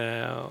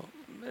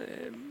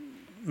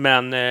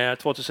 Men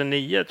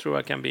 2009 tror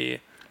jag kan bli...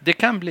 Det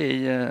kan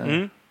bli...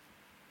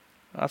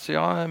 Alltså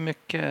jag har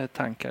mycket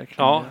tankar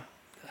kring det.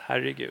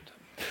 Herregud.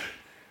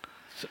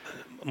 Så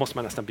måste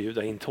man nästan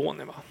bjuda in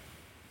Tony, va?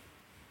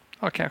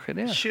 Ja, kanske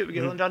det.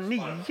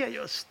 2009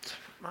 just.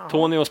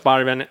 Tony och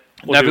Sparven och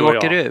när du vi och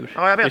åker jag. ur.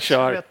 Ja, jag vet.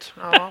 Jag vet.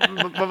 Ja,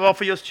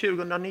 varför just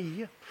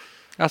 2009?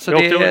 Alltså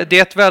det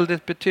är ett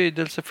väldigt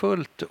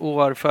betydelsefullt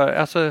år för...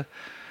 Alltså,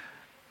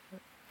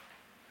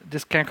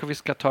 det kanske vi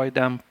ska ta i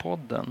den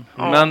podden.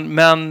 Ja.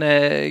 Men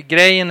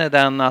grejen är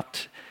den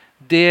att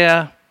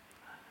det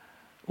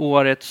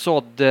året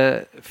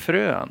sådde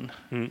frön.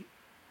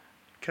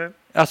 Okay.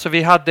 Alltså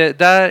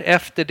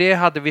efter det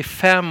hade vi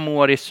 5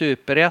 år i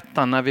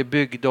Superettan när vi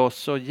byggde oss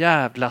så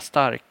jävla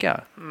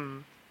starka.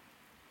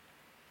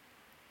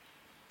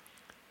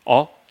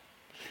 Ja.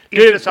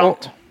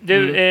 Intressant.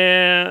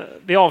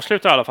 Vi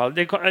avslutar i alla fall.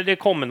 Det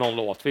kommer någon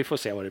låt. Vi får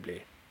se vad det blir.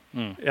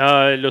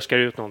 Jag luskar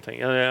ut någonting.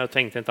 Jag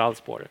tänkte inte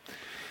alls på det.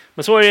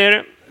 Men så är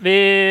det.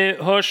 Vi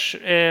hörs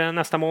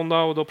nästa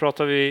måndag och då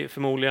pratar vi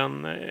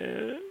förmodligen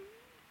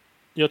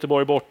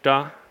Göteborg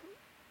borta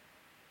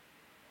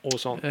och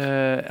sånt.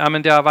 Ja,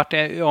 men det har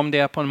varit, om det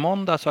är på en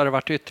måndag så har det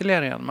varit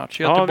ytterligare en match.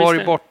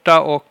 Göteborg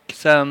borta och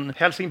sen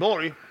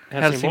Helsingborg.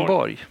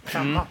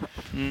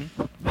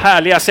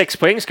 Härliga 6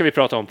 poäng ska vi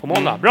prata om på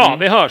måndag. Bra,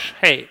 vi hörs.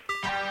 Hej!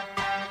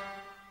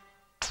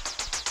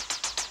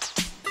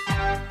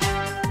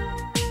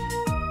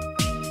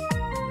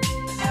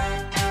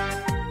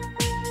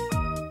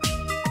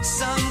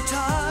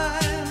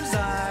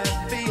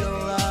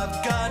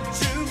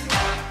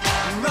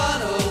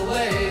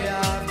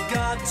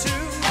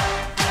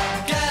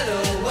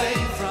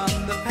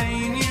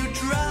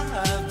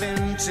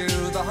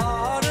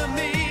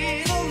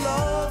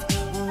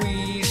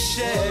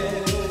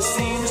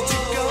 Seems to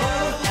go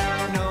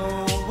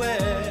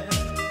nowhere,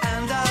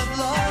 and I've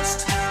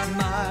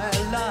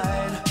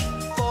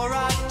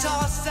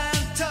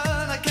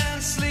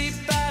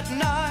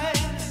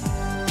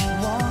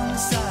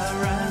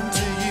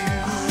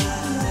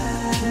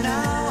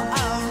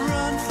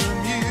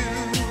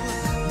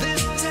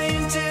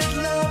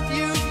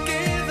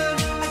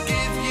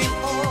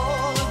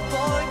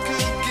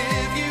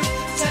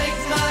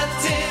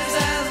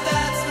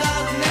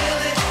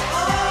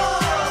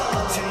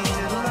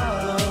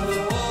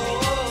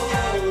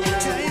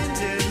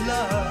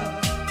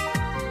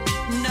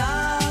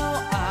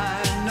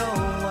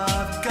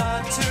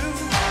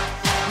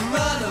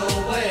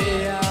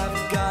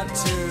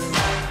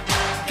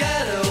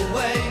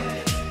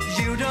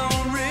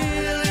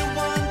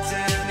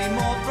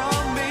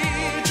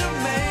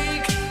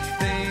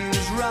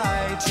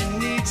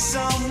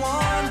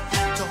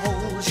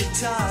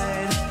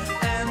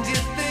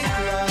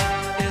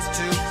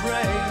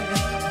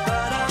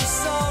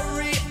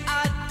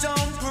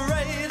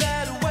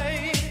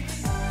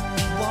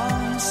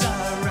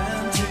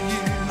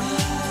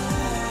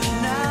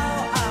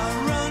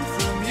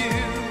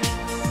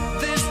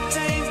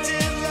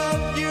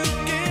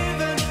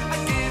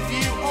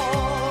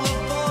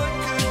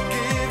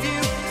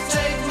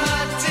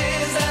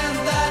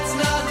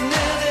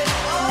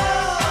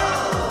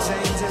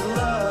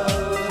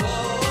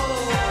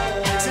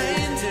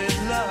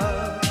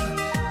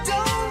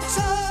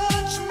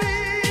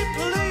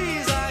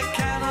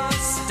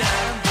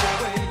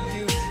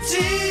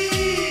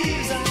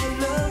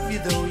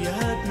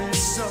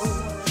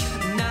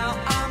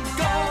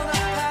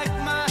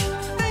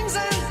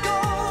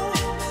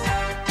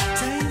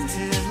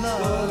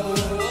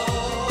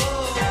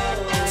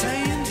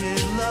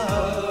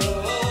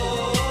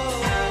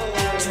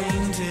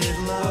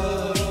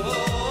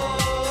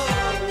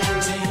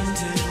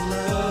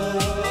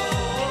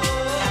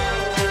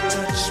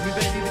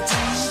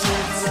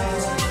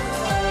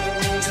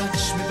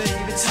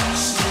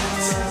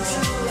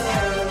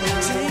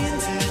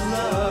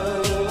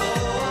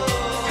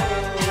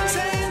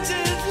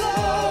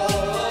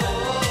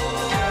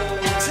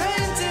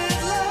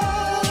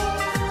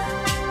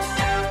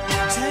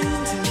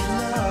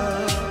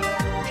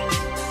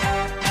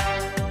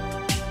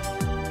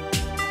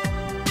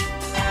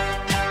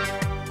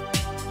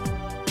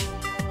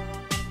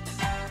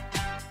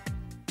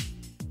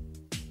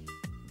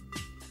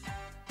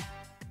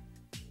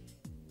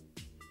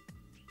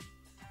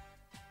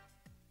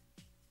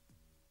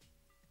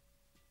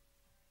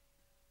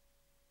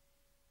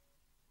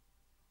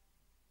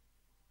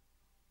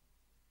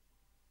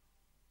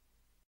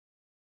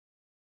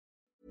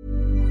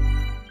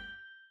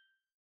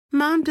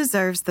Mom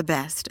deserves the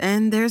best,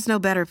 and there's no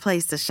better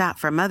place to shop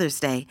for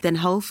Mother's Day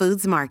than Whole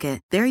Foods Market.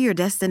 They're your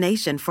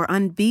destination for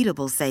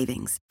unbeatable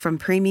savings, from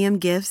premium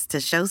gifts to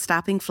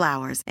show-stopping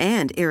flowers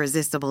and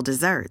irresistible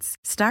desserts.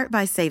 Start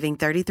by saving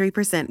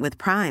 33% with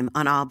Prime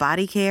on all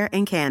body care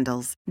and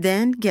candles.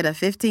 Then get a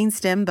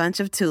 15-stem bunch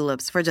of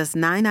tulips for just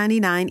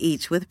 $9.99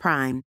 each with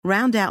Prime.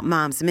 Round out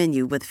Mom's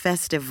menu with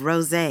festive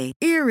rosé,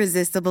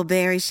 irresistible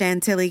berry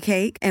chantilly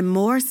cake, and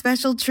more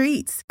special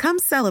treats. Come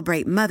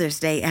celebrate Mother's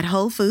Day at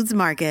Whole Foods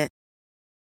Market.